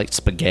and all that like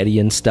spaghetti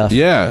and stuff.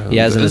 Yeah. he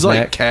has in There's his like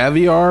neck.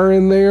 caviar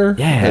in there.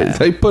 Yeah.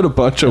 They put a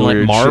bunch of And like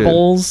weird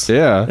marbles. shit.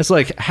 Yeah. It's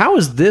like, how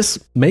is this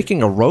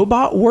making a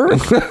robot work?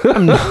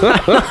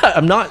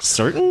 I'm not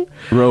certain.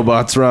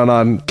 Robots run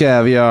on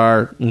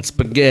caviar And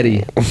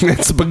spaghetti.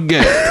 and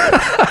spaghetti.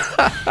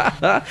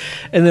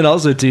 And then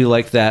also too,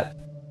 like that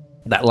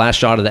last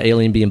shot of the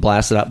alien being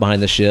blasted out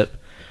behind the ship.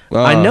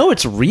 I know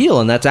it's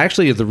real, and that's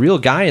actually the real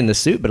guy in the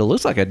suit, but it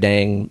looks like a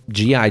dang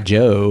G.I.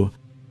 Joe.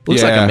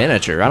 Looks like Yeah. a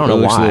miniature. I don't It know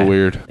looks why. a little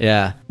weird.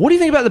 Yeah. What do you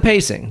think about the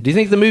pacing? Do you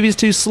think the movie's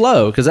too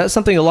slow? Because that's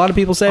something a lot of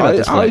people say about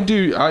this I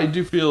film.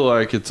 do feel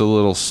like it's a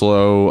little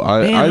slow.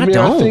 Man, I I mean,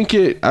 don't.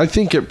 I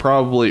think it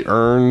probably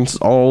earns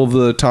all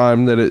the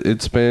time that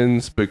it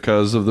spends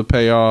because of the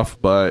payoff.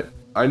 But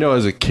I know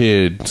as a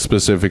kid,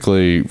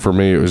 specifically for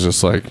me, it was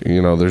just like,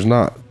 there's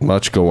not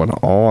much going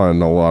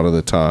on a lot of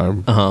the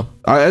time. Uh-huh.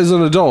 As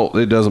an adult,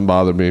 it doesn't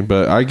bother me,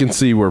 but I can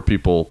see where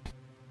people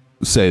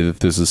say that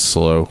this is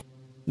slow.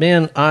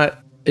 Man,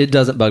 it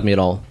doesn't bug me at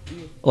all.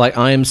 Like,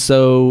 I am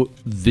so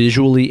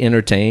visually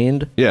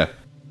entertained, Yeah,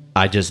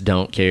 I just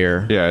don't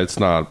care. yeah, it's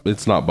not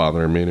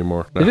bothering me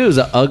anymore. No. If it was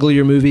an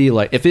uglier movie,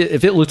 like if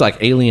it looked like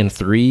Alien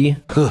 3,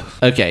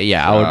 okay,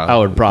 yeah, I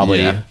would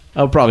probably yeah.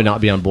 I would probably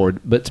not be on board.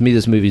 But to me,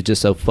 this movie is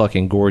just so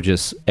fucking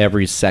gorgeous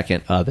every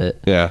second of it.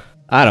 Yeah.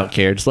 I don't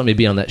care. Just let me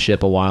be on that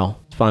ship a while.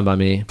 It's fine by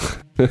me.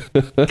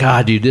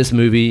 God, dude, this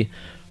movie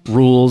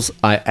rules.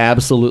 I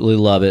absolutely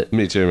love it.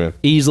 Me too, man.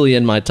 Easily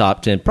in my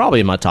top 10, probably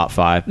in my top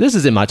 5. This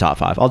is in my top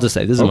 5. I'll just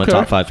say this is my Okay.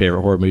 top 5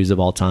 favorite horror movies of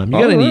all time. You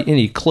got All right.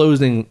 any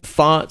closing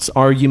thoughts,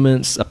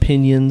 arguments,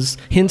 opinions,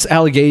 hints,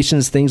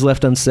 allegations, things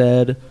left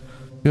unsaid?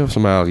 You have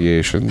some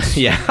allegations.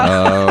 Yeah.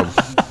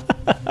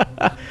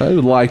 I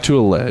would like to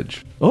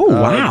allege. Oh,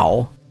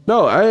 wow.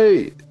 No,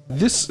 I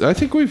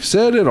think we've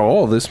said it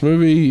all. This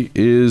movie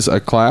is a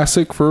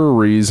classic for a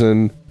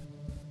reason.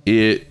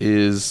 It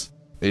is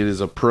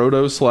a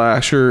proto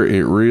slasher.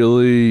 It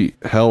really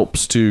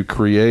helps to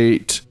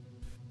create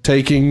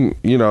taking,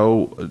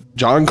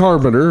 John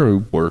Carpenter,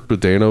 who worked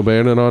with Dan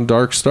O'Bannon on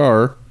Dark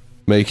Star,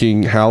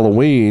 making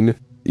Halloween,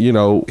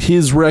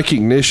 his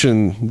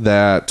recognition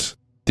that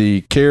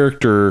the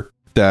character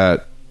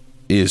that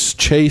is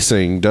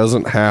chasing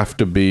doesn't have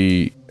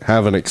to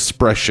have an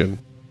expression.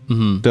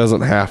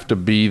 Doesn't have to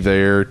be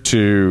there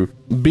to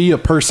be a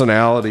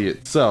personality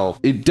itself.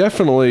 It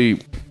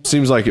definitely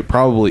seems like it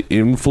probably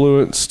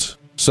influenced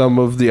some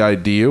of the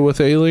idea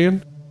with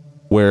Alien,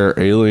 where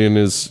Alien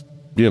is,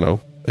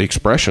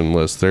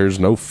 expressionless. There's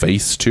no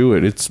face to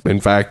it. It's, in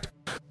fact,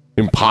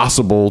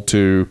 impossible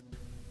to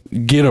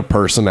get a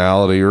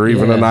personality or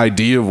even an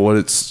idea of what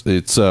its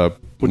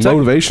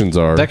motivations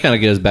are. That kind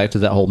of goes back to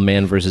that whole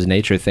man versus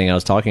nature thing I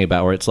was talking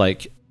about, where it's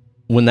like,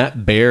 when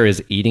that bear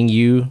is eating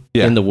you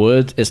in the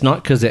woods, it's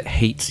not because it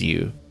hates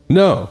you.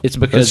 No. It's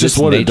because it's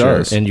what nature, it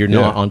does. And you're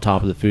not on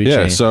top of the food chain.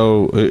 Yeah,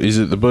 so is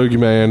it the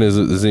boogeyman? Is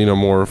it the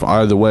xenomorph?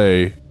 Either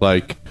way,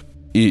 like,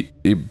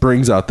 it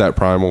brings out that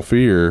primal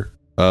fear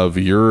of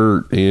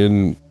you're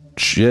in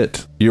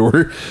shit.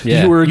 You're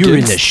in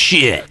the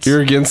shit.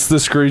 You're against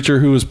this creature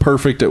who is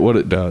perfect at what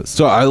it does.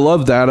 So I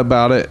love that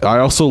about it. I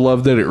also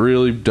love that it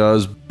really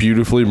does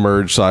beautifully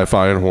merge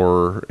sci-fi and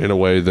horror in a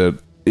way that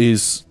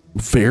is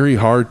very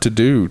hard to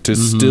do, to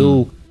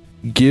still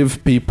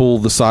give people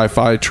the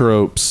sci-fi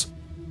tropes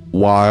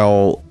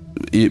while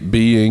it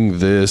being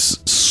this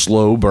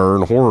slow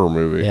burn horror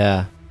movie.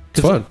 Yeah.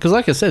 It's fun. Because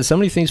like I said, so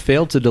many things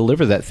failed to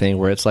deliver that thing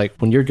where it's like,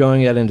 when you're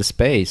going out into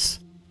space,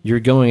 you're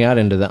going out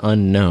into the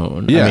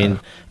unknown. Yeah. I mean,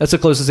 that's the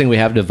closest thing we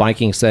have to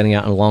Vikings setting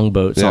out in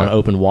longboats on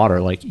open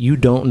water. Like, you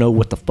don't know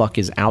what the fuck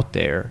is out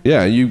there.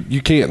 Yeah,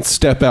 you can't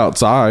step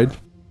outside.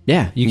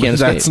 Yeah, you can't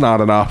escape. That's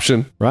not an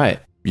option. Right.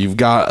 You've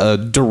got a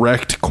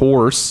direct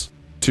course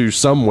to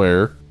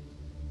somewhere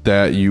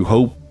that you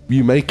hope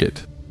you make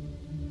it.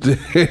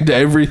 And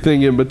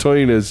everything in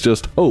between is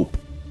just hope.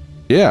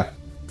 Yeah,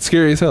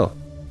 scary as hell.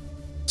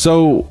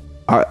 So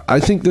I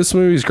think this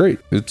movie is great.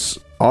 It's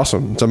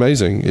awesome. It's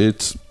amazing.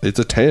 It's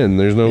a 10.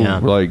 There's no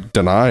like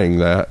denying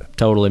that.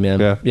 Totally,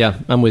 man. Yeah,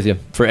 I'm with you.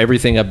 For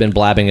everything I've been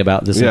blabbing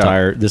about this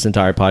entire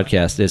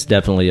podcast, it's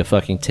definitely a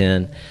fucking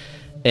 10.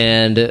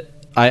 And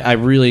I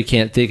really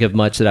can't think of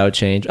much that I would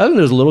change. Other than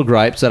those little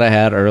gripes that I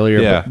had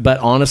earlier. But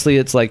honestly,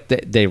 it's like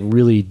they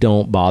really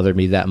don't bother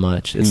me that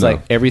much. It's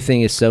like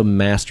everything is so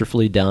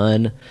masterfully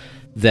done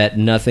that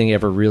nothing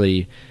ever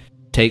really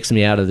takes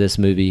me out of this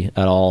movie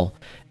at all.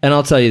 And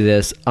I'll tell you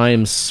this, I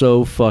am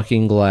so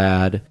fucking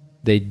glad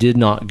they did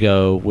not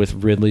go with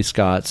Ridley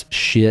Scott's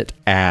shit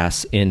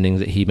ass ending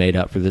that he made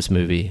up for this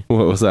movie.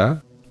 What was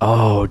that?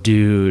 Oh,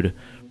 dude.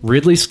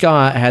 Ridley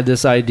Scott had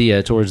this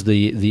idea towards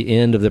the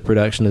end of the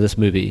production of this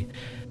movie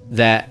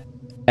that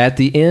at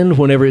the end,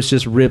 whenever it's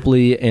just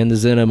Ripley and the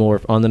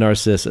xenomorph on the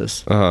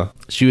Narcissus,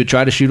 she would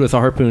try to shoot with a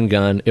harpoon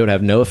gun. It would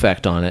have no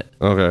effect on it.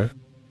 Okay.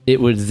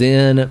 It would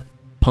then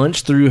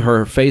punch through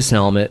her face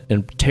helmet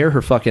and tear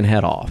her fucking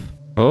head off.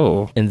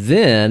 Oh. And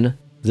then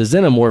the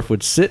xenomorph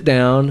would sit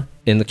down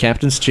in the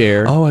captain's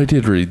chair. Oh, I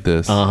did read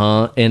this.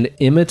 And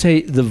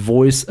imitate the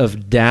voice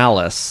of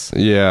Dallas.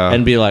 Yeah.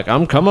 And be like,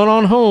 I'm coming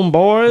on home,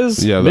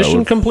 boys. Yeah, mission that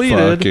would completed.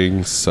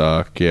 Fucking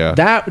suck. Yeah.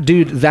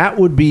 That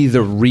would be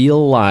the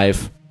real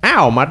life.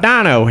 Ow, my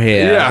dino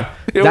head.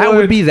 Yeah. That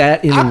would be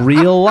that in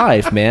real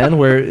life, man.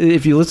 Where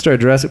if you listen to our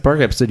Jurassic Park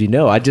episode,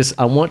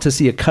 I want to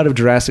see a cut of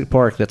Jurassic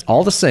Park that's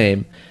all the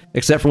same,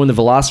 except for when the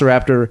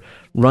Velociraptor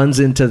runs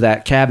into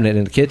that cabinet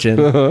in the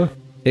kitchen.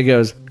 It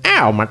goes,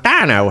 ow, my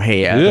dino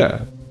head.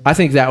 Yeah. I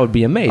think that would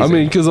be amazing. I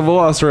mean, because the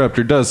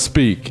Velociraptor does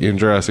speak in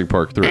Jurassic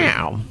Park 3.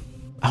 Ow.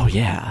 Oh,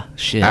 yeah.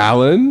 Shit.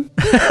 Alan?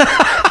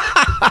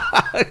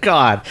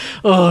 God.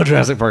 Oh,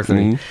 Jurassic Park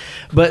 3.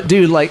 But,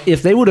 dude, like,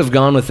 if they would have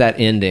gone with that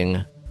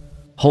ending,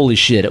 holy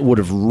shit, it would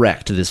have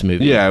wrecked this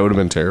movie. Yeah, it would have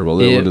been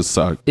terrible. It would have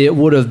sucked. It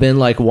would have been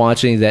like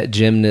watching that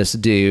gymnast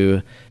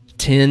do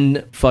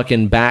 10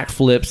 fucking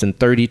backflips and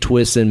 30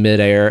 twists in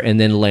midair and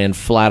then land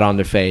flat on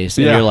their face.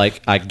 And you're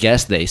like, I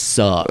guess they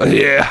suck.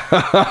 Yeah.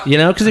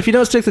 Because if you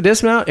don't stick the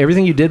dismount,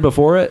 everything you did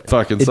before it,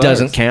 fucking it sucks.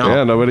 doesn't count.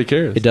 Yeah, nobody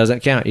cares. It doesn't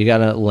count. You got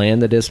to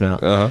land the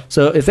dismount.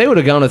 So if they would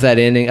have gone with that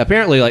ending,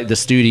 apparently like the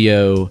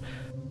studio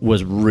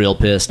was real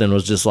pissed and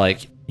was just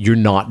like, you're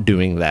not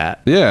doing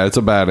that. Yeah, it's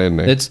a bad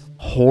ending. It's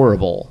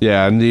horrible.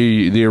 Yeah, and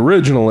the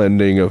original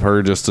ending of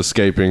her just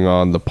escaping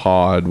on the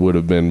pod would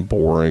have been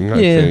boring,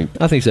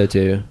 I think so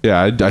too.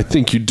 Yeah, I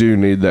think you do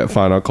need that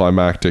final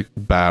climactic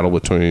battle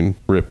between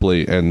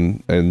Ripley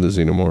and the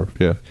xenomorph.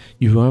 Yeah.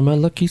 You are my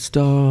lucky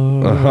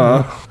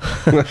star.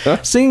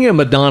 Singing a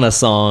Madonna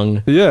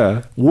song.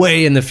 Yeah.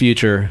 Way in the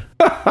future.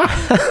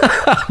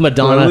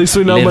 Madonna. Well, at least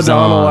we know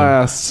Madonna on.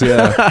 lasts.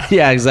 Yeah.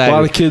 Yeah, exactly.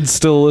 A lot of kids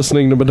still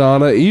listening to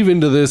Madonna, even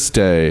to this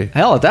day.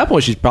 Hell, at that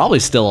point, she's probably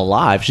still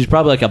alive. She's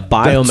probably like a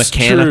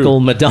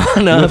biomechanical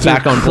Madonna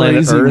back on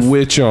planet Earth.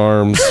 Witch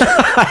arms.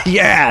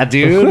 Yeah,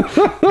 dude.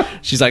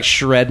 She's like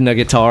shredding a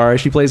guitar.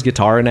 She plays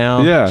guitar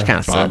now. Yeah. She kind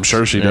of sucks. I'm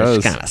sure she does.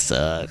 She kind of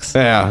sucks.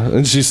 Yeah,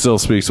 and she still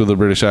speaks with a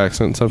British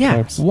accent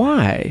sometimes. Yeah,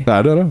 why?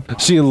 I don't know.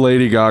 She and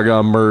Lady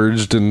Gaga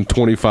merged in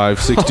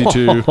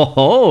 2562.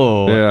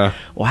 Oh. Yeah.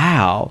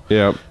 Wow.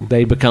 Yep.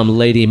 They become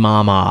Lady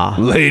Mama.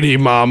 Lady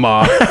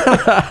Mama.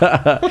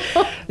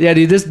 Yeah,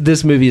 dude,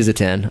 this movie is a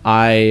 10.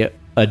 I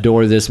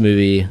adore this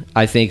movie.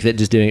 I think that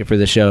just doing it for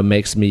the show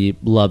makes me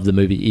love the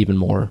movie even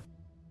more.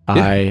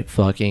 I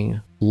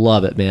fucking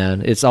love it,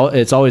 man. It's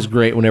always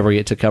great whenever we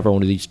get to cover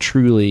one of these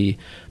truly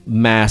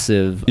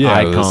massive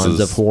icons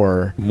of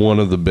horror. One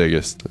of the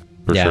biggest,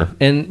 for sure.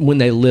 And when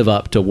they live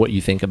up to what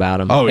you think about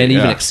them. And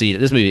even exceed it.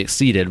 This movie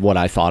exceeded what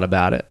I thought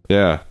about it.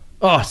 Yeah.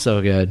 Oh,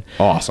 so good.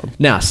 Awesome.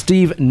 Now,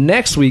 Steve,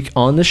 next week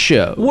on the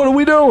show. What are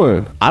we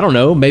doing? I don't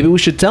know. Maybe we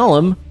should tell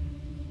them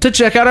to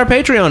check out our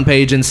Patreon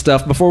page and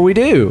stuff before we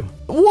do.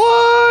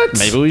 What?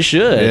 Maybe we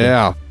should.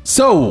 Yeah.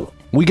 So,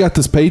 we got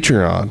this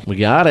Patreon. We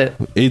got it.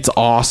 It's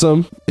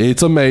awesome.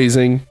 It's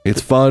amazing.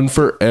 It's fun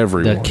for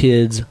everyone. The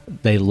kids,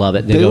 they love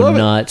it. They go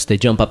nuts. They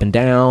jump up and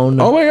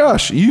down. Oh my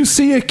gosh. You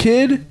see a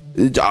kid,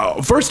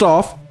 first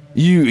off,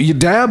 you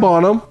dab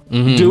on them,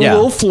 do a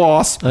little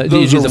floss.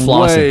 Those are the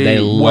flossing. They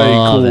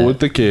love cool it. with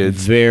the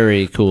kids.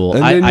 Very cool.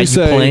 And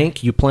then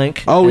you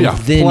plank. Oh yeah,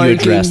 then planking. you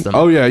address them.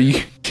 Oh yeah,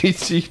 you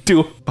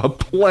do a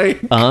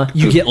plank.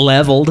 You get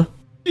leveled.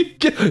 You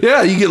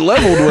get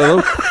leveled with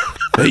them.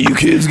 Hey, you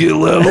kids get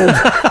leveled.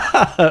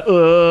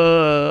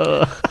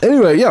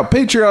 Anyway, yeah,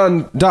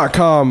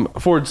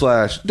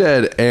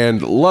 patreon.com/dead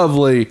and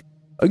lovely.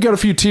 I got a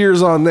few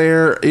tiers on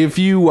there. If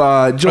you join,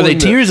 are they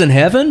tears in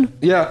heaven?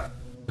 Yeah.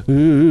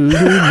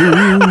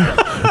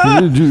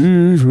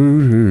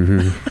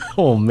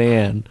 Oh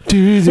man.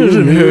 Tears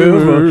in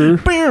heaven.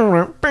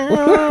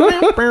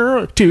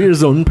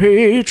 Tears on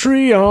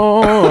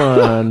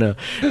Patreon.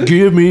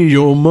 Give me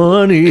your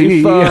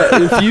money.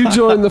 If you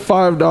join the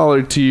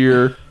 $5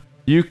 tier,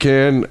 you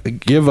can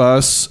give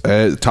us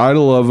a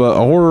title of a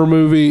horror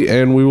movie,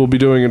 and we will be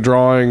doing a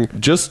drawing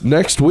just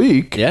next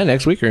week. Yeah,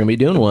 next week we're going to be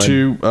doing one.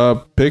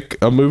 To pick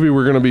a movie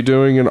we're going to be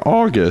doing in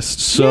August.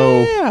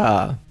 So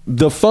yeah.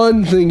 The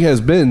fun thing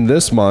has been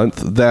this month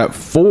that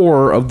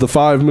 4 of the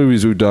 5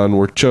 movies we've done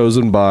were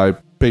chosen by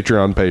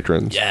Patreon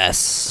patrons. Yes.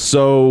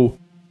 So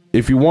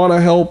if you want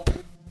to help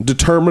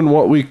determine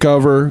what we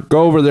cover,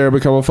 go over there,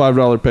 become a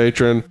 $5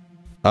 patron.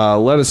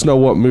 Let us know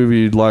what movie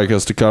you'd like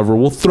us to cover.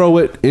 We'll throw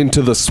it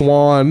into the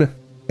Swan,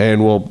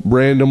 and we'll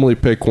randomly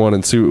pick one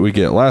and see what we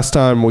get. Last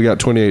time we got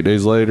 28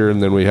 Days Later,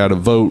 and then we had a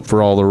vote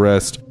for all the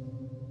rest.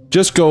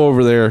 Just go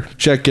over there,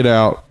 check it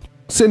out.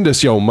 Send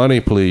us your money,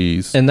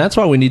 please. And that's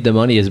why we need the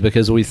money, is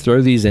because we throw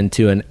these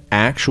into an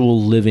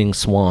actual living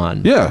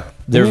swan. Yeah.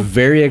 They're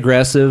very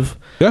aggressive.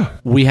 Yeah.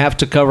 We have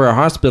to cover our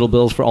hospital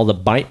bills for all the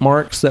bite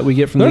marks that we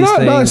get from They're these not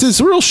things. nice.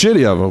 It's real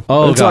shitty of them.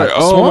 Oh, it's God. like,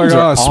 oh my Swans God,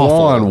 are awful.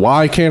 Swan,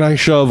 why can't I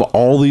shove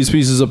all these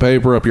pieces of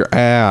paper up your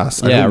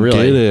ass? I don't get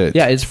it.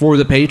 Yeah, it's for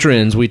the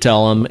patrons, we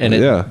tell them, and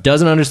it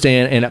doesn't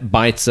understand, and it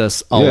bites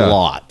us a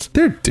lot.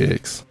 They're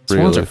dicks.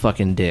 Swans really. are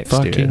fucking dicks,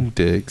 fucking dude.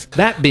 dicks.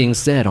 That being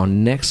said,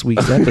 on next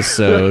week's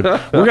episode,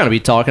 we're going to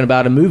be talking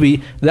about a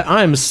movie that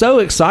I'm so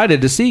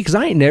excited to see because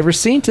I ain't never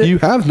seen it. You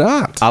have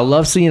not. I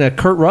love seeing a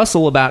Kurt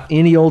Russell about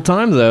any old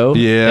time, though.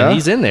 Yeah. And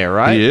he's in there,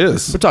 right? He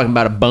is. We're talking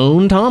about a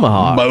Bone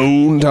Tomahawk.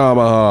 Bone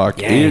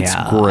Tomahawk. Yeah. It's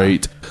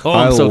great. Oh,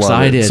 I'm so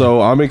excited.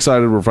 So I'm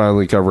excited we're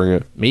finally covering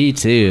it. Me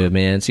too,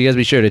 man. So you guys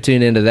be sure to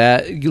tune into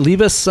that.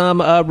 Leave us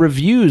some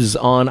reviews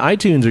on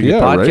iTunes or your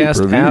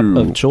podcast app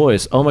of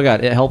choice. Oh my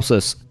God, it helps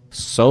us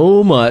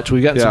so much.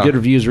 We've got some good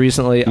reviews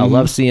recently. I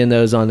love seeing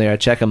those on there. I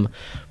check them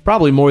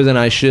probably more than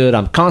I should.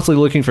 I'm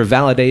constantly looking for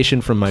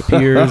validation from my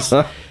peers.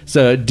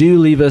 So do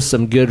leave us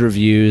some good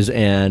reviews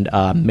and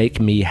make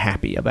me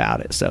happy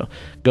about it. So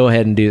go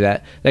ahead and do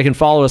that. They can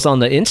follow us on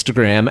the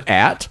Instagram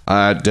at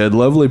Dead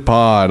Lovely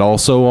Pod.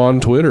 Also on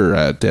Twitter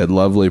at Dead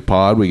Lovely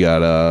Pod. We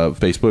got a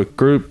Facebook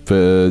group,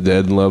 Dead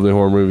and Lovely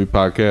Horror Movie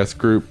Podcast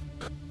group.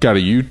 Got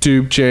a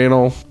YouTube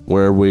channel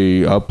where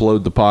we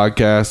upload the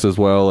podcast as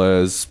well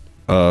as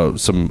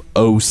some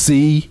OC.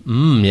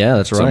 Yeah,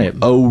 that's right.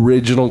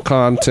 Original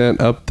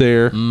content up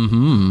there.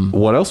 Mm-hmm.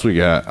 What else we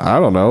got? I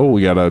don't know.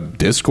 We got a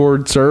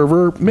Discord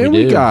server. Man,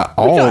 we got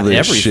all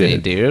this everything,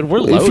 shit, dude.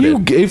 We're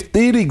loaded. If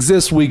it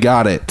exists, we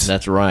got it.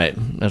 That's right.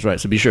 That's right.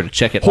 So be sure to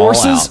check it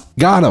Horses, all out.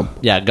 got them.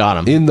 Yeah, got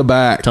them. In the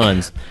back.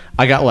 Tons.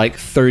 I got like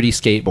 30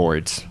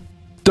 skateboards.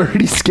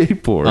 30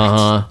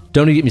 skateboards.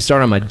 Don't even get me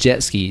started on my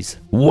jet skis.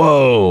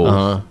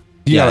 Whoa.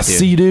 You got a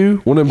Sea-Doo?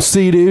 One of them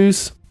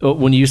Sea-Doos?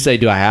 When you say,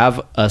 do I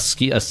have a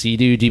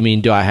Sea-Doo, do you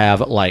mean, do I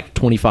have like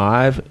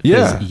 25?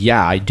 Yeah.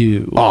 Yeah, I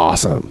do.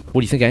 Awesome.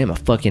 What do you think I am, a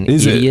fucking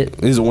idiot?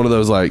 Is it one of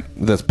those like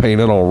that's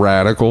painted all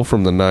radical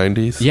from the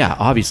 90s? Yeah,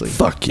 obviously.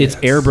 Fuck yes.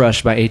 It's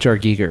airbrushed by H.R.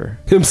 Giger.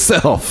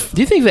 Himself.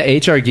 Do you think that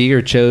H.R.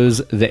 Giger chose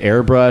the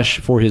airbrush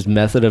for his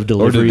method of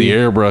delivery? Or did the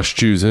airbrush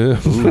choose him?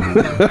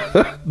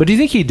 But do you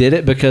think he did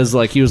it because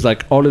like he was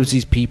like, all of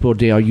these people,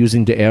 they are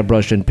using the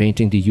airbrush and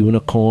painting the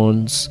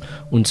unicorns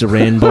and the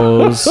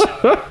rainbows.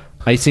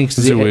 I think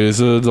the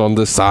wizards on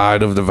the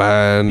side of the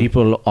van.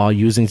 People are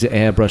using the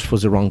airbrush for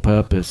the wrong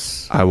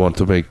purpose. I want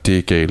to make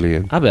Dick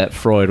Alien. I bet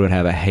Freud would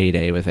have a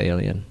heyday with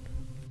Alien.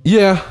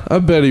 Yeah, I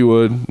bet he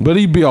would. But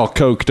he'd be all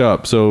coked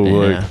up, so,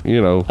 like,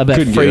 you know. I bet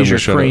couldn't get him to Fraser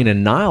shut Crane up.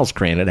 and Niles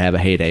Crane would have a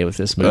heyday with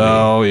this movie.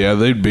 Oh, yeah,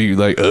 they'd be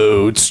like,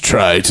 oh, it's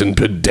trite and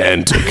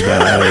pedantic,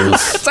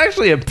 Niles. It's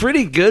actually a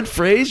pretty good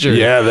Fraser.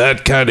 Yeah,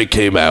 that kind of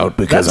came out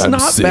because That's I'm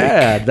not sick.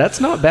 bad. That's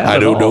not bad I at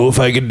don't all. know if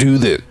I could do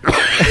that.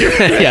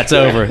 Yeah, it's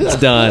over. It's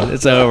done.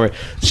 It's over.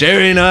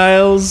 Sherry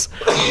Niles.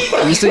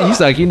 You sound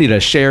like you need a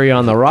sherry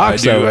on the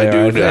rocks over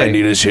there. I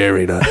need a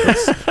sherry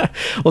Niles.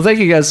 Well, thank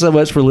you guys so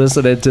much for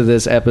listening to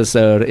this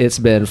episode. It's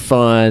been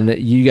fun.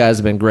 You guys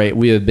have been great.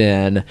 We have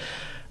been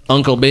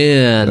Uncle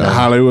Ben,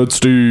 Hollywood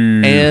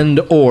Steve. and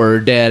or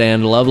Dead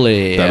and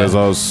Lovely. That is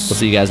We'll us.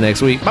 see you guys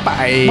next week.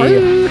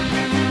 Bye-bye.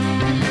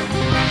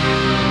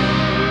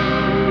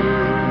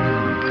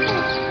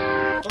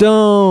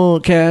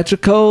 Don't catch a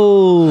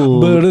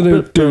cold.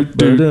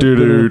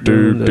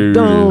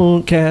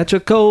 Don't catch a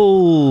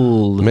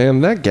cold.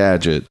 Man, that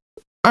Gadget.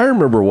 I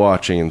remember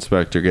watching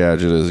Inspector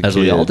Gadget as a As kid.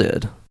 we all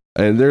did.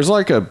 And there's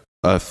like a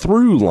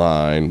through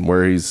line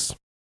where he's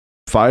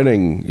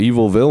fighting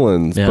evil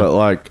villains, Yeah. but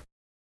like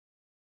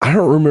I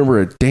don't remember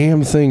a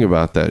damn thing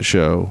about that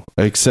show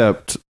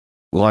except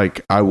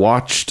like I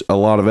watched a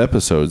lot of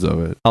episodes of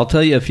it. I'll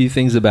tell you a few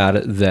things about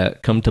it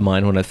that come to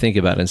mind when I think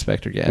about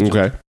Inspector Gadget.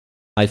 Okay.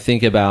 I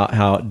think about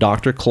how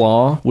Dr.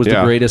 Claw was the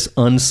Yeah. greatest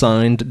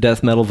unsigned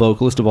death metal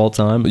vocalist of all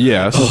time.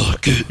 Yes.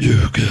 Get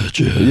you,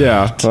 Gadget.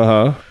 Yeah.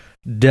 Uh-huh.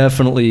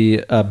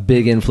 Definitely a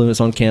big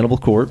influence on Cannibal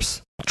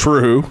Corpse.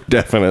 True.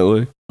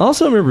 Definitely. I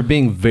also remember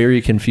being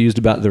very confused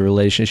about the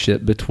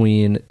relationship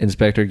between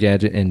Inspector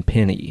Gadget and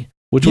Penny,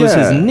 which was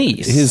his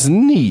niece. His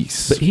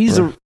niece. But he's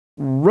a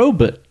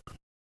robot.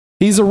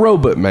 He's a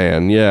robot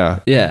man, yeah.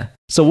 Yeah.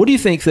 So what do you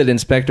think that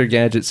Inspector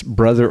Gadget's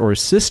brother or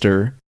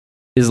sister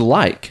is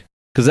like?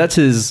 Because that's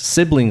his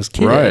sibling's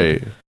kid.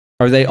 Right.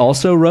 Are they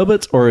also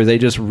robots, or are they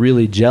just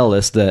really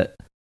jealous that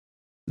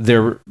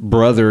their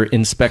brother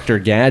Inspector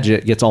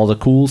Gadget gets all the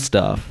cool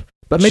stuff?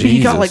 But maybe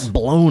he got Jesus. like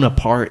blown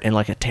apart in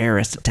like a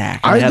terrorist attack.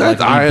 and they I had to,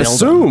 like, I rebuild him.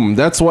 assume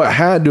that's what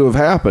had to have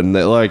happened,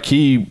 that like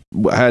he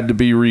had to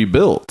be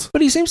rebuilt.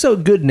 But he seems so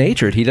good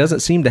natured. He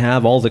doesn't seem to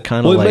have all the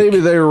kind of Well, like. maybe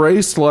they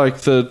erased like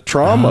the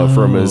trauma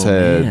from his Oh,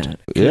 head. man,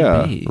 could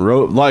Yeah. be.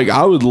 Like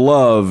I would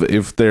love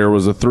if there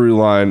was a through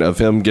line of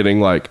him getting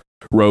like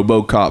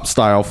RoboCop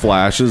style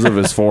flashes of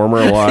his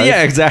former life.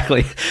 Yeah,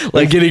 exactly.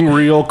 Like getting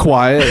real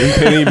quiet and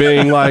Penny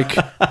being like,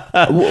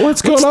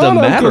 what's going What's the on,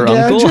 matter,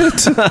 Uncle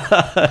Uncle?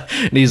 Gadget?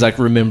 And he's like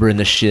remembering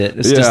the shit.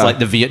 It's just Yeah. like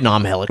the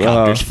Vietnam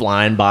helicopters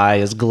flying by,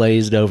 his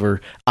glazed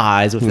over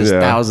eyes with his Yeah.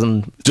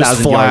 thousand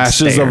Just yard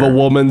flashes stare. of a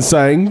woman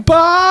saying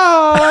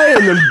bye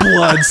and then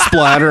blood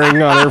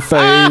splattering on her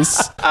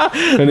face.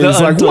 And The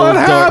he's like, untold what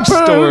dark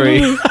happened?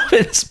 story of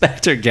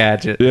Inspector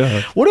Gadget.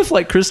 Yeah. What if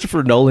like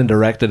Christopher Nolan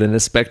directed an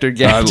Inspector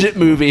Gadget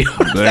movie?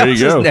 There you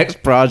go. His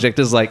next project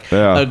is like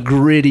Yeah. a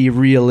gritty,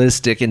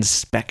 realistic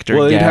Inspector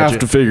Well, Gadget. he'd have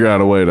to figure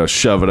out a way to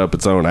shove it up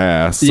its own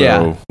ass. So,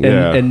 yeah.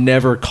 yeah. And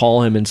never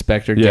call him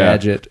Inspector Yeah.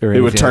 Gadget or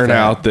It would anything turn like that.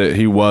 out that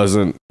he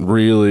wasn't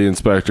really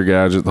Inspector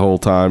Gadget the whole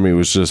time. He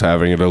was just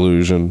having a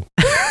delusion.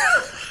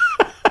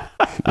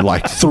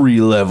 Like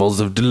 3 levels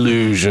of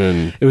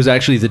delusion. It was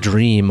actually the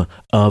dream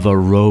of a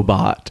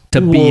robot to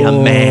be a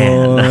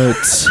man.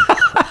 What?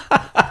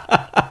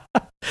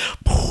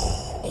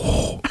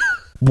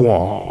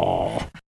 Wah.